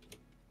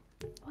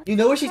 You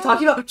know what she's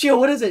talking about? Chio,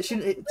 what is it? Chio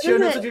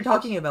knows it? what you're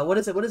talking about. What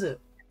is it? What is it?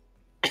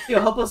 Chio,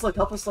 help us look.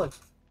 Help us look.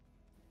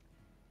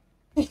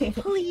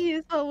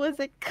 Please, what was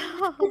it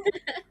called?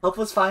 Help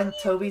us find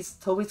Toby's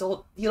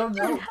old. You don't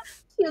know.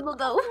 You will Oh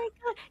go. my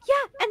god!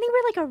 Yeah, and they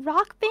were like a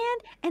rock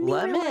band, and they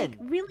were like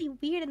Lemon. really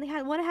weird, and they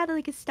had one had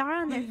like a star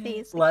on their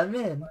face. Like,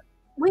 Lemon.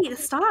 Wait, a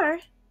star?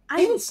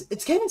 Kiss.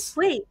 It's Kiss.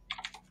 Wait.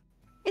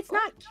 it's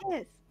not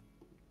Kiss.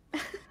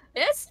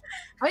 Yes?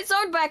 I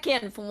zoned back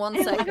in for one It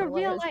was second. like a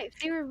real like, life.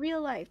 They were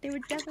real life. They were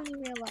definitely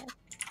real life.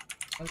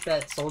 Funk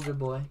that soldier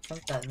boy.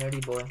 Funk that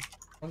nerdy boy.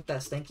 Funk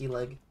that stanky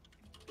leg.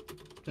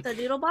 The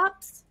Doodle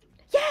Bops?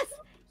 Yes!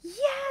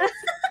 Yes!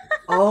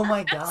 Oh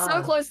my god.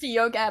 So close to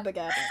Yo Gabba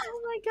Gabba.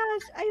 Oh my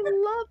gosh,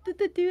 I loved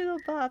the Doodle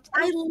Bops.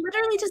 I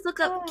literally just look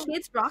up Oh.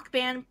 kids rock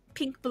band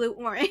pink, blue,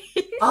 orange.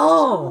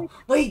 Oh!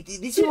 Wait,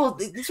 these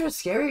were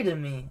scary to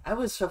me. I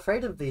was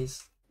afraid of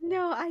these.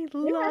 No, I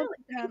really loved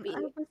them. creepy. I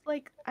was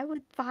like, I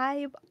would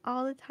vibe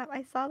all the time.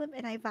 I saw them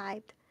and I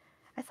vibed.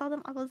 I saw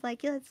them, I was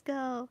like, yeah, let's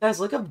go. Guys,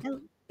 look up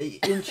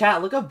in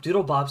chat. Look up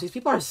Doodle Bobs. These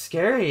people are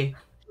scary.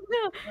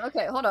 No,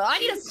 Okay, hold on. I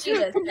need to see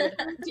this.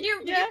 Did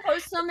you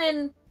post some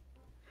in?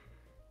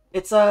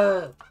 It's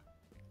I'll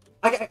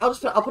put it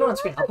on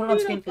screen. I'll put it on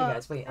screen for you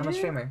guys. Wait, I'm a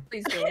streamer.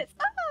 Please do.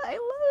 I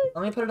love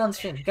Let me put it on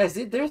screen, guys.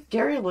 They're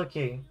scary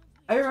looking.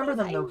 I remember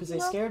them I though because they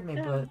love scared me.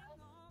 them.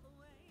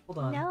 But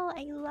hold on. No,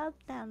 I love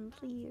them,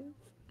 please.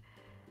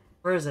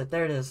 Where is it?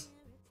 There it is.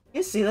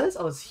 You see this?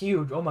 Oh, it's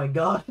huge. Oh my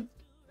god.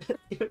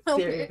 It's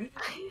scary.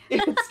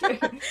 It's scary.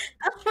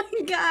 Oh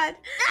my god.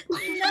 No,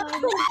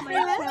 my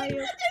child.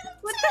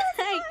 What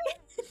the heck?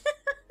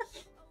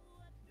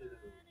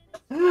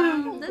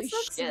 This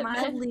looks shit, man.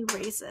 mildly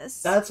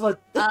racist. That's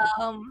what.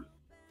 Um,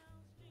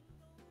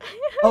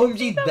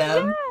 OMG So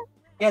them. bad.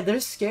 Yeah, they're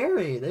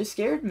scary. They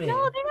scared me.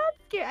 No, they're not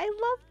scared. I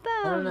love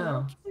them. I don't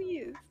know.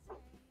 Please.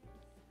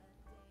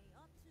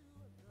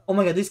 Oh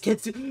my god, these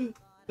kids.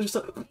 They're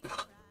so.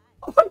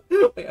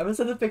 Wait, I'm gonna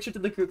send a picture to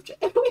the group chat.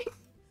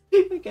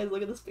 Wait, guys,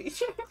 look at this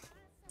picture.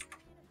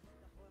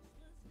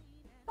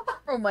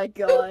 Oh my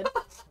god.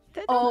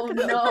 Oh Don't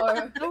look at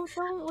no. those.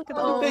 Don't look at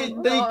Oh,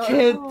 those. they no.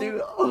 can't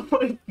do. Oh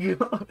my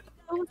god.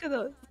 Don't look at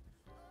those.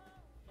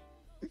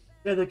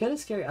 Yeah, they're kind of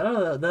scary. I don't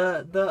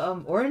know.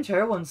 The orange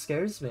hair one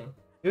scares me.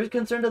 You're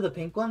concerned of the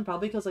pink one,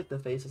 probably because like the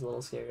face is a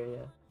little scary.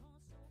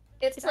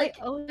 Yeah. It's like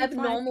always wanted to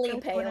abnormally go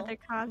to one pale. of their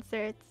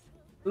concerts.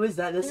 Who is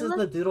that? This They is look-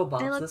 the Doodle they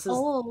Bops. look This is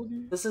old.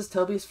 this is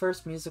Toby's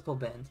first musical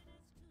band.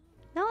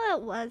 No, No,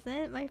 it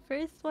wasn't. My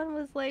first one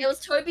was like. It was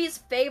Toby's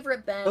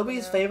favorite band.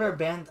 Toby's favorite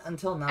band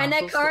until now. And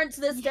they're She'll current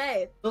to this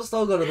day. She'll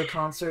still go to the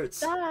concerts.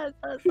 Stop.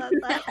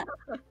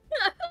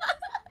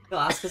 They'll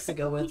ask us to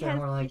go with He her, and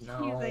has we're like, issues,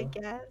 no. I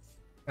guess.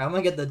 I'm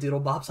gonna get the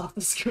doodle bops off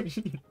the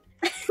screen.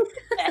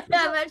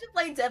 Yeah, imagine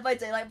playing Dead by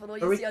Daylight, but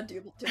all Or we- you see are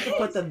doodle We could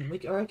put them.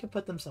 Or I could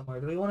put them somewhere.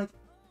 Do we want to?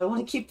 I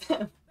want to keep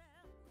them.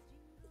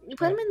 You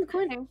put them in the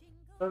corner.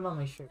 Put them on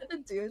my shirt. The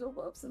doodle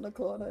bops in the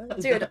corner.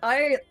 Is Dude,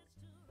 that-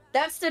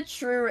 that's the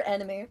true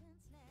enemy.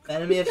 The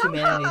enemy of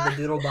humanity, the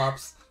doodle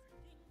bops.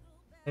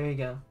 There you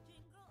go.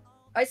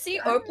 I see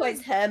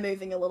Oplay's hair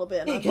moving a little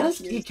bit. And He I'm kind of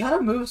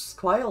confused. moves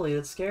quietly.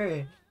 It's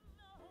scary.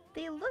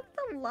 They looked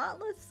a lot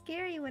less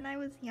scary when I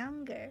was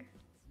younger.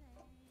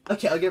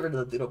 Okay, I'll get rid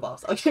of the doodle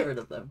bops. I'll get rid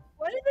of them.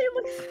 Why did they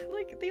look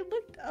like they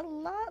looked a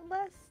lot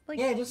less like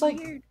Yeah, just like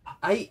weird.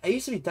 I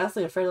used to be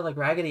deathly afraid of like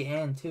Raggedy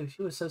Ann too.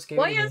 She was so scary.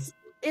 Why to me.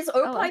 is I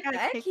Oplay got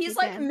back? kicked He's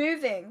like again.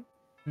 moving.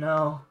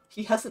 No,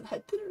 he hasn't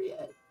had dinner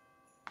yet.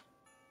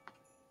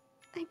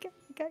 I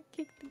got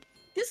kicked again.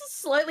 This is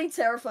slightly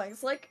terrifying.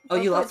 It's like Oh,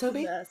 you love Oplay's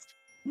Toby? possessed.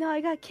 No,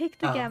 I got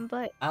kicked Oh. again,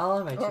 but I'll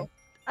invite you.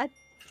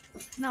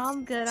 no,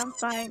 I'm good. I'm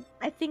fine.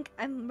 I think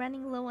I'm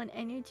running low on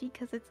energy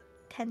because it's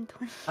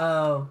 10:20.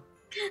 Oh,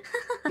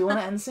 you want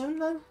to end soon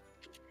then?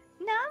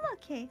 No, I'm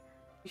okay.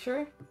 You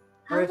sure?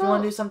 How Or if you want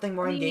to do about something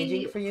more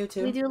engaging for you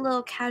too, we do a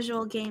little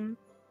casual game.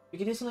 we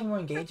could do something more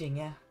engaging.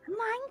 Yeah.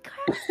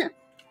 Minecraft.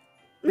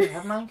 Do you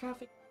have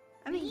Minecraft?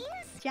 I mean,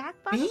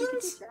 Jackbox. We could do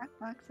Beans?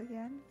 Jackbox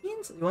again.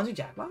 Beans? You want to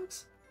do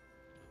Jackbox?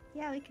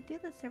 Yeah, we could do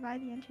the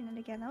Survive the Internet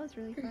again. That was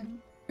really funny.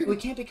 We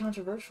can't be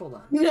controversial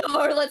then. No,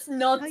 let's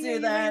not Oh, yeah, do you're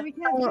that. right, we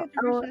can't do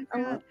controversial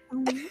crap.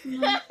 What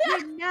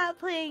We're not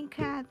playing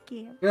crap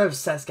game. You're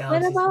obsessed,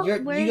 Galaxies. about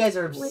You guys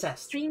are words-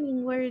 obsessed.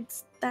 streaming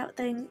words? That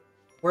thing.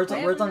 Words,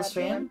 I words haven't on had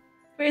stream? one.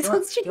 Words Do on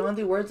you stream. want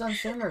to do words on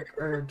stream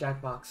or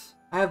Jackbox?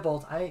 I have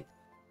both.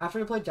 After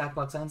we played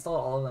Jackbox, I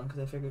installed all of them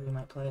because I figured we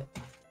might play it.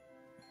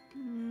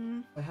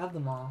 I have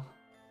them all.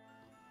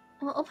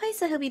 Well, Opay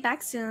said he'll be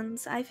back soon,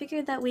 so I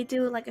figured that we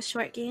do like a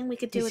short game. We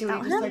could do You see what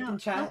without you just him. typed in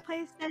chat? No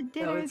place that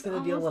dinner it's is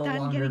gonna be a almost little done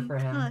longer getting for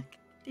him. cooked,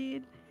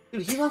 dude.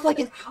 Dude, he left like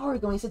an hour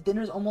ago. He said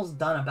dinner's almost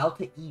done, about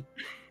to eat.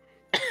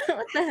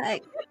 What the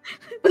heck?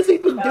 What's he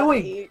been About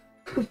doing? to eat.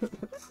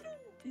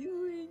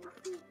 Doing.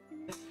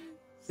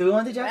 Do we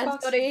want to do Man's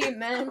Jackbox? gotta eat,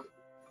 man.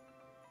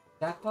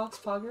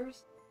 Jackbox, Poggers?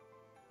 Is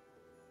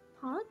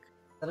Hog?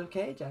 that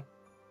okay, Jack?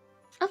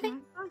 Okay.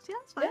 Jackbox, yeah,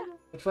 that's fine.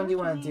 Which one do you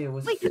want to do?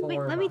 With Wait, four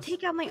let of me us?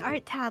 take out my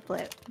art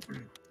tablet.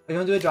 You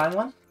want to do a drawing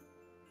one?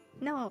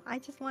 No, I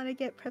just want to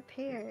get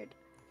prepared.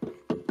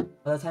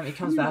 By the time he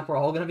comes back, we're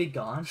all gonna be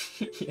gone.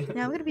 Yeah.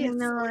 Now I'm gonna be I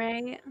know,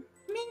 right? Me,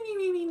 me,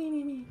 me, me, me,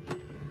 me, me.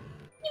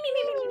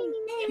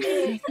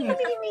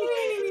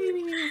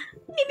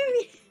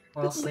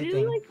 We're all Literally,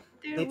 sleeping. like,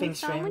 dude, Sleeping we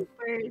sound stream. like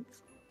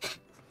birds.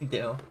 We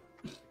do.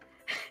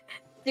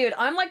 Dude,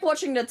 I'm like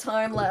watching the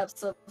time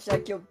lapse of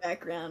like your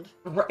background.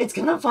 It's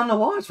kind of fun to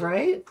watch,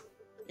 right?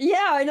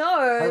 Yeah, I know.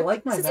 I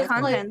like my This is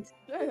background. content.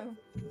 Yeah.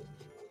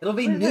 It'll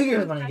be What is New that?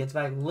 Year's when he gets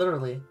back,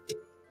 literally.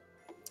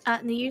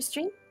 New Year's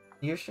stream?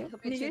 New Year's stream? It'll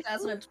be New Year's?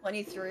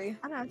 2023.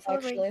 I don't know, I'm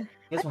celebrating. Actually.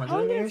 You guys want to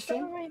do a New Year's stream?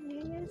 Celebrate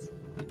New Year's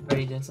Are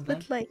you doing something?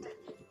 with like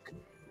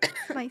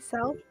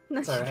myself. No,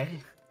 It's alright.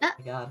 Oh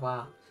my god,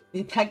 wow.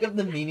 The attack of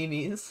the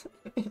memes.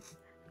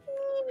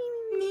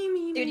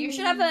 Dude, you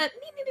should have a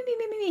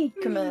me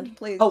command,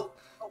 please. Oh,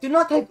 do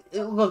not type.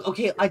 Look,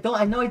 okay,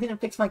 I know I didn't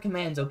fix my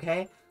commands,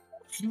 okay?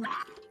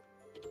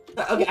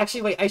 Okay,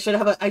 actually, wait. I should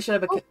have a. I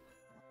should.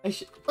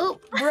 Oh,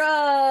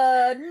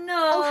 Bruh,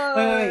 no.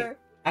 Wait.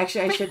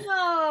 Actually, I should.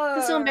 No.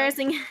 this is so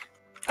embarrassing.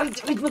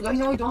 Wait, look, I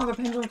know I don't have a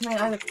pendulum command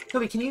either.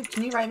 Toby, can you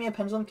write me a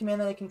pendulum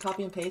command that I can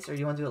copy and paste, or do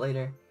you want to do it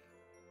later?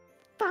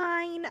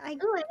 Fine, I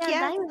Oh, I got guess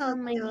diamonds I'll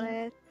on my do knee.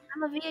 it.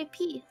 I'm a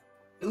VIP.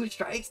 2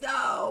 strikes,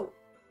 no!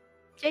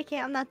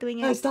 JK, I'm not doing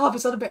Hey, it. stop!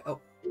 It's not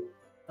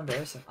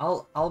embarrassing.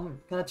 I'm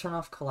gonna turn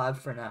off collab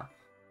for now.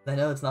 I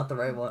know it's not the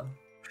right one.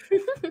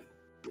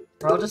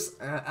 Or I'll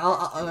just. I'm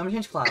gonna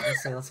change collab.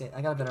 Let's see.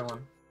 I got a better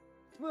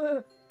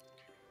one.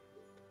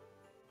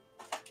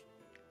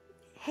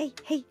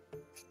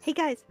 Hey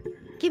guys,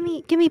 give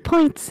me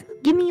points.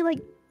 Give me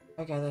like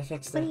Okay, I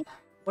fixed it.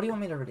 What do you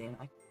want me to redeem?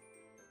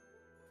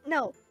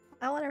 no.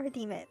 I want to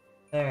redeem it.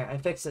 There, I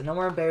fixed it. No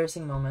more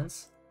embarrassing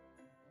moments.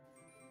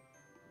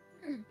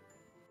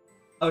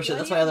 Oh shit,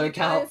 that's my other You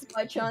account. guys,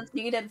 by chance,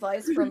 need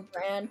advice from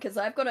Bran? Because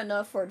I've got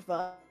enough for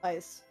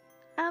advice.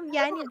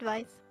 Yeah, I need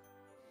advice.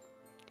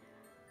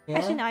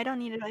 Actually, Yeah? no, I don't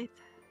need advice.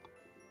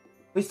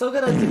 We still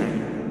gotta.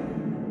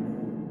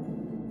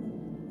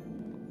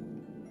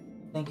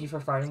 Thank you for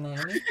fighting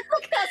Naomi.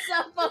 Look us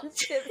up on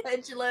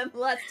Pendulum.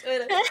 That's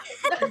Twitter.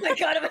 Oh my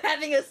god, I'm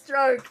having a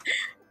stroke.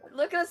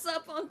 Look us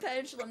up on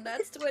Pendulum.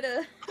 That's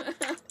Twitter.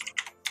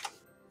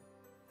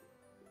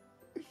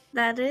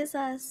 That is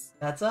us.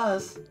 That's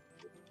us.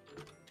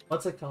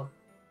 What's it called?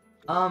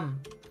 Oh,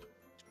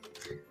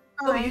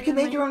 I you can am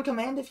make like- your own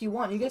command if you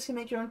want. You guys can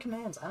make your own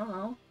commands. I don't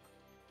know.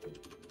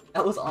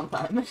 That was on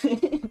time.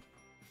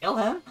 Kill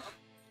him.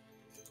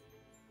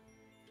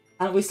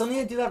 And we still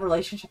need to do that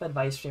relationship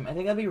advice stream. I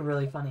think that'd be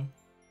really funny.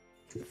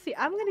 See,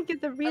 I'm gonna give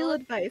the real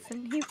advice,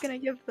 and he's gonna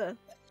give the.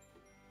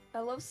 I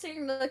love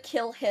seeing the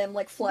kill him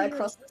like fly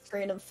across the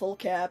screen in full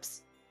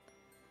caps.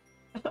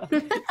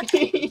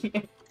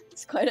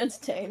 It's quite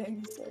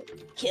entertaining. So.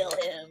 Kill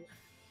him.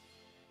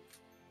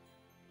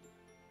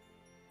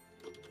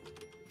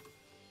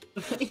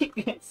 What are you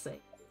gonna say?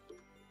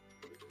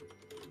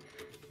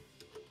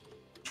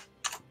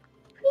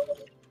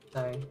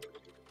 Sorry.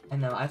 I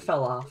know, I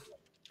fell off.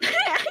 Are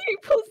you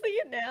posting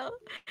it now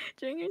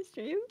during your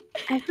stream?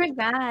 I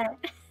forgot.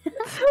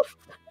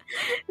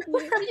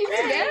 What did you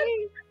forget?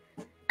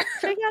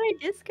 Check out our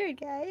Discord,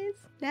 guys.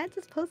 Nat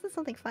just posted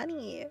something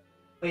funny.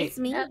 Wait, It's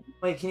me.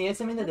 wait, can you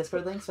send me the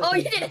Discord link? So Oh, I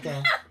you can- did.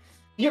 okay.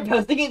 You're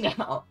posting it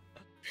now.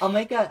 I'll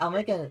make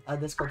a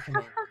Discord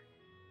command.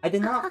 I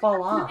did not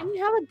fall off. Didn't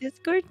you have a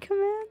Discord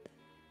command?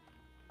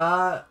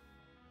 I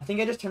think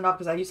I just turned off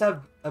because I used to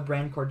have a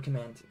brand cord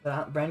command,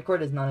 but brand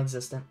cord is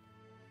non-existent.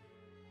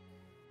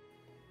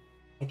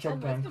 I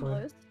killed brand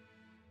cord.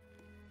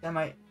 That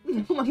my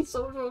my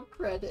social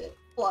credit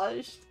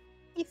flushed.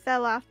 He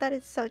fell off. That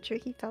is so true.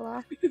 He fell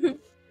off.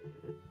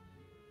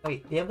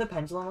 Wait, do you have the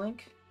pendulum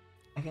link?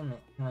 I can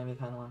maybe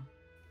find one.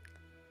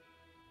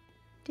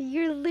 Dude,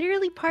 you're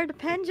literally part of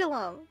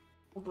Pendulum.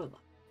 Oh, but-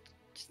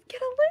 Just get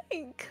a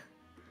link.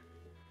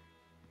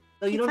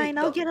 No, you Okay, don't fine,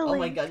 need- I'll oh, get a oh my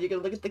link. god, you're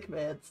gonna look at the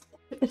commands.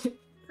 Look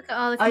at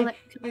all the I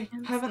commands.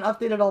 haven't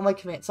updated all my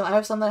commands. So I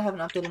have some that I haven't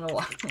updated in a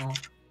while.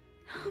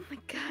 Oh my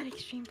god,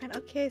 extreme pen.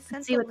 Okay, send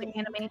Let's see the what the link.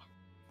 anime.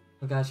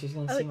 Oh gosh, she's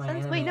gonna see my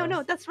anime. Wait, no,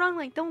 list. that's wrong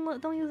link. Don't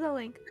use that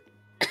link.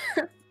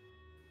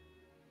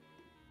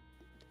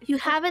 You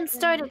haven't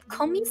started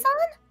Komi-san?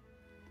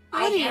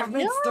 I What are you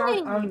haven't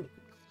started.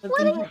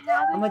 doing?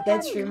 I'm a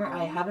dead streamer.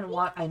 I haven't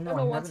watched. I know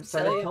I haven't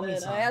started I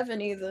Komi-san.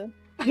 haven't either.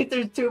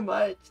 There's too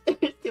much.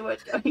 There's too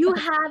much. Going You on.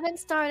 haven't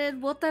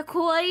started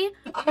Wotakoi?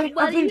 I've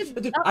what do been, you-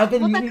 dude, oh, I've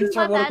been Wotakoi, meaning to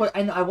start my bad. Wotakoi.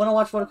 I know. I want to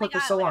watch Oh my Wotakoi for God,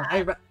 so my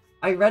long. God.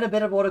 I read a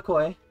bit of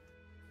Wotakoi.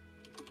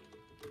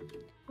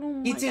 Oh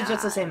my It's just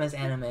the God. same as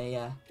anime,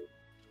 yeah.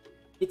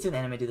 It's an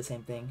anime do the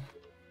same thing.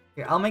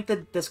 Here, I'll make the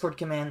Discord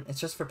command. It's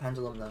just for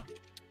Pendulum though.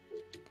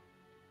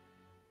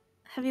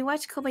 Have you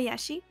watched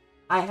Kobayashi?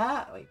 I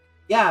have. Like,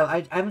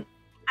 yeah, I'm.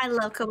 I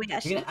love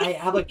Kobayashi. I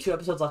have like 2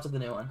 episodes left of the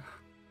new one.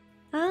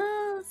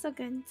 Oh, so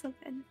good, so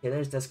good. Yeah,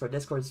 there's Discord.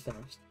 Discord's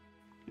finished.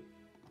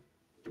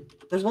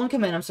 There's one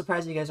command I'm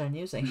surprised you guys aren't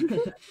using.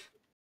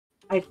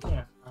 I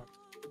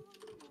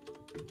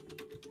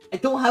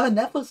don't have a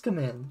Netflix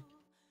command.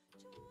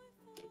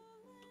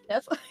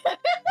 That's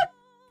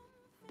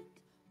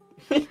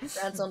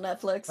on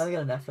Netflix. I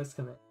got a Netflix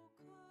command.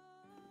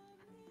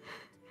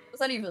 What does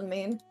that even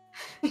mean?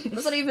 What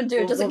does that even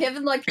do? Does it give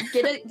like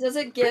does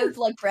it give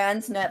like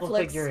brands Netflix We'll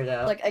figure it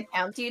out. like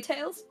account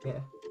details? Yeah.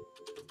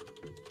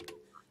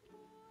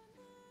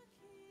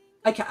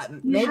 I can't. You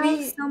Maybe.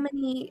 have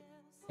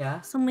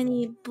Yeah. so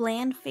many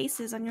bland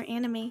faces on your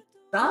anime.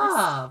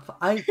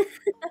 Stop!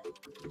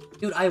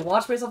 Dude, I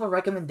watch based off of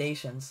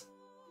recommendations.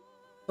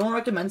 Someone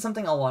recommend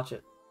something, I'll watch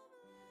it.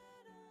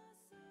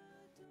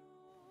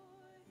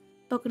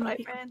 Boku no Bye,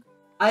 Pico. friend.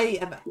 I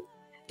am.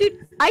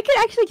 Dude, I could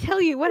actually tell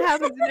you what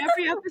happens in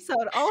every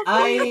episode. All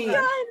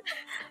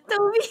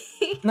Don't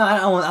be. No, I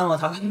don't want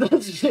to talk about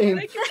that stream.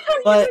 I can tell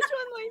you But which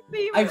one my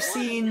favorite I've was.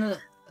 seen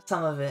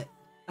some of it.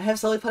 I have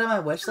slowly put in my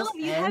wish list, Oh,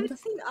 you and haven't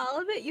seen all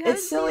of it? You haven't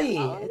it's seen silly.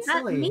 all of It's it?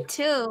 silly. Me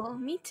too.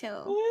 Me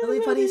too. Silly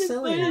putty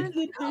silly.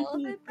 All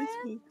of it, Brad?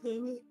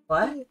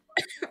 What?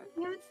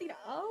 You haven't seen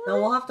all of No,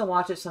 it? we'll have to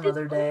watch it some There's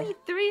other day. only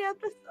 3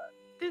 episodes.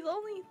 There's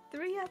only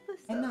 3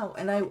 episodes. I know,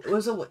 and I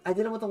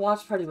did it with a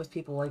watch party with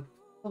people like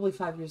probably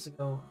 5 years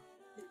ago.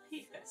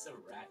 That's a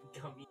rat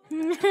gummy.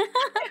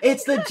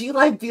 It's the G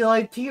Life B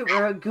Life P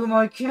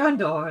Guma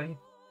Kandoi.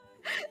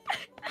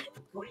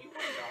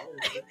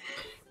 $41.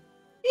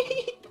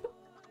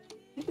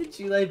 The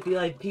G Life B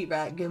Life Pete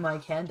Rat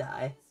Guma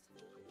Kandai.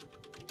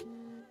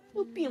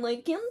 It'll be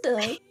like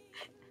Genda.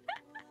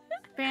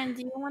 Brand,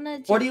 do you want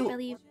to What do you-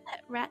 jelly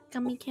pet rat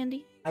gummy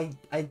candy?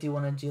 I do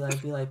want a G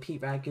Life B Life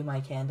Pete Rat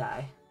Guma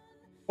Kandai.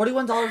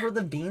 $41 worth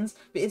of beans?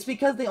 It's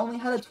because they only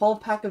had a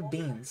 12-pack of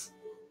beans.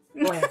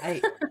 Boy,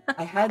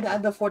 I had to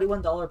add the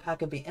 $41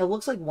 pack of beans. It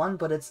looks like one,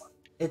 but it's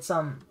Is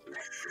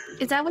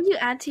that what you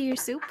add to your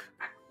soup?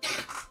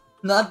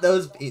 not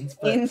those beans,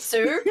 but In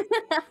soup?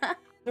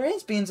 there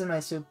is beans in my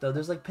soup though.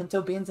 There's like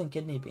pinto beans and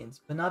kidney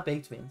beans, but not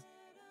baked beans.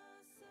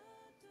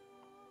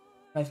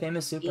 My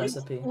famous soup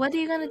recipe. What are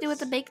you gonna do with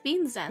the baked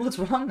beans then? What's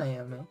wrong,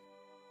 Naomi?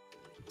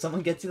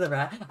 Someone gets you the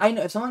rat? I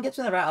know, if someone gets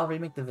you the rat, I'll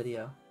remake the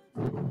video.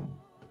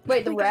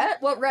 Wait, the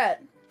rat? What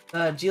rat?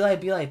 G-Life,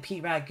 B-Life,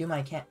 Pete Rat,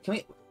 Goomai, can't.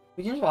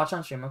 We can just watch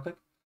on stream real quick?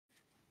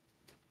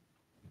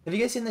 Have you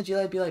guys seen the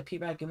G-Life, B-Life, Pete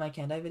Rat, Goomai,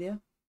 Kandai video?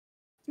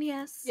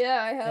 Yes.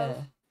 Yeah, I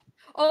have.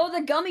 Oh,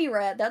 the gummy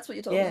rat. That's what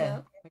you're talking Yeah.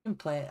 about. I can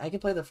play it. I can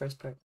play the first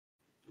part.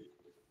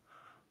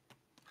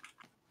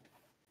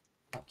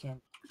 I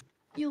can't.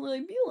 You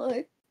like, be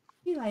like.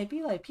 B-Life,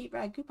 Pete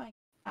Rat, Goomai,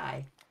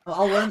 Kandai. Oh,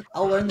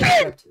 I'll learn the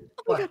script.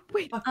 Oh my god,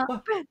 wait.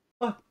 What? Brad,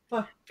 What?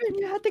 Brad,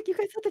 you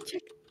guys have to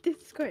check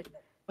Discord.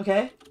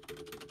 Okay.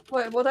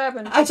 Wait, what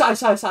happened? I saw.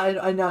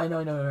 I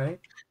know, right?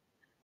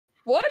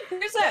 What?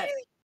 Who's that?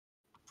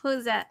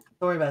 Who's that?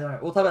 Don't worry about it. Don't worry.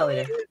 We'll talk about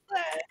it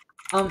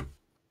later.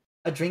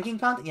 A drinking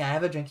fountain? Yeah, I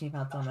have a drinking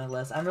fountain on my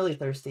list. I'm really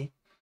thirsty.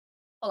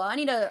 Hold on, I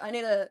need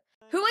a.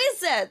 Who is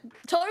that?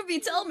 Toby,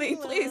 tell me,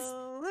 please.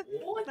 What?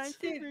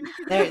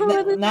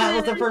 Nat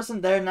was the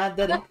person there. Nat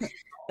did it.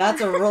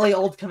 That's a really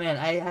old command.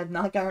 I had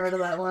not gotten rid of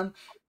that one.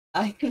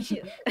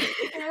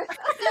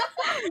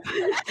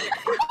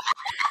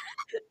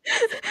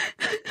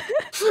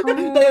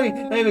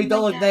 Naomi,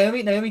 don't look.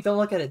 Naomi, don't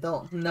look at it.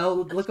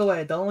 Look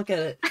away. Don't look at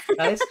it,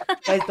 guys.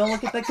 Don't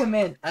look at that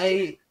command.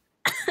 I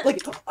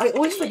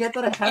always forget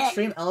that I have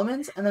stream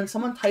elements, and then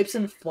someone types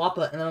in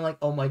floppa, and then I'm like,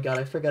 oh my god,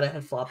 I forgot I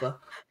had floppa.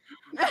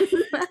 Dude,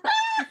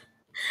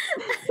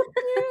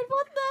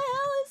 what the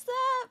hell is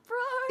that,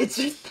 bro?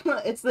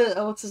 It's the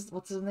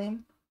what's his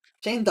name?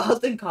 Shane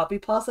Dawson copy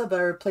pasta, but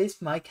I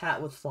replaced my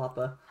cat with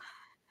floppa.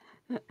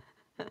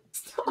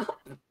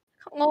 Stop.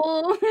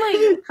 Oh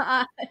my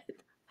god.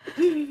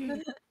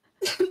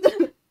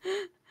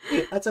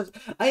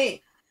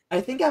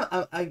 I think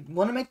I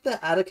want to make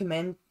the add a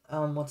command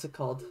what's it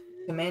called?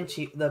 Command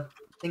cheat the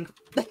thing.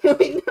 Wait,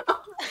 no.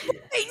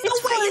 Hey, no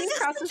way! Is this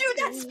the dude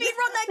that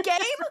speedrun that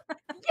game?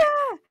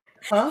 Yeah.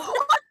 Huh?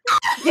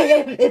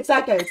 Yeah, it's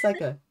that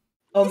guy.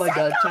 Oh my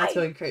god, chat's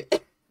going crazy.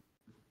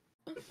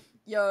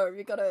 Yo,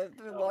 you got a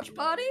watch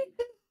party?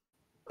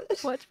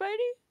 Watch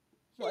party?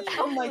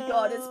 Oh my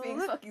god, it's being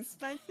fucking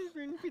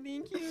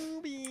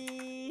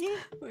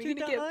We're gonna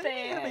get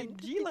banned.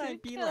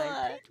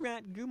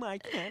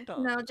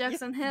 No,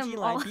 Jackson, him.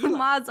 All the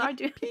mods are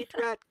doing it.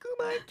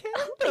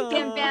 You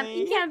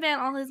can't ban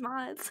all his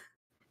mods.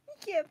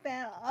 You can't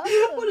ban all.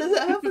 What is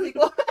happening?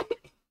 Why?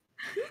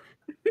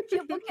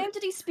 Yeah, what game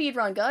did he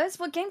speedrun, guys?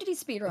 What game did he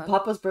speedrun?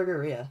 Papa's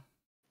Burgeria.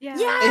 Yeah.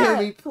 Yeah!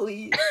 Amy,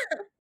 please.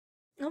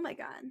 Oh my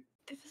god.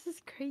 This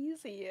is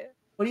crazy.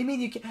 What do you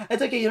mean you can?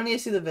 It's okay. You don't need to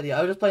see the video.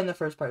 I was just playing the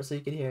first part so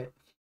you could hear it.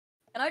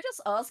 Can I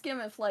just ask him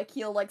if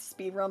he'll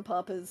speedrun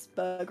Papa's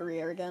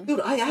Burgeria again?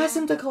 Dude, I asked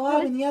him to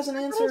collab and he hasn't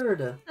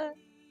answered.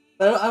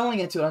 But I don't want to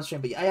get to it on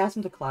stream. But I asked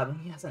him to collab and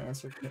he hasn't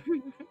answered.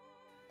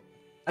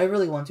 I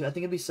really want to. I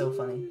think it'd be so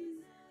funny.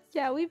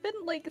 Yeah, we've been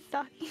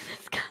stalking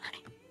this guy.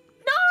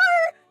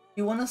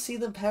 You want to see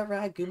the pet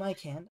rat Gumai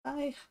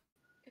Kandai?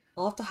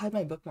 I'll have to hide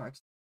my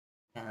bookmarks.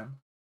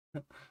 Damn.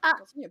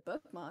 What's in your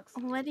bookmarks?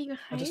 What are you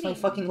hiding? Just my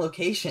fucking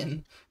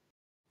location.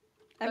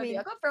 I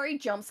got very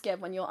jump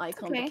scared when your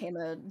icon became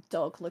a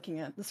dog looking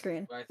at the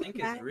screen. What I think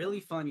is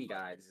really funny,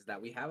 guys, is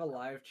that we have a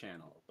live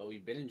channel, but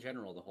we've been in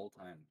general the whole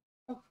time.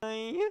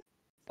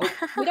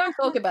 We don't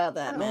talk about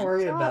that, Don't man.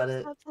 worry about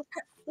it.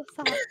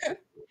 Stop.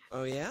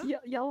 Oh yeah?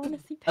 Y'all wanna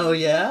see Oh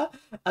yeah?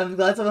 I'm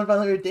glad someone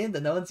finally redeemed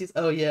that no one sees.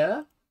 Oh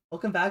yeah?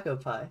 Welcome back,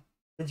 Opie.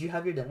 Did you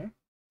have your dinner?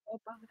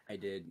 I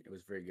did. It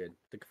was very good.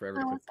 Took forever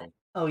to cook though.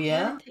 Oh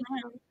yeah?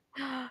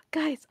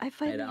 Guys, I I had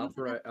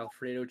finally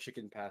Alfredo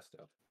chicken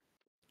pesto.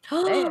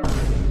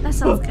 That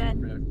sounds good.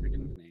 Alfredo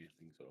chicken mayonnaise, I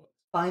think so.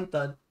 Fine,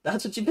 Thud.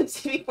 That's what you've been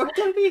saving for,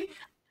 Toby?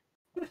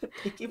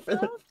 Thank you for the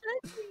Stop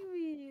touching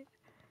me.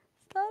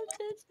 Stop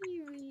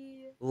touching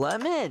me.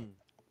 Lemon.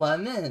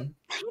 lemon.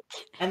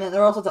 And then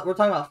we're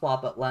talking about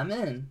flop, but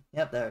lemon.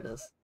 Yep, there it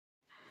is.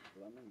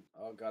 Lemon.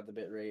 Oh god, the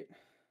bit rate.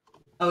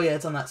 Oh yeah,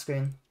 it's on that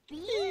screen.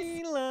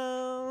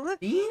 Hello.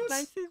 Beans?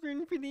 Nice to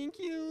run for the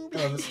cube.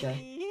 I love this guy.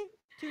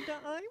 Today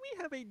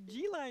we have a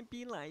G-line,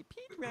 B-line,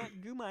 Pete Rat,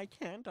 Gumai,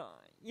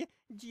 Kandai.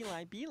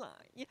 G-line, B-line,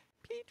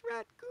 Pete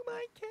Rat,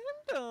 Gumai,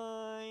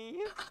 Kandai.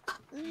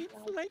 It's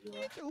like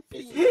it's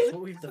It's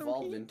what we've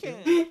devolved into.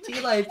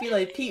 G-Life,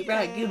 B-Life, Pete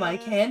Rat, Gumai,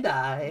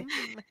 Kandai.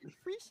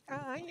 Fish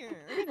iron.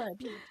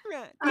 Pete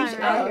Rat. Fish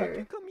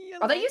iron.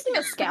 Are they using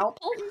a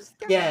scalpel?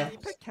 Yeah.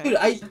 Dude,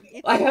 I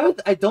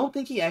don't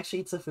think he actually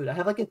eats the food. I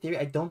have a theory.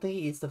 I don't think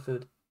he eats the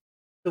food.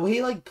 The way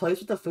he plays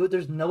with the food,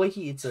 there's no way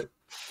he eats it.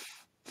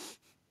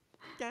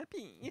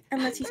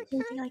 Unless he's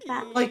thinking like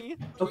that.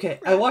 Okay,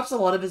 I watched a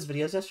lot of his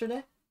videos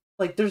yesterday.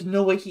 There's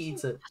no way he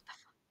eats it.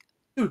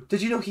 Dude,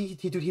 did you know he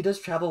does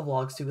travel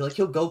vlogs too?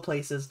 He'll go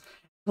places.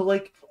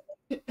 But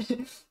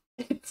it's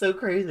so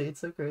crazy. It's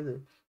so crazy.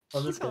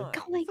 Oh, this guy.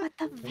 Going with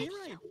the video. Be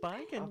right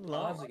back I'm and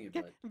pausing long. it,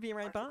 but- Be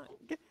right back.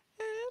 And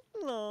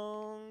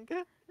long.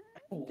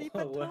 Whoa, The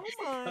what is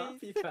Potomac.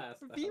 copy fast?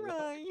 Be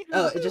right.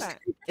 Oh,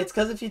 it's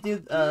because if you do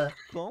that.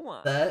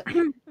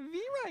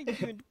 Be right,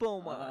 good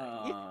boy.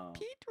 Oh.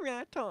 Pete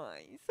Rat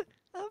Eyes.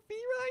 Be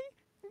right,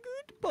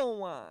 good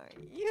boy.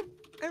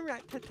 A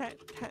rat tat tat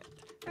tat.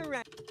 A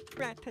rat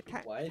tat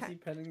tat. Why is he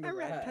petting the A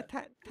rat rat? tat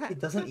tat tat. He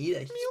doesn't eat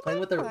it. He's playing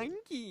with the. Fine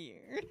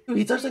gear. Dude,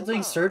 he starts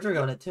doing surgery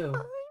on it too.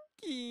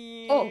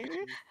 Gear. Oh.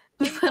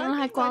 You put on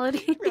high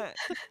quality.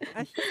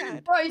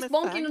 Bro, he's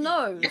bonking the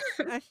nose.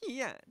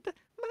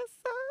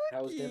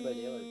 How was Dead by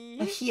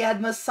Daylight? He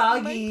had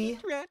Masagi.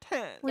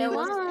 We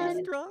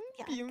won. Strong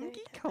Yeah, beauty good,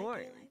 good,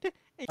 cord.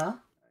 Huh?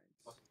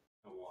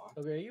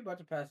 Okay, are you about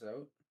to pass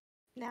out?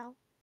 No.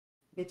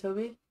 Okay,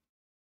 Toby.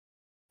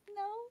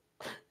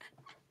 No.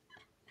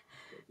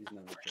 He's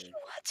not okay.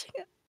 Watching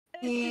it.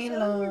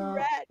 Hello.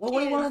 Well, what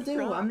do you want to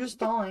do? I'm just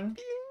stalling.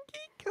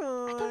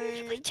 I thought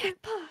we were playing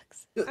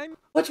Jackbox.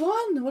 Which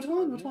one? Which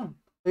one? Which one?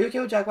 Are you okay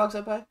with Jackbox,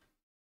 Senpai?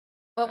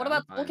 But what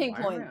about I'm fine. talking Why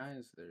are point? my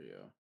eyes? There you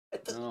go.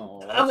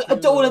 No, I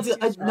don't want to do.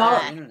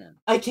 not internet.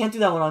 I can't do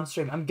that one on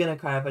stream. I'm gonna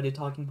cry if I do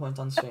talking points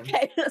on stream.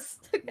 Okay,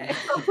 okay.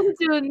 Don't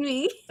do it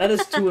me. That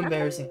is too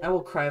embarrassing. I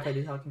will cry if I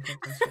do talking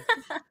points on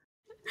stream.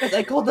 Guys,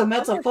 I called the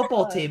Mets a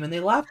football team and they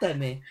laughed at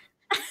me.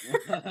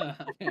 I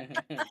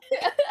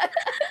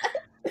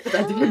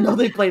didn't know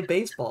they played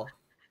baseball.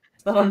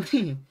 It's not on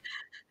me.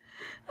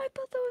 I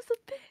thought that was a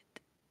bit.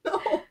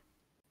 No.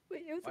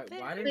 Wait, it was a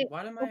bit.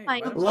 Why am I? Oh my why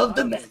God. am I Love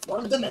the laughing? Mets.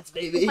 Love the Mets,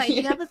 baby. Wait,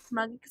 you have a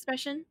smug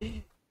expression?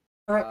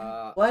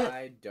 Alright, what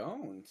I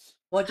don't.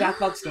 what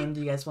Jackbox game do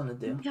you guys want to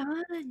do?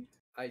 God.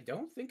 I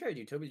don't think I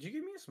do. Toby, did you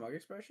give me a smug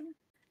expression?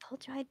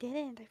 Told you I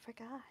didn't. I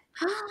forgot.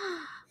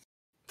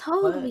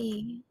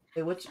 Totally.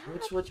 Hey, which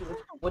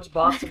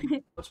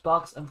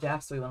box of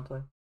Jacks do we want to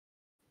play?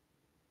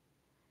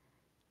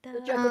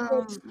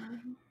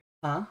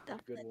 Huh? The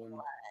Good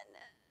one.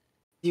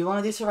 Do you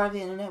want to do Survive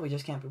the Internet? We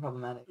just can't be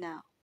problematic. No.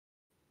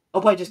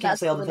 Hope I just can't That's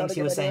say all the not a things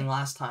he good was idea. saying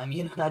last time.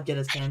 You know, that'd get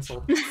us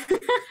canceled.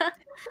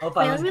 Hope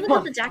Wait, I let was me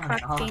look at the Jackbox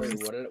fine,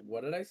 games. Wait,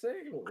 what did I say?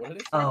 What did I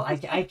say? Oh,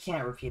 I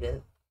can't repeat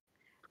it.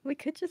 We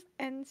could just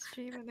end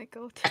stream and then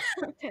go to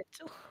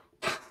Pendulum.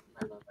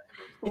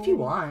 If you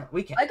want,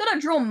 we can. I gotta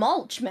draw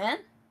mulch, man.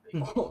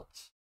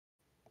 Mulch.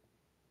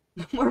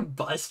 No more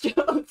bus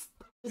jokes.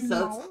 It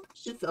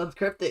sounds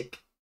cryptic.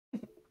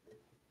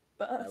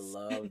 I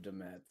love the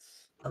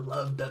Mets. I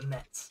love the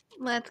Mets.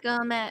 Let's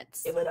go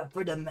Mets. Give it up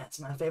for the Mets,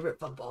 my favorite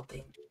football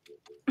team.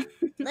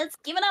 Let's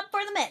give it up for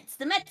the Mets.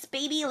 The Mets,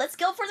 baby. Let's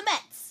go for the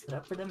Mets. Give it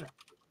up for the Mets.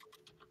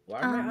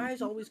 Why are my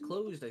eyes always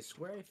closed? I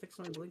swear I fixed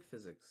my blink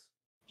physics.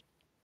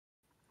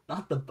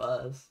 Not the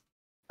buzz.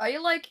 Are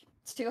you like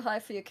too high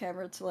for your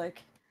camera to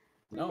like?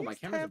 No, my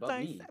camera's above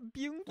me.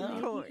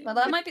 Well,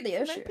 that might be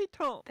the issue.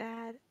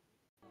 Bad.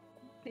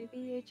 Maybe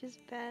you're just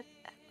bad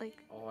at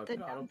like Oh, I the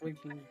put auto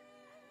blinking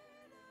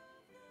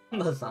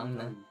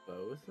Lasagna. on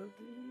both of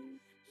these.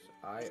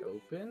 Eye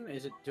open?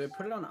 Is it? Do I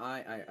put it on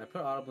eye? I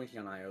put auto blinking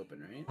on eye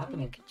open, right? you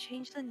Happening. could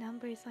change the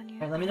numbers on your.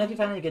 Alright, let me know if you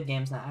find any good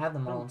games now. I have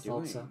them What all am I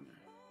installed, so.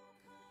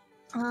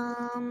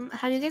 doing?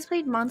 Have you guys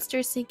played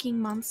Monster Seeking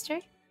Monster?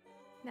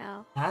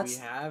 No. That's.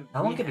 We have.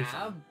 that one we could be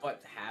have, fun.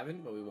 but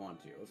haven't. But we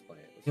want to. Let's play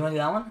it. Do you want to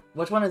do that one?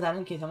 Which one is that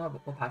in? Can you tell me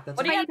what pack that's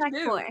What in? do you have to Pack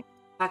do? 4.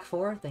 Pack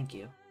 4? Thank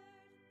you.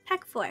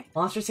 Pack 4.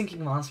 Monster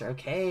Sinking Monster.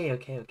 Okay.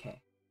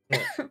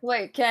 Good.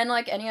 Wait, can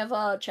like any of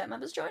our chat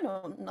members join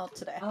or not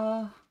today?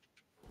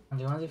 Do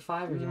you want to do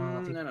 5 or do you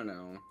want to do...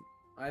 No.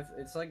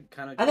 It's like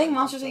kind of. I think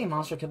Monster Sinking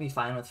Monster could be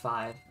fine with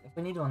 5. If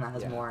we need one that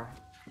has more.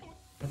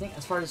 I think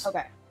as far as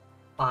Okay.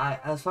 5,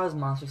 as far as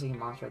Monster Sinking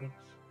Monster, I think,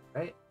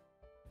 right?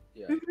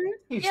 Yeah.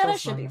 You're Yeah, so that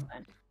should be smart.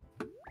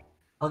 fine.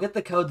 I'll get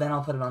the code, then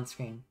I'll put it on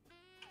screen.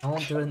 I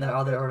won't do it in the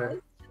other order.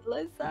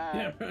 Oh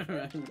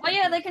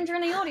yeah, they can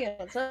join the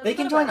audience. They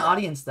can join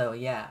audience though,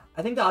 yeah.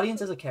 I think the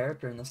audience is a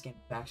character in this game,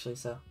 actually,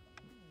 so.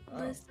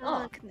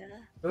 Oh.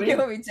 We're You in,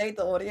 want me to take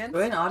the audience?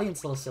 we're in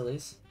audience, little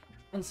sillies.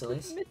 And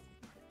sillies.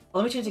 Oh,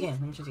 let me change the game.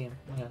 Oh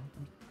my god.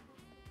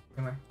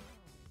 Rumor.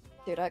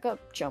 Dude, I got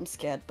jump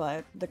scared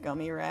by the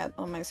gummy rat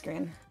on my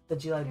screen. The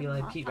G-Light be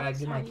like, Pete Rag,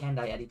 do my can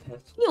die, Eddie Piff.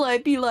 Be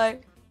like.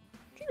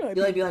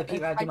 G-Light be like,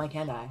 Pete Rag, do my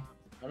can die.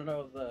 I don't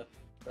know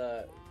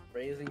the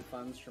raising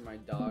funds for my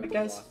dog Hey, who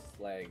guys. lost his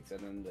legs, and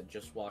then the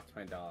just walked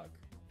my dog.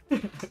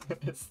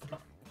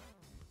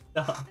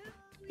 Stop.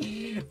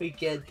 We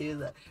can't do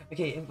that.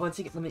 Okay, once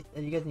you get,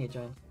 you guys need to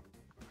join.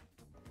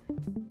 Oh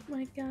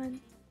my god.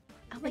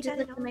 Oh I my just god,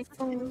 looked at my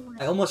phone.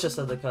 I almost just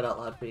said the code out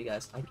loud for you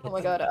guys. Oh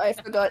my god, I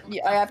forgot.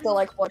 I have to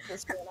like watch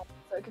this. I'm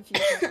so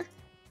confused.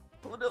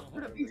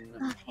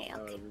 Okay.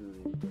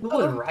 Who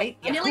would write?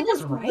 I Yeah, nearly who would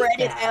just write read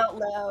it that? out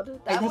loud.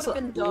 Like, That would that's have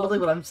been literally dumb.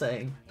 what I'm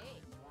saying.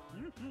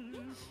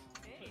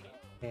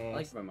 I Okay.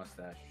 like my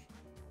mustache.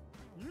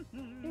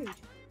 Dude,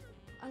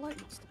 I like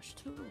mustache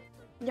too.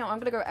 No, I'm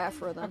gonna go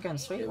afro then. Okay,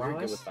 sweet. Yeah, we're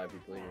good Flowers. with 5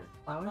 people here.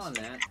 Come Flowers.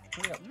 on, Nat.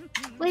 Hurry up.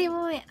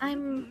 Wait.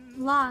 I'm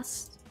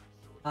lost.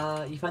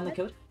 You find the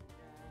code?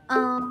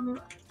 I'm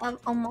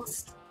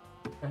almost.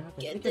 Okay,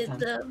 Yeah, take your time.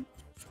 the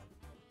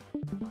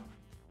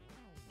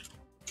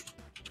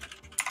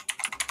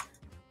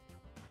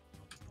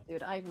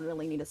Dude, I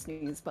really need a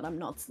sneeze, but I'm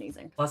not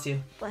sneezing. Bless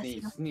you. bless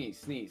you.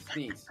 Sneeze.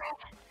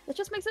 It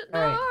just makes it.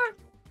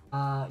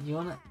 Alright. You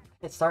wanna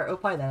hit start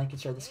Opie, then I can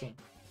share the screen.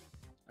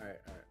 Alright.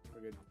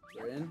 We're good.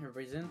 We're in?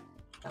 Everybody's in?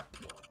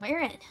 We're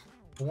in.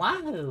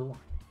 Wow.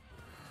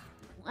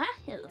 Wow.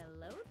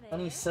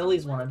 Any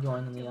sillies want to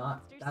join in the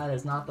yacht? That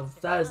is not the.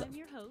 That is.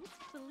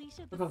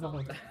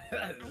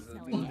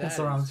 That's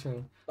the wrong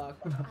screen.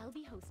 I'll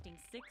be hosting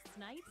 6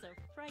 nights of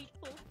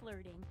frightful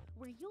flirting,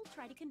 where you'll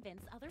try to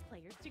convince other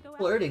players to go out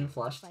Flirting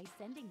flushed. by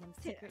sending them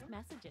secret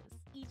messages.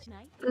 Each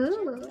night, Ooh. you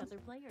check with other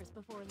players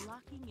before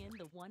locking in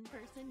the one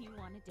person you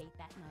want to date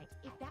that night.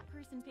 If that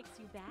person picks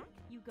you back,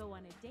 you go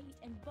on a date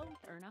and both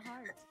earn a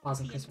heart.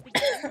 Pausing At the end of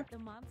Christmas. the game, the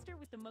monster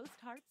with the most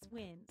hearts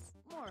wins,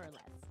 more or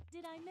less.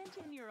 Did I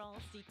mention you're all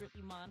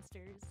secretly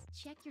monsters?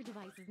 Check your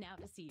devices now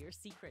to see your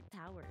secret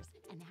powers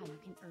and how you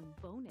can earn earn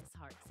bonus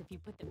hearts if you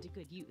put them to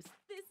good use.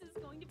 This is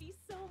going to be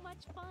so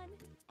much fun,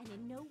 and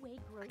in no way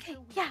gross Okay, or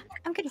weird. yeah,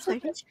 I'm gonna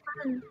flirt. It's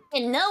fun.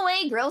 In no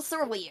way gross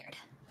or weird.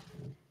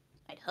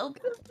 I'd hope.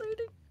 Do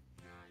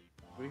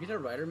we get to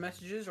writer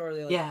messages or are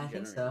they like Yeah, I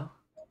think generated? so.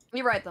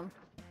 You write them.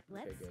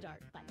 Let's good.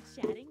 start by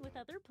chatting with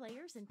other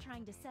players and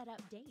trying to set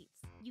up dates.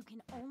 You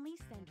can only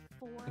send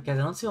 4. Guys,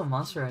 I don't see what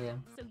monster I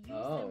am. So use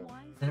Oh. them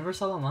wisely. I never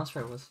saw what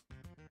monster it was.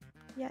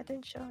 Yeah, it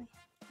didn't show me.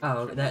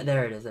 Oh,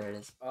 there it is. There it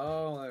is.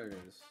 Oh, there it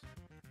is.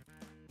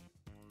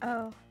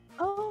 Oh.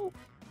 Oh!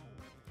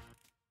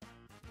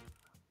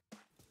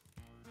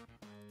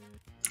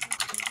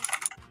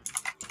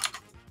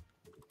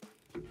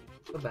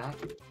 Go back.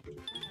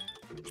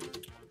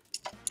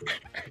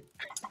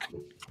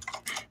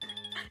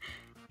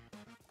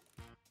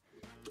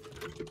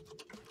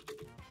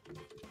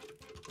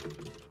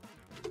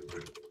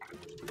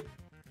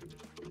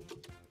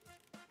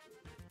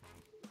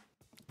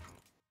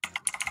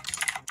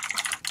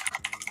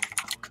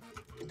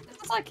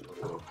 It's like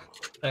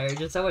Sorry,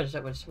 just so much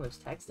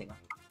texting.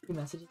 2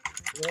 messages.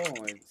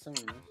 Oh, it's so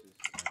many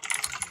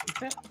messages.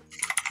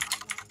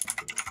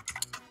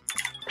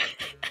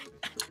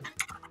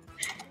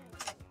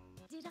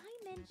 Did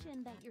I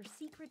mention that your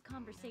secret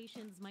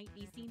conversations might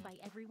be seen by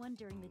everyone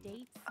during the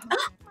dates?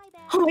 My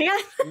bad. Oh my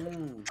god.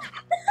 Mm.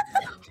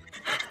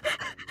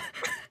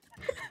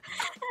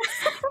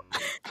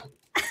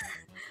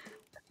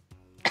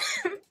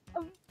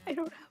 I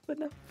don't have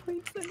enough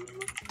points anymore.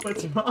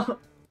 What's wrong?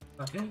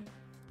 Okay.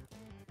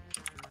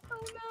 Oh no.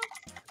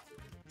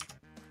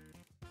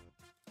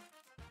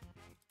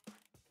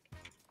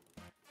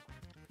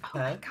 Oh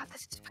my Okay. god,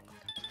 this is fucking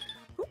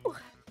good. Ooh.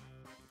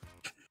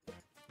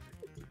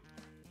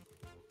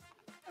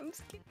 I'm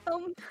scared. I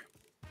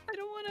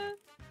don't wanna.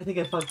 I think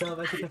I fucked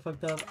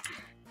up.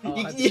 Oh,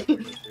 I You-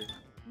 think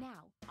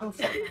Now, Oh, on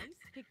fuck. advice,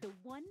 pick the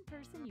one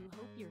person you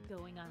hope you're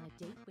going on a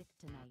date with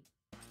tonight.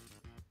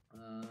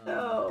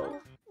 No.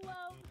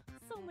 Love,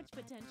 so much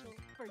potential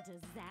for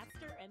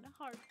disaster and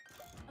heart.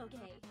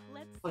 Okay,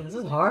 let's. Oh, this see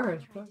is who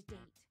hard. you're trying to date.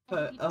 And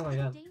But- if you oh don't my get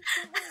a God. date,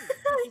 don't worry,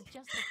 this is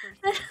just the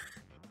first date.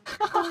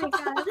 Oh my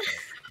god.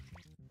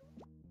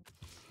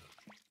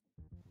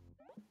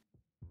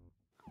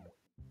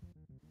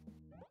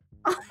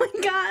 Oh my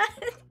god.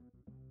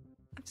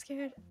 I'm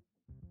scared.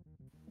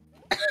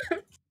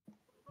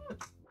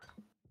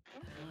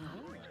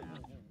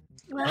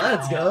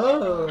 Let's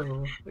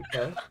go.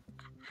 Okay.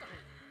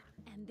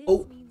 And this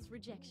Oh. means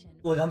rejection.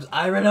 Look,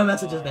 I ran out of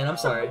messages, man. I'm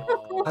sorry.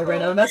 I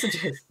ran out of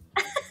messages.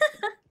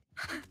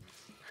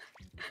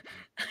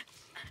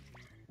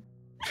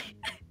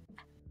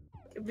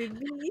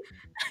 Baby.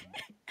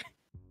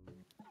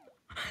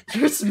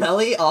 You're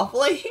smelly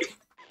awfully.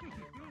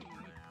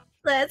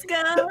 Let's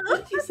go.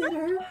 What did you say to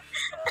her?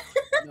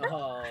 No.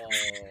 Wow,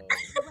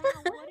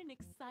 what an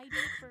exciting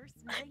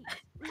first night.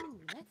 Ooh,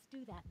 let's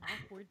do that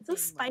awkward So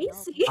thing where we all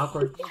spicy. take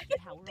Awkward. turns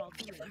with how we're all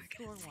doing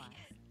score-wise.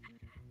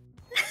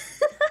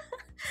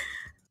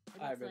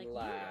 It I've looks been like you-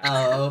 laughed.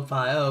 Oh,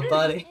 oh,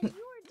 buddy. And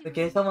you're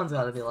Okay, doing someone's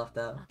gotta be left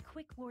out. a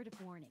quick word of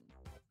warning.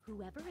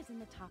 Whoever is in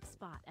the top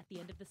spot at the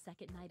end of the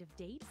second night of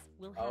dates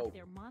will have Oh.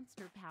 their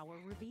monster power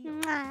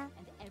revealed. Mwah.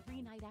 And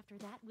every night after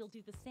that, we'll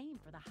do the same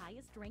for the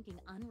highest ranking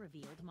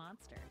unrevealed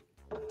monster.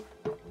 Oh.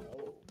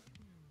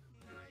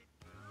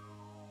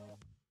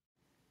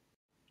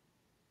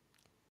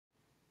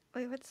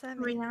 Wait, what's that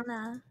mean?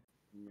 Rihanna.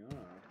 Yeah.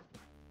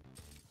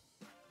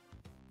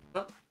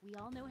 We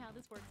all know how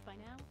this works by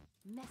now.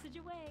 Message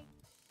away.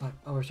 What?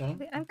 Oh, we're starting?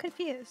 Wait, I'm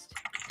confused.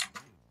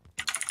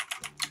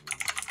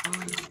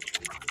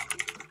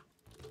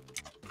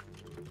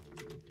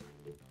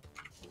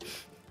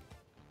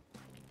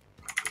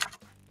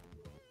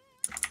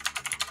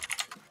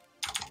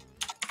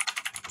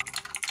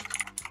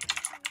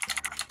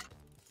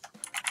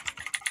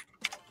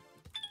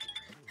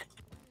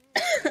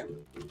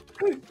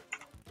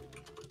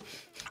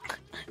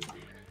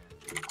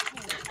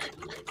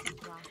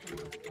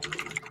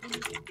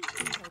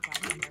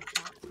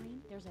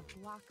 There's a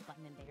block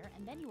button in there,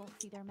 and then you won't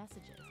see their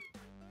messages.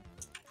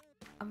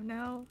 Oh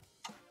no.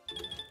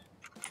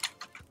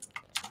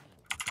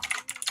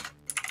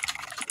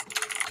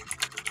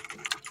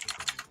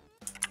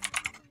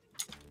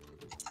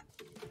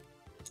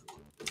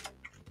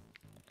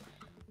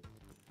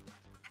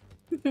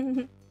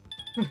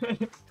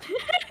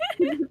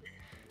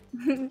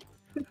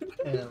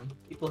 Damn,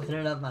 people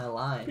hitting up my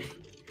line.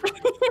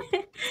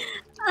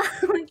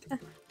 Oh my god.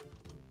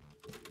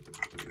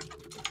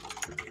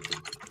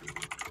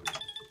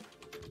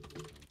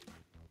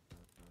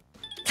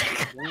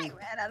 I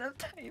ran out of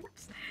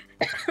times.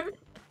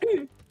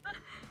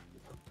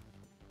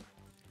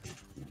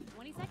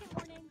 20-second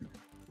warning.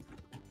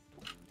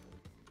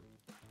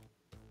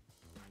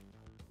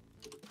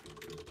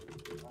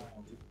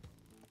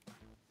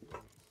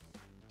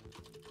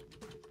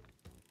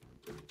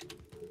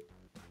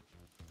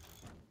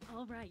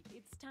 All right,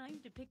 it's time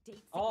to pick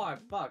dates. Oh, again.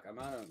 fuck. I'm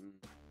out of.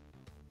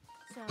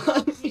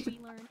 So, did we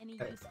learn any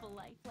useful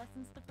life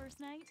lessons the first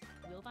night?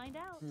 We'll find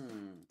out.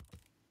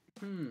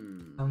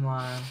 Hmm. Come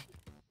on.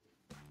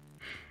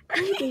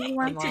 Do you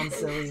want Come on, to?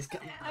 sillies.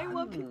 Come I on.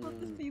 want people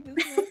to see this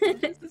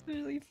message. This is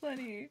really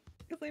funny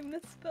because I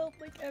misspelled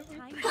like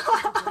everything.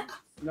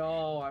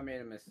 No, I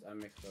made a miss. I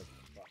mixed up.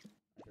 Fuck. I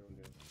shouldn't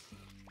do it.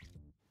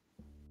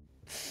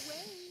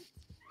 Wait.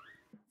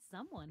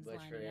 Someone's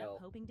lining Betrayal.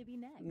 up hoping to be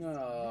next.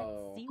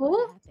 No. Let's see Who?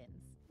 what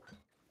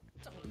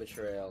happens.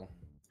 Betrayal.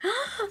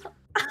 Oh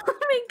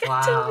my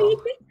god, Wow.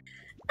 Toby.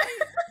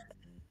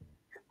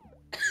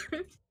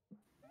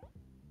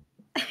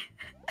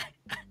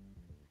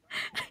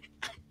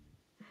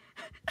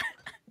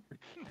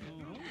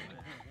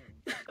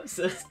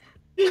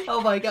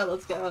 Oh my god,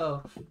 let's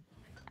go.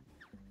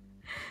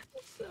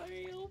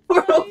 Sorry,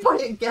 We're all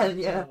fighting again,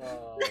 yeah.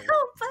 Oh,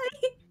 Oh,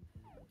 buddy.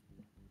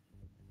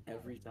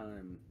 every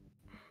time.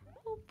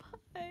 Oh,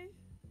 bye.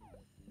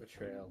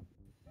 Betrayal.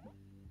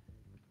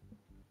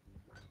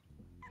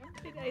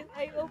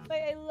 I hope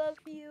I love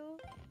you.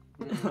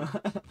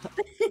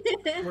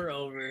 We're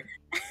over.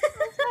 Bye,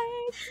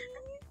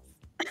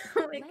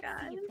 Oh my Let's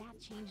god. see if that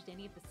changed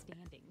any of the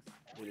standings.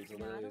 Dude, it's Not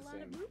literally a the lot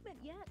of same. movement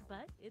yet,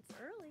 but it's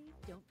early.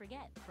 Don't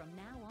forget, from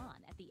now on,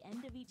 at the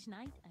end of each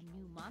night, a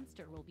new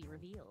monster will be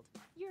revealed.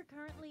 You're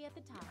currently at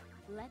the top.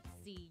 Let's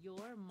see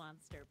your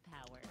monster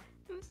power.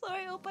 I'm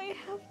sorry, I hope I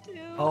have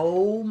to.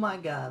 Oh my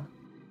god.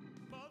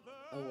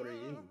 Oh, what are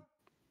you?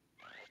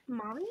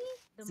 Mommy?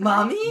 The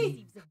Mommy? monster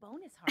receives a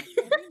bonus heart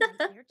every night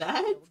their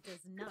Dad? child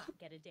does not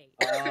get a date.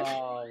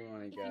 Oh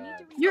my If you need god.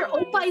 to Your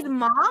resolve Opa's it,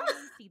 mom?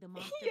 see the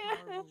monster Yeah.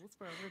 power rules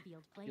for a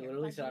revealed player.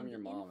 literally by said I'm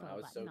hitting your the mom, and info I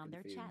was so button on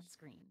their chat confused.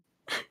 screen.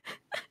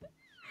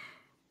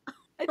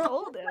 I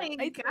told him. Oh my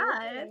I told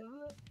God. him.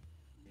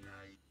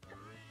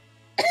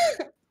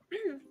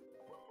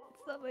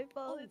 It's not my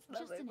fault. Oh, It's not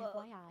just my an fault.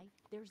 FYI,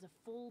 there's a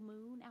full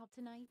moon out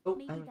tonight. Oh,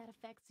 Maybe I'm- that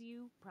affects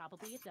you.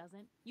 Probably it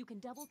doesn't. You can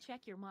double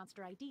check your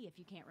monster ID if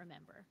you can't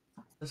remember.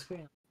 The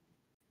screen.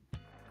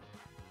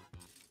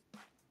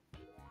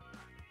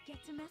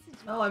 Get to message me.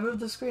 Oh, I moved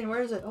the screen.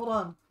 Where is it? Hold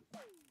on.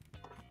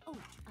 Oh,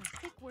 a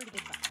quick word of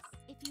advice.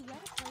 If you let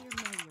a player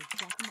know you're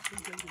definitely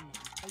dating them,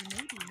 they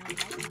may be more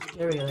likely to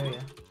There we go, there we go.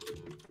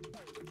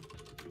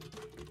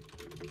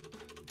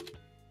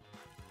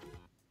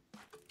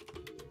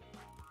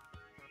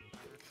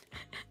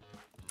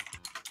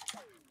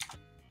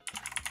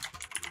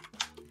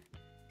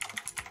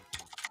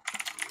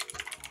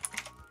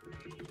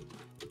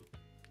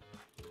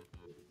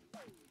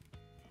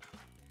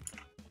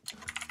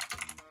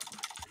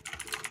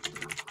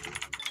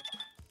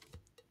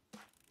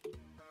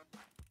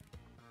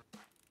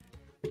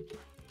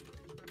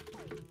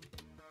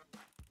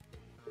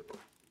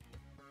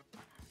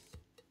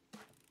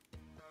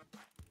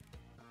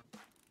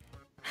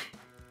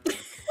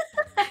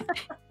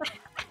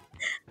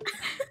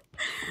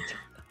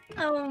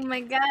 Oh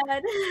my god.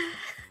 I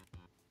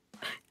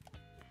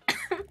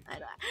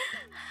don't-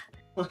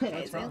 What's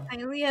Guys, wrong? I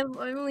only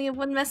have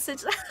one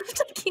message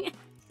left. I can't.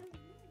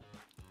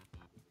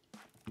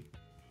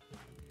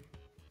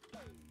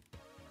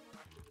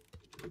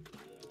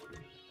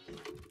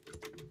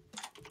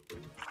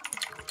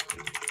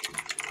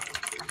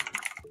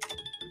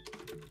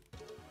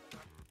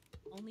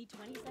 Only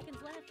 20 seconds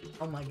left.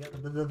 Oh my god,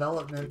 the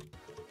development.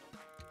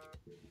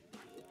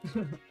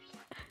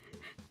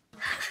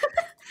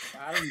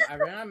 I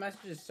ran out of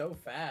messages so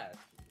fast.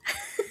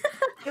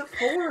 You have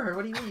 4!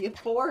 What do you mean? You have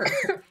 4! I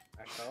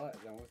thought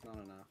that was not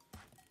enough.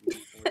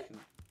 Unfortunate.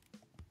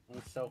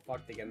 I'm so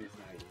fucked again this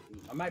night.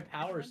 My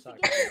power Once sucks.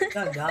 again,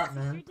 Got got,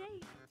 your man.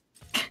 date.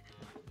 I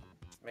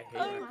hate If my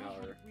I had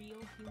power. real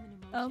human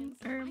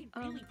emotions,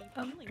 I'd really be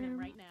feeling them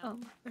right now.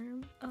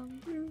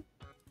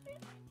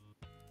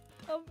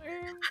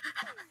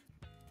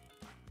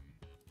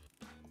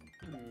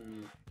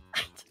 Hmm.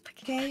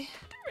 Okay.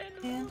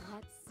 Yeah.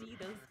 Let's see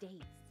those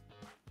dates.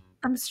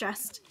 I'm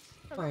stressed.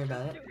 Don't worry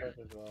about it. Stress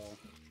as well.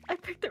 I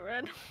picked the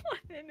random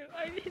one.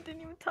 I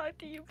didn't even talk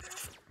to you.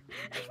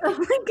 Oh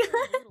my They're god.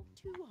 a little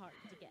too hard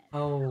to get.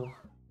 Oh.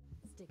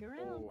 Stick around.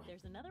 Oh.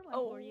 There's another one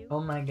Oh. for you. Oh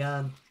my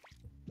god.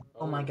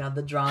 Oh my god,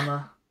 the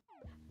drama.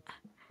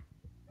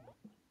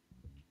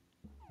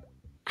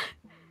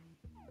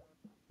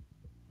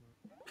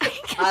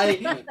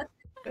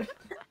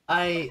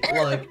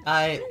 Look,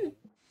 don't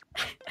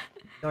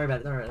worry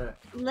about it, don't worry about it.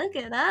 Look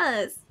at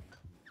us.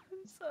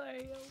 I'm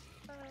sorry.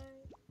 Oh,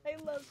 I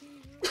love you.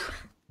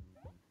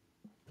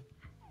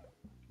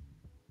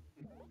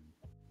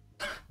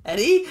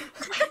 Eddie?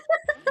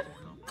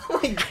 Oh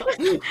my god.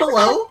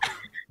 Hello?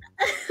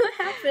 What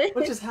happened?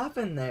 What just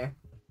happened there?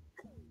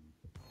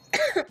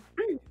 Let's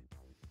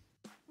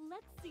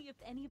see if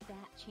any of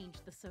that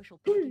changed the social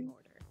pecking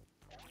order.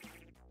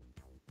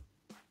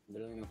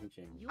 Literally nothing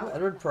changed. You're Oh,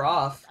 Edward the Prof.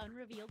 last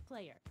unrevealed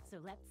player, so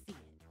let's see it.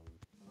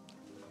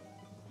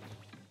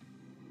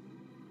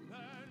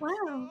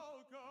 Wow.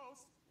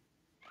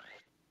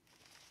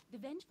 The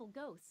Vengeful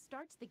Ghost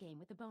starts the game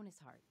with a bonus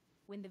heart.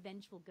 When the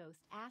Vengeful Ghost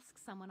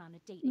asks someone on a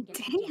date and gets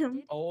Damn.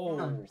 rejected, Oh.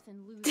 that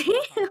person loses a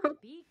heart. Damn.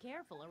 Be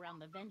careful around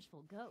the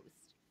Vengeful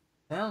Ghost.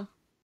 Yeah.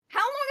 How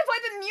long have I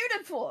been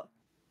muted for?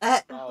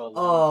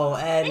 Oh,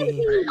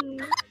 Eddie. Eddie.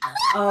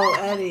 Oh,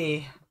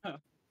 Eddie.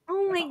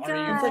 Oh my Are you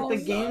god. It's like the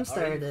sus? game Are you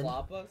started.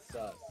 floppa?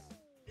 Sus.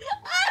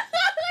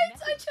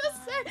 I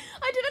just said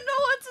I didn't know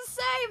what to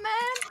say,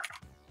 man.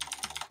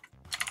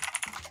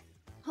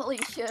 Holy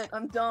shit,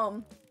 I'm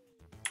dumb.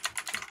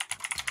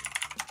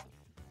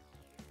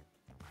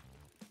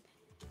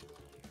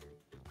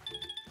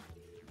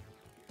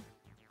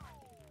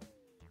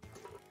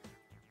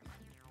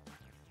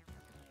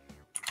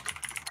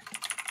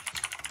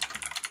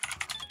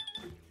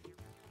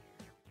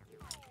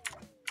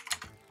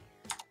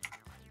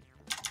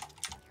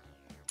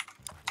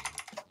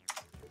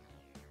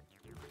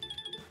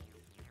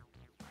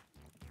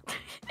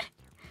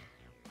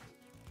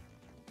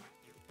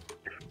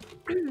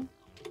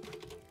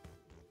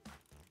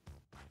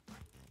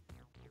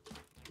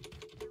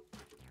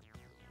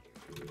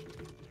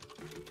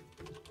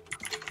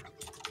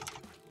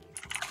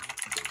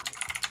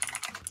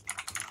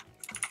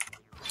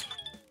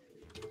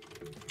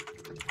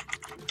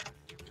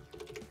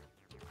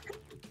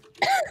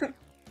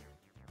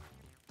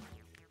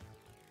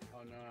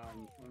 Oh no,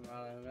 I'm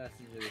out of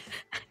messages.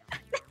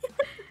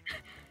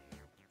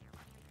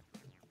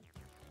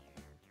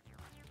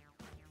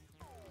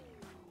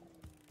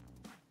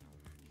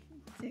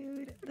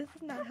 Dude, this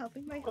is not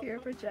helping my fear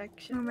of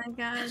rejection. Oh my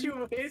god. Did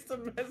you waste a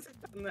message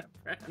on that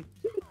friend?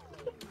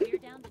 You're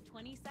down to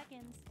 20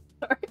 seconds.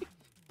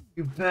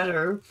 You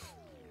better.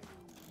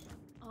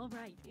 All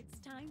right, it's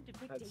time to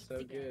pick That's dates so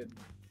again. good.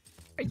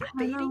 Are you I don't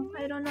baiting know. me?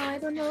 I don't know. I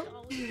don't know.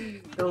 Always makes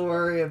me Don't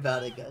worry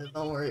about it, guys.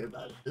 Don't worry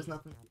about it. There's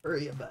nothing to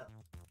worry about.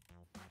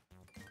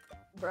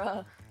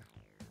 Bruh.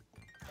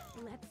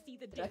 Let's see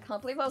the Dude, I dates.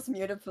 can't believe I was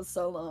muted for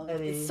so long.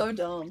 Eddie. It's so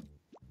dumb.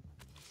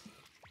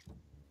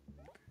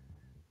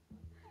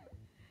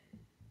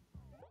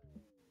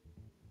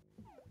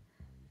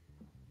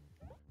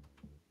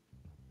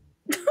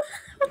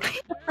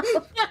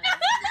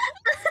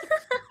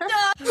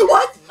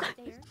 What?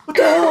 There. What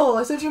the hell?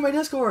 I sent you my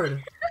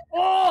Discord.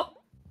 Oh!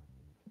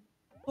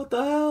 What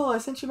the hell? I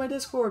sent you my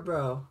Discord,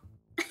 bro.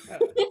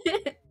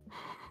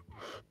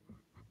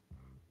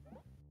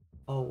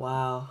 Oh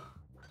wow.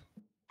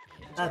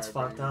 That's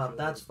Sorry, fucked Brian, up. you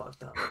That's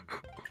fucked up.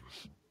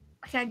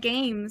 I got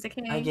games,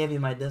 okay? I gave you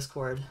my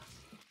Discord.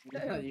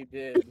 Yeah, you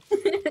did.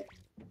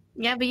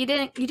 Yeah, but you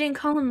didn't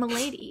call him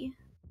milady.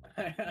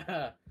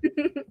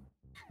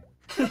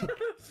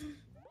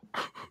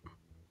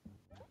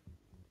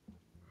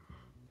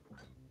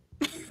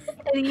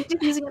 And you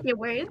just using up your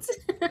words.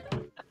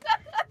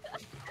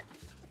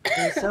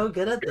 You're so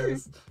good at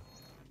this.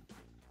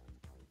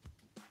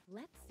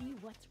 Let's see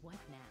what's what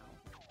now.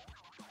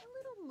 A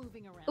little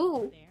moving around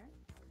Ooh. there.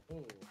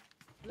 Ooh.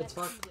 Let's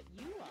see fuck. what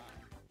you are.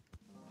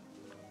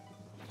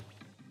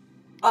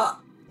 Ah!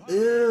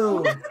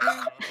 Ew!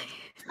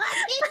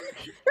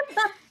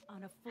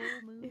 On a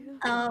full moon,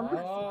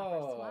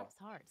 Oh. swaps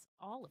hearts,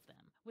 all of them,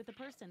 with the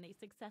person they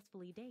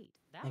successfully date.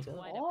 That's Okay.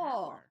 quite a Oh.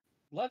 power.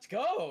 Let's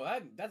go.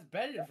 That's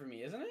better for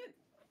me, isn't it?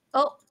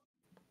 Oh.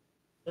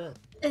 Shit.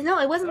 No,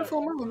 it wasn't a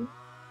full moon.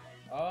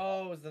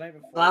 Oh, it was the night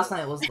before. Last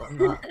night was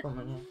not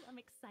coming in. Ooh, I'm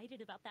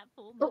excited about that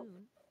full Oh.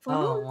 moon. Full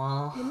Oh moon?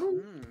 wow. Full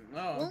moon?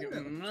 Oh, okay.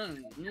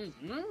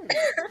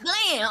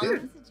 Damn!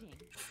 Messaging.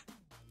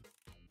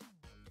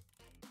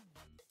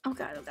 Oh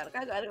god, oh god, oh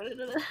god, oh god, oh god,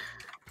 oh god.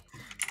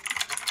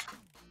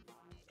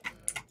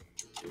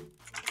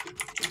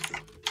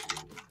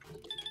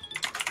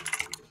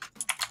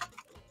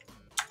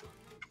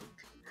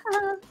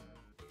 Ah.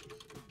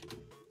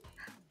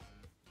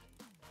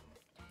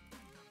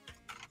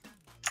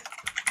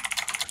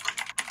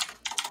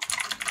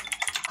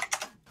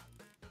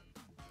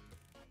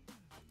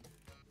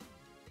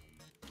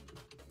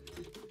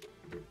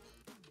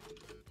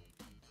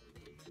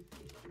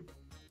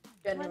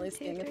 Genuinely 1, 2,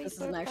 seeing if 3, this is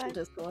 4, an actual 5.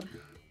 Discord.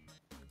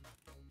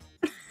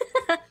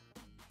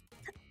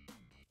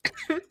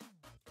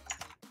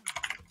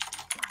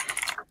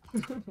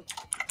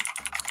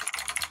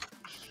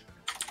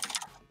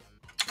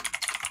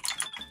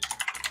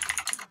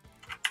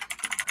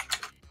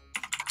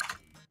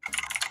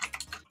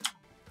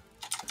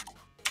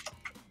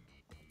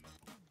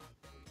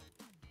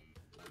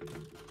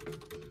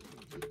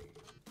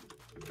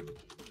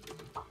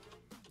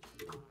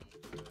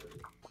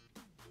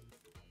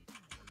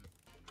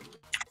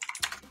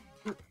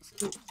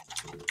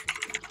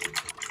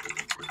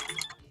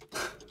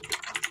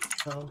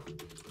 Oh.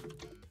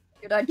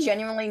 Dude, I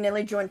genuinely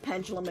nearly joined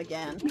Pendulum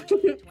again.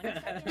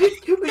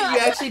 Wait, you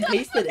actually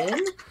pasted in? I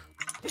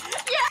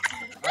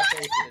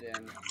pasted it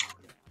in.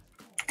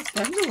 It's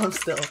Pendulum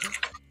still.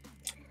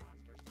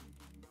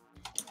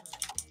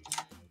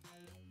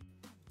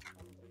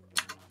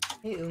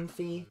 Hey,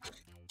 Oomphy.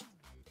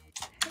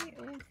 Hey,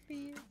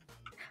 Oofy.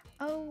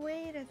 Oh,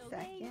 wait a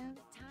Okay, second.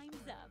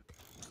 time's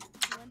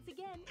up. Once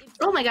again, it's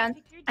Oh my time god,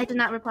 to pick your I did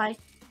not date. reply.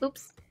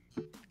 Oops.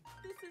 This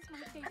is my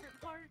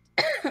favorite part.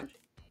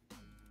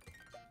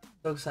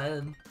 So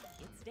excited.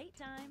 It's date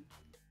time.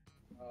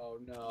 Oh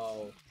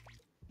no.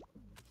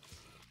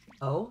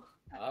 Oh?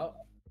 Oh.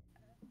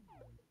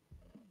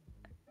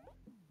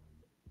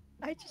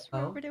 I just Oh?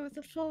 remembered it was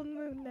a full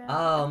moon now.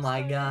 Oh I'm my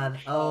sorry. god.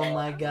 Oh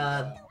my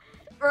god.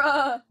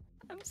 Bruh!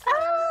 I'm sorry.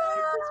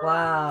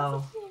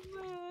 Wow.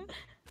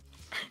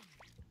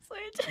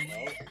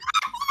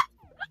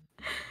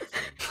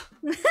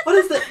 What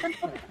is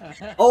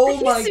that?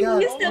 Oh my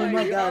god! Oh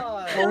my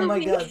god! Oh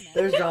my god!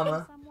 There's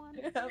drama.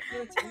 I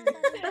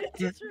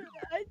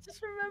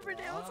just remembered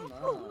it was a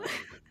balloon.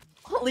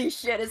 Holy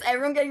shit, is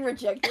everyone getting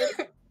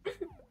rejected?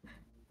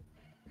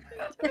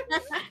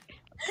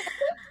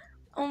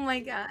 Oh my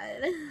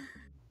god.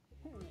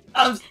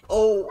 Oh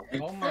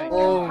my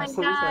oh, my I'm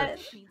so god.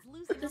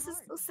 sad. This is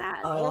so sad.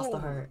 Oh, I lost a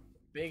heart.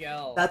 Big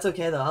L. That's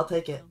okay though. I'll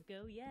take it.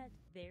 Don't go yet.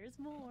 There's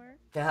more.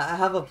 Yeah, I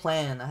have a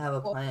plan. I have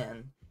a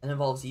plan. It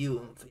involves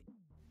you.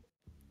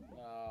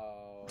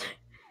 Oh.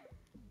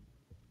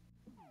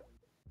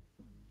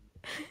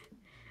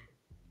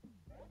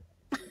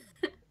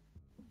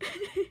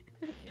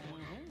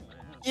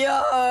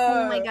 Yo!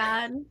 Oh my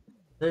god.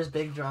 There's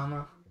big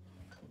drama.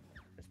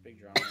 There's big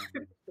drama.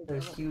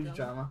 There's huge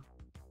drama.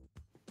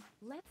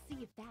 Let's see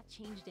if that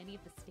changed any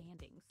of the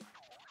standings.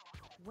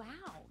 Wow.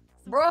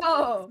 some Bro!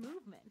 serious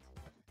Movement.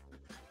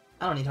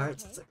 I don't need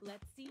hearts. Okay,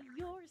 let's see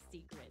your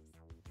secrets.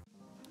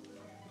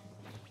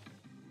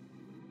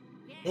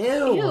 Ew!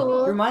 Ew.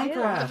 You're The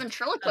Minecraft.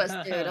 ventriloquist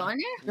dude, aren't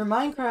you? You're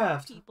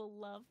Minecraft. People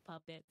love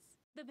puppets.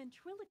 The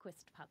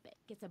ventriloquist puppet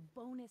gets a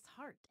bonus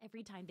heart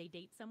every time they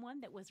date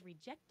someone that was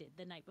rejected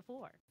the night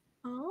before.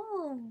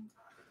 Oh.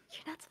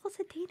 You're not supposed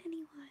to date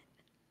anyone.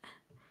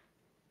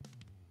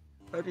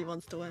 Herbie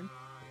wants to win.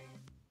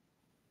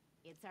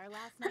 It's our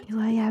last night. Do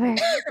I ever?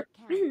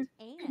 Count,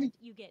 and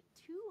you get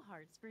 2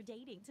 hearts for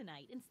dating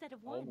tonight instead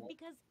of 1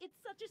 because it's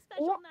such a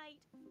special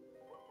night.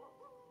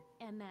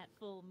 And that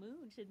full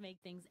moon should make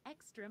things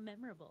extra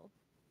memorable.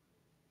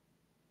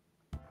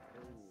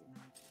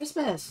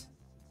 Christmas.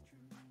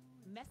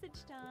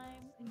 Message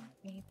time.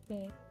 Kind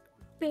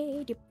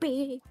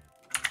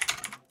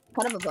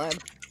of a vibe.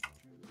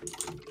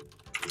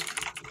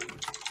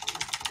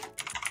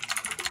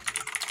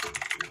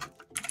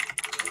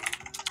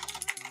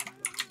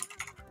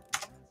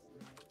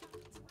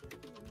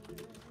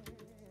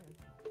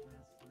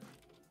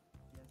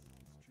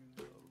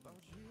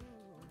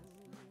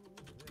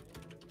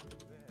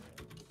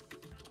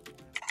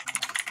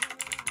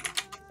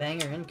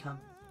 Banger income.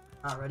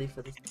 Not ready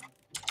for this.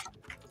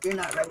 You're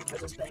not ready for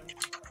this banger.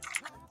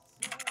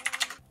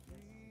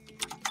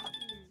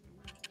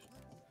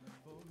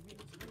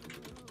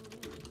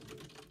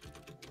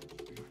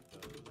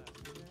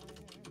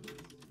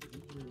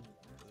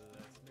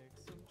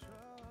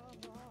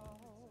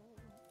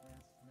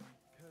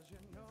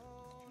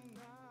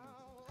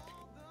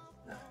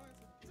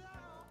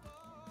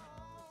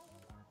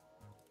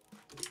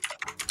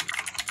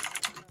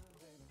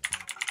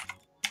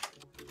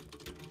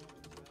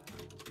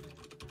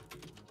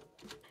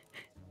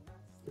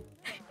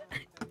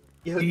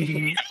 You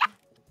okay?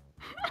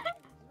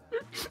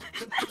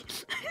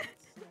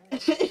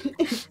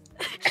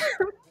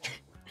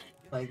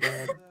 My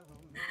god.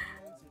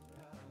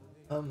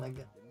 Oh my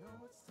god.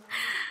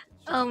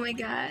 Oh my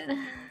god.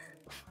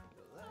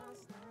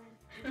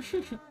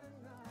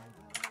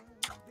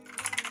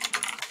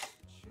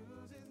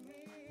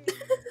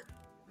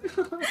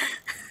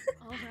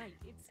 Alright,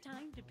 it's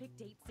time to pick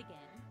dates again.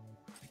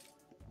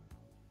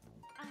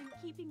 I'm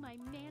keeping my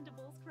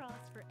mandibles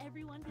crossed for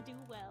everyone to do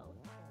well.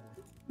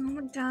 Oh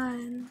my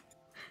god.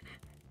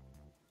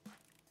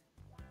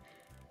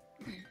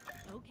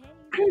 Okay,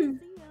 let's see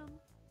 'em.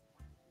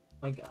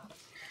 My god.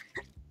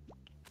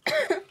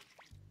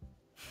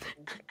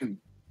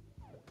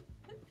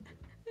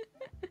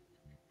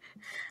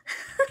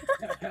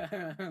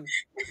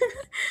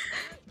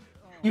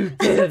 You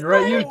didn't,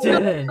 right? You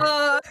didn't.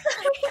 Oh,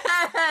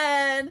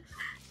 man!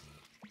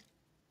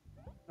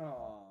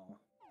 Oh.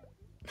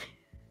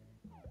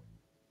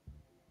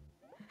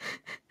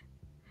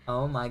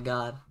 Oh my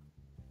god.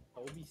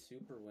 Obi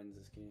super wins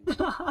this game.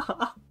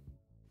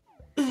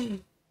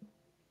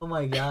 Oh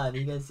my god,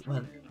 you guys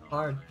went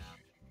hard.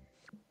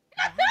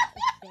 Wow,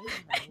 they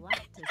have a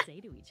lot to say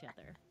to each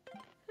other.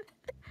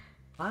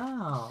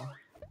 Wow.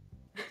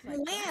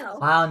 Wow.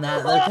 Wow,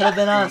 Nat, that could have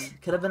been us.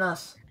 Could have been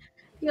us.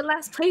 Your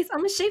last place.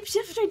 I'm a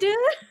shapeshifter, dude.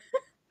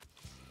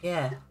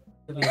 Yeah.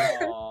 Could be us.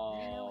 You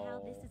know how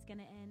this is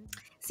gonna end?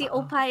 See,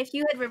 Opie, if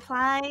you had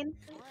replied,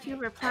 okay.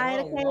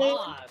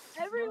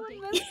 Everyone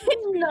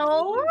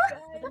No.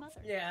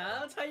 Yeah,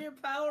 that's how your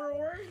power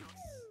works.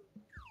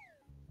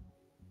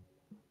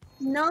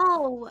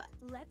 No.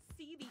 Let's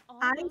see the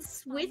I almost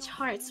switch final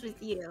hearts with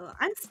standings. you.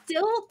 I'm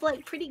still,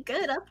 like, pretty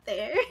good up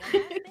there. One last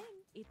thing.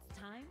 It's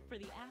time for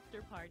the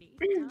after party.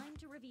 Time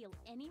to reveal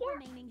any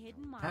remaining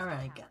hidden monster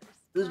Alright, powers. guys.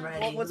 Who's Time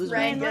ready? to was Who's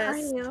ready? ready? Where are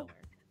you?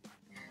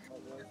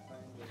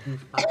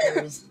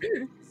 Fuckers.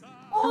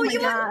 Oh, my you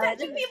were God.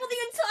 rejecting people the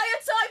entire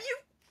time, you—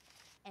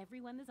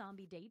 Everyone the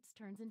zombie dates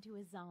turns into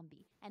a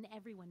zombie, and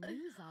everyone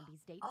new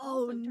zombies dates Oh,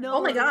 also turns no.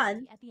 Oh my into a God.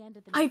 zombie at the end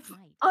of the I next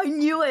night.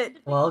 knew it!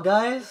 Well,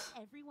 guys.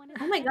 Everyone is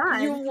Oh my a God.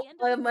 zombie You— at the end of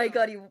oh the my world.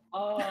 god, you—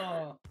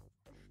 Oh.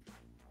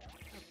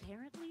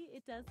 Apparently,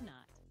 it does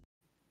not.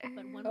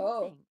 But one Oh.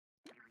 more thing.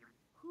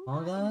 Who Well,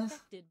 got guys.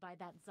 infected by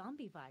that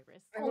zombie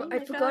virus? I Oh I my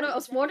forgot, God. I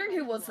was wondering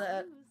who was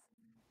that.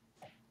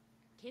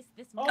 kiss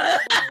this Oh.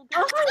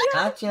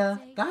 Gotcha.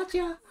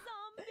 Gotcha.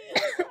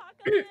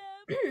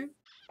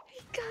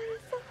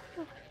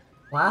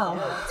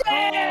 Wow.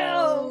 Damn!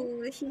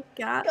 Oh, he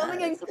got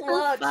Coming in us.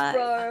 clutch, Fine.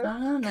 bro. I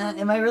don't know, man.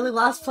 Am I really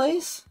last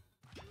place?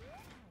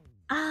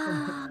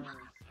 Ah.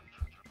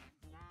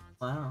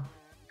 Wow.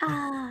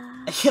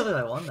 Ah. I can't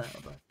believe I won that.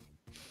 But...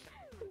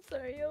 I'm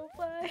sorry, oh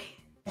bye.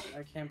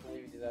 I can't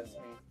believe you did that to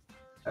me.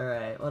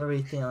 Alright, what are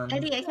we feeling?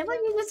 Eddie, I can't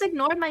believe you just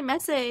ignored my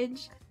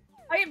message.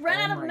 I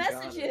ran Oh out of my God.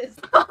 messages.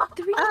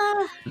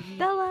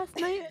 That last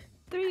night,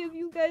 3 of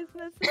you guys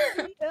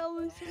messaged me. I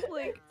was just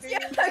like, Yeah,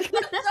 I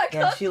got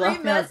Yeah, she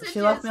left me on.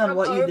 She left me on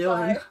what you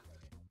doing.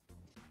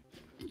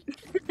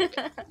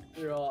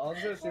 You're all, I'll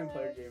just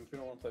single-player game if we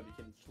don't want to play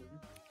the kids.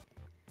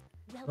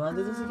 You wanna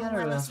do this again, or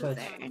let we us wanna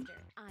do switch? that.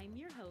 I'm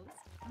your host.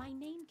 My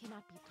name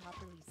cannot be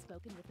properly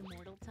spoken with a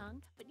mortal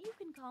tongue, but you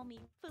can call me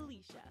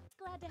Felicia.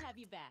 Glad to have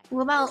you back.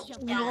 What about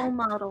Jump in. role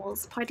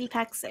models? Party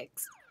pack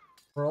 6.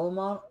 Role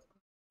model.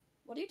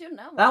 What do you do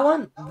now? That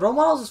one, role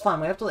models is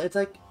fun. We have to. It's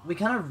like we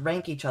kind of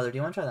rank each other. Do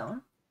you want to try that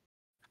one?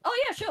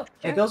 Oh yeah, sure.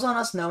 It goes on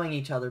us knowing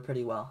each other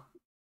pretty well,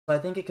 so I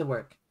think it could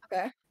work.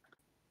 Okay.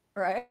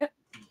 Right.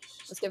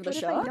 Let's give it a what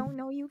if I shot. don't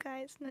know you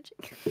guys?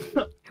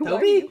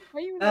 Toby,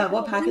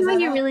 what pack is This is how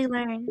that? you at? really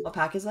learn. What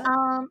pack is that?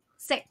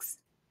 6.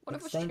 What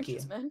if we're Thank you.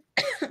 strangers,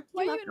 man?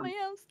 Why are you in my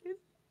house, dude?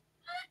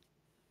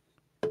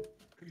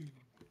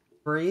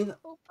 Breathe.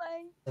 Oh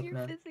bye. Sick Your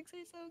man. physics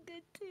are so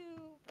good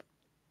too.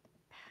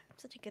 I'm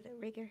such a good at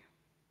rigor.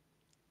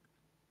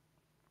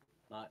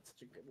 Not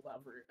such a good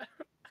lover.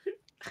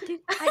 Dude,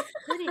 I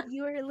couldn't.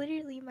 You were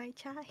literally my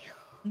child.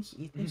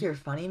 You think you're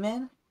funny,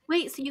 man?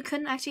 Wait, so you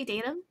couldn't actually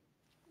date him?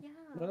 Yeah.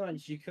 Well, no,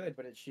 she could,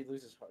 but she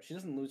loses hearts. She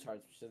doesn't lose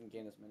hearts, but she doesn't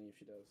gain as many if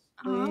she does.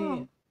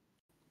 Oh.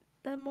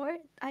 The more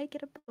I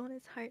get a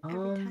bonus heart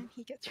every time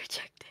he gets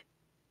rejected.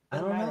 I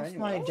don't know if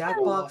my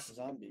Jackbox.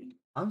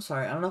 I'm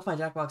sorry, I don't know if my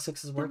Jackbox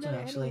 6 is working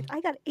actually. I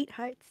got 8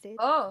 hearts, dude.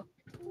 Oh.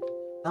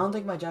 I don't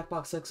think my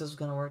Jackbox 6 is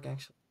gonna work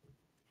actually.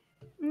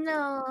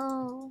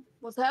 No.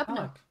 What's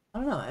happening? Fuck. I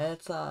don't know.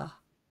 It's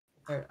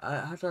here, I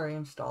have to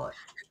reinstall it.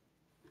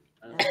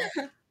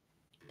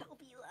 Don't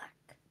be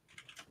luck.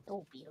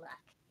 Don't be luck.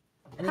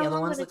 Any How other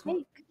long ones would it that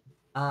take?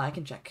 I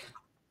can check.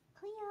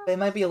 It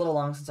might be a little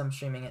long since I'm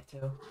streaming it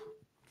too.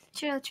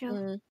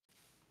 True.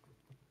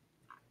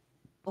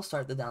 I'll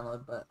start the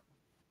download, but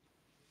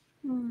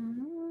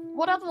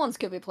What other ones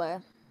could we play?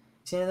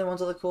 see any other ones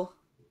that look cool?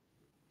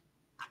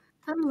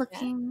 I'm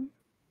looking.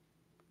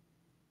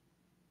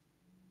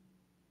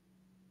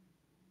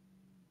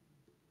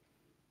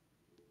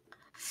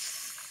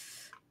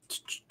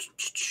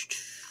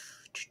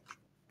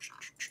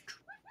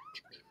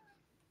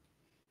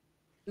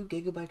 Two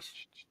gigabytes.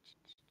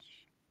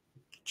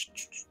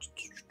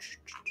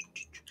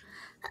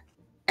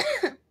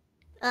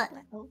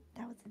 Oh,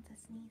 that wasn't a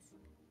sneeze.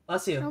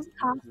 Bless you. That was a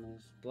cough.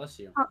 Bless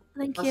you. Oh,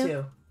 thank Bless you.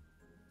 you.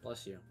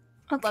 Bless you.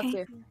 Okay. Bless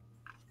you.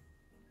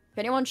 If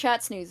anyone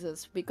chat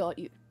sneezes, we got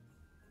you.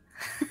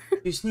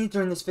 If you sneeze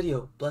during this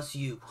video, bless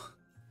you.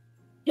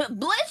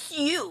 Bless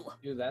you!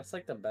 Dude, that's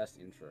like the best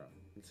intro.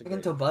 It's a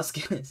Fucking great intro.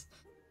 Tobuscus.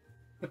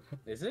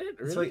 Is it?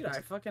 That's Really? what-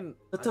 I fucking...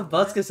 What I-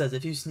 Tobuscus says,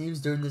 if you sneeze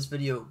during this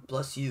video,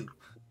 bless you.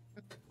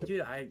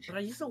 Dude, I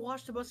used to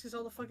watch Tobuscus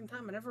all the fucking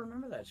time. I never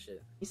remember that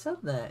shit. He said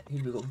that.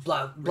 He'd go,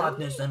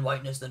 blackness, then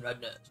whiteness, then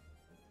redness.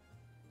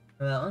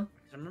 Remember that one?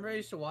 I remember I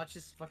used to watch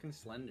his fucking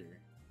Slender.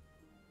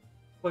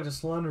 Like a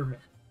Slender Man.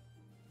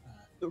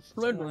 The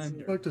Slender.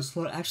 Like the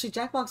Slender. Actually,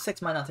 Jackbox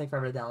 6 might not take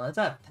forever to download. It's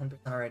at 10%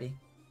 already.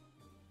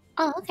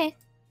 Oh, okay.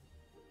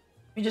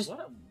 We just...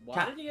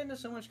 Why did he get into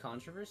so much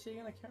controversy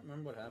again? I can't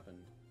remember what happened.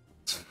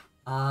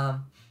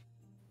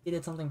 He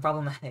did something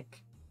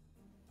problematic.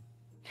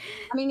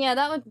 I mean, yeah,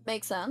 that would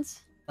make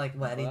sense. Like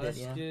what he did,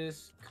 yeah.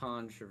 Tobuscus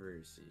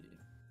controversy.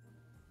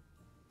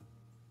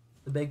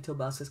 The big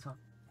Tobuscus con.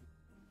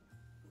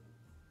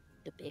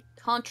 The big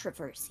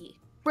controversy.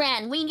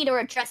 Bran, we need to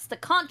address the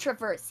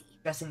controversy.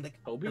 Addressing the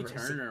Toby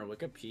controversy. Turner,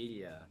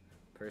 Wikipedia.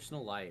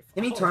 Personal life.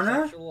 Timmy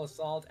Turner? Sexual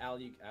assault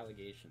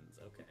allegations.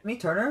 Okay. Timmy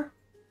Turner?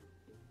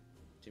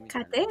 Jimmy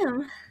God Turner.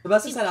 damn.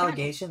 Tobuscus Timmy had Turner.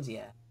 allegations,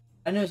 yeah.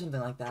 I knew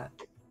something like that.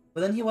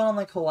 But then he went on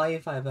like Hawaii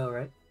 5-0,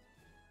 right?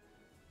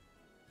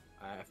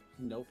 I have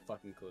no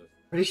fucking clue.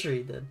 Pretty sure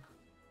he did.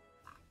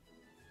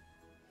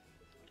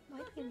 Why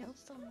do you know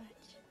so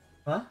much?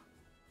 What?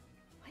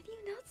 Why do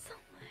you know so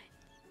much?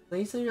 They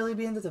used to really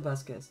be into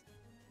Tobuscus.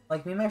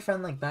 Like me and my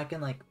friend, like back in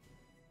like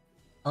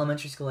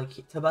elementary school, like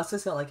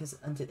Tobuscus got like his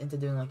into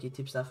doing like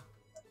YouTube stuff.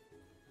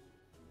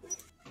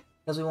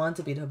 Because we wanted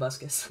to beat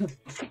Tobuscus.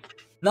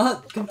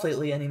 Not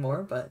completely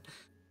anymore, but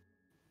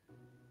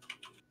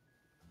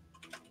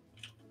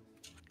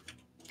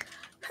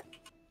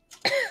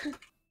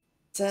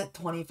it's at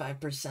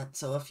 25%,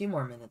 so a few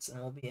more minutes and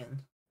we'll be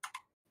in.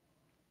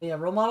 But yeah,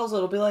 role models,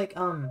 it'll be like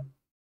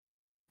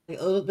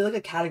it'll be like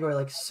a category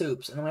like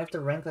soups, and then we have to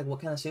rank like what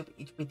kind of soup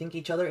we think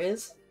each other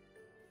is.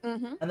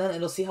 Mm-hmm. And then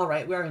it'll see how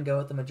right we are and go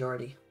with the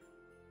majority.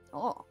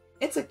 Oh.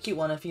 It's a cute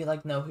one if you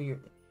like know who you're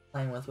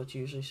playing with, which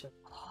you usually should.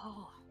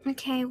 Oh.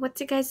 Okay, what's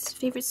your guys'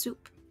 favorite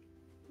soup?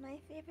 My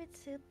favorite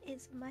soup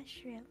is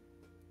mushroom.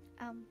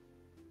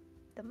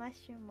 The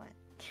mushroom one.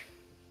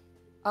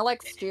 I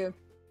like stew.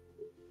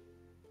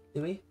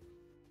 Do we?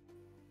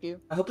 Stew.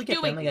 I hope we get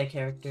Stewie. Family Guy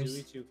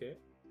characters. Stewie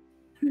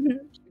 2K.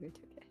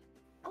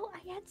 Oh,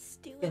 I had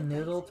stew. Chicken in my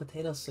noodle, soup.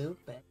 potato soup.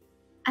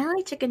 I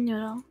like chicken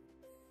noodle.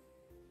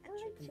 I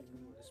like chicken,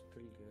 That's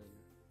pretty good.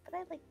 but I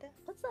like the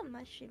what's the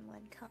mushroom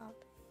one called?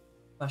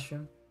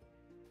 Mushroom.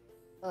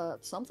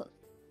 Something.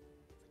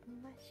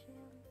 Mushroom.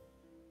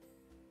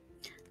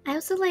 I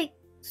also like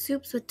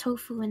soups with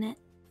tofu in it.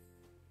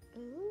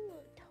 Ooh,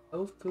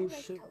 Tofu I like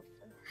soup. tofu.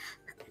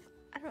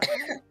 I don't know.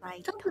 I like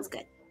fried Tofu's tofu.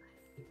 good.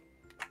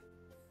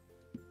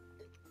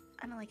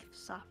 I don't like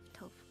soft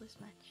tofu as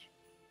much,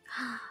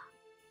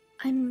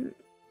 I'm.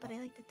 but I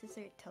like the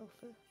dessert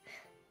tofu.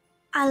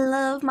 I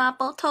love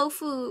mapo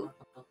tofu.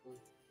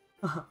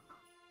 Is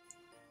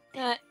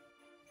that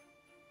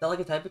like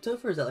a type of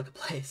tofu or is that like a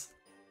place?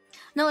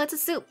 No, it's a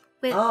soup.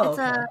 With, Oh, it's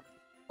okay.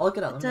 I'll look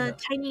it up. it's let me a look.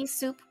 Chinese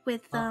soup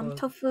with Mapo.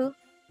 tofu.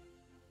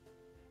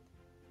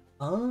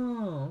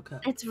 Oh, okay.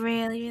 It's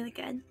really, really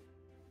good.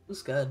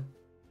 It's good.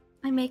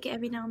 I make it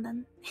every now and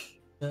then.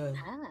 Good.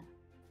 Ah.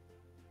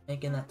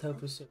 Making that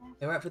tofu soup.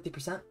 Hey, we're at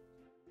 50%.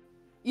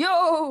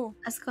 Yo!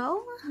 Let's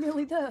go.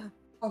 Nearly there.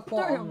 That's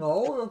fucking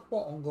go. That's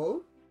fucking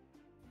go.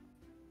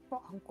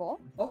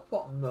 Uncle? That's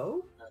fucking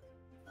go.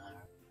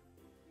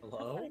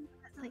 Hello?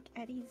 That's like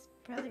Eddie's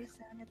brother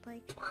sounded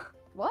like.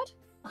 What?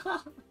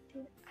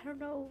 Dude, I don't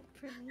know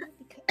for me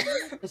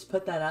because Just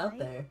put that out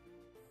there.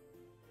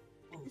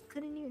 I just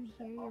couldn't even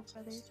hear your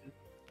brother,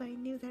 but I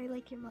knew that I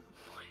like your mom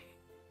more.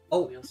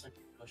 Oh, We also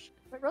can push.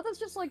 My brother's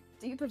just like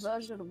deeper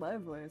version of my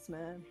voice,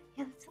 man.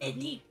 Yeah, that's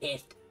Eddie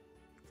pissed.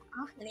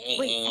 Wait,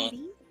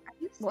 Eddie, are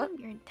you saying What?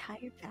 your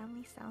entire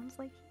family sounds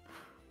like you?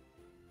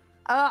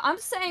 I'm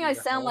saying I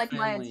Your sound whole like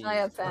my family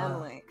entire is-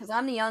 family, because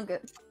I'm the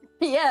youngest.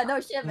 Yeah, no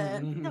shit,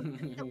 man.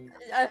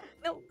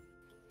 No.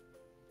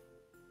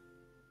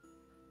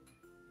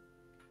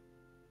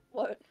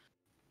 What?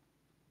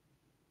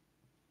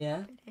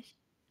 Yeah?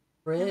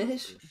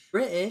 British.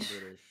 British?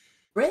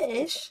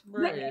 British?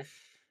 British.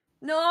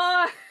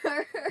 No!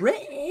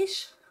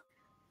 British?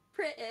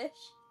 British.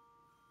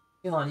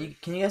 Hold on,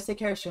 can you guys take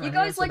care of Sean? You I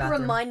gotta guys use the like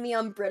bathroom. remind me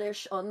I'm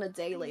British on the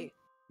daily.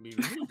 We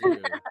really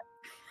do.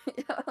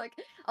 Yeah, like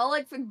I'll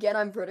like forget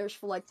I'm British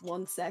for like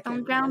 1 second.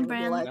 and brown then be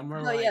brand. Like, And we're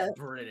oh like yeah.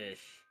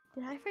 British.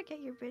 Did I forget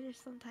you're British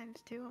sometimes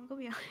too? I'm gonna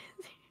be honest.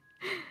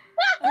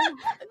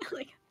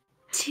 Like,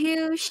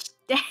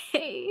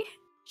 Tuesday.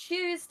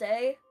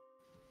 Tuesday.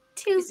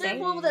 You say Tuesday.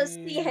 more with a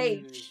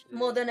CH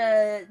more than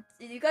a.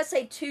 You guys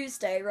say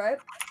Tuesday, right?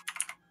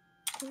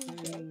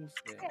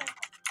 Tuesday.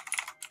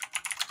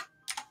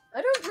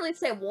 I don't really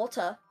say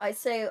water. I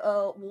say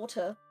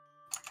water.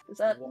 Is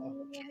that?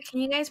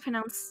 Can you guys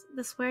pronounce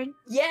this word?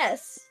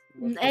 Yes.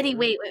 What's the Eddie, word?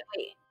 wait.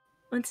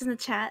 What's in the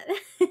chat?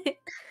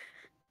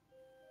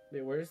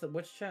 Wait, where's the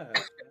which chat?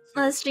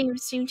 Stream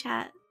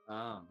chat.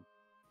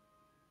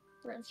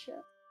 Friends shit.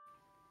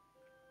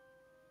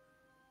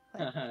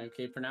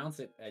 Okay, pronounce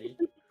it, Eddie.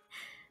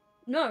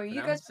 No,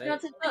 you guys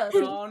pronounce it first.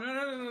 Oh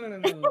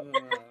no.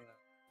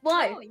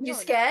 Why? No, You no.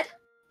 scared?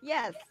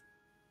 yes.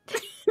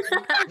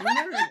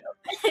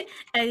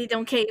 Eddie,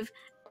 don't cave.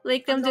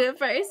 Make them do it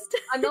first.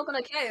 I'm not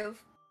gonna cave.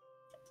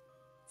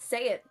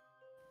 Say it.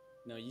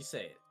 No, you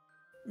say it.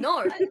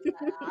 No. Why am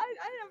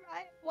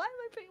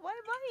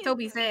I?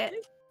 Toby, say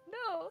it.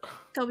 No.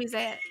 Toby,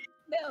 say it.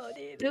 No,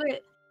 dude. Do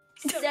it.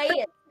 Say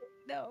it.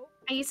 No.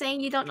 Are you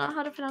saying you don't know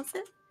how to pronounce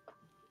it?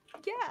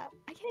 Yeah,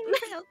 I can't even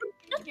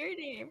pronounce your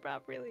name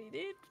properly,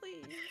 dude.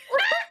 Please.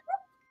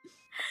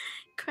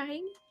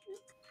 Crying?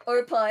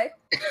 Or pie.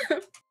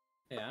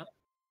 Yeah.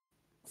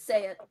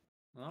 Say it.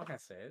 I'm not gonna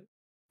say it.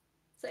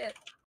 Say it.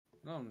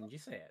 No, you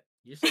say it.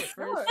 You say it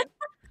No. first.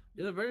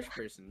 You're the British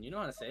person. You know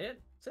how to say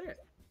it. Say it.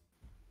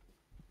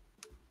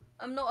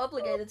 I'm not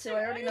obligated to.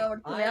 I already know how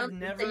to pronounce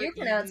it. So you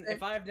pronounce it.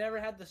 If I've never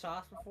had the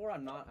sauce before,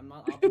 I'm not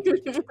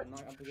obligated to. I'm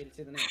not obligated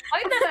to the name.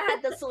 I've never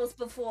had the sauce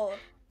before.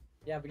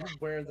 Yeah, but you know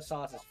where the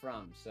sauce is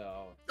from,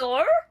 so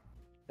Or?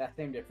 that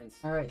same difference.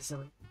 Alright,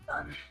 so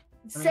done.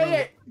 Say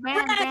it.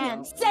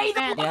 Brand. Say the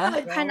Brand. Yeah?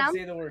 word. Don't Pronounce-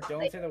 say the word.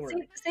 Don't say the word.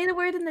 Say the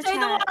word in the Say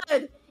chat. the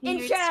word in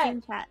your chat.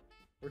 stream chat.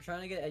 We're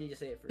trying to get Eddie to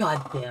say it first.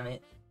 God damn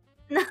it.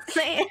 No,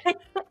 say it.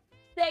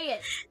 Say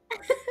it.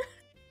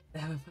 I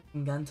have a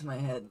fucking gun to my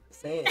head.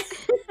 Say it.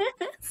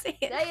 Say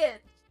it. Say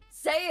it.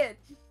 Say it.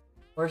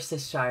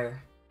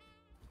 Worcestershire.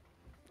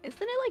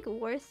 Isn't it like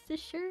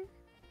Worcestershire?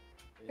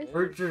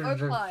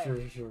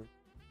 Worcestershire.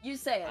 You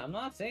say it. I'm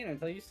not saying it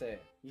until you say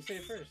it. You say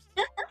it first.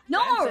 No.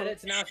 I said it,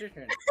 so now it's your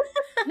turn.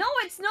 No,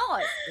 it's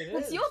not. It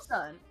It's is. your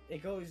turn.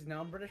 It goes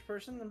now British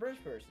person, then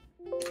British person.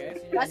 Okay,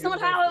 so That's you're not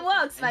the how it British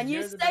person, works, and man. You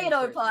you're the say it,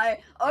 British person. Opie.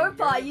 And you're Opie,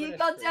 the you British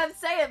goddamn person.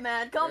 say it,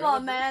 man. Come You're the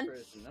on, man.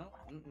 British person. No.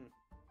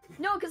 Mm-mm.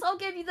 No, because I'll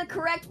give you the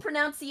correct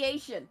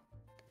pronunciation.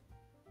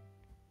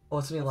 Oh,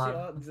 it's gonna be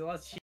loud.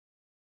 Let's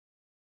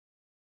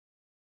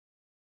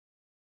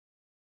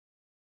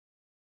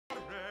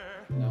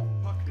No.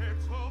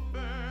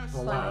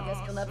 Well, Fine, I loud. guess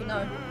you'll never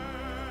know.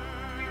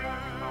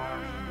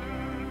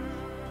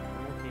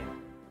 Okay.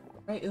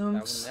 Right, I will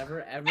ooms.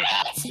 never ever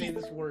have to say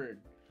this word.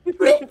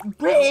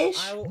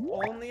 British! I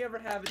will only ever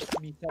have it to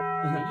be said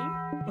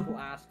to me. People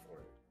ask for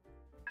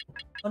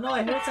it. Oh no,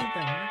 I heard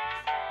something.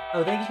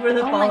 Oh, thank you for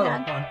the Oh my follow,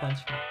 God. One Punch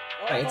Man.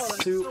 Oh, Right, it's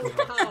that's super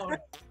so loud.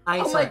 Hi,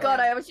 Oh my sorry. god,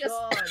 I was just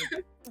God. Oh,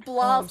 I'm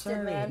blasted,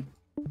 sorry. man.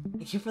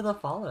 Thank you for the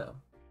follow.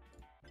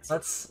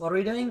 What are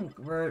we doing?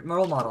 We're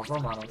role models. Role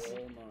models.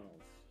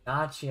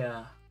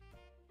 Gotcha.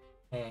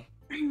 Hey.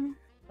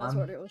 That's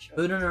what it was showing.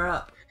 Booting her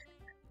up.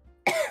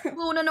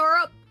 Booting her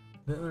up.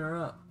 Booting her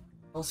up.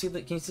 We'll see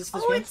the. Can you see the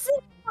Oh, screen? it's this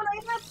one.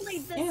 I have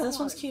played this Yeah, this one.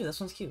 one's cute. This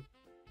one's cute.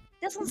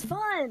 This one's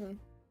fun.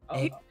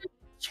 Hey.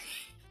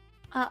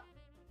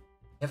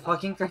 It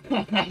fucking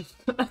crashed.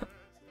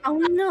 Oh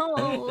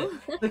no.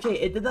 Okay,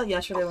 it did that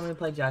yesterday when we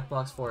played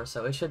Jackbox 4,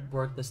 so it should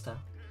work this time.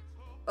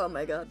 Oh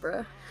my god,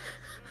 bro.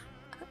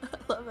 I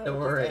love it. Don't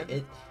worry.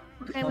 It.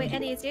 Okay, wait,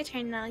 Eddie, it's your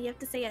turn now. You have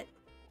to say it.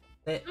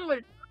 Oh,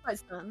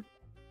 it's done.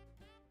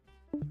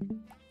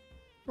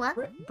 What?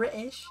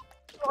 British.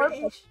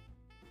 British.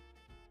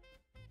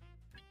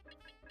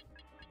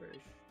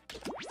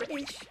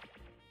 British.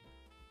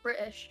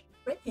 British.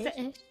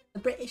 British.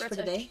 British for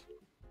today.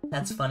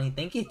 That's funny.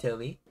 Thank you,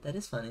 Toby. That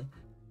is funny.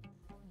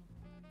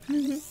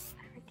 Please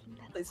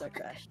don't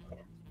crash.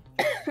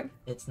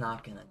 It's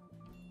not gonna.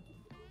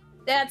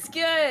 That's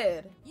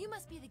good. You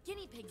must be the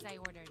guinea pigs I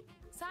ordered.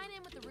 Sign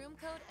in with the room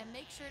code and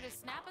make sure to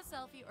snap a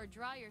selfie or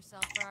draw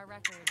yourself for our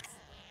records.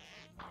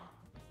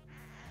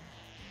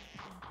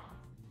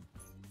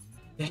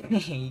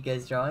 You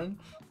guys drawing?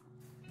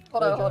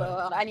 Hold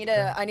on. I need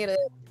to.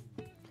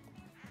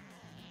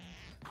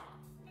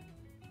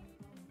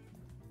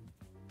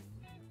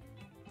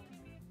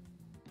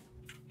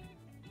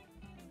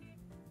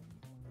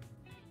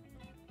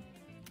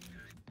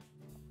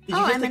 Did you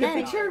Oh, just I'm take a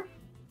an picture?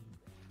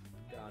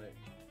 Got it.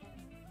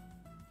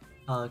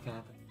 Oh, okay.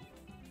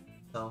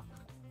 So.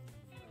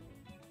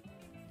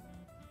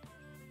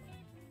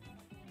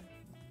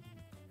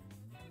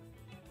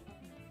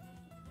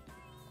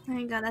 There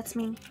you go, that's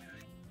me.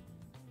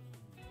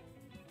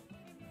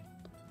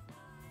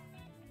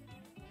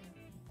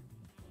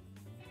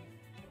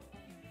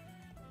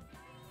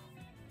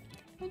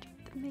 I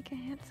tried to make a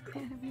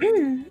handsome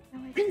man. Now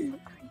I just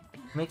look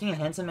creepy. Making a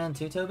handsome man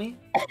too, Toby?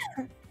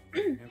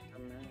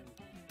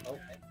 Oh.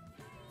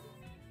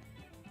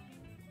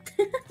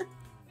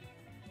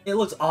 It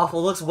looks awful.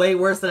 It looks way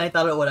worse than I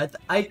thought it would.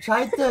 I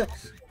tried to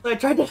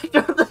draw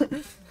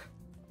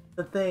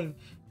the thing.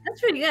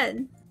 That's pretty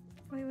good.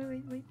 Wait,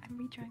 I'm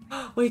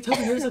retrying. Wait,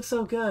 Toby, yours looks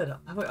so good.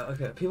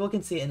 Okay, people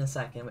can see it in a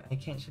second. I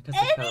can't show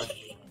because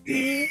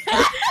the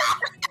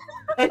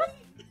code.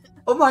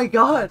 Oh my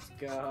god! Let's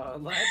go. Oh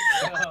Let's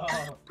my go.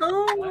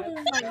 Oh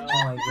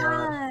my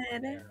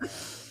god.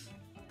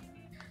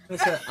 Wait,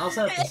 so I'll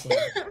set up the scene.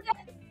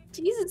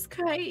 Jesus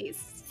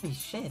Christ. Holy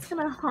shit. It's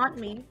gonna haunt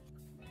me.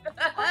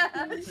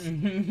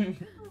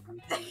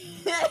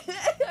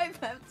 I've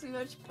had too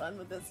much fun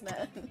with this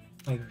man.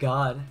 My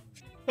god.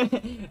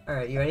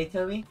 Alright, you ready,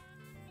 Toby?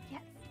 Yeah.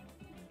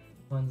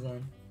 One's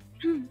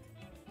in.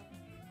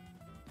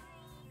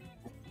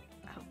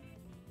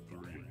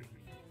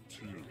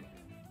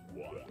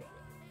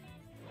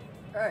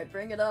 Alright,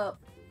 bring it up.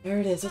 There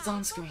it is, it's Hi,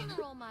 on welcome screen.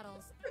 to Role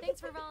Models. Thanks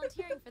for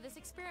volunteering for this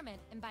experiment,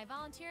 and by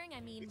volunteering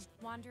I mean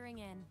wandering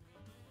in.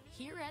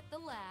 Here at the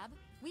lab,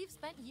 we've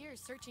spent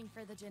years searching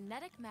for the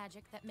genetic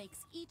magic that makes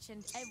each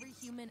and every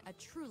human a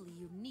truly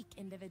unique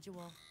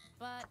individual.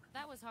 But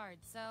that was hard,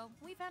 so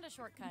we found a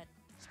shortcut.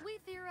 We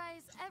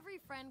theorize every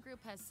friend group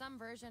has some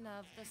version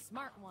of the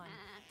smart one,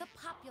 the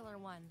popular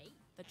one,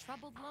 the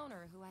troubled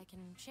loner who I can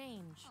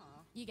change.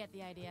 You get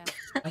the idea.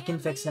 I can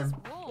fix him.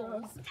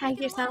 Tag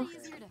yourself.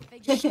 With I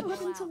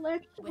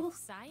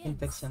can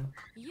fix science, him.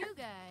 you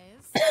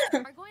guys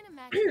are going to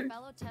match your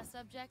fellow test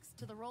subjects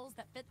to the roles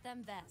that fit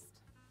them best.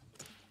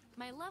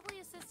 My lovely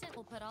assistant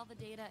will put all the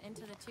data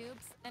into the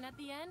tubes, and at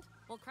the end,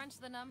 we'll crunch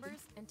the numbers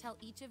and tell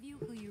each of you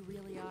who you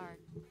really are.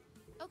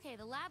 Okay,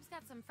 the lab's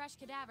got some fresh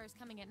cadavers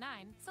coming at 9,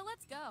 so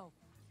let's go.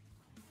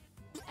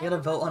 You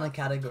gotta vote on a Everyone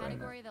category.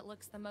 category that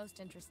looks the most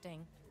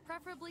interesting.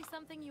 Preferably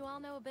something you all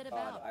know a bit God,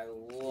 about. I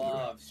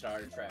love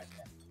Star Trek.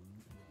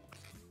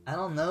 I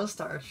don't know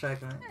Star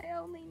Trek, man. I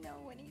only know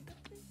when he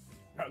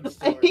does.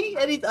 I hate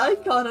Eddie's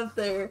icon up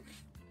there.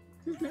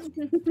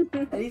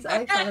 Eddie's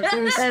icon up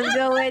there is Let's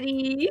go,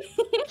 Eddie.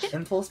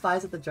 impulse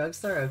buys at the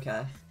drugstore?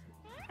 Okay.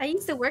 I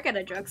used to work at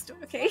a drugstore,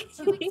 okay?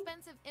 Two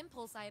expensive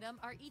impulse item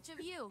are each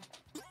of you.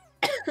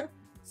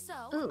 So,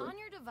 Ooh. on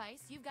your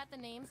device, you've got the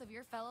names of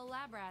your fellow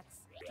lab rats.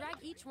 Drag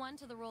each one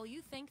to the role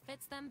you think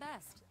fits them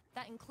best.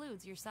 That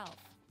includes yourself.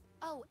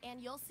 Oh,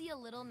 and you'll see a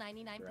little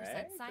 99%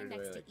 sign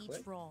next to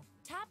each role.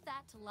 Tap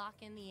that to lock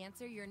in the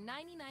answer you're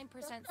 99%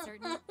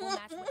 certain will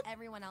match what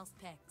everyone else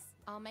picks.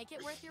 I'll make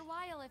it worth your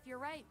while if you're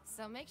right,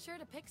 so make sure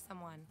to pick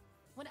someone.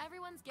 When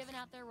everyone's given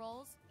out their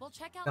roles, we'll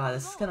check out God, the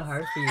this is kind of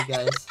hard results. for you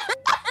guys.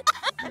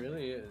 It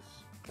really is.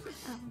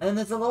 And then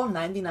there's a little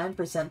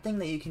 99% thing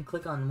that you can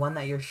click on one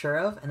that you're sure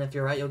of, and if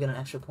you're right, you'll get an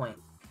extra point.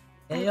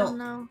 And I don't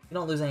know. you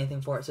don't lose anything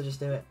for it, so just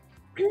do it.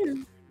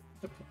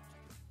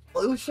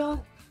 Blue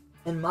shot?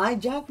 In my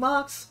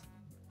Jackbox.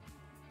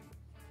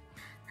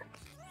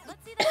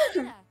 Let's see the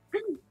data.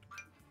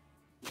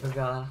 Oh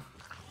god.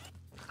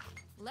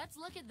 Let's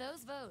look at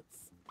those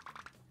votes.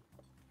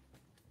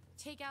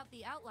 Take out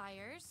the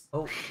outliers.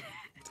 Oh.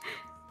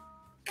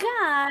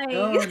 Guys.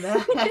 Oh no.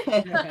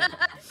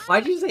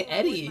 Why'd you say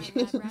Eddie?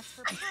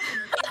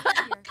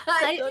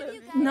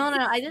 No,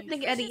 I didn't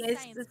think Eddie is.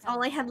 That's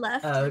all I had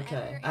left. Oh,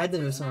 okay. I had to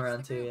move some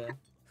around too, yeah.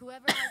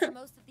 Whoever has the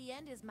most at the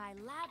end is my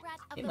lab rat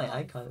I of think the my month.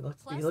 icon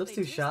looks Plus, he looks they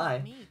too taste shy.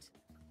 like meat.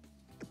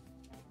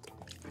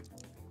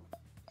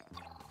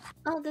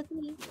 Oh, that's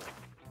me.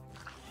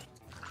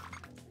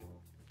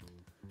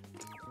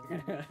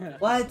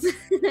 What?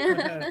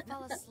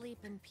 Fell asleep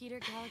in Peter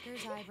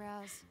Gallagher's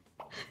eyebrows.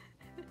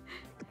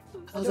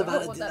 I was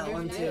about to What do that that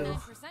one movie too.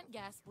 99%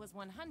 guess was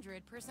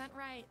 100%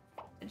 right.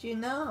 Did you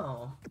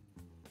know?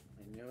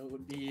 I knew it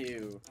would be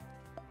you.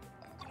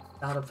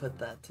 Gotta put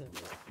that too.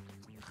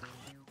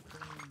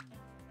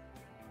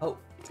 Oh.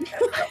 You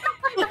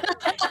really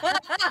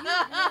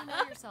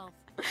know yourself,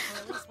 or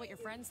at least what your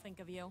friends think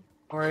of you.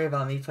 Don't worry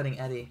about me putting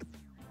Eddie.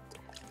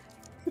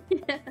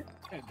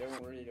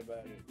 Don't worry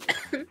about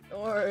it.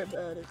 Don't worry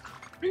about it.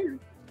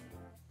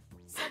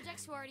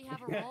 Subjects who already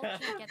have a role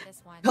can't get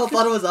this one. I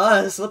thought it was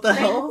us. What the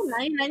hell?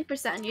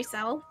 99%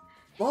 yourself.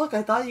 Look,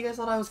 I thought you guys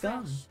thought I was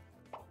gum.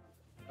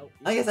 Oh,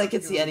 I guess I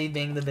could see Eddie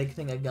being the big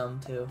thing of gum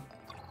too.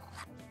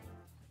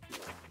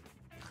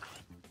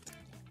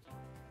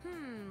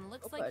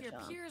 Looks like your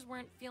peers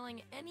weren't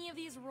feeling any of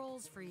these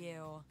roles for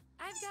you.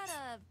 I've got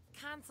a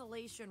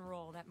consolation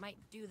role that might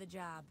do the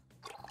job.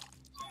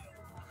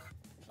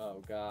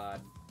 Oh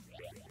god.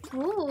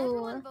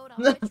 Ooh.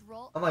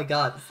 Oh my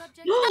god.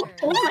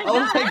 Oh my Oh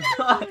god. my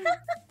god.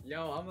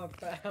 Yo, I'm a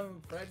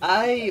pregnant.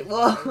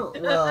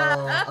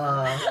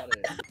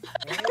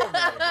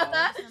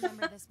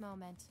 Remember this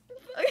moment.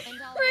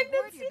 And I'll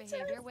reward your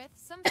behavior with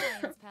some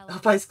science pellets.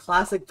 Popeye's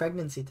classic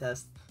pregnancy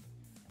test.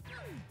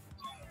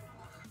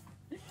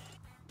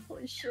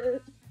 Holy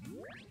shit.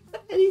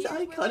 Eddie's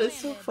icon is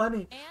so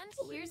funny. And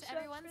here's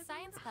everyone's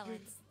science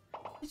pellets.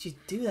 How did you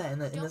do that in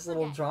this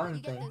little Forget, drawing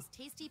you get thing? those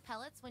tasty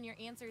pellets when your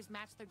answers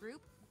match the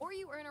group, or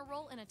you earn a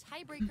role in a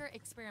tiebreaker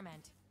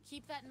experiment.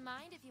 Keep that in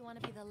mind if you want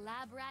to be the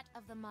lab rat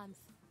of the month.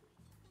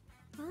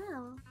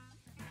 Wow.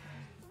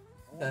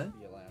 Okay.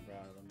 Be a lab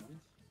rat of the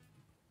month.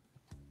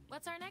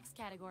 What's our next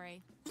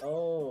category?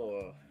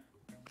 Oh.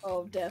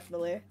 Oh,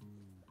 definitely.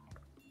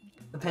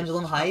 The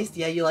Pendulum Heist?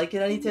 Yeah, you like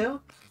it, Eddie,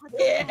 too?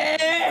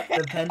 Yeah!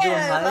 The Pendulum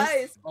Heist?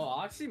 Nice. Oh,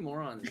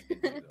 oxymorons.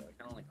 I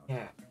don't like.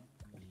 Yeah.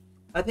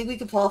 I think we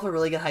could pull off a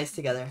really good heist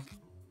together.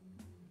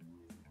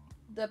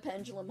 The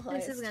pendulum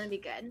heist. This is gonna be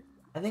good.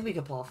 I think we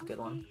could pull off a good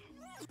one.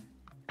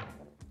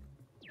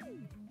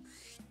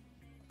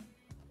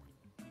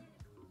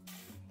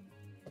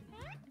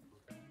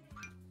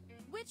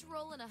 Which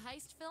role in a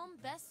heist film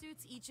best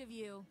suits each of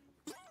you?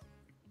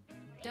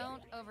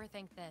 Don't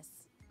overthink this.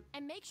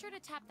 And make sure to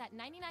tap that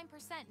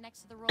 99%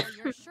 next to the role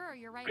you're sure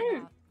you're right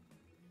about.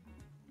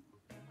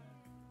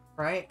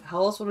 Right? How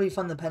else would we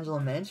fund the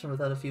Pendulum Mansion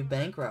without a few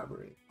bank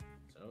robberies?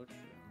 So true.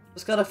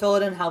 Just gotta fill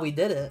it in how we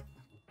did it.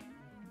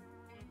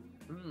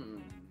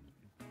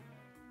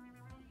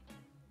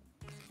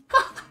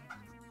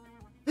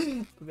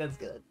 That's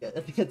good. I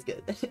think that's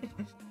good.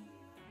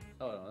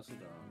 Oh no, this is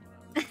the wrong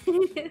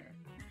one.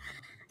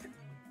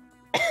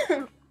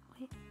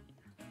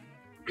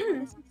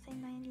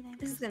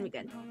 This is gonna be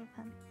good.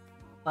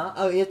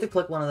 Oh, you have to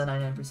click one of the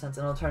 99% and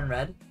it'll turn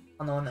red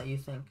on the one that you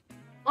think.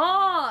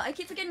 Oh, I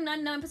keep forgetting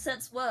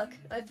 99%'s work.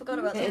 I forgot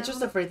about Yeah, that. it's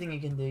just a free thing you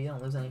can do. You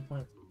don't lose any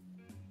points.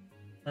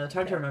 No, it's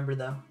hard to remember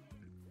though.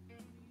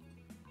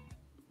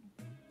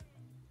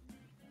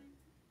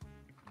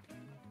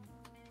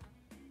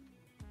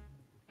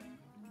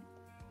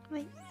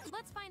 Wait.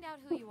 Let's find out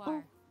who you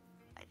are.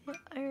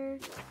 I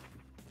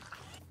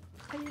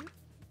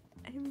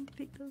didn't mean to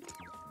pick those.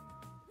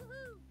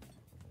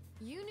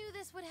 You knew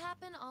this would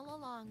happen all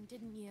along,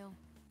 didn't you?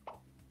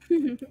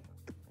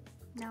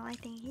 No, I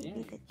think he'd be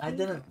the traitor. I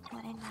didn't.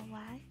 Wanna know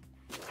why?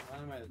 Why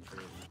am I the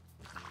traitor?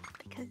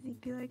 Because he'd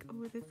be like,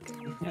 oh, this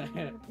guy is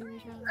doing a good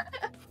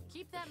job.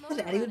 Keep that What,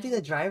 motor Eddie would be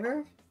the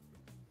driver?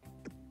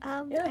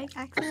 I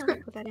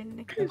accidentally put that in and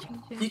I could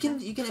change it. You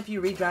can if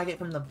you redrag it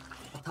from the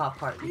top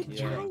part. You can I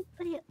change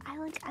it. tried,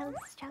 but I was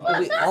struggling. Oh,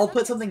 we all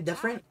put something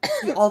different?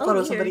 We all thought it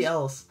was somebody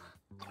else.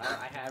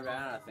 I had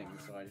ran out of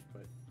things, so I just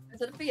put.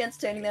 Instead of be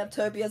entertaining, they have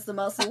Toby as the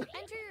muscle.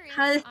 Enter your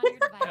answer on your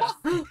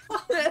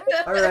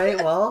device. Alright,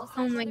 well.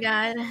 Oh my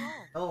god.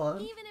 Go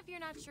on. Even if you're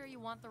not sure you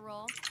want the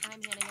role,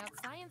 I'm handing out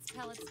science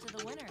pellets to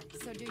the winner,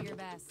 so do your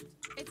best.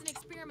 It's an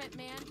experiment,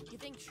 man. You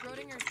think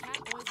Schrodinger's cat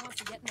always wants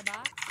to get in the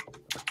box?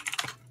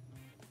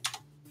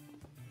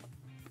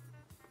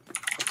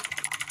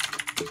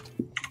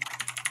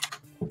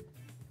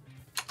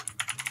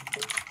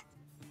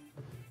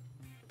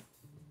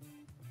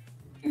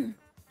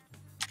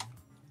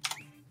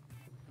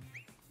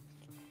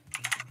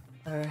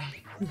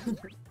 Alright.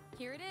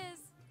 Here it is.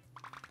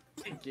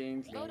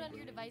 Games. Vote on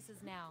your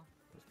devices now.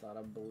 Just thought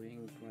of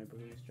bullying my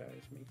police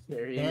drives me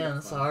very. Damn,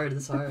 that's hard,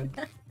 that's hard.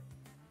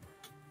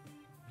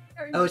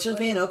 Oh, it's just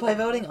me and Opie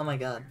voting? Oh my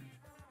god.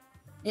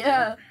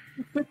 Yeah.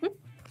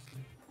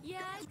 Yeah,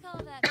 I'd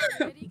call that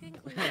a pretty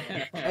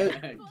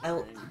conclusion.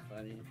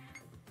 Funny.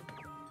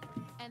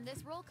 And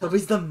this roll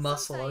Opie's the comes with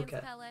muscle, some science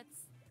okay. pellets.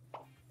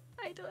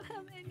 I don't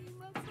have any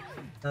muscle.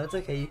 No, it's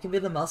okay. You can be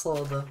the muscle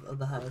of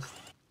the house.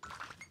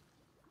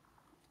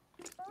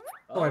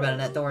 Don't worry about it,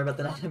 Net. Don't worry about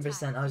the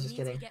 9%. I was just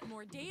Needs to kidding. get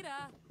more data.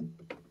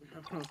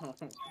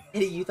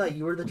 Hey, you thought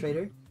you were the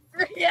traitor?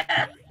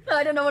 Yeah.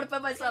 I don't know what to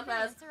put myself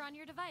as. Answer on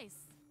your device.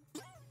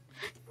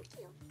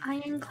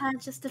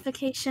 Ironclad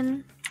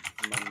justification.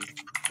 Money.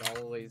 It's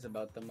always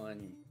about the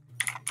money.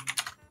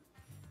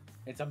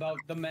 It's about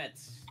the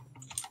Mets.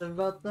 It's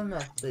about the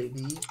Mets,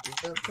 baby.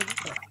 It's about the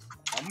Mets.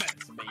 The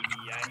Mets,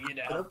 baby. I need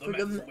to help the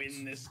Mets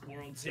win this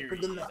World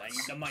Series. I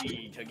need the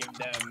money to give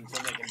them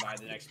so they can buy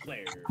the next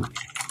player.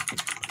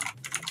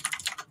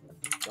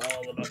 It's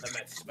all about the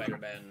Mets,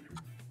 Spider-Man.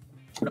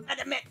 About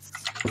the Mets.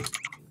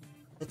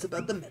 It's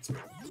about the Mets. Up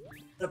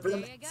for the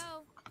There you Mets.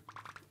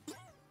 go.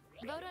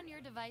 Vote on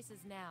your devices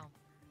now.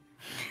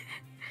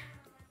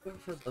 Go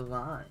for the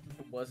line.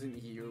 It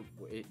wasn't you,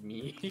 it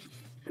me.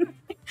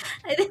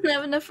 I didn't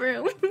have enough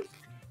room. It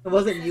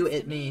wasn't you,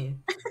 it me.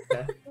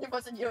 Okay. It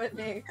wasn't you and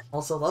me.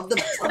 Also, love the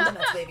Mets. Love the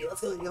Mets, baby.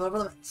 Let's go. You love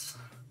the Mets.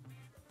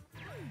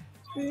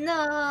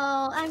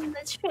 No, I'm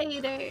the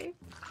traitor.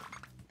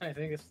 I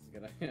think this is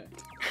gonna.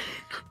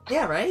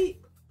 Yeah, right?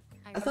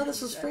 I I thought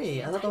this was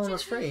free. I thought the one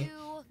was free.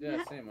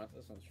 Yeah, same. I thought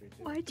this one's free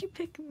too. Why'd you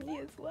pick me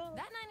as well?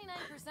 That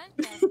 99%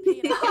 guess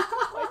paid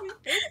off.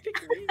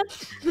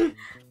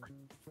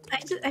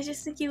 I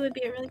just think you would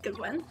be a really good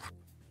one.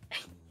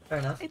 Fair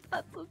enough. I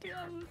thought so too.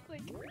 I was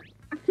like,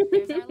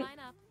 There's our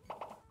lineup.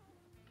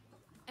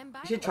 And by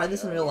You should the try way,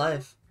 this in real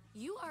life.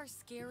 you are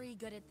scary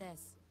good at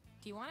this.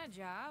 Do you want a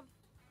job?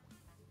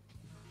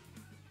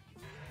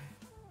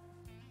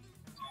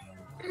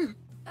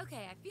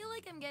 Okay, I feel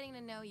like I'm getting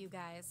to know you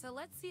guys, so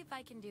let's see if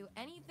I can do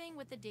anything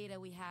with the data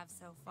we have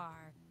so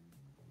far.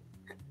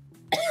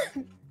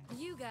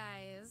 You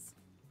guys,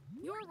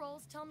 your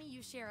roles tell me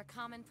you share a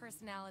common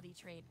personality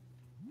trait,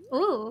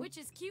 Ooh. which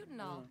is cute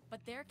and all, but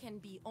there can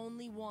be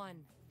only one.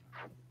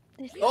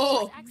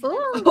 Oh.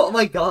 Ooh. Oh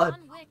my god.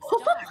 John Wick's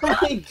Oh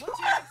dog. my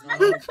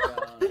god. Oh,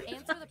 God.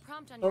 Answer the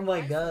prompt on Oh your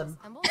my devices,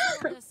 God. and we'll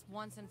settle this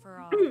once and for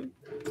all.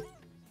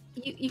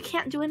 You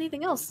can't do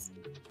anything else.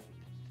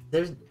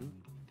 There's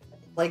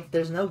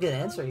no good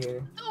answer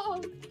here.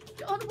 Oh,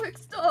 John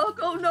Wick's dog.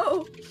 Oh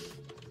no.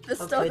 The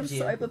How dog could of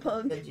you?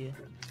 cyberpunk. Could you?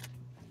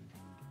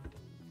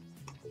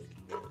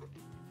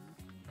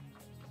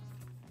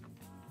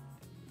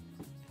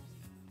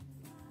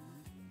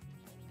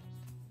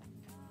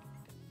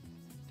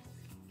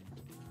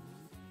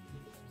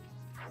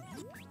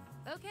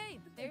 Okay,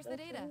 there's the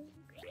data.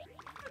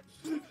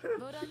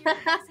 Vote on your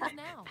devices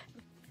now.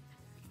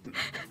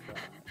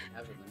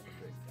 Have a mental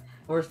breakdown.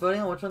 We're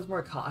voting on which one's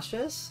more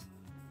cautious?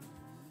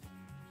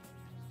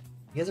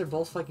 You guys are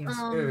both fucking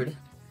screwed.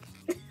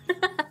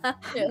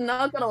 Yeah,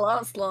 not gonna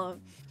last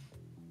long.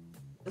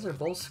 You guys are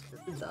both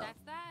screwed though. That's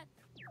that.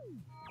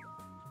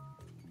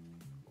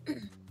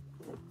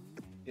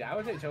 Yeah, I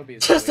would say Toby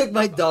is. Just took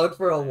my dog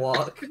for a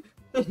walk.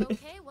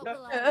 Okay, what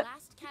will our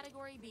last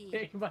category be?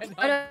 Take my dog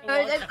I for don't-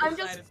 a walk I'm outside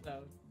just- of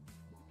stuff.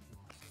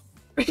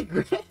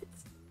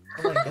 Regrets?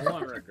 Oh my I god.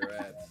 want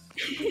regrets.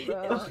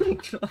 Oh my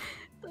god.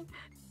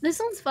 This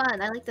one's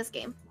fun. I like this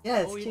game.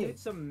 Yeah, it's Oh, you cute. did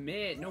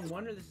submit. No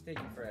wonder this is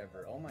taking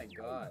forever. Oh my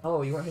god.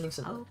 Oh, you weren't hitting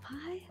some. oh,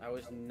 pie? I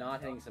was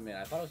not hitting submit.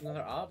 I thought it was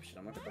another option.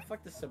 I'm like, what the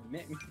fuck does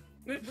submit mean?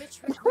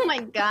 Which Oh my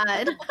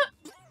god.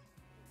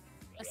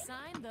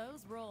 assign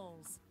those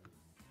roles?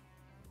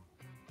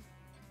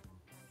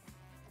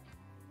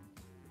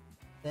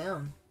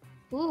 Damn.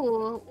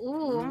 Ooh,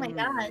 oh my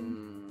god.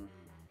 Mm.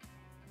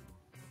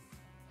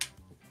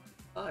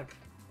 Fuck.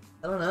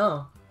 I don't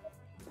know.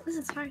 This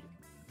is hard.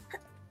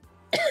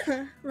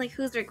 Like,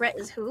 whose regret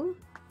is who?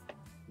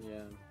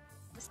 Yeah.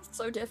 This is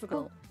so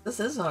difficult. This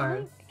is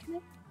hard.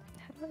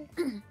 How do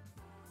I?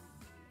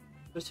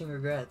 Switching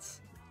regrets.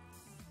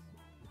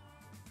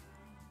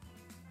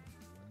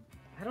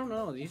 I don't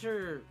know. These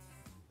are.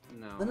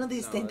 No. None of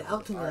these no, stand this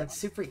out is to me hard. like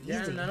super easy.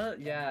 Yeah,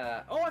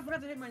 yeah. Oh, I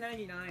forgot to hit my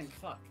 99.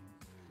 Fuck.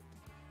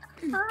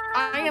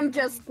 I am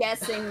just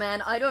guessing,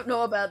 man. I don't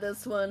know about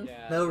this one.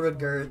 Yeah. No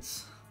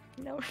regrets.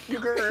 No.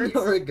 Regrets.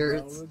 No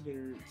regrets.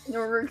 No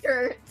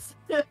regrets.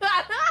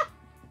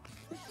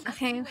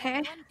 Okay, okay.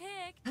 One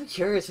pick. I'm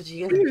curious what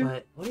you guys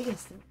put. What do you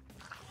guys think?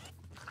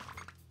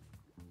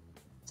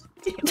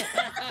 Okay.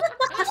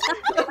 That's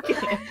what you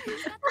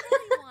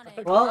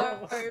wanted.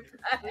 Well, It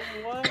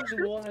was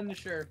one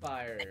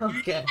surefire.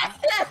 okay.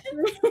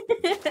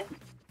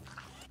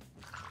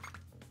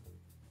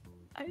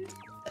 Dude, I don't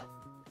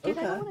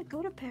Okay. want to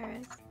go to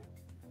Paris.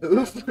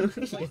 Oof.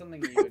 Seems like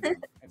something you would do.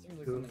 It seems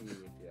like something you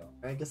would feel.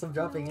 Alright, guess I'm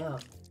dropping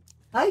out.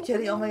 Hi,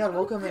 Kitty. Oh my god,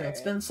 welcome in.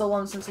 It's been so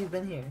long since you've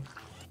been here.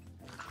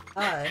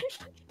 Hi.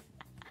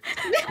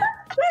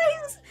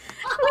 Please!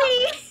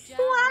 Wait, Nice job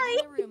why?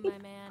 in the room, my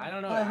man. I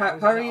don't know. Hi, I how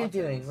was are in you office.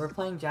 doing? We're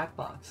playing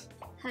Jackbox.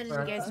 How did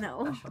For you guys our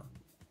know? special.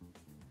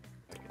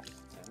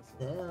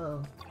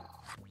 Damn.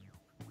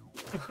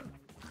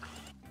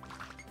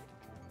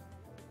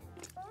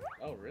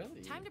 Oh,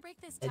 really? Time to break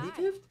this tie. Eddie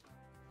Fifth?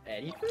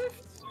 Eddie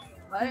Fifth?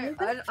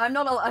 I'm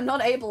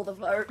not able to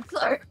vote.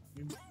 So.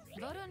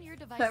 Vote on your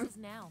devices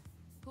now.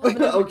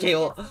 Okay,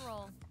 well. Gets the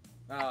roll.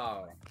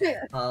 Oh.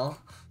 Well.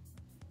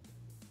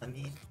 I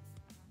mean.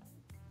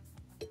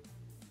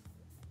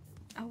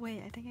 Oh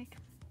wait, I think I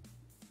can.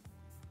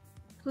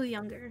 Who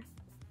younger?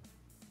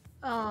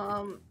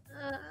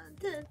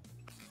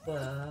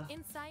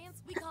 In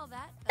science, we call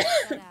that a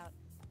shutout.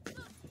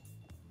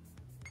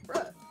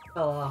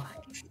 Fell off.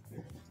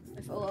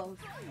 I fell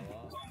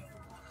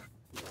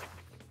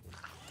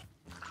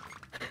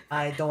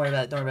off. Don't worry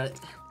about it. Don't worry about it.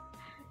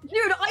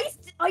 Dude,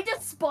 I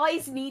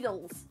despise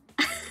needles.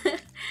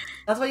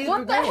 That's why you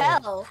What the regret it.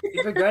 hell?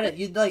 You regret it.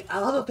 You'd like, I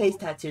love a face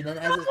tattoo. Then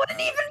I as wouldn't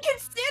even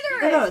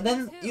consider it. no,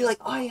 then you like,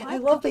 oh yeah, I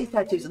love face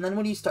tattoos. And then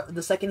when you start,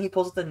 the second he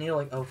pulls out the needle,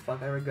 like, oh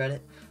fuck, I regret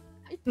it.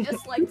 I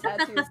just like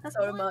tattoos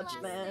so One much,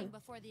 last man. thing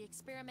before the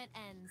experiment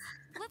ends.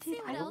 Let's see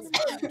Dude, what I else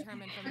don't- we can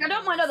determine from Like, I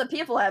don't mind other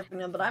people having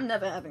them, but I'm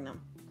never having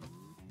them.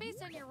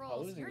 Based on your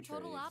roles, Opposing you're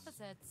total traits.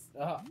 opposites.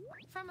 Oh.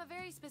 From a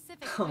very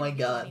specific Oh point my of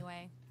view, God.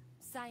 anyway.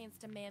 Science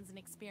demands an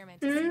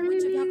experiment to see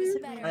which of you is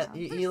better.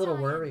 You For little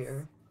science,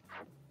 worrier.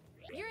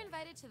 You're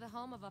invited to the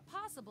home of a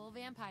possible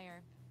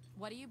vampire.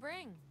 What do you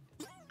bring?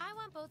 I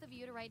want both of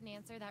you to write an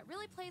answer that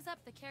really plays up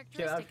the Yeah,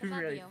 characteristic that'd be above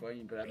really you.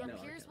 funny, but I Your know. I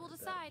peers can't will do that.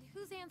 decide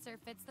whose answer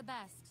fits the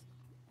best.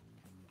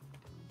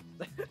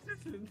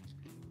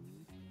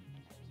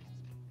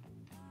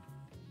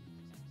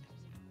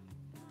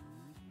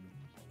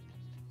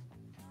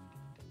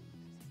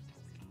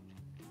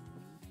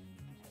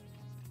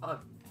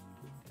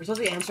 We're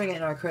supposed to be answering it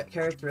in our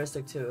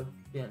characteristic too.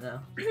 You didn't know.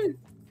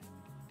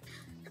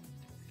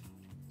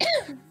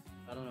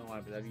 I don't know why,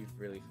 but that'd be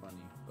really funny.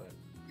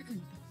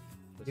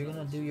 But You're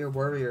gonna do your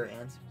warrior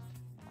answer.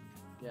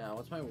 Yeah,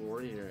 what's my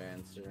warrior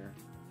answer?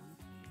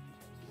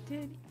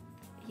 Dude,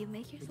 you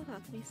make yourself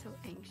out to be so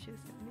anxious.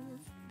 I mean,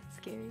 it's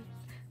scary.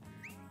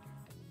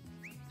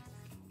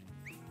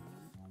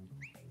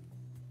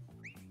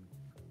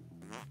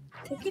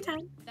 Take your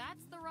time.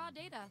 That's the raw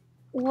data.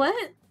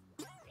 What?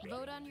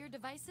 Vote on your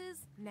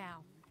devices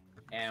now.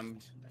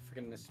 And I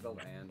freaking misspelled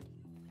and.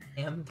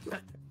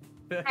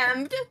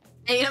 AMD?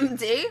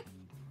 AMD?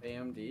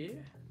 AMD?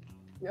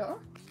 Yeah.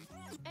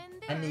 And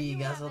I there knew you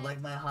guys have would it.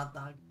 like my hot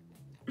dog.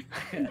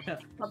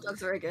 Hot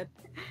dog's very good.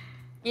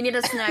 You need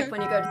a snack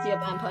when you go to see a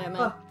vampire,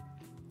 man.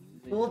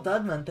 Cool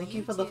Dudman, thank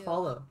you for the too.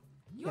 follow.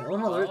 Your Your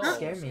own alert Oh.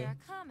 scared me. share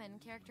a common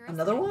characteristic.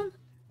 Another one?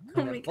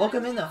 Oh my god.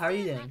 Welcome in though, how are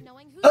you doing? Not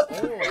knowing who's Oh,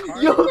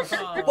 better. yo,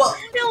 hard. well,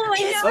 No,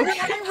 Is Okay.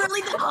 Ryan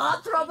really the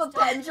heartthrob of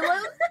Pendulum?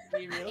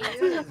 He really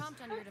Answer the is.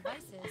 prompt on your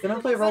devices. gonna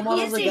play role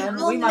models Is he again?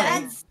 will We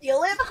Ned might.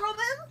 steal it from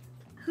him?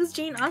 Who's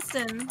Jane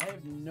Austen? I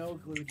have no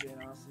clue who Jane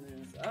Austen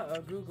is.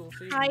 Uh-oh, Google,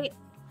 see.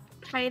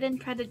 Pride and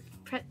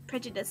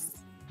Prejudice.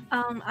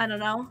 I don't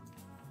know.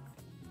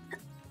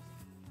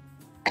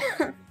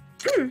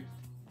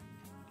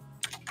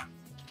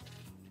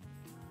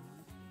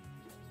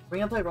 We're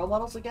gonna play role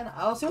models again?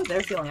 I'll see what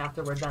they're feeling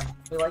after we're done.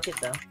 We like it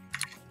though.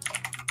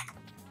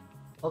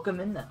 Welcome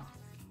in now.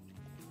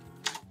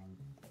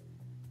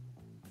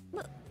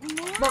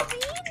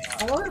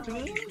 More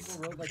beans?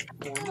 People wrote like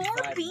More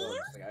 45 beans?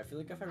 books. Like, I feel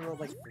like if I wrote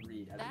like 3, I'd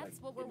be That's like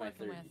what we're in my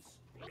working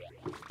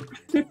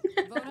 30s.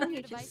 with. Vote on your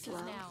You're just devices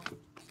slow. now.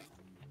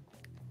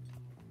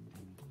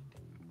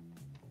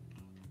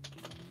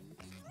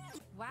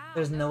 Wow.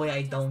 There's no way I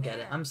contest don't get it.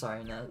 there. I'm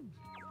sorry, Ned.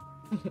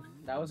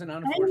 That was an I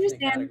unfortunate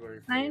understand. category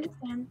for I you.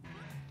 understand.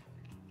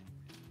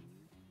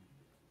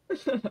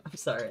 I'm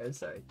sorry.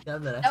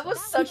 That was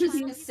such a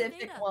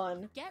specific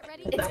one. Get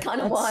ready It's for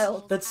kinda the wild.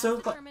 rules That's as so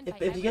fun. determined If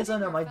by you guys don't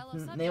know, every my fellow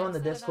name on the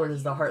subjects that Discord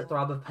is the evaluate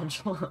Heartthrob of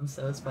Pendulum,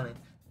 so it's funny.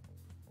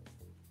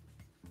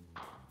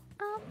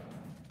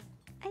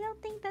 I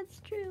don't think that's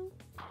true.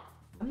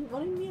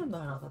 What do you mean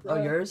about that?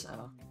 Oh, yours?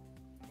 Oh.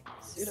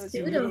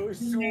 Pseudo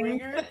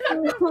swinger?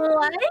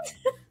 What?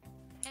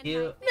 And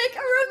You- my Make a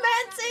favorite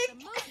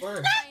romantic! one with the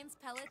Word. most science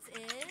pellets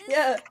is...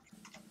 Yeah.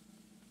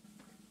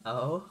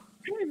 Oh?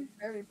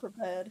 Very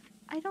prepared.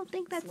 I don't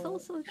think that's Smart.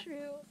 also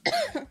true.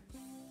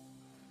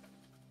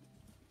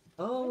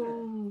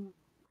 Oh.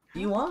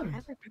 You I won.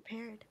 never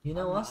prepared. You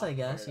know I'm us, not I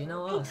guess. You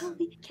know Hey, us.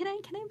 Toby, can I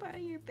borrow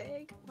your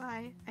bag?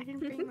 Why? I didn't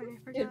bring mine.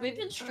 I forgot. Dude, we've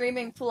been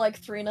streaming for like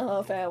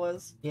 3.5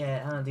 hours.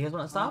 Yeah, I don't know. Do you guys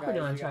want to stop or do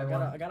you want to try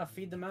one? I gotta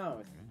feed them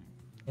out.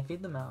 Yeah,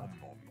 feed them out.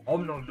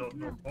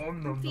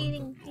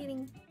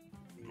 Feeding.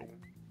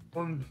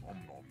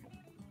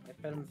 I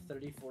fed them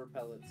 34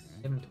 pellets.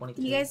 Give him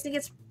 22. You guys think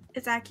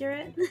it's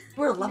accurate?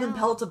 We're 11 No.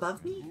 pellets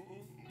above me?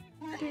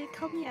 Dude,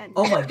 call me Ed.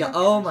 Oh my god.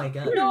 Oh my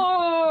god.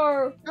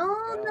 No!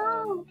 Oh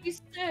no.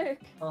 He's sick.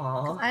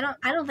 Aw.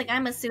 I don't think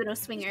I'm a pseudo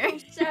swinger.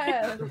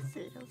 Sad.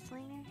 Pseudo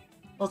slinger.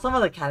 Well, some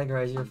of the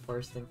categories you're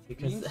forced into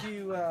because. Means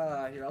you,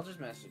 here, I'll just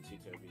message you,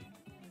 Toby.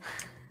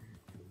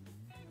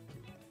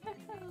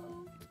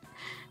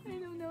 I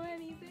don't know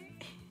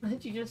anything. What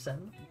did you just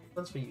send?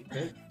 One's for you,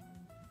 Kurt.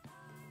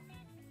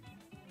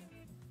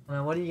 I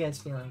mean, what are you guys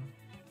feeling?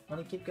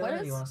 Want to keep going What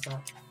or do you is- want to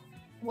stop?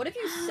 What if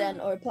you sent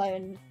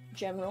Opie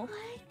general.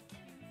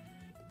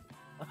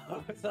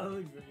 Oh, it sounds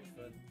like really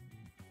fun.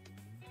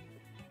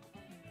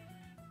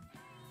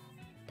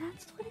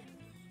 That's what it.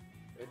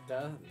 It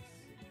does.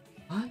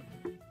 What?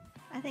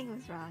 I think it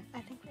was wrong.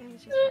 I think it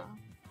was just wrong.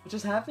 What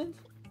just happened?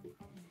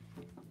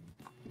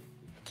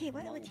 Okay,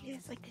 what would you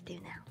guys like to do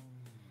now?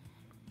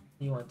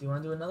 Do you want to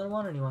do another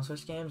one, or do you want to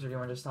switch games, or do you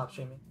want to just stop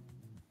streaming?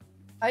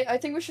 I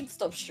think we should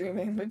stop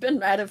streaming. We've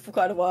been at it for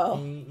quite a while.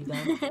 You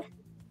done?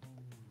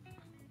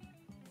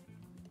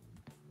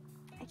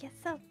 I guess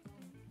so.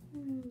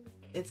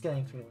 It's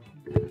getting pretty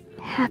late.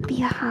 Happy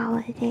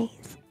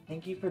holidays.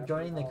 Thank you for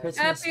joining the Christmas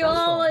Happy special.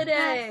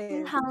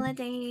 holidays!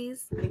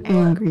 Holidays.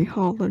 Angry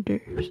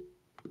holidays.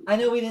 I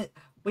know we didn't.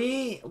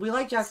 We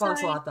like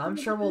Jackbox a lot though. I'm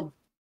sure we'll.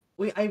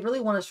 I really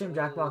want to stream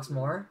Jackbox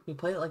more. We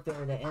played it like the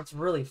other day, and it's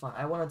really fun.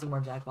 I want to do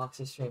more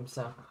Jackboxes streams,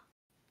 so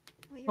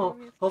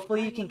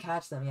hopefully you can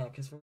catch them. Yeah,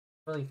 because we're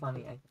really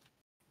funny.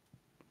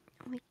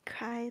 We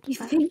cried. You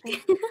laughing.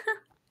 think?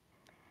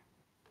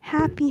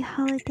 Happy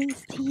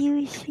holidays to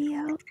you,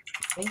 Ishio.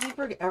 Thank you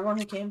for everyone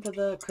who came to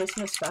the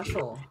Christmas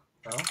special,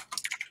 bro.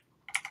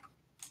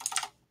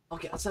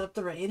 Okay, I'll set up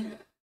the raid.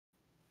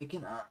 We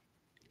can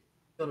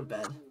go to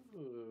bed.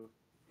 Ooh.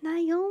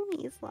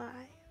 Naomi's live.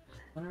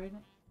 Wanna raid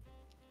it?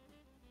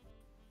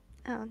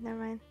 Oh, never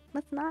mind.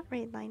 Let's not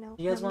raid Lino.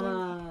 You guys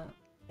wanna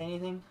say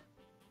anything?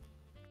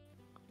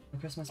 The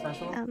Christmas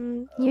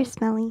special? You're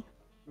smelly.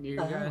 You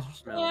guys are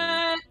smelling.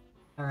 What?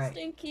 Alright.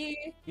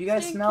 Stinky. You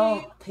guys Stinky.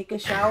 smell, take a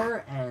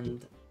shower,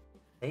 and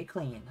stay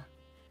clean.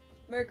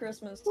 Merry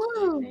Christmas.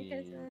 Woo!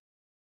 Yeah.